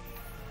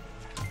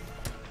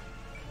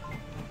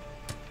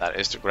 That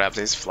is to grab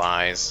these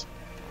flies,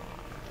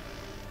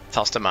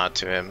 toss them out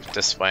to him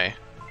this way.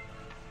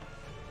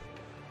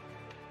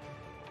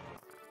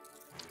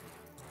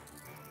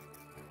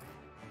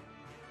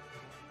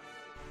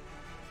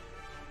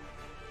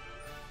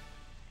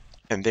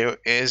 And there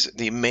is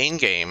the main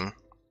game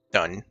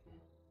done.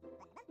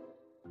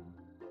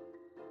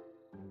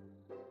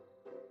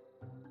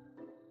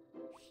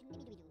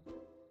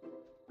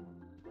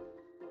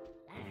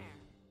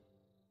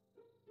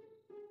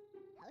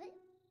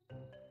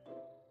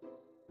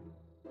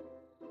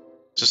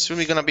 So soon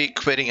we're gonna be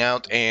quitting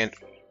out and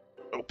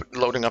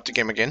loading up the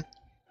game again.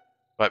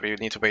 But we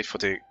need to wait for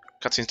the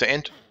cutscenes to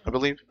end, I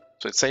believe,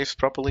 so it saves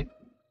properly.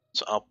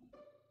 So I'll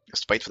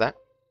just wait for that.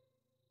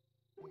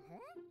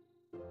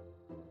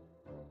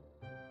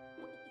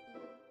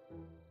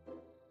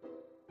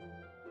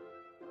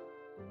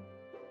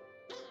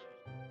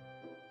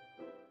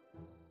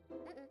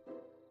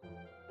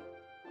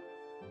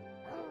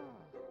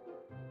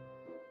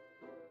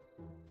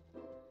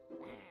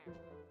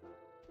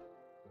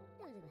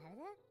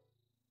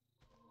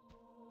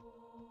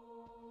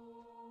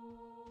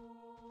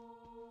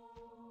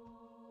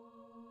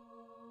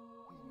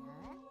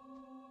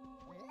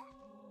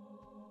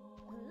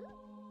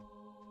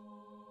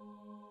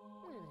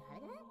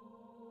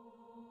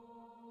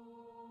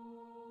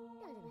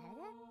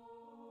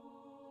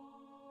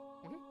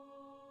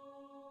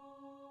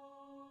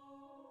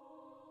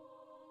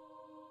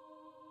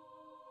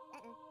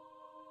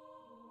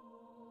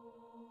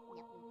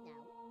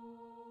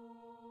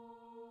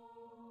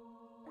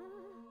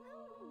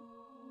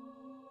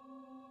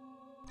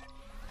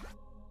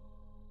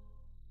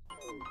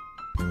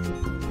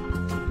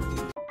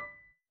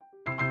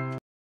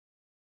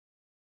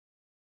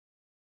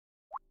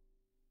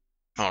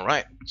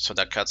 Alright, so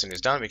that cutscene is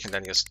done. We can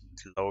then just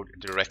load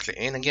directly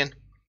in again.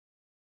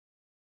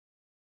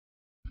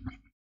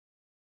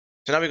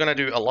 So now we're gonna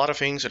do a lot of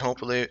things, and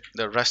hopefully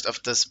the rest of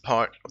this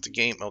part of the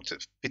game, of the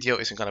video,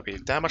 isn't gonna be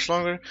that much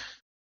longer.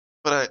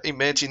 But I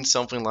imagine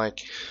something like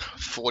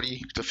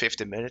 40 to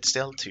 50 minutes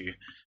still to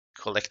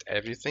collect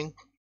everything.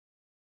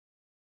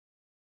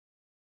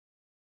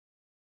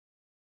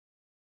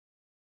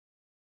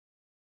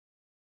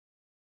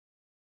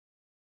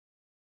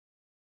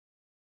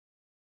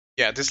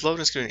 Yeah, this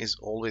loading screen is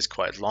always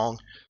quite long,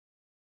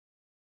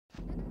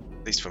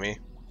 at least for me.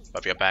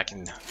 But we are back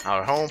in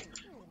our home.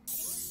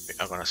 We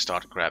are gonna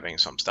start grabbing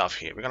some stuff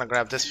here. We're gonna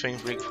grab this thing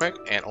real quick,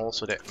 and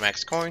also the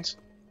max coins,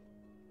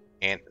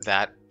 and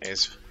that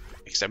is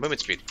extra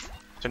movement speed.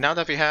 So now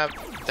that we have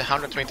the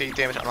 120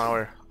 damage on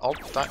our alt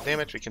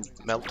damage, we can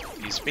melt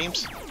these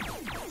beams,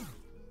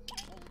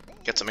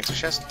 get some extra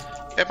chests.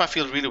 It might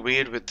feel really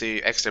weird with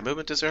the extra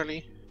movement this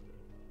early.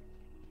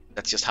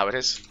 That's just how it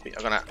is. We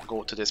are gonna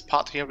go to this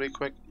pot here real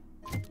quick.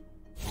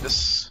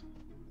 This.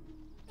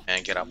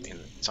 and get up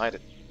inside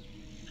it.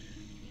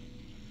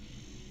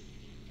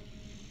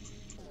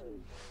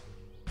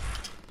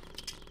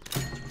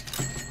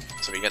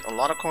 So we get a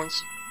lot of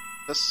coins.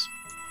 This.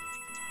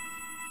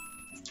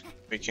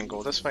 We can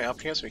go this way up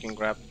here, so we can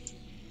grab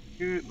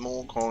 2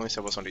 more coins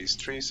that was on these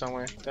trees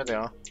somewhere. There they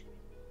are.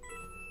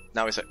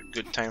 Now is a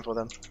good time for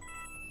them.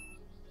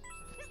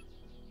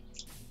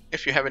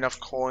 If you have enough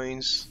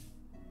coins,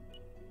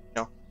 you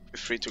know,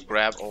 feel free to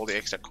grab all the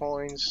extra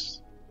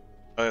coins.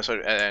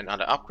 Sorry,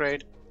 another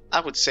upgrade.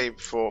 I would say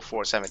for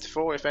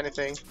 474, if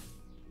anything,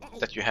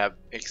 that you have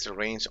extra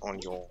range on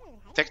your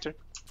detector.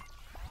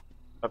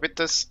 But with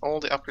this, all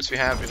the upgrades we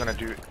have, we're gonna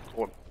do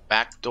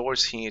back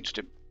doors here to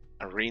the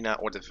arena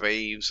or the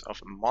waves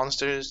of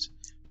monsters.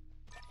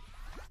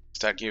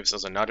 So that gives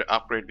us another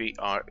upgrade we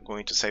are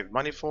going to save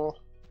money for.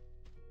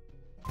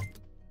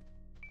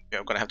 Yeah,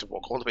 I'm gonna have to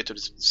walk all the way to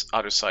this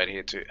other side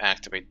here to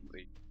activate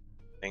the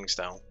things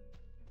down.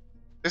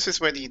 This is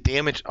where the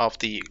damage of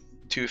the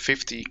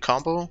 250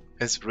 combo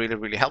is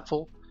really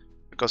helpful,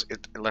 because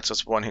it lets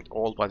us one hit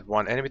all but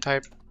one enemy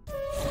type.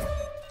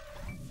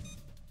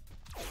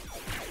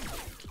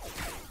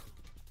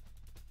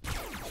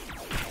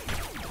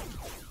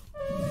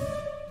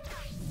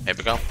 There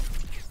we go.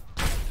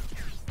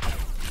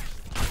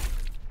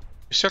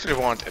 You certainly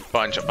want a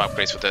bunch of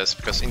upgrades for this,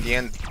 because in the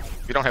end,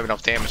 if you don't have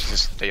enough damage,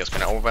 they're just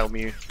gonna overwhelm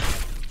you.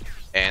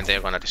 And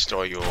they're gonna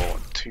destroy your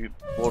 2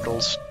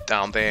 portals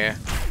down there.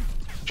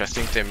 Which I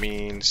think that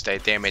means they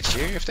damage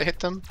you if they hit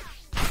them.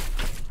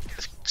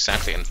 It's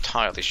exactly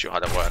entirely sure how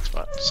that works,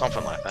 but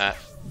something like that.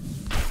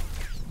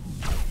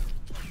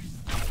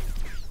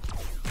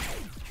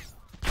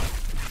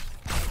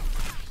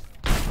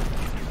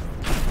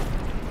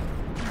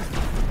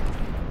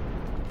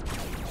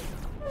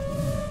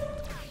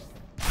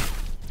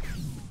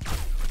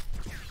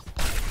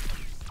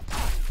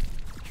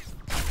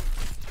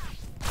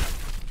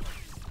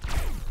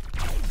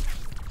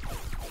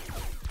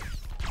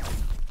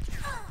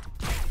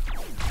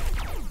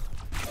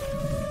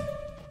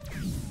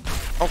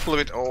 Hopefully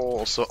with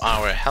also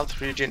our health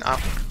regen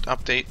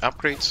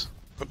upgrades,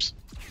 oops,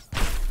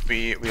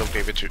 we will be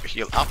able to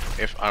heal up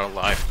if our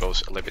life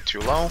goes a little bit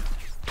too low,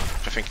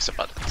 which I think is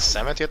about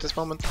 70 at this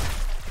moment.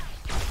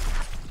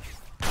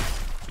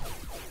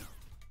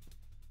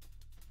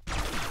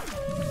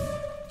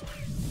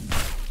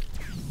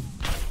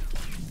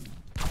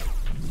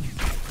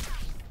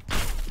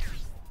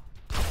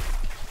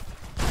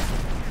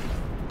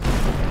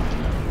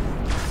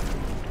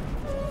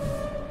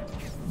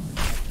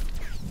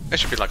 There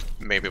should be like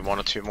maybe 1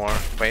 or 2 more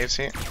waves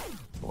here.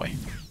 Away.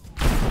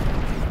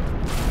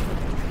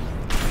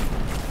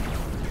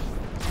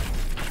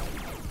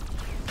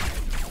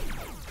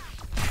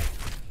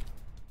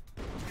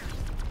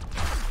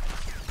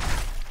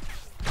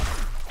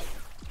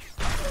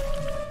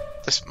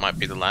 This might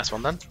be the last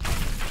one then.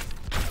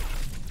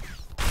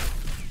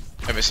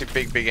 If we see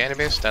big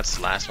enemies, that's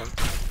the last one.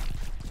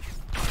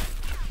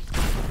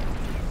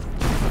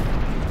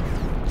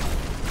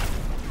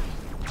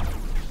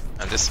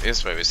 This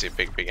is where we see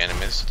big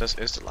enemies. This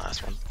is the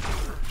last one.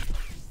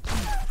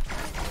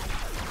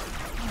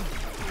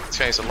 This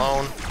guy's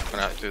alone. I'm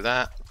gonna do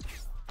that.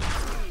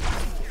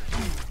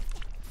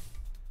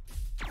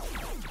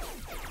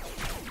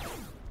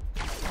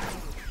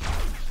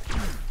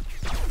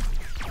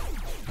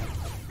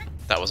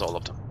 That was all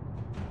of them.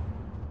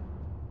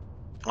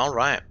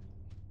 Alright.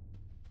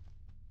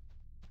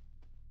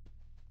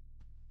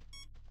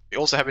 We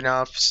also have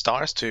enough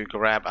stars to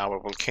grab our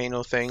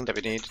volcano thing that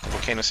we need, the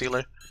volcano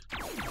sealer.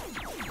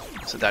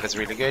 So that is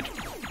really good.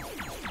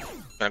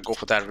 I'm gonna go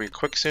for that real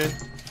quick soon.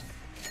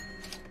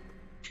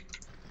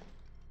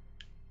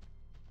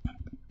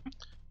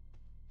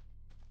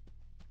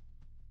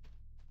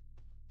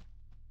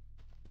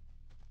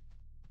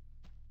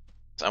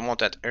 So I want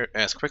that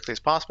as quickly as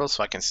possible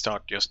so I can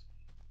start just,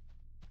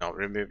 you know,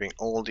 removing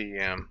all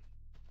the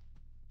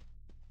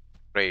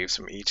graves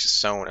from each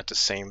zone at the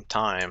same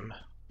time.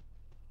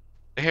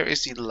 Here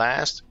is the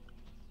last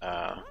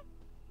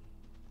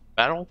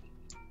battle.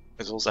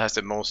 It also has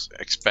the most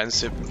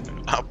expensive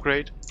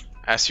upgrade,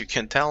 as you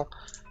can tell.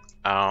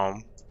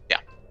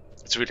 Yeah,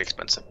 it's really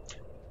expensive.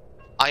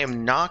 I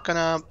am not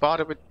gonna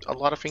bother with a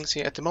lot of things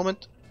here at the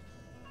moment.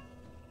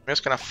 I'm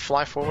just gonna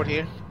fly forward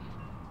here.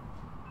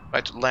 Try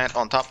to land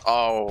on top.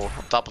 Oh,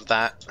 on top of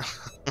that.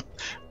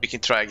 We can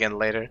try again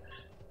later.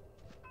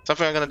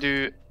 Something I'm gonna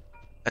do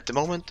at the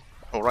moment,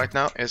 or right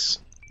now, is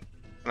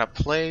I'm gonna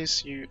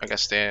place you. I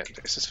guess there.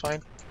 Is this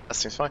fine? That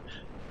seems fine.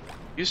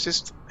 Use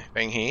this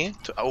thing here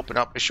to open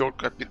up a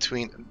shortcut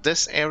between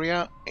this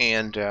area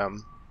and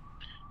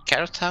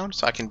Carrot Town,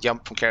 so I can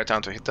jump from Carrot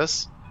Town to hit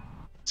this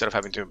instead of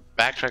having to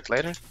backtrack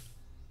later. In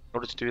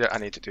order to do that, I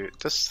need to do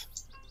this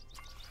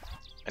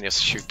and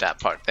just shoot that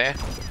part there.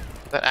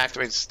 That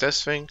activates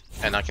this thing,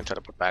 and I can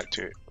teleport back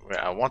to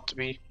where I want to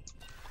be.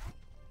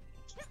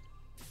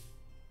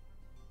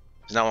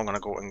 So now I'm gonna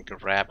go and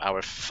grab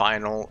our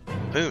final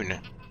moon.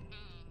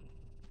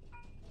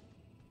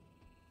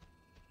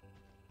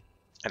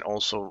 And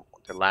also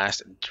the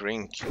last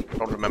drink. I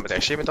don't remember the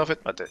achievement of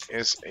it, but there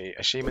is a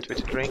achievement with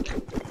the drink.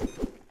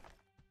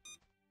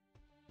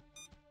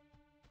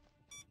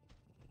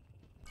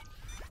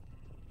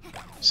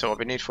 So what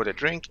we need for the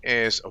drink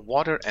is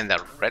water and a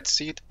red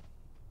seed.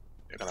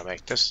 We're gonna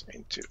make this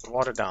into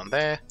water down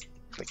there.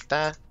 Click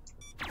that.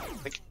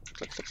 Click,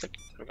 click, click, click.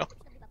 There we go.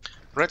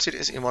 Red seed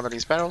is in one of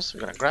these barrels. We're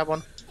gonna grab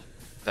one.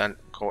 Then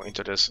go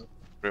into this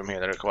room here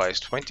that requires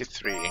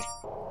 23.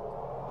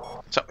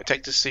 So we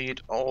take the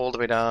seed all the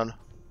way down.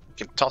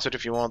 You can toss it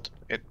if you want.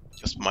 It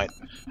just might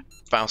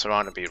bounce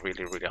around and be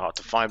really, really hard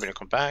to find when you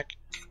come back.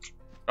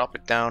 Drop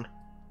it down.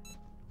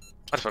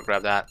 Might as well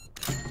grab that.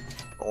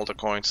 All the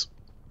coins.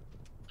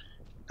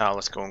 Now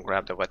let's go and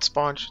grab the wet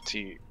sponge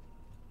to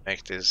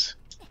make this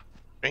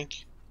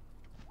drink.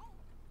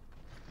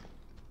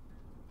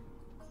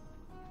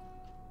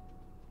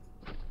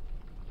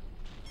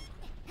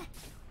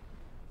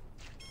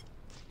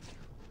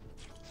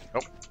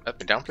 Oh, let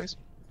me down, please.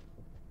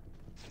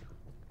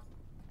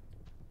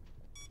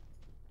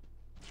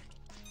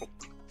 Oh.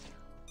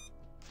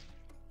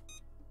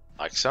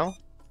 Like so.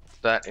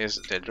 That is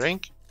the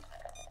drink.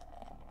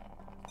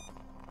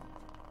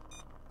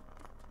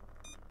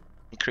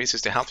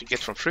 Increases the health you get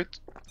from fruit.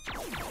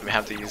 We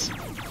have these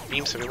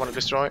beams that we want to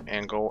destroy,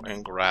 and go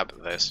and grab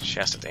this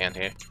chest at the end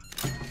here.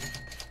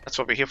 That's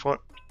what we're here for.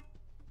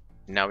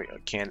 Now we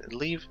can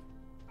leave.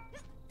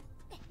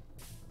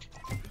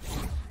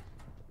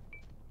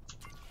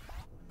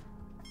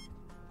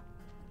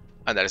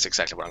 And that is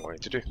exactly what I'm going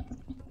to do.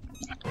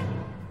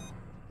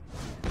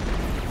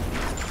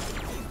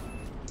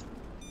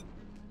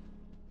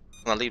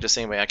 I'll leave the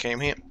same way I came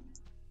here.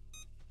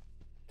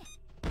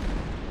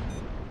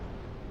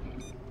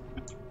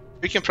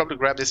 We can probably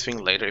grab this thing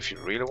later if you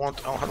really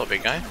want. Oh, hello,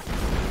 big guy.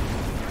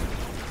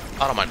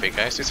 I don't mind big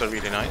guys. These are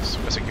really nice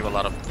because they give a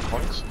lot of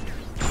points.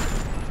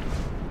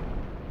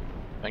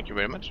 Thank you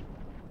very much.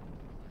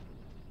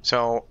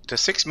 So the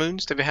 6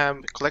 moons that we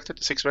have collected,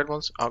 the 6 red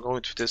ones, are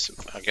going to this,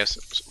 I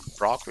guess,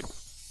 rock with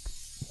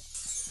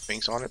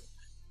things on it,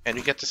 and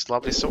you get this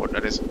lovely sword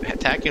that is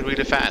attacking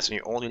really fast,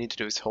 and all you need to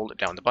do is hold it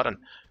down the button.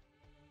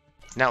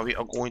 Now we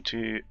are going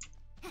to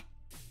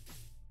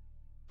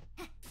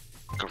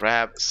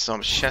grab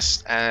some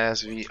chests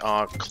as we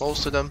are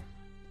close to them.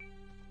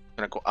 I'm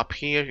gonna go up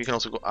here. You can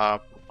also go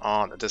up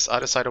on this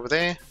other side over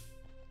there,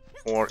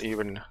 or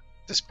even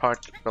this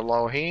part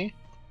below here.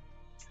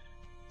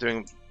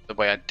 Doing the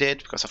way I did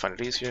because I find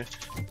it easier.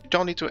 You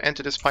don't need to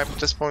enter this pipe at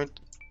this point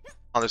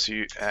unless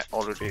you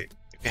already.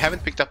 If you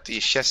haven't picked up the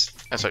chest,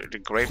 sorry, the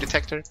grave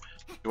detector,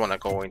 you want to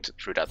go into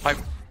through that pipe.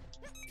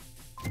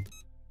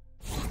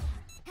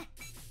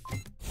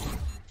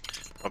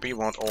 But we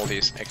want all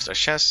these extra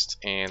chests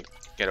and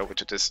get over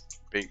to this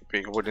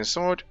big wooden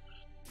sword.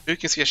 You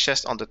can see a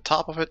chest on the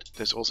top of it.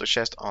 There's also a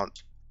chest on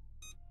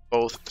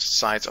both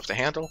sides of the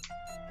handle.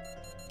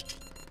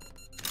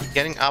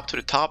 Getting up to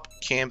the top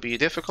can be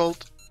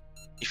difficult.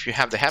 If you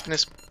have the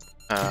happiness,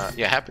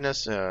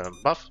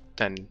 buff,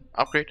 then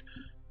upgrade.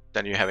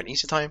 Then you have an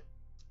easy time.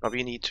 But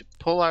we need to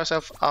pull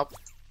ourselves up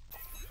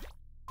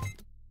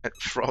and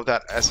throw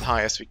that as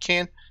high as we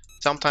can.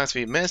 Sometimes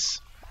we miss.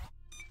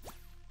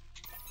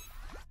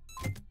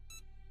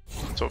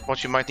 So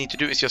what you might need to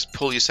do is just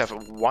pull yourself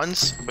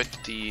once with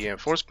the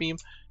force beam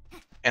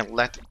and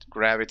let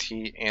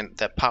gravity and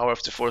the power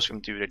of the force beam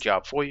do the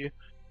job for you.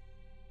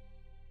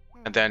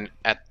 And then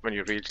when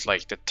you reach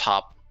like the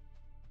top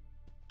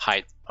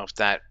height of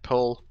that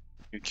pull,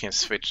 you can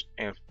switch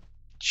and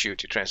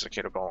shoot your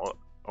translocator ball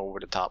over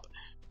the top.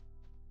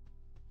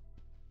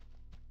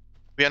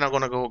 We are now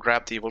going to go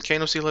grab the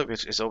Volcano Sealer,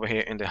 which is over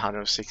here in the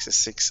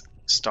 166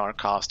 star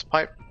cost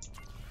pipe.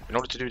 In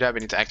order to do that,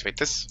 we need to activate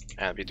this,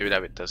 and we do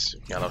that with this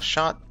yellow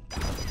shot,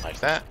 like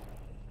that.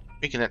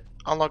 We can then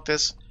unlock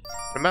this.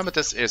 Remember,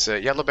 this is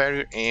a yellow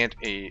barrier and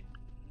a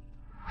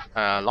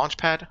launch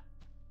pad.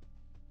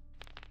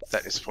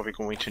 That is what we're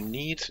going to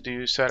need to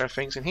do certain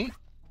things in here.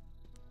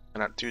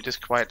 And I do this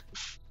quite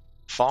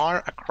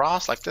far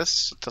across, like this,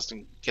 so it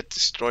doesn't get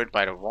destroyed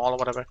by the wall or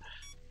whatever.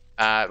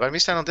 When we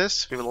stand on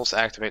this, we will also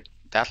activate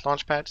that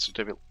launch pad, so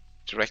they will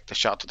direct the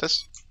shot to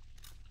this.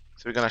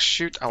 So we're gonna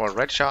shoot our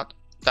red shot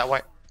that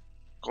way.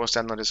 Go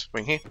stand on this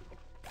wing here.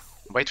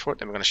 Wait for it,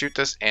 then we're gonna shoot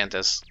this and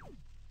this.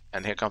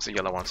 And here comes the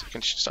yellow one, so we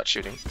can start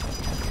shooting.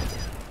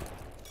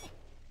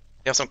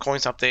 You have some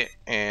coins up there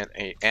and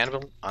an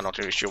anvil. I'm not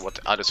really sure what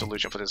the other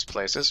solution for this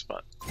place is,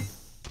 but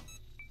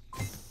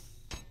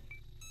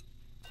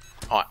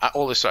oh, I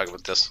always struggle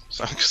with this,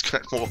 so I'm just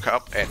gonna walk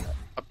up and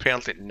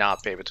apparently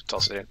not be able to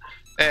toss it in.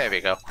 There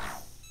we go.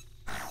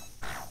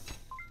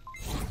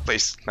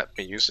 Please let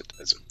me use it.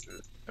 There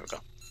we go.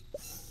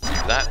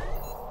 That.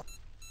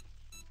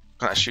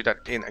 Gonna shoot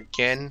that in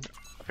again.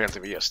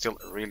 Apparently we are still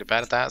really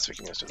bad at that, so we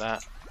can just do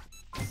that.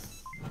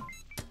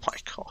 My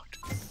god.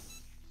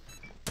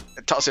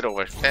 And toss it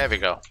over. There we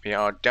go. We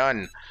are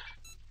done.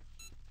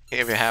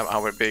 Here we have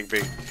our big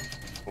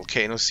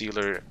Volcano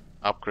Sealer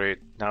upgrade.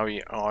 Now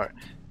we are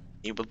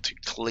able to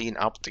clean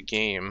up the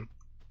game.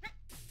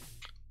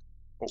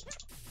 Oh.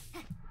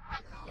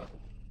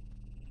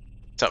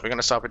 So we're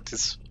gonna start with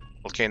this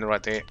volcano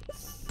right there.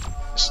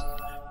 Just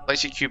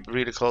place your cube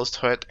really close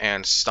to it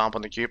and stomp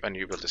on the cube and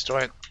you will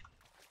destroy it.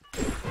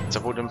 It's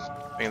a wooden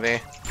thing there.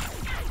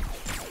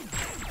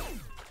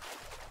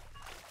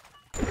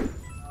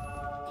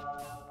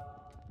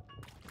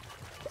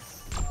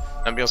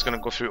 And we're just gonna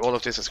go through all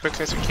of this as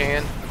quickly as we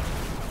can.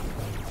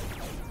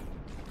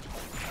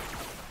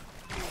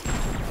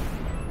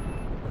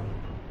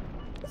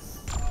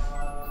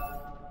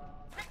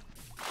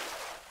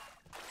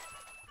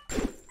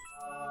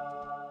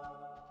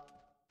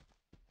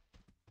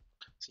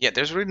 Yeah,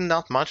 there's really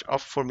not much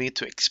for me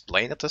to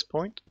explain at this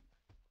point,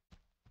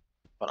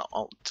 but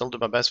I'll still do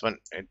my best when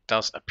it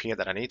does appear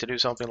that I need to do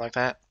something like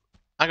that.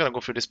 I'm gonna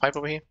go through this pipe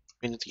over here.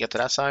 We need to get to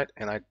that side,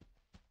 and I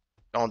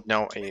don't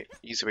know a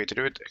easy way to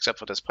do it except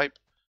for this pipe.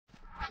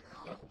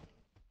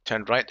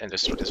 Turn right and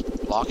just through this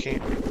block here.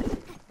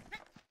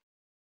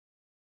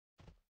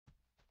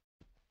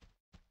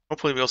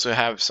 Hopefully we also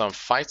have some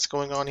fights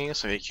going on here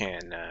so we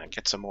can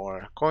get some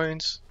more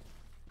coins.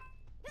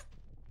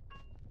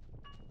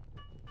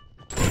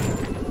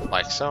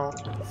 Like so.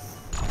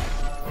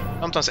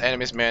 Sometimes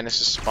enemies manage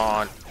to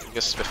spawn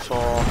just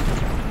before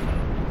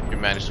you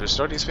manage to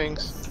restore these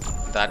things.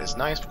 That is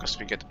nice because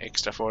we get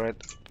extra for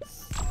it.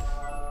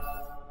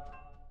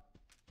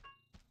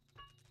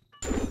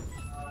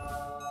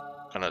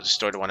 Gonna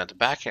destroy the one at the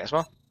back here as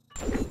well.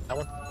 That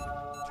one.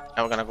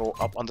 Now we're gonna go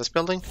up on this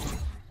building.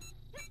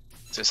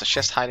 There's a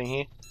chest hiding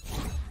here.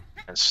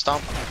 And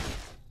stomp.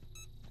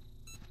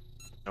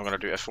 I'm gonna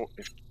do a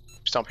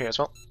stomp here as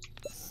well.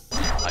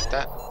 Like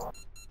that.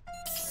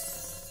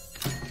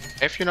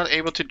 If you're not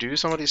able to do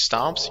some of these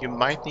stomps, you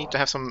might need to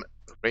have some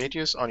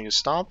radius on your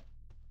stomp.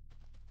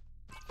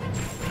 I'm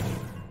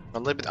a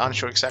little bit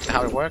unsure exactly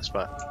how it works,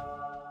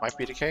 but might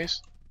be the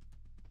case.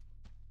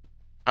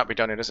 I'll be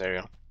done in this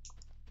area.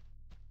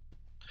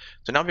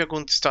 So now we are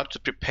going to start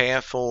to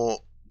prepare for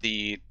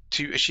the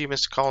 2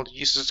 achievements called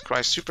Jesus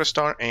Christ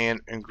Superstar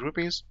and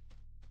Groupies.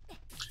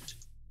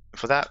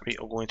 For that, we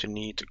are going to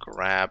need to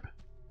grab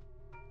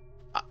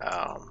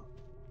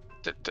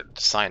the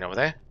sign over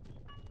there.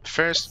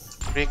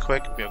 First, really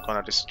quick, we are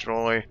gonna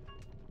destroy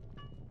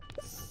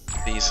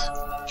these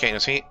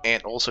volcanoes here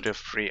and also the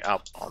 3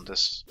 up on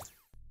this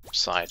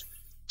side,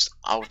 just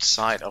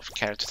outside of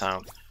Character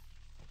Town.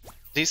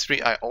 These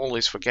 3 I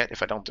always forget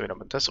if I don't do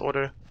them in this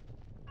order.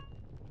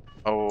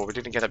 Oh, we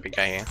didn't get a big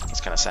guy here.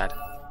 That's kind of sad.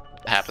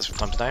 It happens from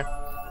time to time.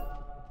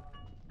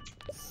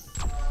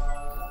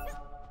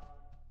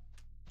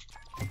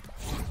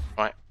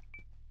 Right,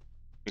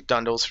 we've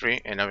done those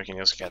 3, and now we can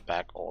just get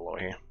back all over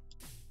here.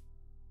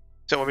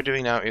 So what we're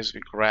doing now is we're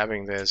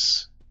grabbing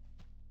this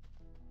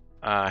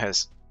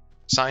his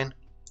sign,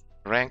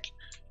 rank.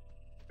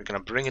 We're gonna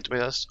bring it with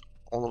us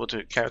all over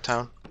to Character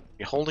Town.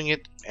 We're holding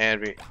it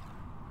and we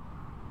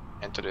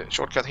enter the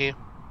shortcut here.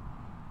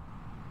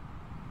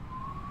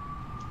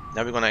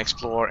 Now we're gonna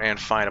explore and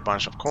find a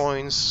bunch of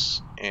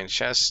coins and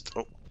chests.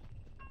 Oh,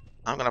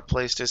 I'm gonna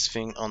place this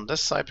thing on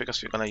this side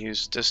because we're gonna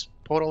use this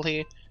portal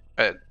here,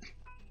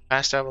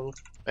 fast travel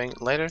thing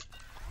later.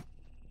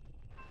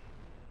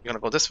 We're gonna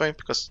go this way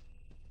because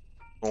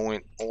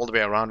going all the way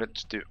around it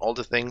to do all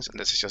the things, and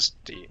this is just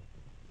the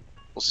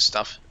closest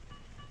stuff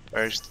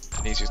first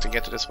and easiest to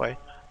get to this way.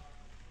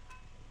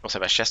 Also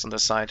have a chest on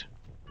this side.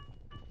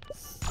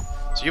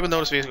 So you will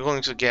notice we're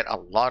going to get a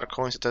lot of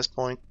coins at this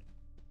point,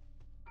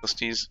 because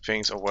these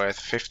things are worth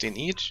 15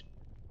 each,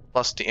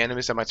 plus the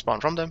enemies that might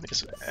spawn from them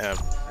is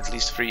at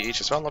least 3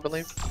 each as well, I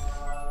believe.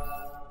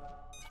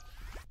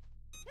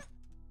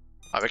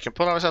 We can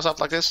pull ourselves up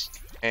like this,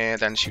 and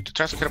then shoot the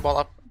transfer ball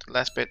up the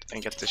last bit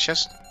and get the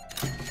chest.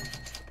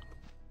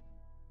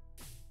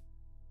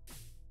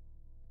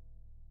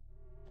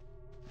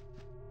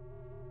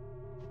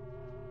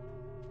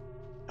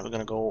 And we're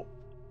gonna go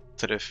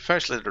to the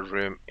first little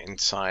room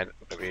inside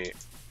where we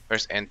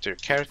first enter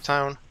Character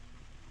Town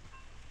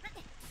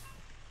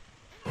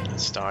and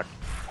start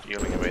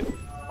dealing with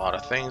a lot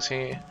of things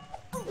here.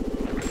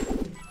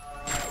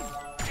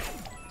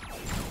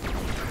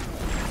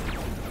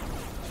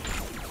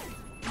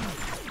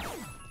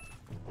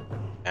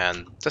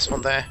 And this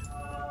one there,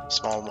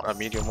 small one, a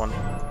medium one.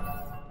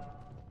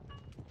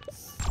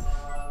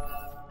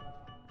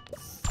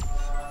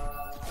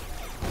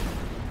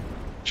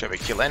 Should we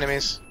kill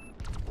enemies?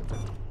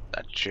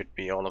 That should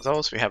be all of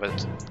those. We have a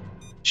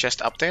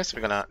chest up there, so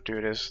we're gonna do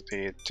this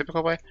the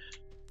typical way.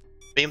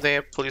 Beam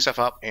there, pull yourself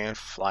up and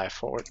fly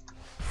forward.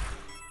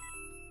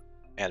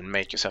 And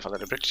make yourself a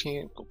little bridge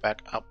here. Go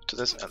back up to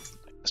this and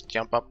just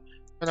jump up,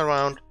 turn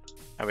around,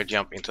 and we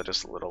jump into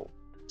this little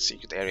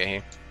secret area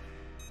here.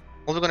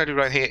 What we're gonna do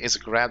right here is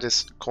grab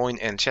this coin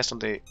and chest on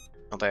the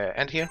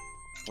end here.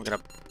 We're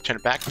gonna turn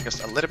it back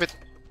just a little bit,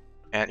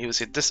 and you will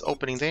see this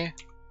opening there.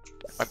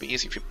 It might be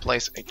easy if you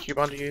place a cube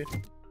under you,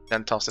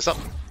 then toss this up,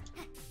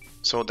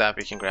 so that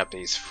we can grab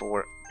these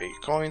 4 big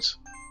coins,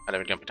 and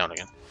then we jump it down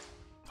again.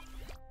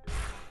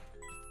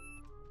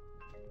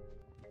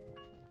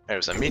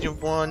 There's a medium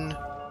one,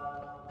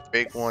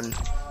 big one,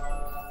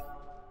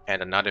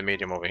 and another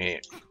medium over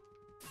here.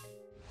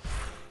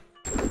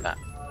 That.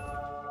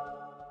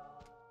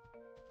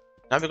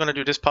 Now we're gonna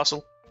do this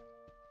puzzle.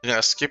 We're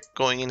gonna skip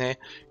going in here.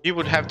 You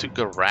would have to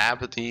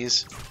grab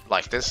these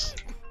like this.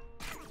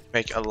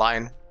 Make a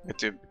line with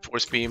the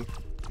force beam.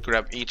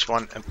 Grab each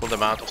one and pull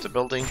them out of the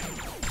building.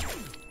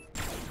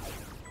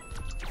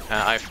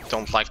 I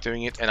don't like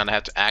doing it, and then I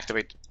have to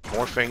activate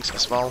more things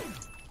as well,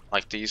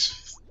 like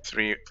these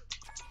 3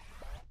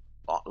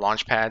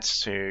 launch pads,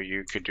 so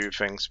you could do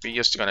things. We're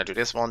just gonna do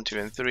this 1, 2,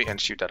 and 3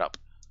 and shoot that up.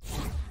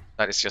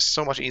 That is just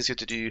so much easier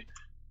to do.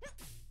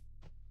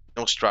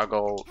 No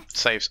struggle,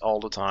 saves all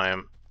the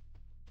time.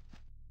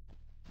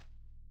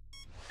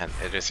 And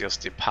it is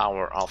just the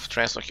power of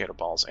translocator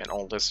balls and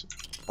all these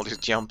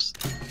jumps.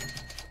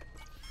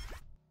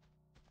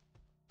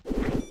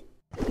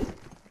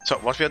 So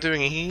what we are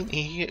doing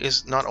here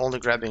is not only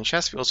grabbing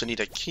chests, we also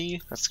need a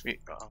key. That's we're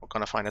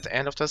gonna find at the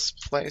end of this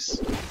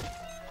place.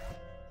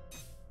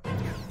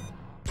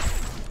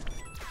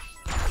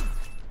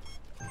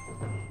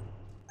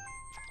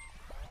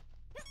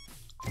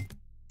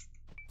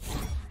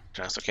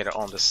 Translocator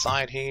on the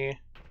side here.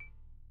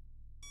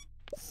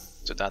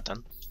 Do that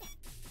then.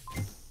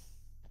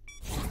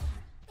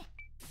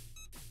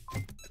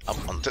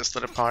 Up on this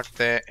little part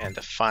there, and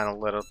the final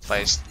little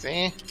place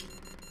there.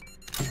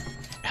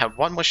 Have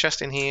one more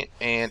chest in here,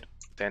 and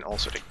then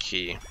also the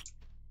key.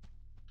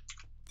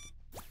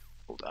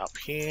 Hold up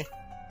here.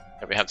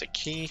 Here we have the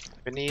key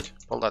we need.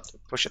 Pull that,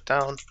 push it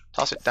down,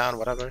 toss it down,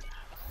 whatever.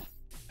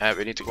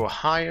 We need to go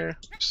higher.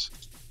 Oops.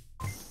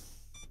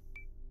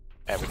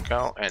 There we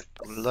go, and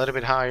a little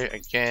bit higher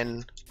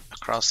again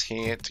across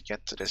here to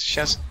get to this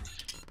chest.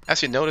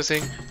 As you're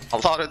noticing, a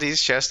lot of these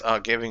chests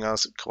are giving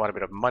us quite a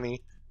bit of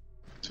money.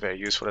 It's very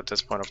useful at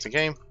this point of the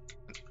game,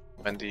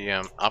 when the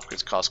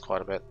upgrades cost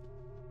quite a bit.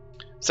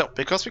 So,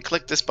 because we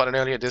clicked this button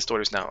earlier, this door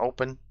is now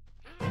open.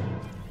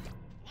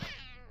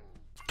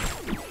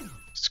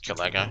 Let's kill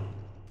that guy.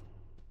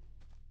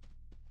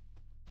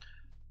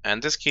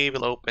 And this key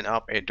will open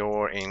up a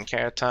door in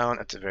Carrot Town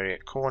at the very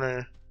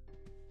corner.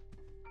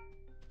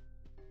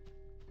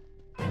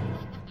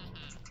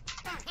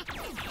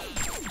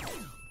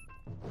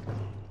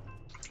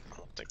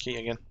 The key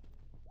again.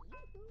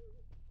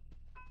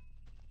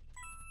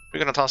 We're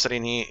gonna toss it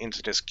in here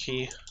into this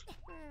keyhole.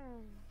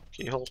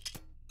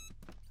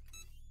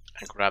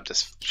 And grab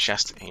this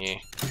chest in here.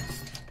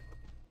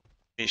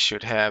 We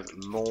should have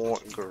more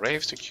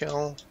graves to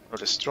kill or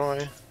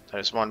destroy.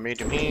 There's one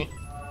medium here.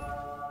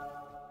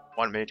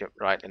 One medium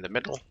right in the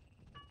middle.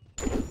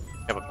 We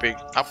have a big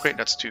upgrade,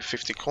 that's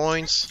 250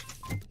 coins.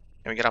 Can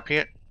we get up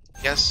here?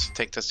 Yes,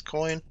 take this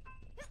coin.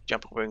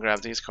 Jump over and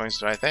grab these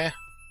coins right there.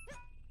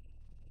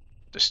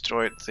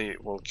 Destroy the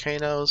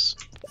volcanoes.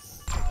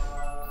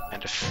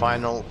 And the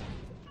final,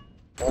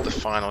 all the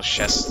final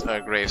chests,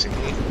 graves in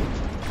here.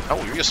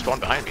 Oh, you just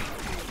spawned behind me.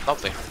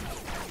 Lovely.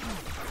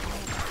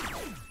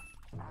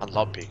 I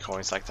love big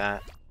coins like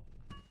that.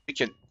 We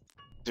can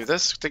do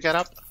this to get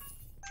up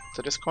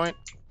to this coin.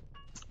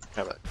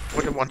 Have a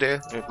wooden one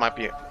there. It might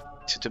be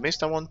easy to miss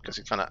that one because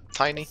it's kind of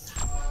tiny.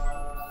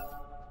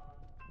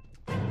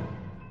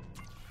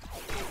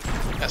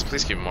 Yes,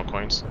 please give me more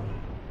coins.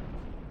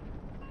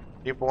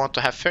 We want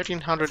to have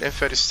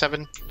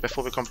 1337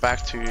 before we come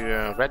back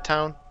to Red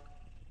Town.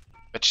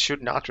 That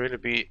should not really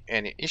be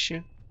any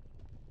issue.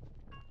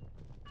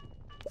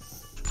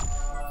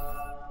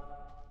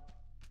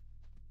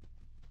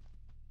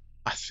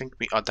 I think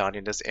we are done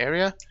in this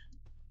area.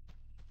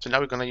 So now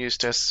we're gonna use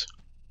this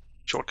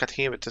shortcut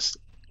here with this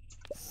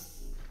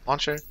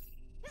launcher.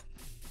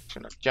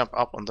 Gonna jump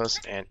up on this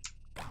and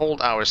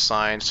hold our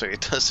sign so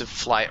it doesn't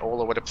fly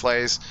all over the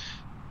place.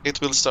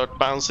 It will start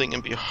bouncing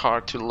and be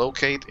hard to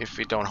locate if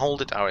we don't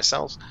hold it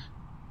ourselves.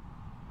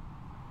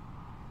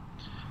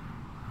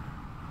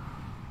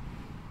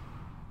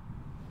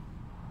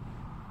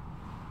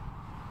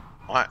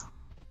 Alright,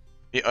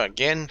 we are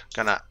again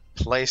gonna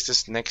place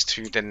this next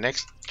to the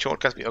next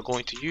shortcut we are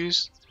going to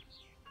use.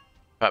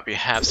 But we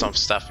have some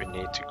stuff we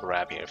need to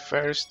grab here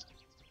first.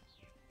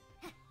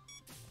 We're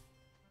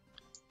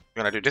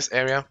gonna do this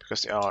area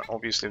because there are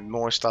obviously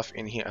more stuff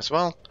in here as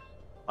well.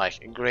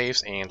 Like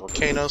graves and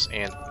volcanoes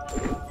and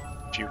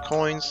a few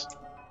coins.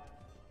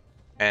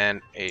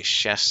 And a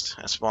chest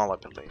as well, I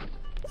believe.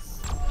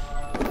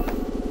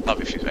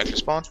 Love if you actually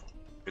spawn.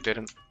 You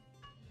didn't.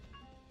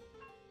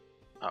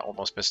 I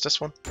almost missed this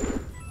one.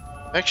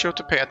 Make sure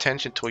to pay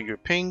attention to your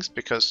pings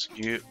because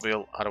you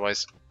will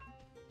otherwise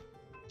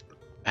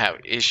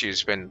have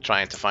issues when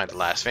trying to find the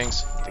last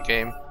things in the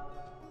game.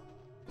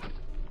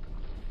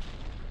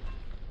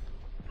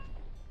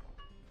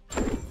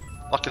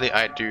 Luckily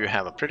I do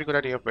have a pretty good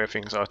idea of where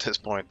things are at this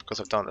point because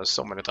I've done this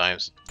so many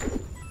times.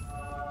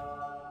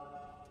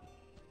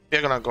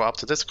 We're gonna go up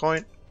to this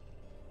coin.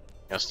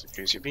 Just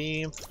use your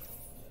beam.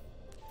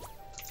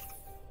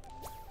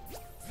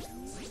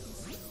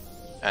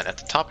 And at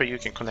the top here you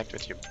can connect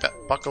with your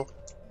buckle.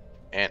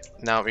 And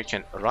now we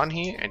can run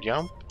here and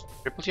jump,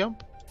 triple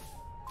jump.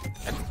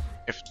 And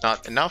if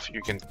not enough,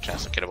 you can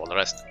translocate all the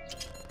rest.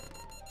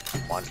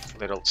 One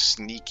little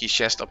sneaky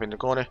chest up in the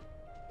corner.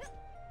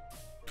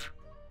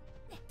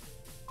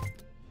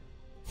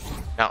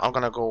 Now I'm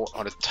gonna go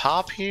on the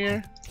top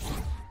here.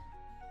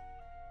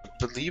 I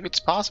believe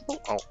it's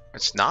possible. Oh,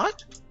 it's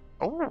not?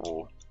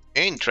 Oh,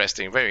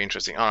 interesting. Very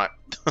interesting. Alright.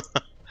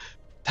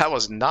 That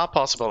was not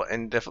possible,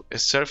 and the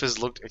surface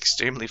looked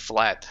extremely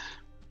flat.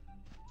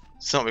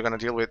 So we're gonna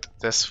deal with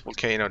this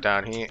volcano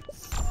down here.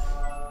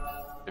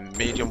 The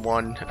medium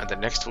one, and the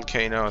next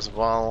volcano as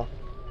well.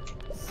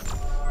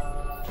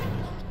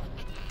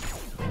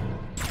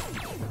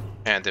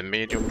 And the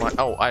medium one.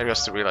 Oh, I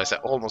just realized I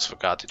almost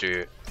forgot to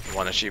do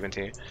one achievement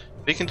here.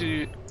 We can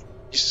do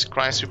Jesus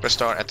Christ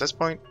Superstar at this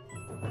point.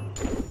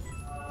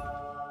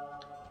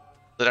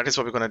 So that is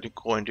what we're gonna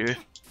go and do.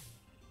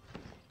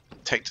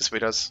 Take this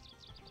with us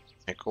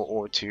and go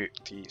over to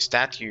the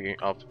statue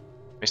of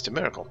Mr.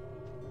 Miracle.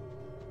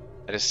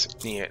 That is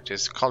near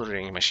this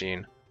coloring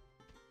machine.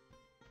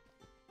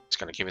 It's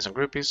gonna give me some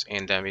groupies,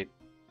 and then we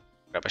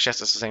grab a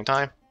chest at the same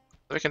time.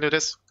 So we can do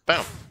this.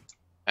 Boom!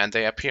 And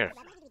they appear.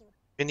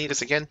 We need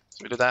this again,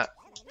 so we do that.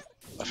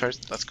 But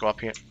first, let's go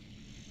up here.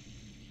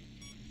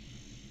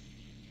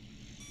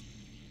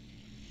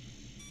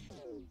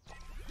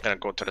 Gonna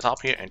go to the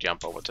top here and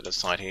jump over to the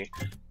side here.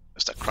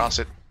 Just across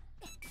it.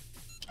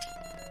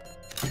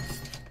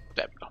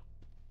 There we go.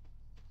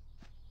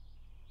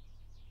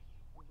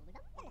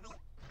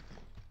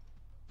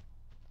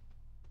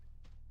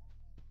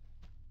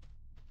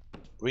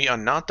 We are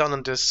not done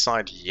on this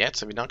side yet,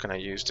 so we're not gonna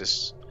use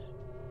this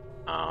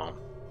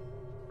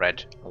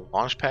red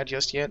launch pad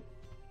just yet.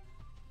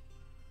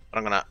 But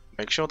I'm gonna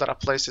make sure that I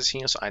place this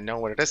here so I know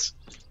where it is,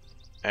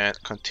 and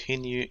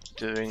continue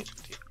doing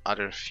the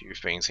other few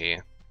things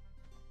here.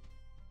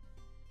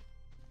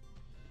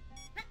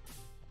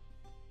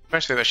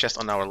 First we have a chest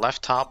on our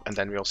left top, and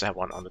then we also have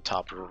one on the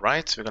top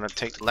right. So we're gonna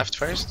take the left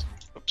first.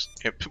 Oops,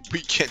 yep, we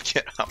can't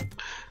get up.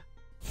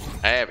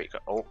 There we go.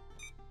 Oh,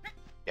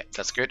 yeah,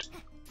 that's good.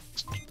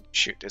 Let's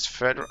shoot this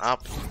further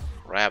up.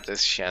 Grab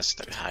this chest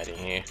that we're hiding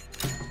here.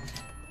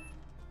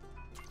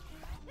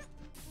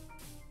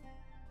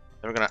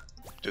 Then we're gonna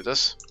do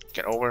this.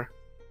 Get over.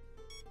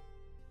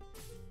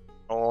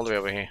 All the way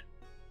over here.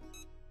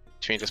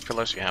 Between these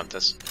pillars, we have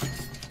this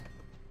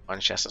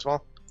one chest as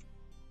well.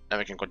 Then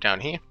we can go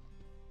down here.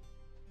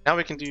 Now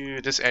we can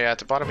do this area at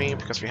the bottom here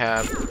because we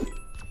have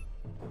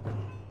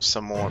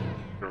some more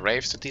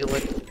raves to deal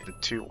with and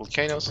 2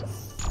 volcanoes.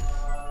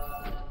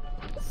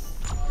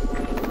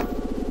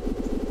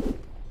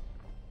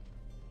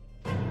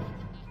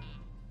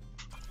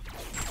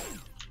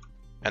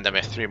 And then we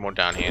have 3 more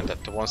down here,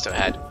 that the ones that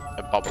had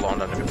a bubble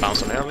on and we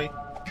bounced on early.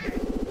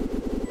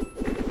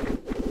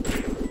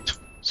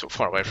 So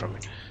far away from me.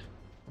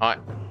 Alright,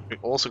 we're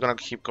also gonna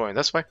keep going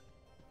this way.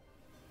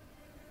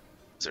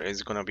 There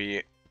is gonna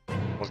be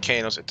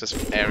volcanoes in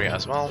this area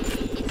as well.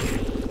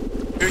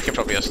 You can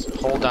probably just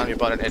hold down your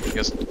button and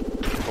just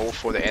go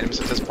for the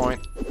enemies at this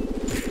point.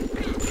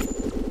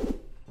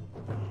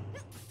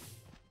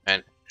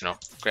 And, you know,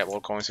 grab all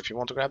coins if you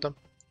want to grab them.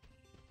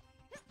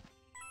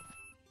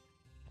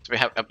 So we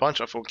have a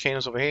bunch of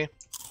volcanoes over here.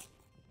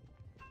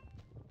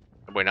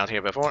 We're not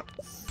here before.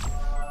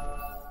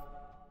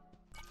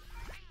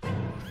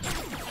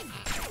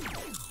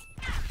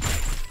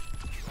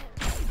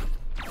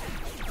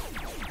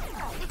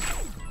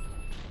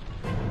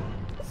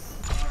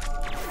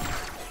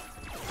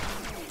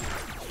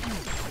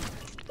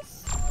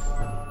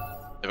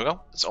 There we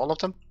go, that's all of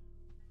them.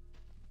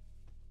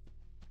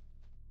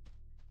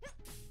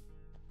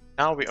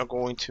 Now we are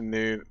going to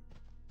move.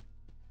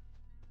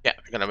 Yeah,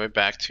 we're gonna move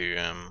back to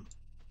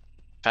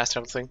fast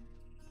travel thing.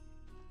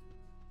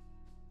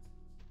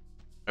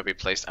 Where we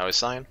placed our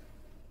sign.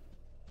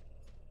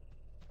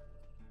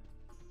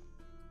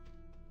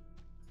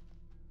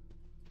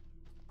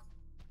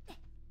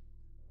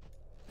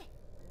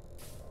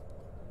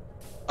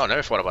 Oh,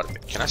 never thought about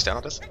it. Can I stand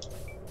on this?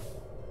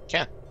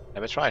 Can.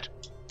 Never tried.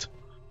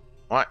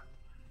 Alright.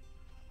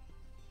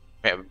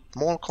 We have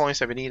more coins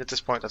that we need at this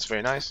point, that's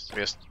very nice. So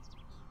just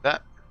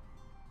that.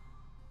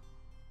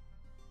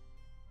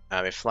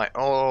 And we fly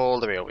all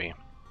the way over here.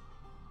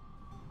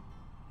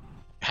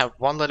 We have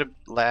one little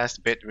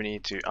last bit we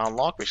need to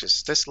unlock, which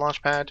is this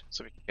launch pad,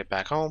 so we can get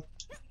back home.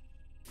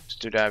 To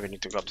do that, we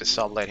need to go up this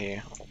sublet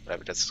here, or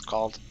whatever that's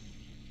called.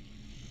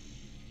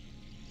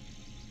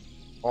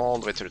 All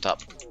the way to the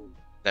top.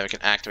 Then we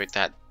can activate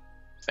that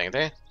thing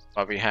there.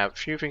 But we have a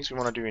few things we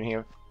want to do in here.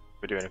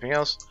 If we do anything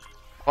else.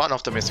 One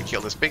of them is to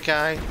kill this big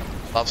guy.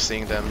 Love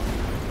seeing them.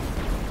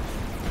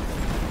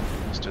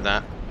 Let's do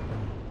that.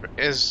 There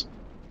is.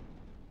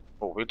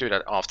 Oh, we'll do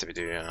that after we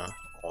do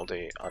all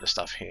the other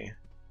stuff here.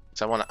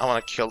 So I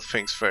want to kill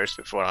things first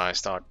before I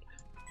start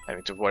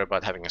having to worry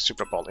about having a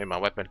super ball in my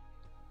weapon.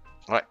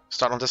 Alright,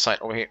 start on this side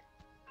over here.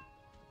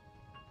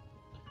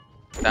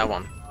 That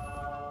one.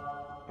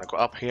 I'm gonna go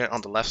up here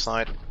on the left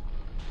side.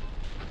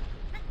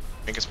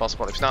 I think it's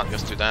possible. If not,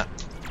 just do that.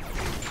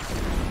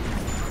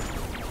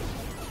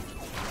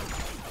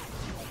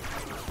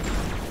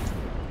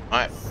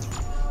 Alright.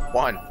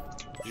 1.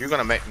 You're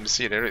gonna make me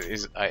see there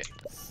is a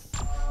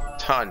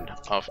ton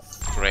of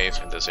graves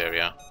in this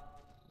area.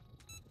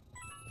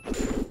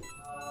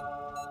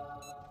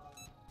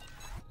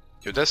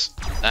 do this,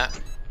 that,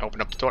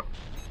 open up the door.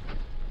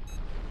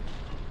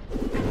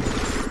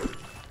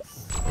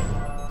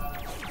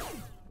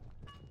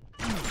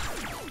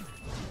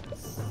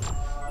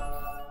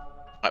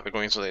 Right, we're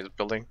going into the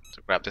building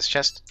to grab this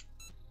chest.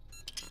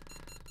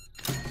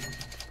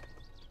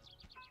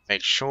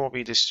 Make sure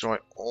we destroy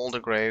all the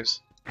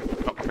graves.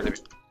 Oh, really?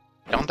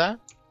 Done that?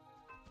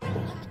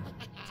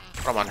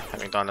 Come on,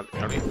 having done it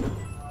earlier.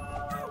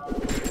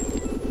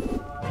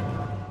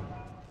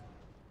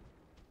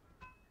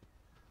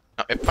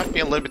 Now, it might be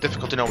a little bit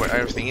difficult to know where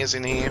everything is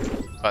in here,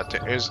 but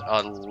there is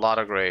a lot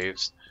of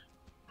graves.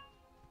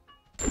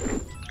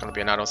 Gonna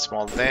be another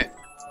small there.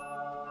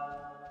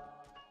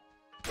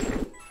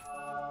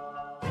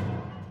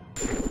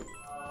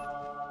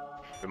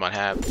 We might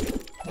have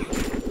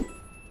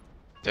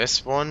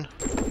this one.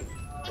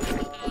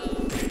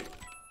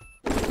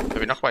 But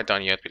we're not quite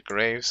done yet with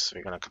graves.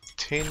 We're gonna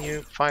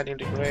continue finding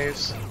the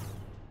graves.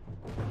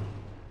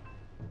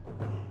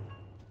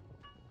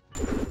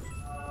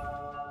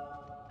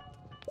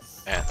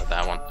 And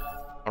that one.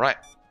 Alright.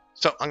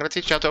 So I'm gonna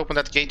teach you how to open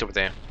that gate over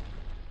there.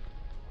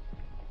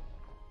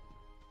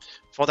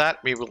 For that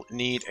we will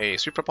need a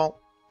super ball.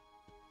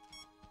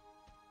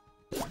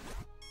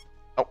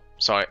 Oh,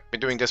 sorry. We're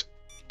doing this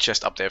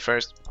chest up there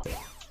first.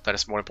 That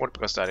is more important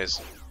because that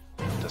is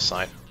this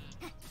side.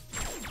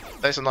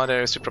 There's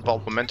another super ball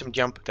momentum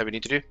jump that we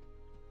need to do.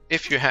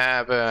 If you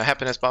have a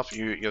happiness buff,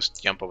 you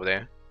just jump over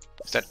there.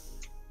 Instead,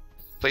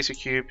 place your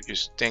cube, you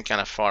stand kind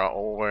of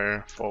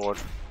far forward.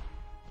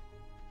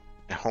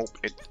 And hope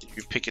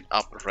you pick it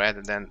up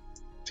rather than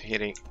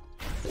hitting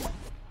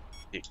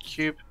the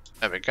cube.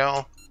 There we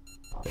go.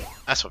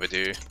 That's what we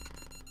do.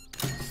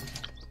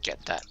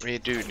 Get that. We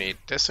do need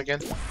this again.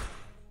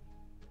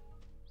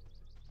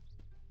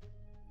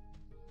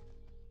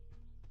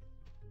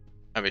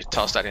 And we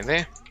toss that in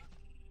there.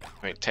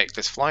 We take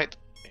this flight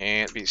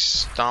and we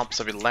stomp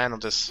so we land on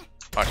this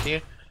part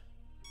here.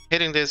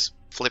 Hitting this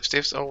flips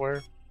this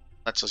over.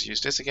 Let's just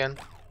use this again.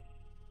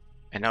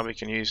 And now we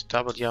can use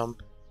double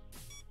jump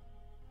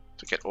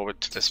to get over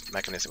to this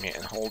mechanism here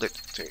and hold it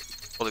to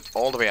pull it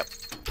all the way up.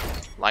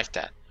 Like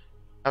that.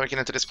 Now we can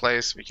enter this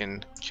place, we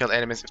can kill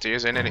enemies if there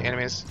is any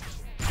enemies.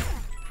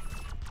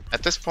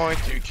 At this point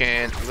you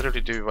can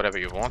literally do whatever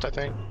you want, I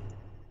think.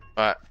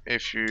 But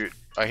if you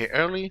are here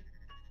early,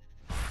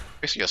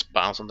 basically just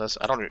bounce on this.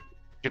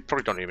 You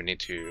probably don't even need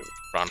to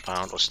ground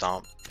pound or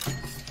stomp.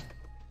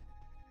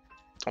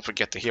 Don't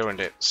forget to heal on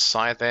the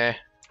side there.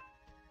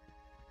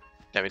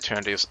 Then we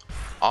turn this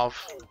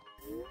off.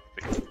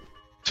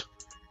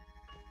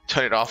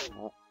 Turn it off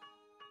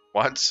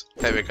once.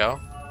 There we go.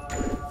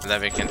 And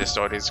then we can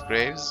destroy these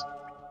graves.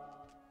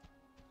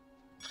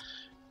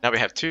 Now we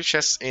have two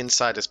chests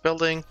inside this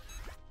building.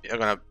 You're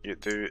gonna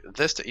do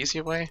this the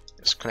easy way.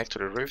 Just connect to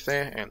the roof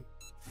there and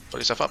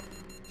pull yourself up.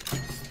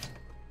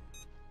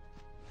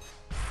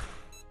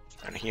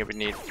 And here we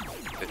need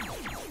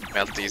to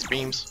melt these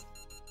beams.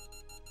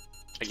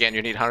 Again,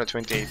 you need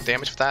 120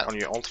 damage for that on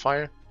your alt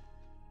fire.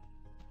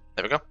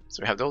 There we go.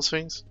 So we have those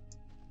things.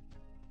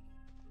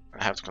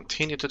 I have to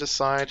continue to the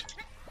side.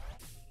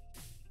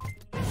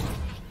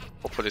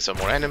 Hopefully some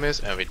more enemies,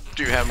 and we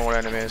do have more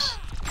enemies.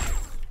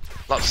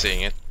 Love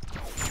seeing it.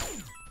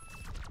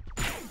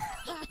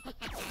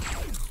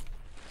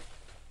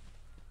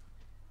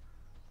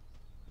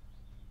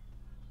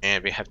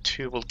 And we have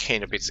two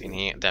volcano bits in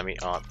here that we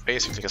are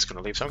basically just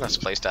gonna leave. So I'm gonna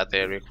place that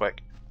there real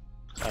quick.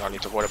 I don't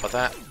need to worry about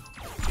that.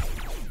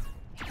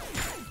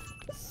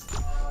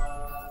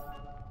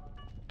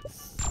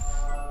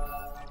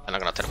 And I'm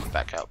gonna teleport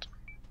back out.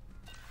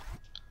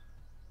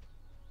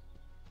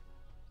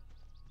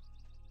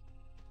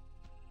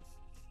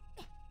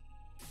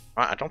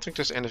 Alright, I don't think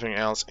there's anything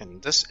else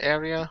in this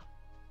area.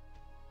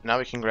 Now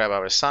we can grab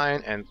our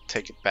sign and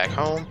take it back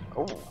home.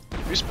 Oh,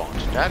 respawn.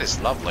 That is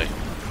lovely.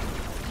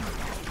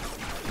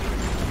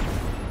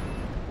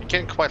 You're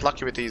getting quite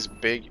lucky with these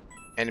big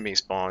enemy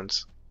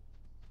spawns.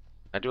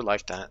 I do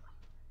like that.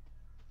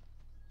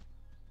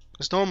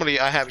 Because normally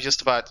I have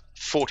just about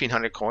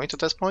 1400 coins at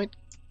this point.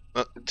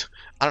 I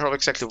don't know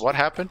exactly what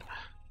happened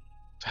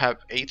to have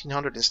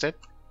 1800 instead.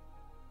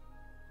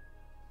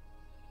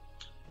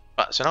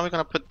 So now we're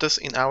gonna put this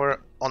in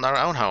on our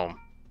own home.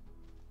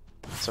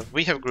 So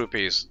we have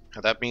groupies,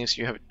 and that means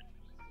you have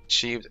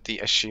achieved the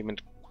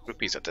achievement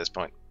groupies at this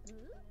point.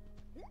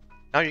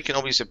 Now you can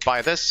obviously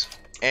buy this,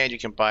 and you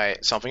can buy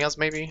something else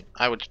maybe.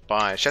 I would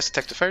buy chest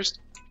detector first,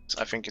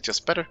 so I think it's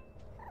just better.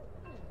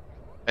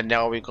 And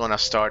now we're gonna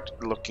start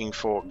looking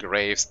for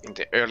graves in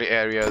the early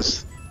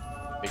areas.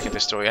 We can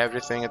destroy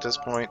everything at this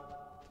point.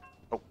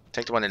 Oh,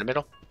 take the one in the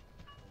middle.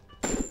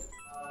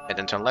 And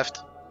then turn left.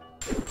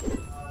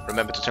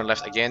 Remember to turn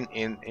left again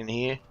in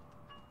here.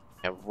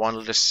 We have one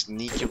little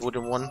sneaky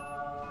wooden one.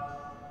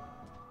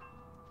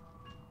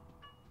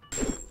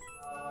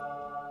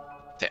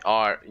 They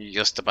are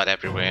just about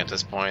everywhere at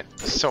this point.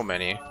 So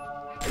many.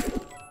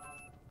 Let's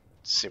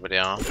see where they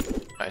are.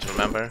 Guys,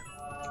 remember.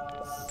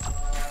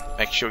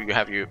 Make sure you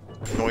have your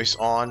noise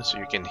on so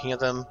you can hear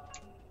them.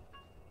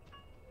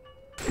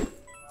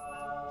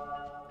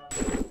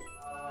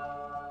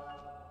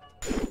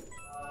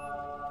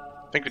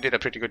 think we did a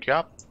pretty good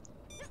job.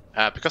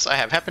 Because I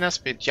have happiness,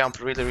 we jump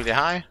really, really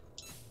high.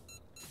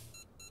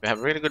 We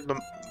have really good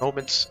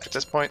movements at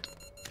this point.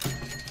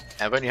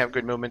 And when you have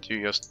good movement,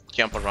 you just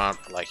jump around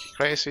like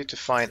crazy to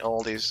find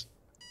all these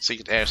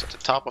secret areas at the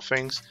top of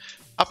things.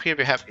 Up here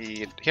we have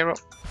a hero,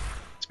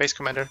 Space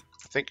Commander,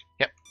 I think.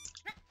 Yep.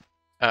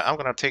 I'm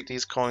gonna take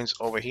these coins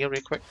over here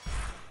real quick.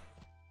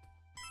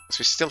 Because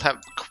we still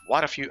have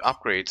quite a few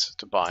upgrades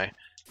to buy.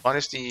 One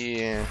is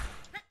the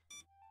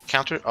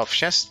counter of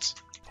chests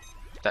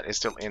that is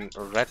still in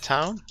Red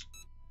Town.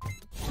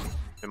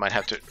 We might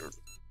have to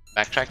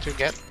backtrack to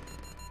get.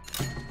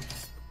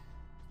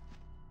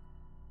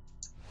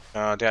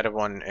 The other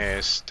one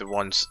is the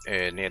ones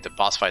near the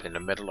boss fight in the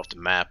middle of the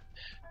map.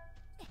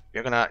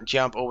 We're gonna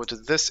jump over to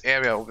this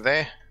area over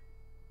there.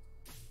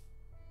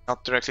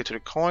 Not directly to the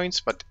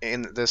coins, but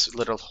in this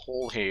little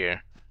hole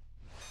here.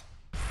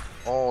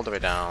 All the way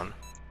down.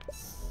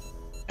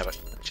 Have a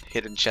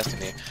hidden chest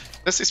in here.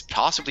 This is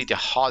possibly the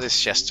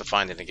hardest chest to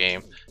find in the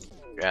game,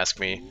 if you ask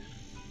me.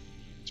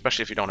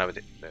 Especially if you don't have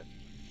the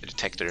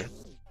detector.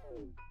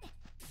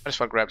 I just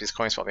want to grab these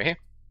coins over here.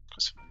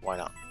 Because why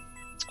not?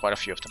 It's quite a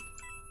few of them.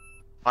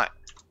 Alright.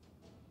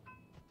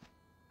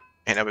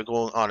 And now we're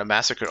going on a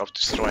massacre of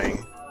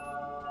destroying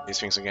these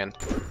things again.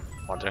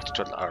 One directed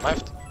to our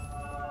left.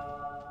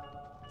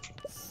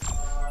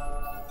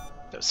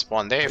 There's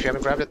one there if you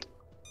haven't grabbed it.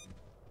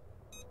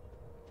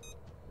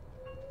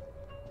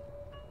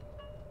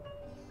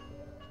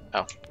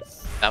 Oh,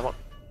 that one.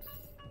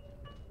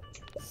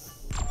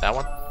 That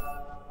one.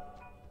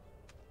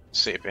 Let's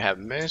see if we have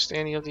missed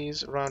any of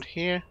these around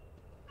here.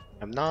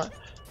 I'm not.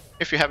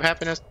 If you have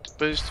happiness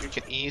boost, you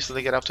can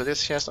easily get up to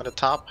this chest on the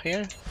top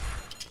here.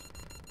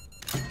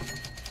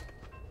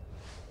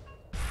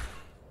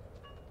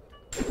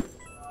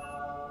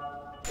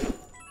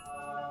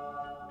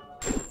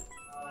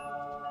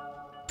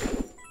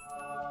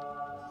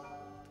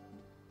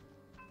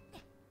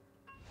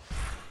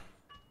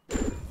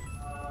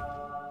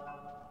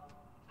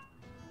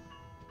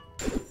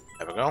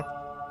 There we go.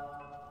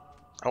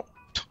 Oh,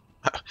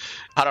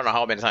 I don't know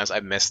how many times I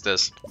missed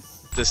this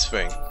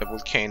thing, the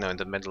volcano in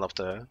the middle of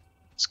the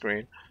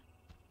screen.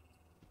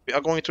 We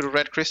are going to the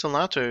red crystal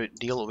now to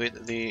deal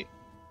with the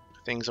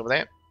things over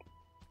there.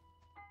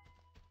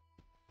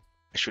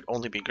 There should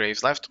only be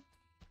graves left.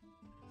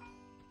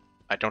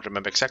 I don't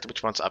remember exactly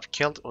which ones I've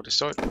killed or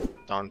destroyed.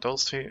 Down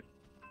those two.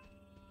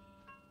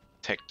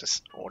 Take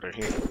this order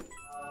here.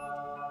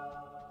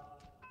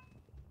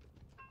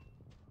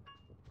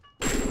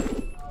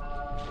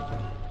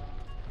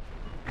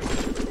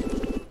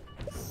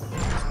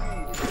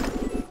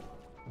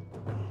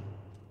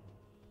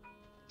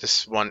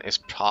 This one is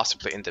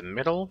possibly in the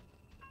middle.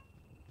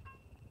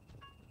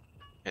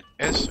 It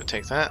is, so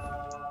take that.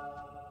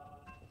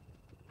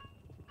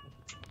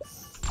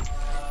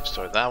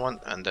 Destroy that one,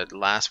 and the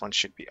last one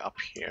should be up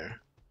here.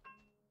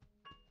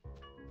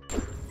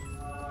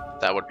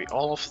 That would be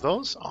all of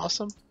those,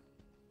 awesome.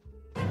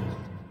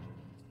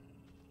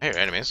 Here,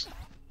 enemies.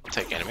 I'll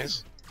take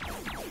enemies.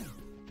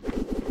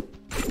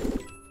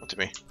 What to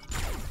me?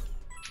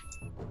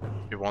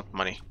 You want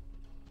money.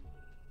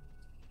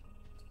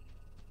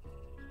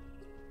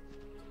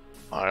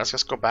 Alright, let's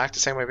just go back the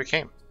same way we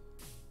came.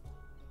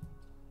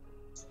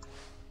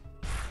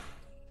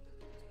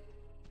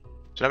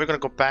 So now we're gonna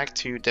go back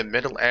to the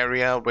middle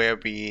area where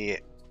we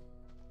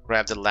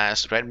grabbed the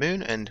last red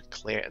moon and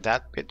clear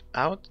that bit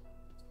out.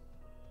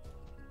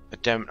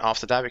 But then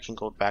after that we can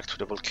go back to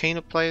the volcano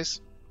place.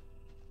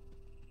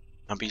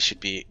 And we should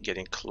be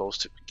getting close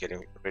to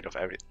getting rid of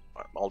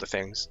all the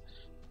things.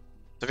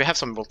 So we have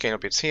some volcano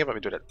bits here, but we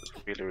do that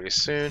really, really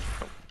soon.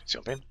 Oh, please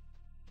jump in.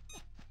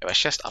 We have a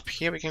chest up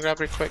here we can grab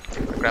real quick.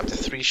 Grab the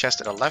 3 chests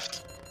to the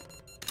left.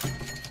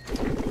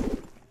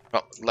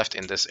 Well, left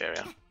in this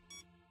area.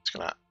 Just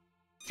gonna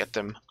get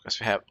them because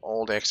we have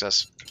all the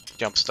excess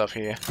jump stuff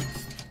here.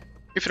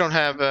 If you don't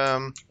have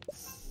the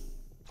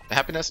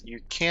happiness, you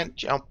can't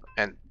jump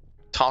and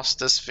toss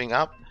this thing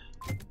up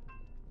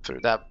through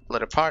that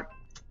little part.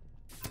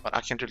 But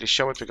I can't really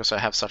show it because I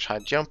have such high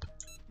jump.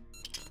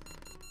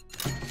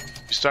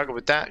 If you struggle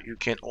with that, you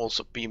can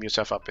also beam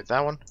yourself up with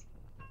that one.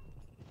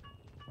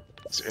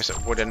 So there's a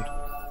wooden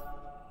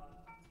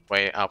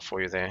way up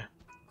for you there.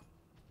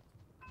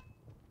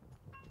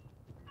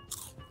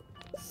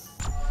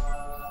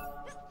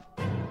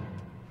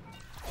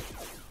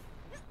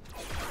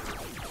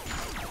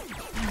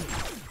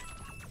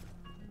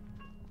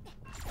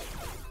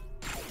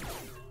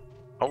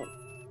 Oh,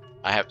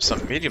 I have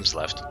some mediums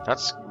left.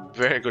 That's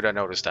very good I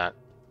noticed that.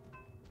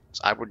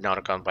 So I would not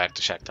have gone back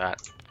to check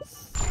that.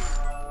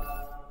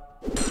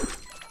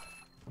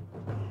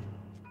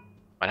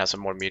 Might have some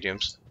more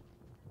mediums.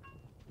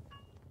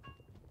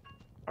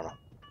 I don't know.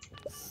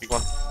 Big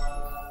one.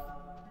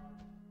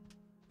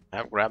 I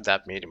have grabbed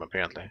that medium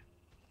apparently.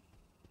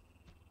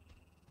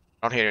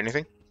 Not hear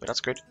anything, but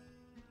that's good.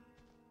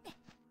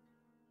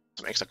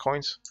 Some extra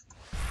coins.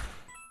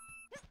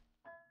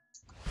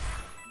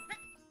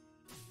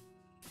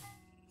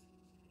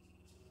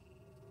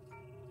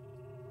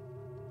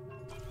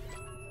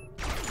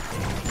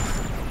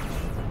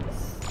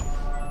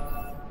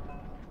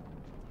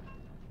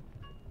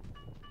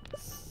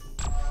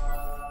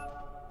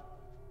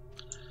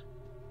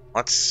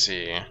 Let's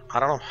see. I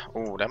don't know.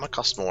 Oh, that might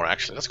cost more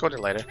actually. Let's go there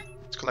later.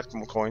 Let's collect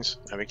more coins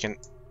and we can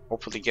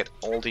hopefully get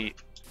all the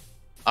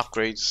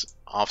upgrades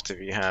after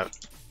we have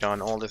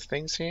done all the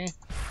things here.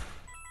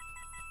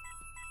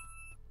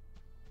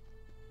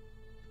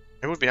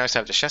 It would be nice to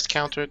have the chest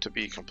counter, to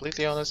be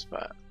completely honest,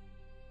 but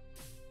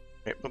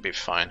it will be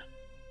fine.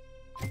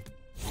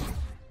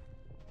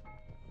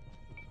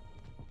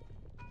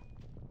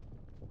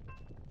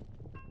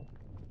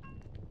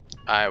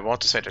 I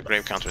want to say the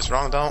grave counter is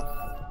wrong though.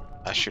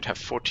 I should have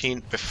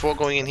 14 before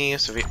going in here,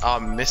 so we are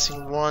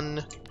missing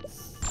one.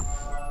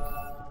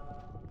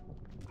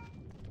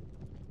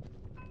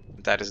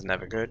 That is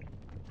never good.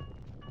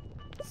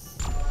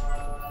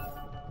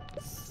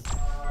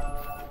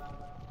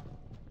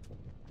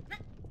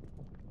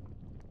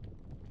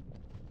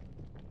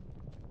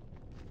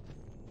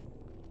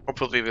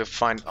 Hopefully we'll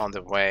find on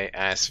the way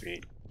as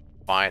we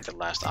buy the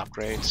last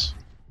upgrades.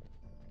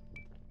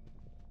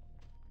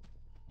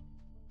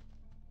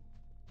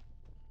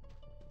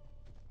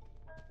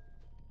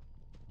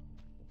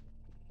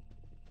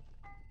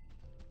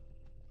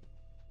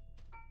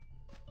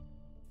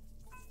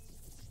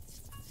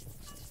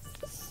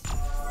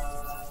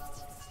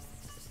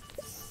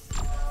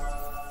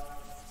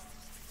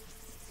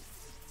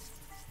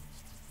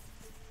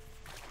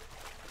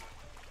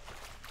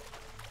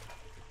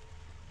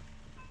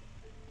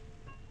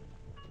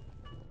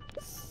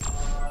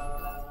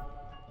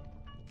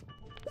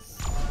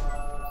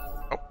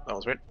 Oh, that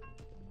was weird.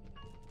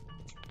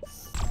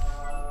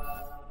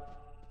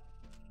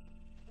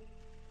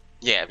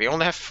 Yeah, we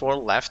only have 4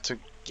 left to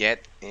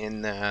get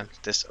in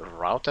this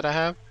route that I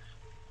have.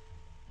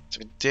 So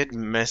we did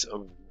miss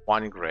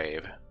one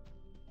grave.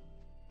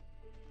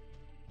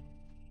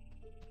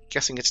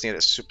 Guessing it's near the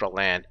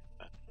Supraland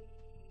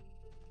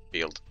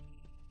field.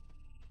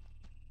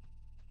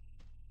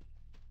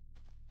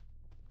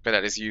 But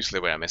that is usually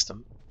where I miss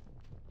them.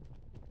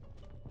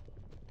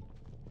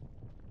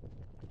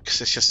 Because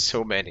there's just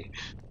so many.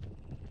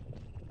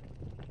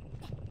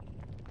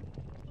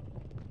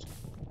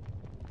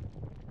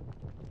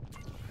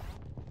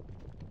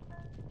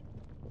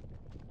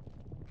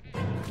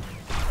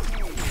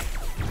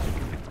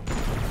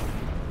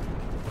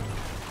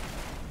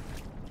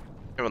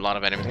 We have a lot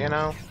of enemies here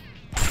now.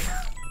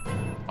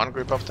 One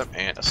group of them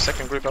and a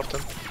second group of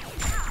them.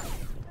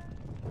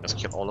 Let's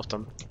kill all of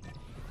them.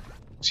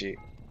 See,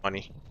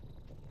 money.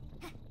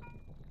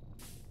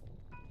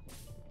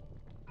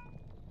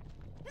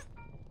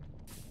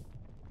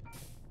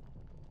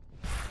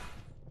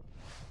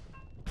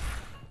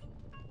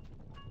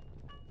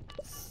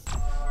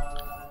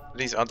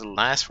 These are the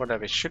last one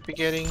that we should be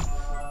getting.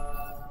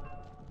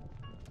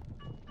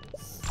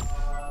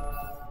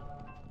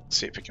 Let's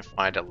see if we can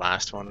find the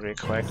last one real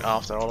quick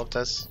after all of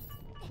this.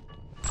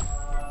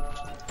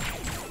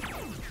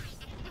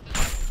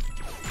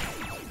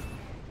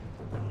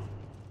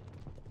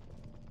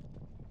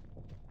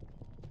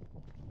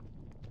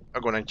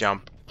 I'm gonna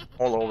jump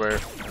all over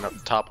and on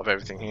top of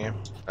everything here.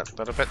 A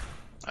little bit.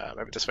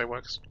 Maybe this way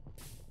works.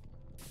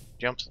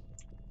 Jumps.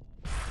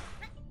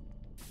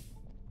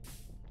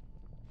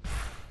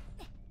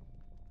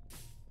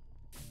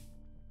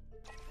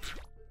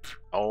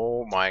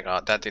 Oh my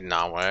god, that did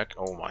not work.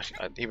 Oh my,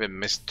 I even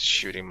missed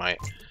shooting my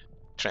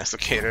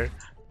translocator.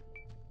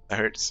 That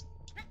hurts.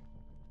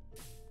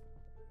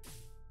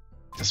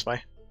 This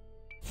way?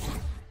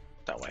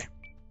 That way.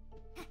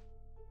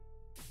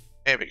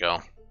 There we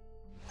go.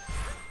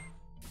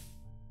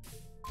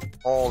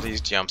 All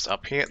these jumps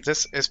up here.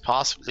 This is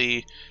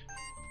possibly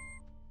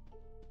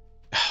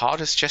the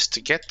hardest chest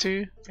to get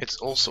to. It's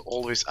also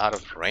always out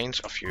of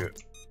range of your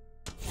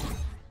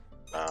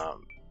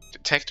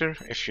detector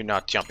if you're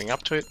not jumping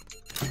up to it.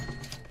 I'm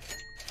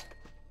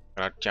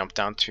gonna jump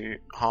down to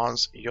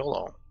Hans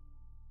YOLO.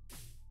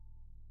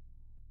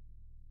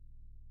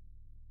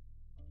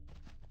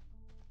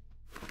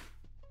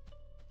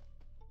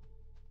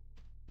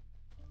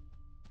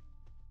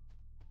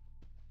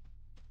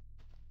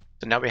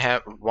 So now we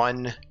have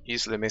one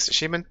easily missed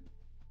achievement.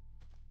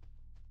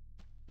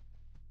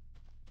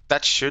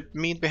 That should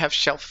mean we have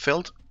shelf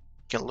filled.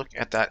 You can look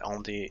at that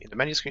on the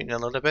menu screen in a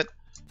little bit.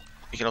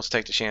 You can also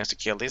take the chance to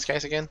kill these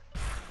guys again.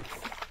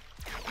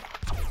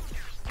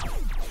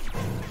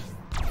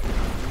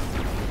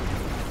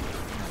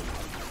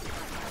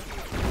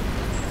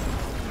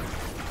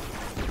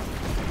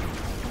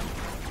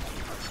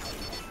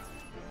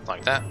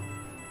 Like that.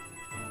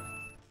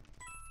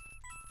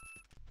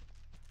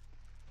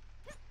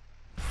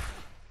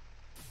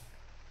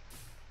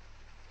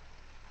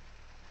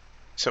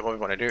 So what we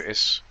want to do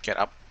is get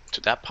up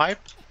to that pipe,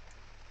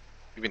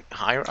 even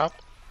higher up.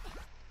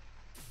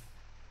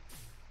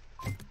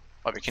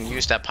 But we can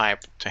use that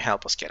pipe to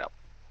help us get up.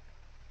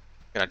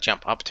 We're gonna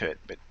jump up to it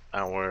with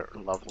our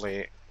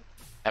lovely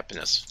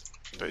happiness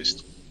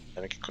boost.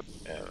 Then we can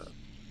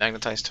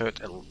magnetize to it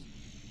and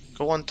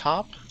go on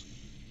top,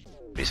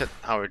 reset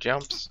our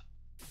jumps.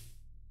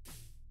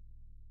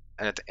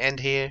 And at the end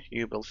here,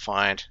 you will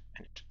find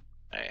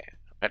a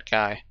red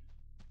guy.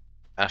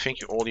 I think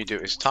all you do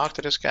is talk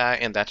to this guy,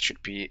 and that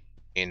should be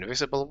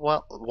invisible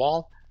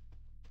wall.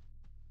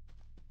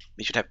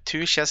 We should have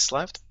 2 chests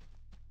left.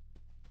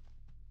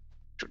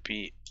 Should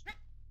be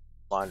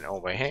one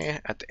over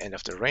here at the end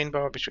of the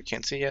rainbow, which we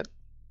can't see yet.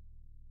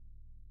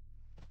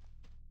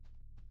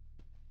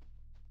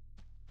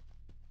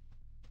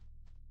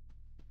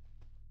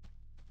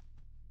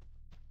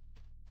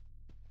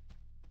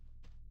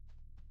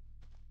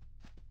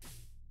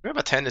 We have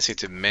a tendency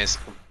to miss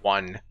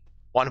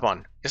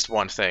just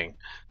one thing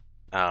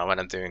when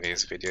I'm doing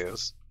these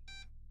videos,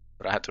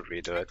 but I had to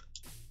redo it.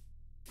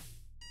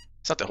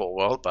 It's not the whole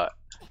world, but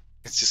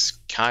it's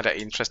just kind of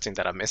interesting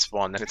that I miss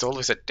one, and it's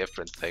always a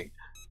different thing.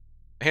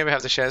 Here we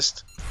have the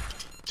chest.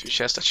 2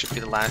 chests, that should be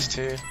the last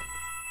 2.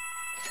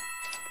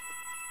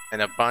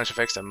 And a bunch of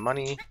extra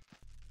money.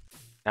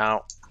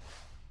 Now,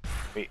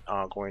 we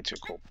are going to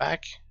go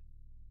back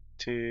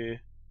to...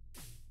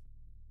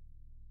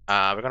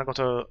 we're gonna go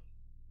to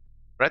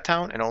Red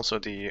Town and also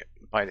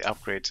buy the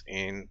upgrades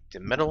in the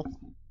middle.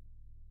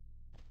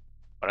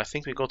 But I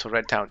think we go to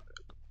Red Town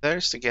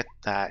first to get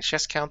that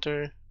chest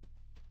counter.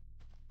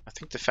 I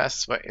think the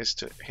fastest way is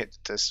to hit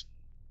this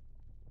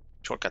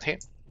shortcut here.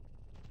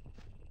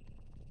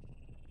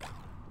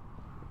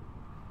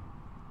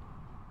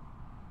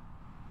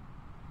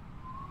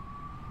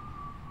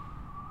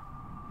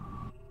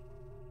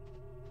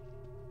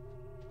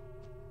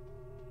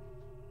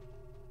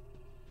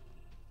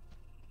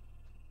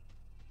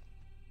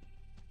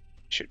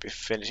 Should be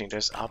finishing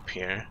this up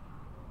here.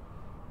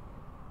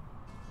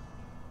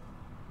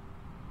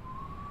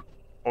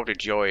 Or the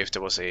joy if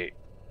there was a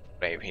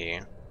grave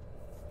here.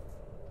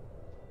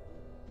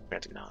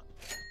 Apparently not.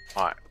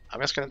 Alright,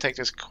 I'm just gonna take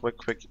this quick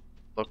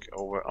look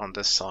over on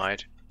this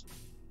side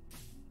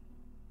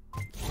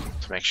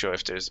to make sure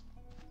if there's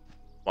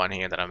one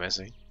here that I'm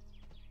missing.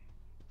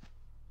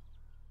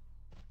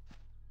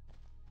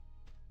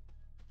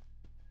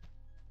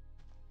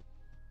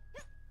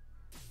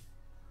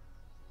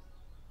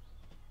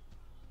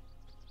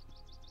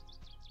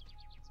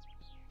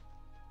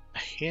 I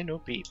hear no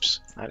beeps.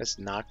 That is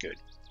not good.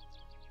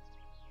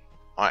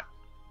 Alright,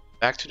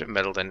 back to the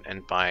middle then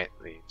and buy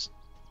these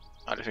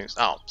other things.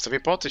 Oh, so we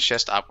bought the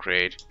chest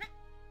upgrade.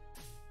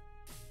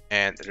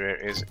 And there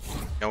is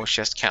no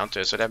chest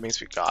counter, so that means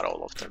we got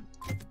all of them.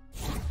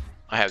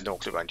 I have no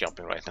clue where I'm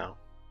jumping right now.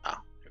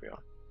 Ah, here we are.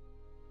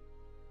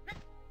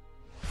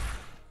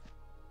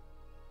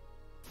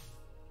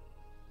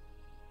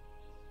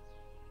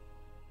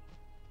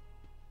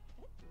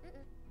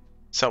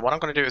 So what I'm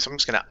gonna do is I'm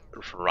just gonna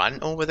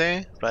run over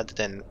there rather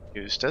than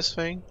use this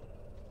thing,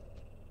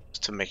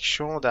 just to make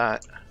sure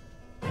that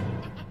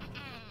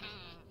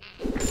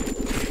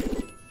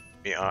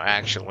we are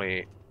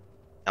actually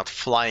not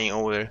flying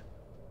over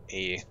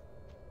a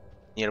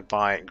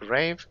nearby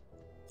grave.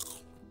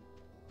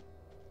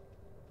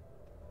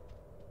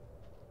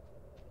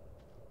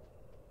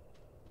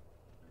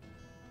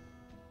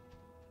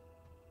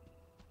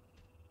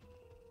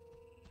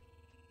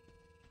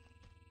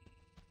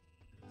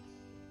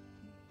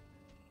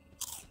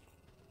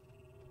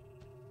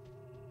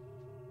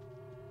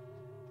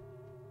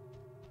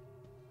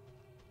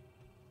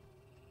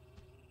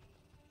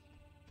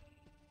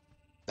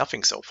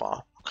 Nothing so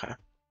far. Okay.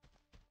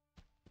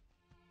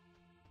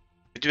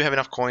 We do have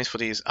enough coins for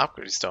these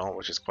upgrades though,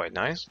 which is quite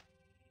nice.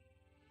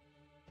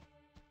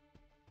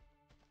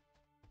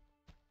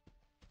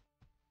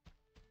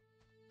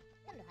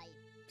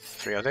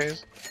 Three of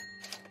these.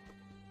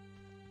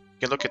 You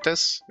can look at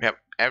this. We have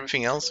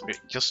everything else. We're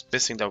just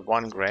missing the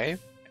one grave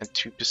and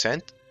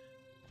 2%.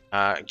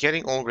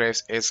 Getting all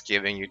graves is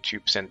giving you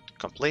 2%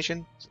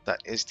 completion. So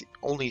that is the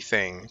only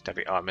thing that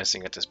we are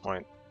missing at this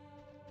point.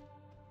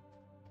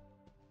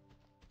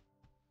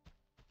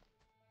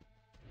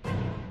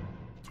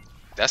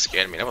 That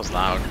scared me, that was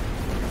loud.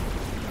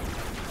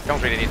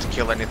 Don't really need to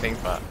kill anything,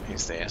 but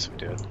he's there, so we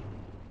do it.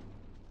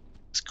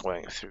 Just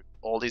going through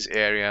all these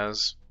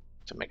areas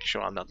to make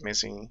sure I'm not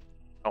missing.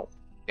 Oh,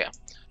 yeah.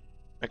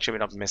 Make sure we're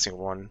not missing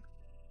one.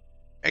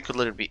 It could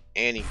literally be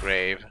any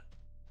grave.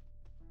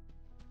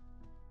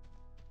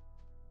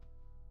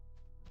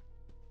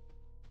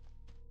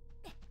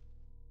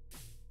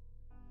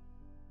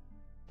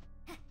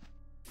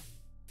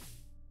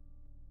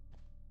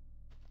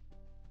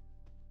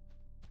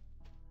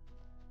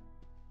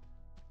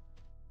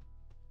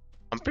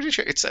 I'm pretty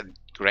sure it's a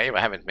grave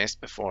I haven't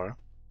missed before.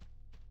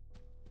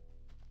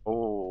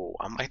 Oh,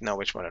 I might know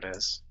which one it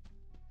is.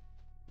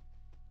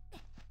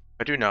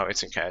 I do know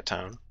it's in Cat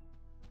Town.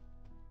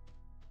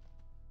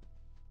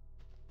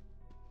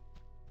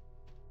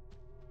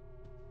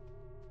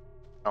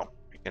 Oh,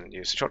 we can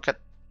use the shortcut.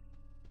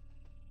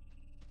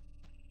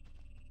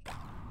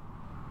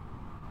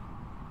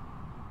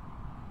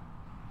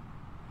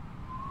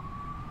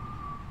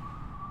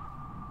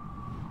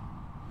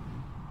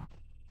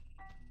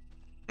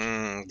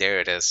 There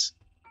it is.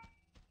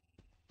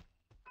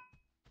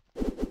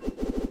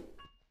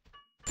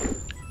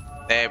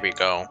 There we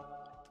go.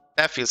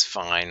 That feels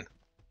fine.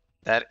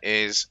 That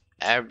is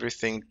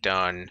everything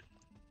done.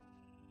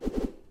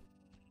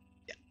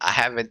 I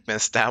haven't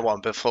missed that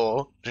one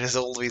before. There's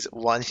always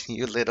one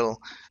new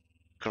little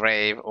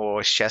grave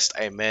or chest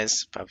I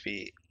miss, but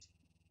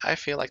I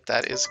feel like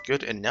that is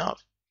good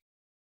enough.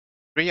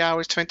 3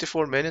 hours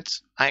 24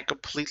 minutes. I'm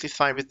completely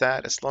fine with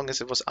that. As long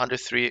as it was under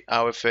 3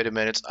 hours 30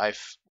 minutes, I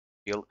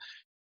feel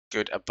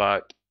good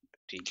about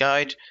the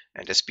guide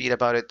and the speed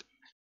about it.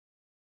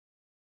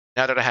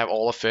 Now that I have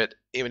all of it,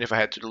 even if I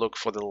had to look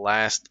for the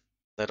last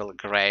little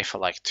grave for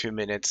like 2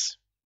 minutes,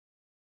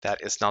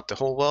 that is not the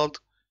whole world.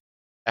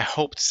 I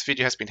hope this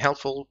video has been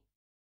helpful.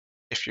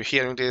 If you're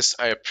hearing this,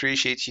 I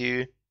appreciate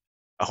you.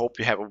 I hope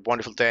you have a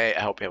wonderful day.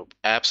 I hope you have an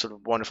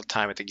absolute wonderful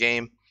time at the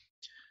game.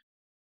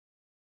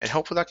 And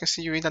hopefully I can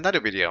see you in another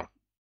video.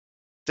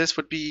 This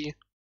would be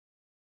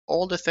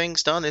all the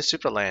things done in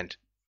Supraland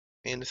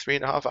in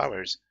 3.5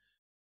 hours.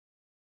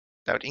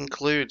 That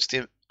includes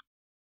the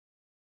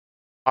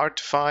hard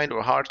to find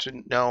or hard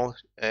to know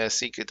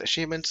secret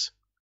achievements,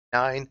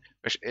 9,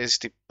 which is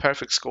the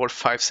perfect score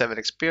 5-7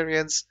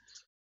 experience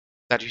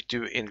that you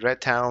do in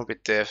Red Town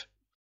with the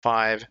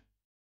 5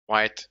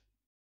 white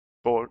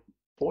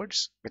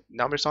boards with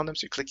numbers on them,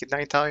 so you click it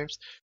 9 times.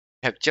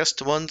 You have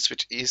just once,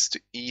 which is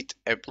to eat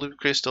a blue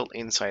crystal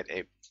inside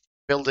a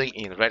building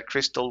in red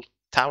crystal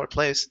tower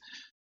place.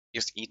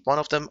 Just eat one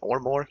of them or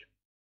more.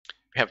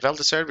 We have well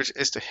deserved, which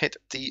is to hit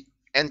the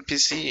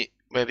NPC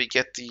where we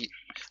get the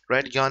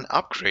red gun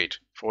upgrade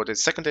for the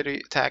secondary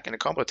attack and the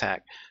combo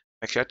attack.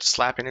 Make sure to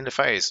slap him in the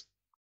face.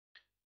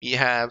 We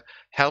have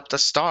helped a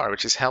star,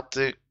 which is help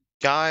the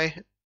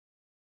guy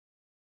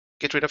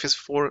get rid of his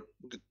 4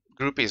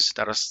 groupies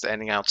that are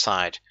standing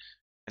outside.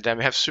 And then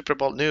we have Super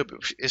Bowl Noob,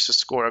 which is to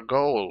score a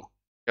goal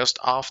just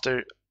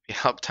after we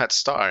helped that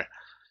star.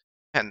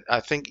 And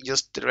I think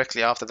just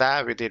directly after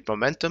that, we did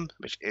Momentum,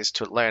 which is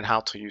to learn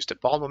how to use the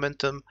ball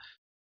momentum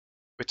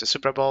with the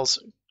Super Balls,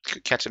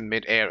 catch them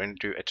mid-air and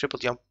do a triple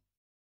jump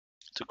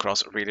to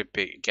cross really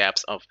big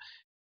gaps of,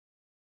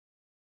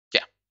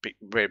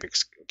 very big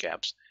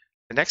gaps.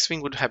 The next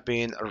thing would have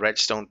been a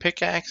redstone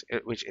pickaxe,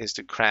 which is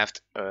to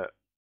craft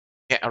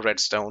a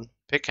redstone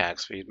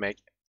pickaxe. We make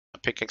a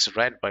pickaxe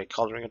red by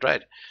coloring it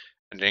red,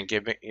 and then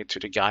giving it to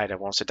the guy that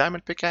wants a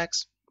diamond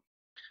pickaxe.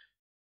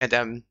 And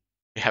then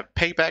we have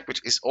Payback,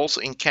 which is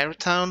also in Carrot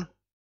Town,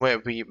 where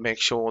we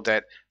make sure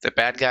that the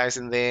bad guys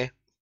in there,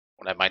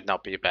 well, that might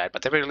not be bad,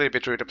 but they were a little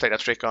bit rude to play that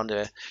trick on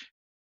the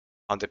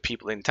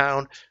people in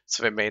town,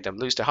 so we made them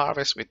lose the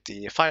harvest with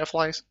the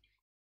fireflies.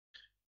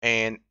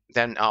 And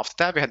then after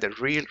that, we had the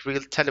real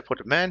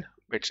teleported man,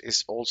 which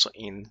is also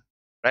in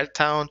Red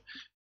Town.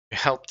 We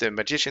help the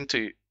magician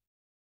to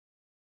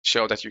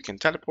show that you can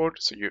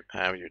teleport. So you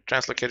have your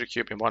translocator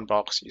cube in one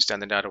box, you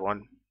stand in the other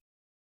one,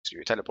 so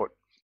you teleport.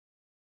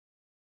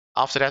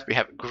 After that, we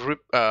have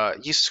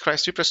Jesus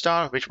Christ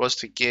Superstar, which was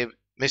to give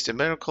Mr.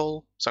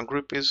 Miracle some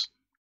groupies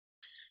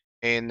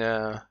in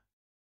where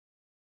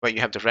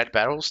you have the red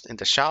barrels in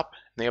the shop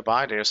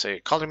nearby. There's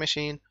a color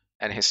machine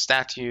and his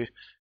statue.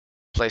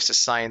 Place the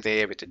sign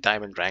there with the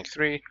diamond rank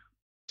 3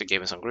 to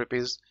give him some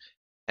groupies.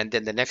 And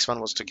then the next one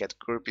was to get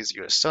groupies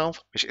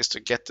yourself, which is to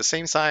get the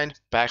same sign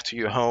back to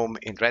your home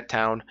in Red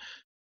Town.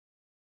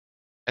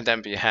 And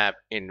then we have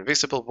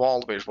Invisible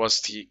Wall, which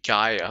was the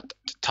guy at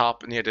the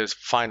top near the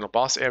final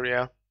boss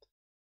area,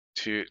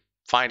 to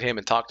find him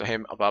and talk to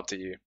him about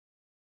the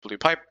blue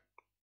pipe.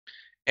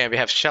 And we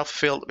have Shelf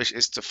Filled, which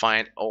is to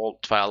find all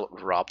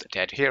 12 robbed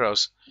dead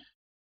heroes.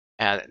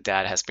 And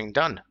that has been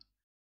done.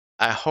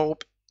 I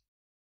hope,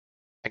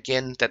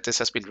 again, that this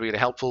has been really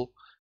helpful.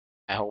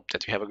 I hope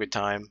that you have a good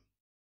time.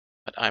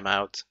 But I'm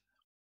out.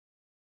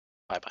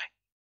 Bye bye.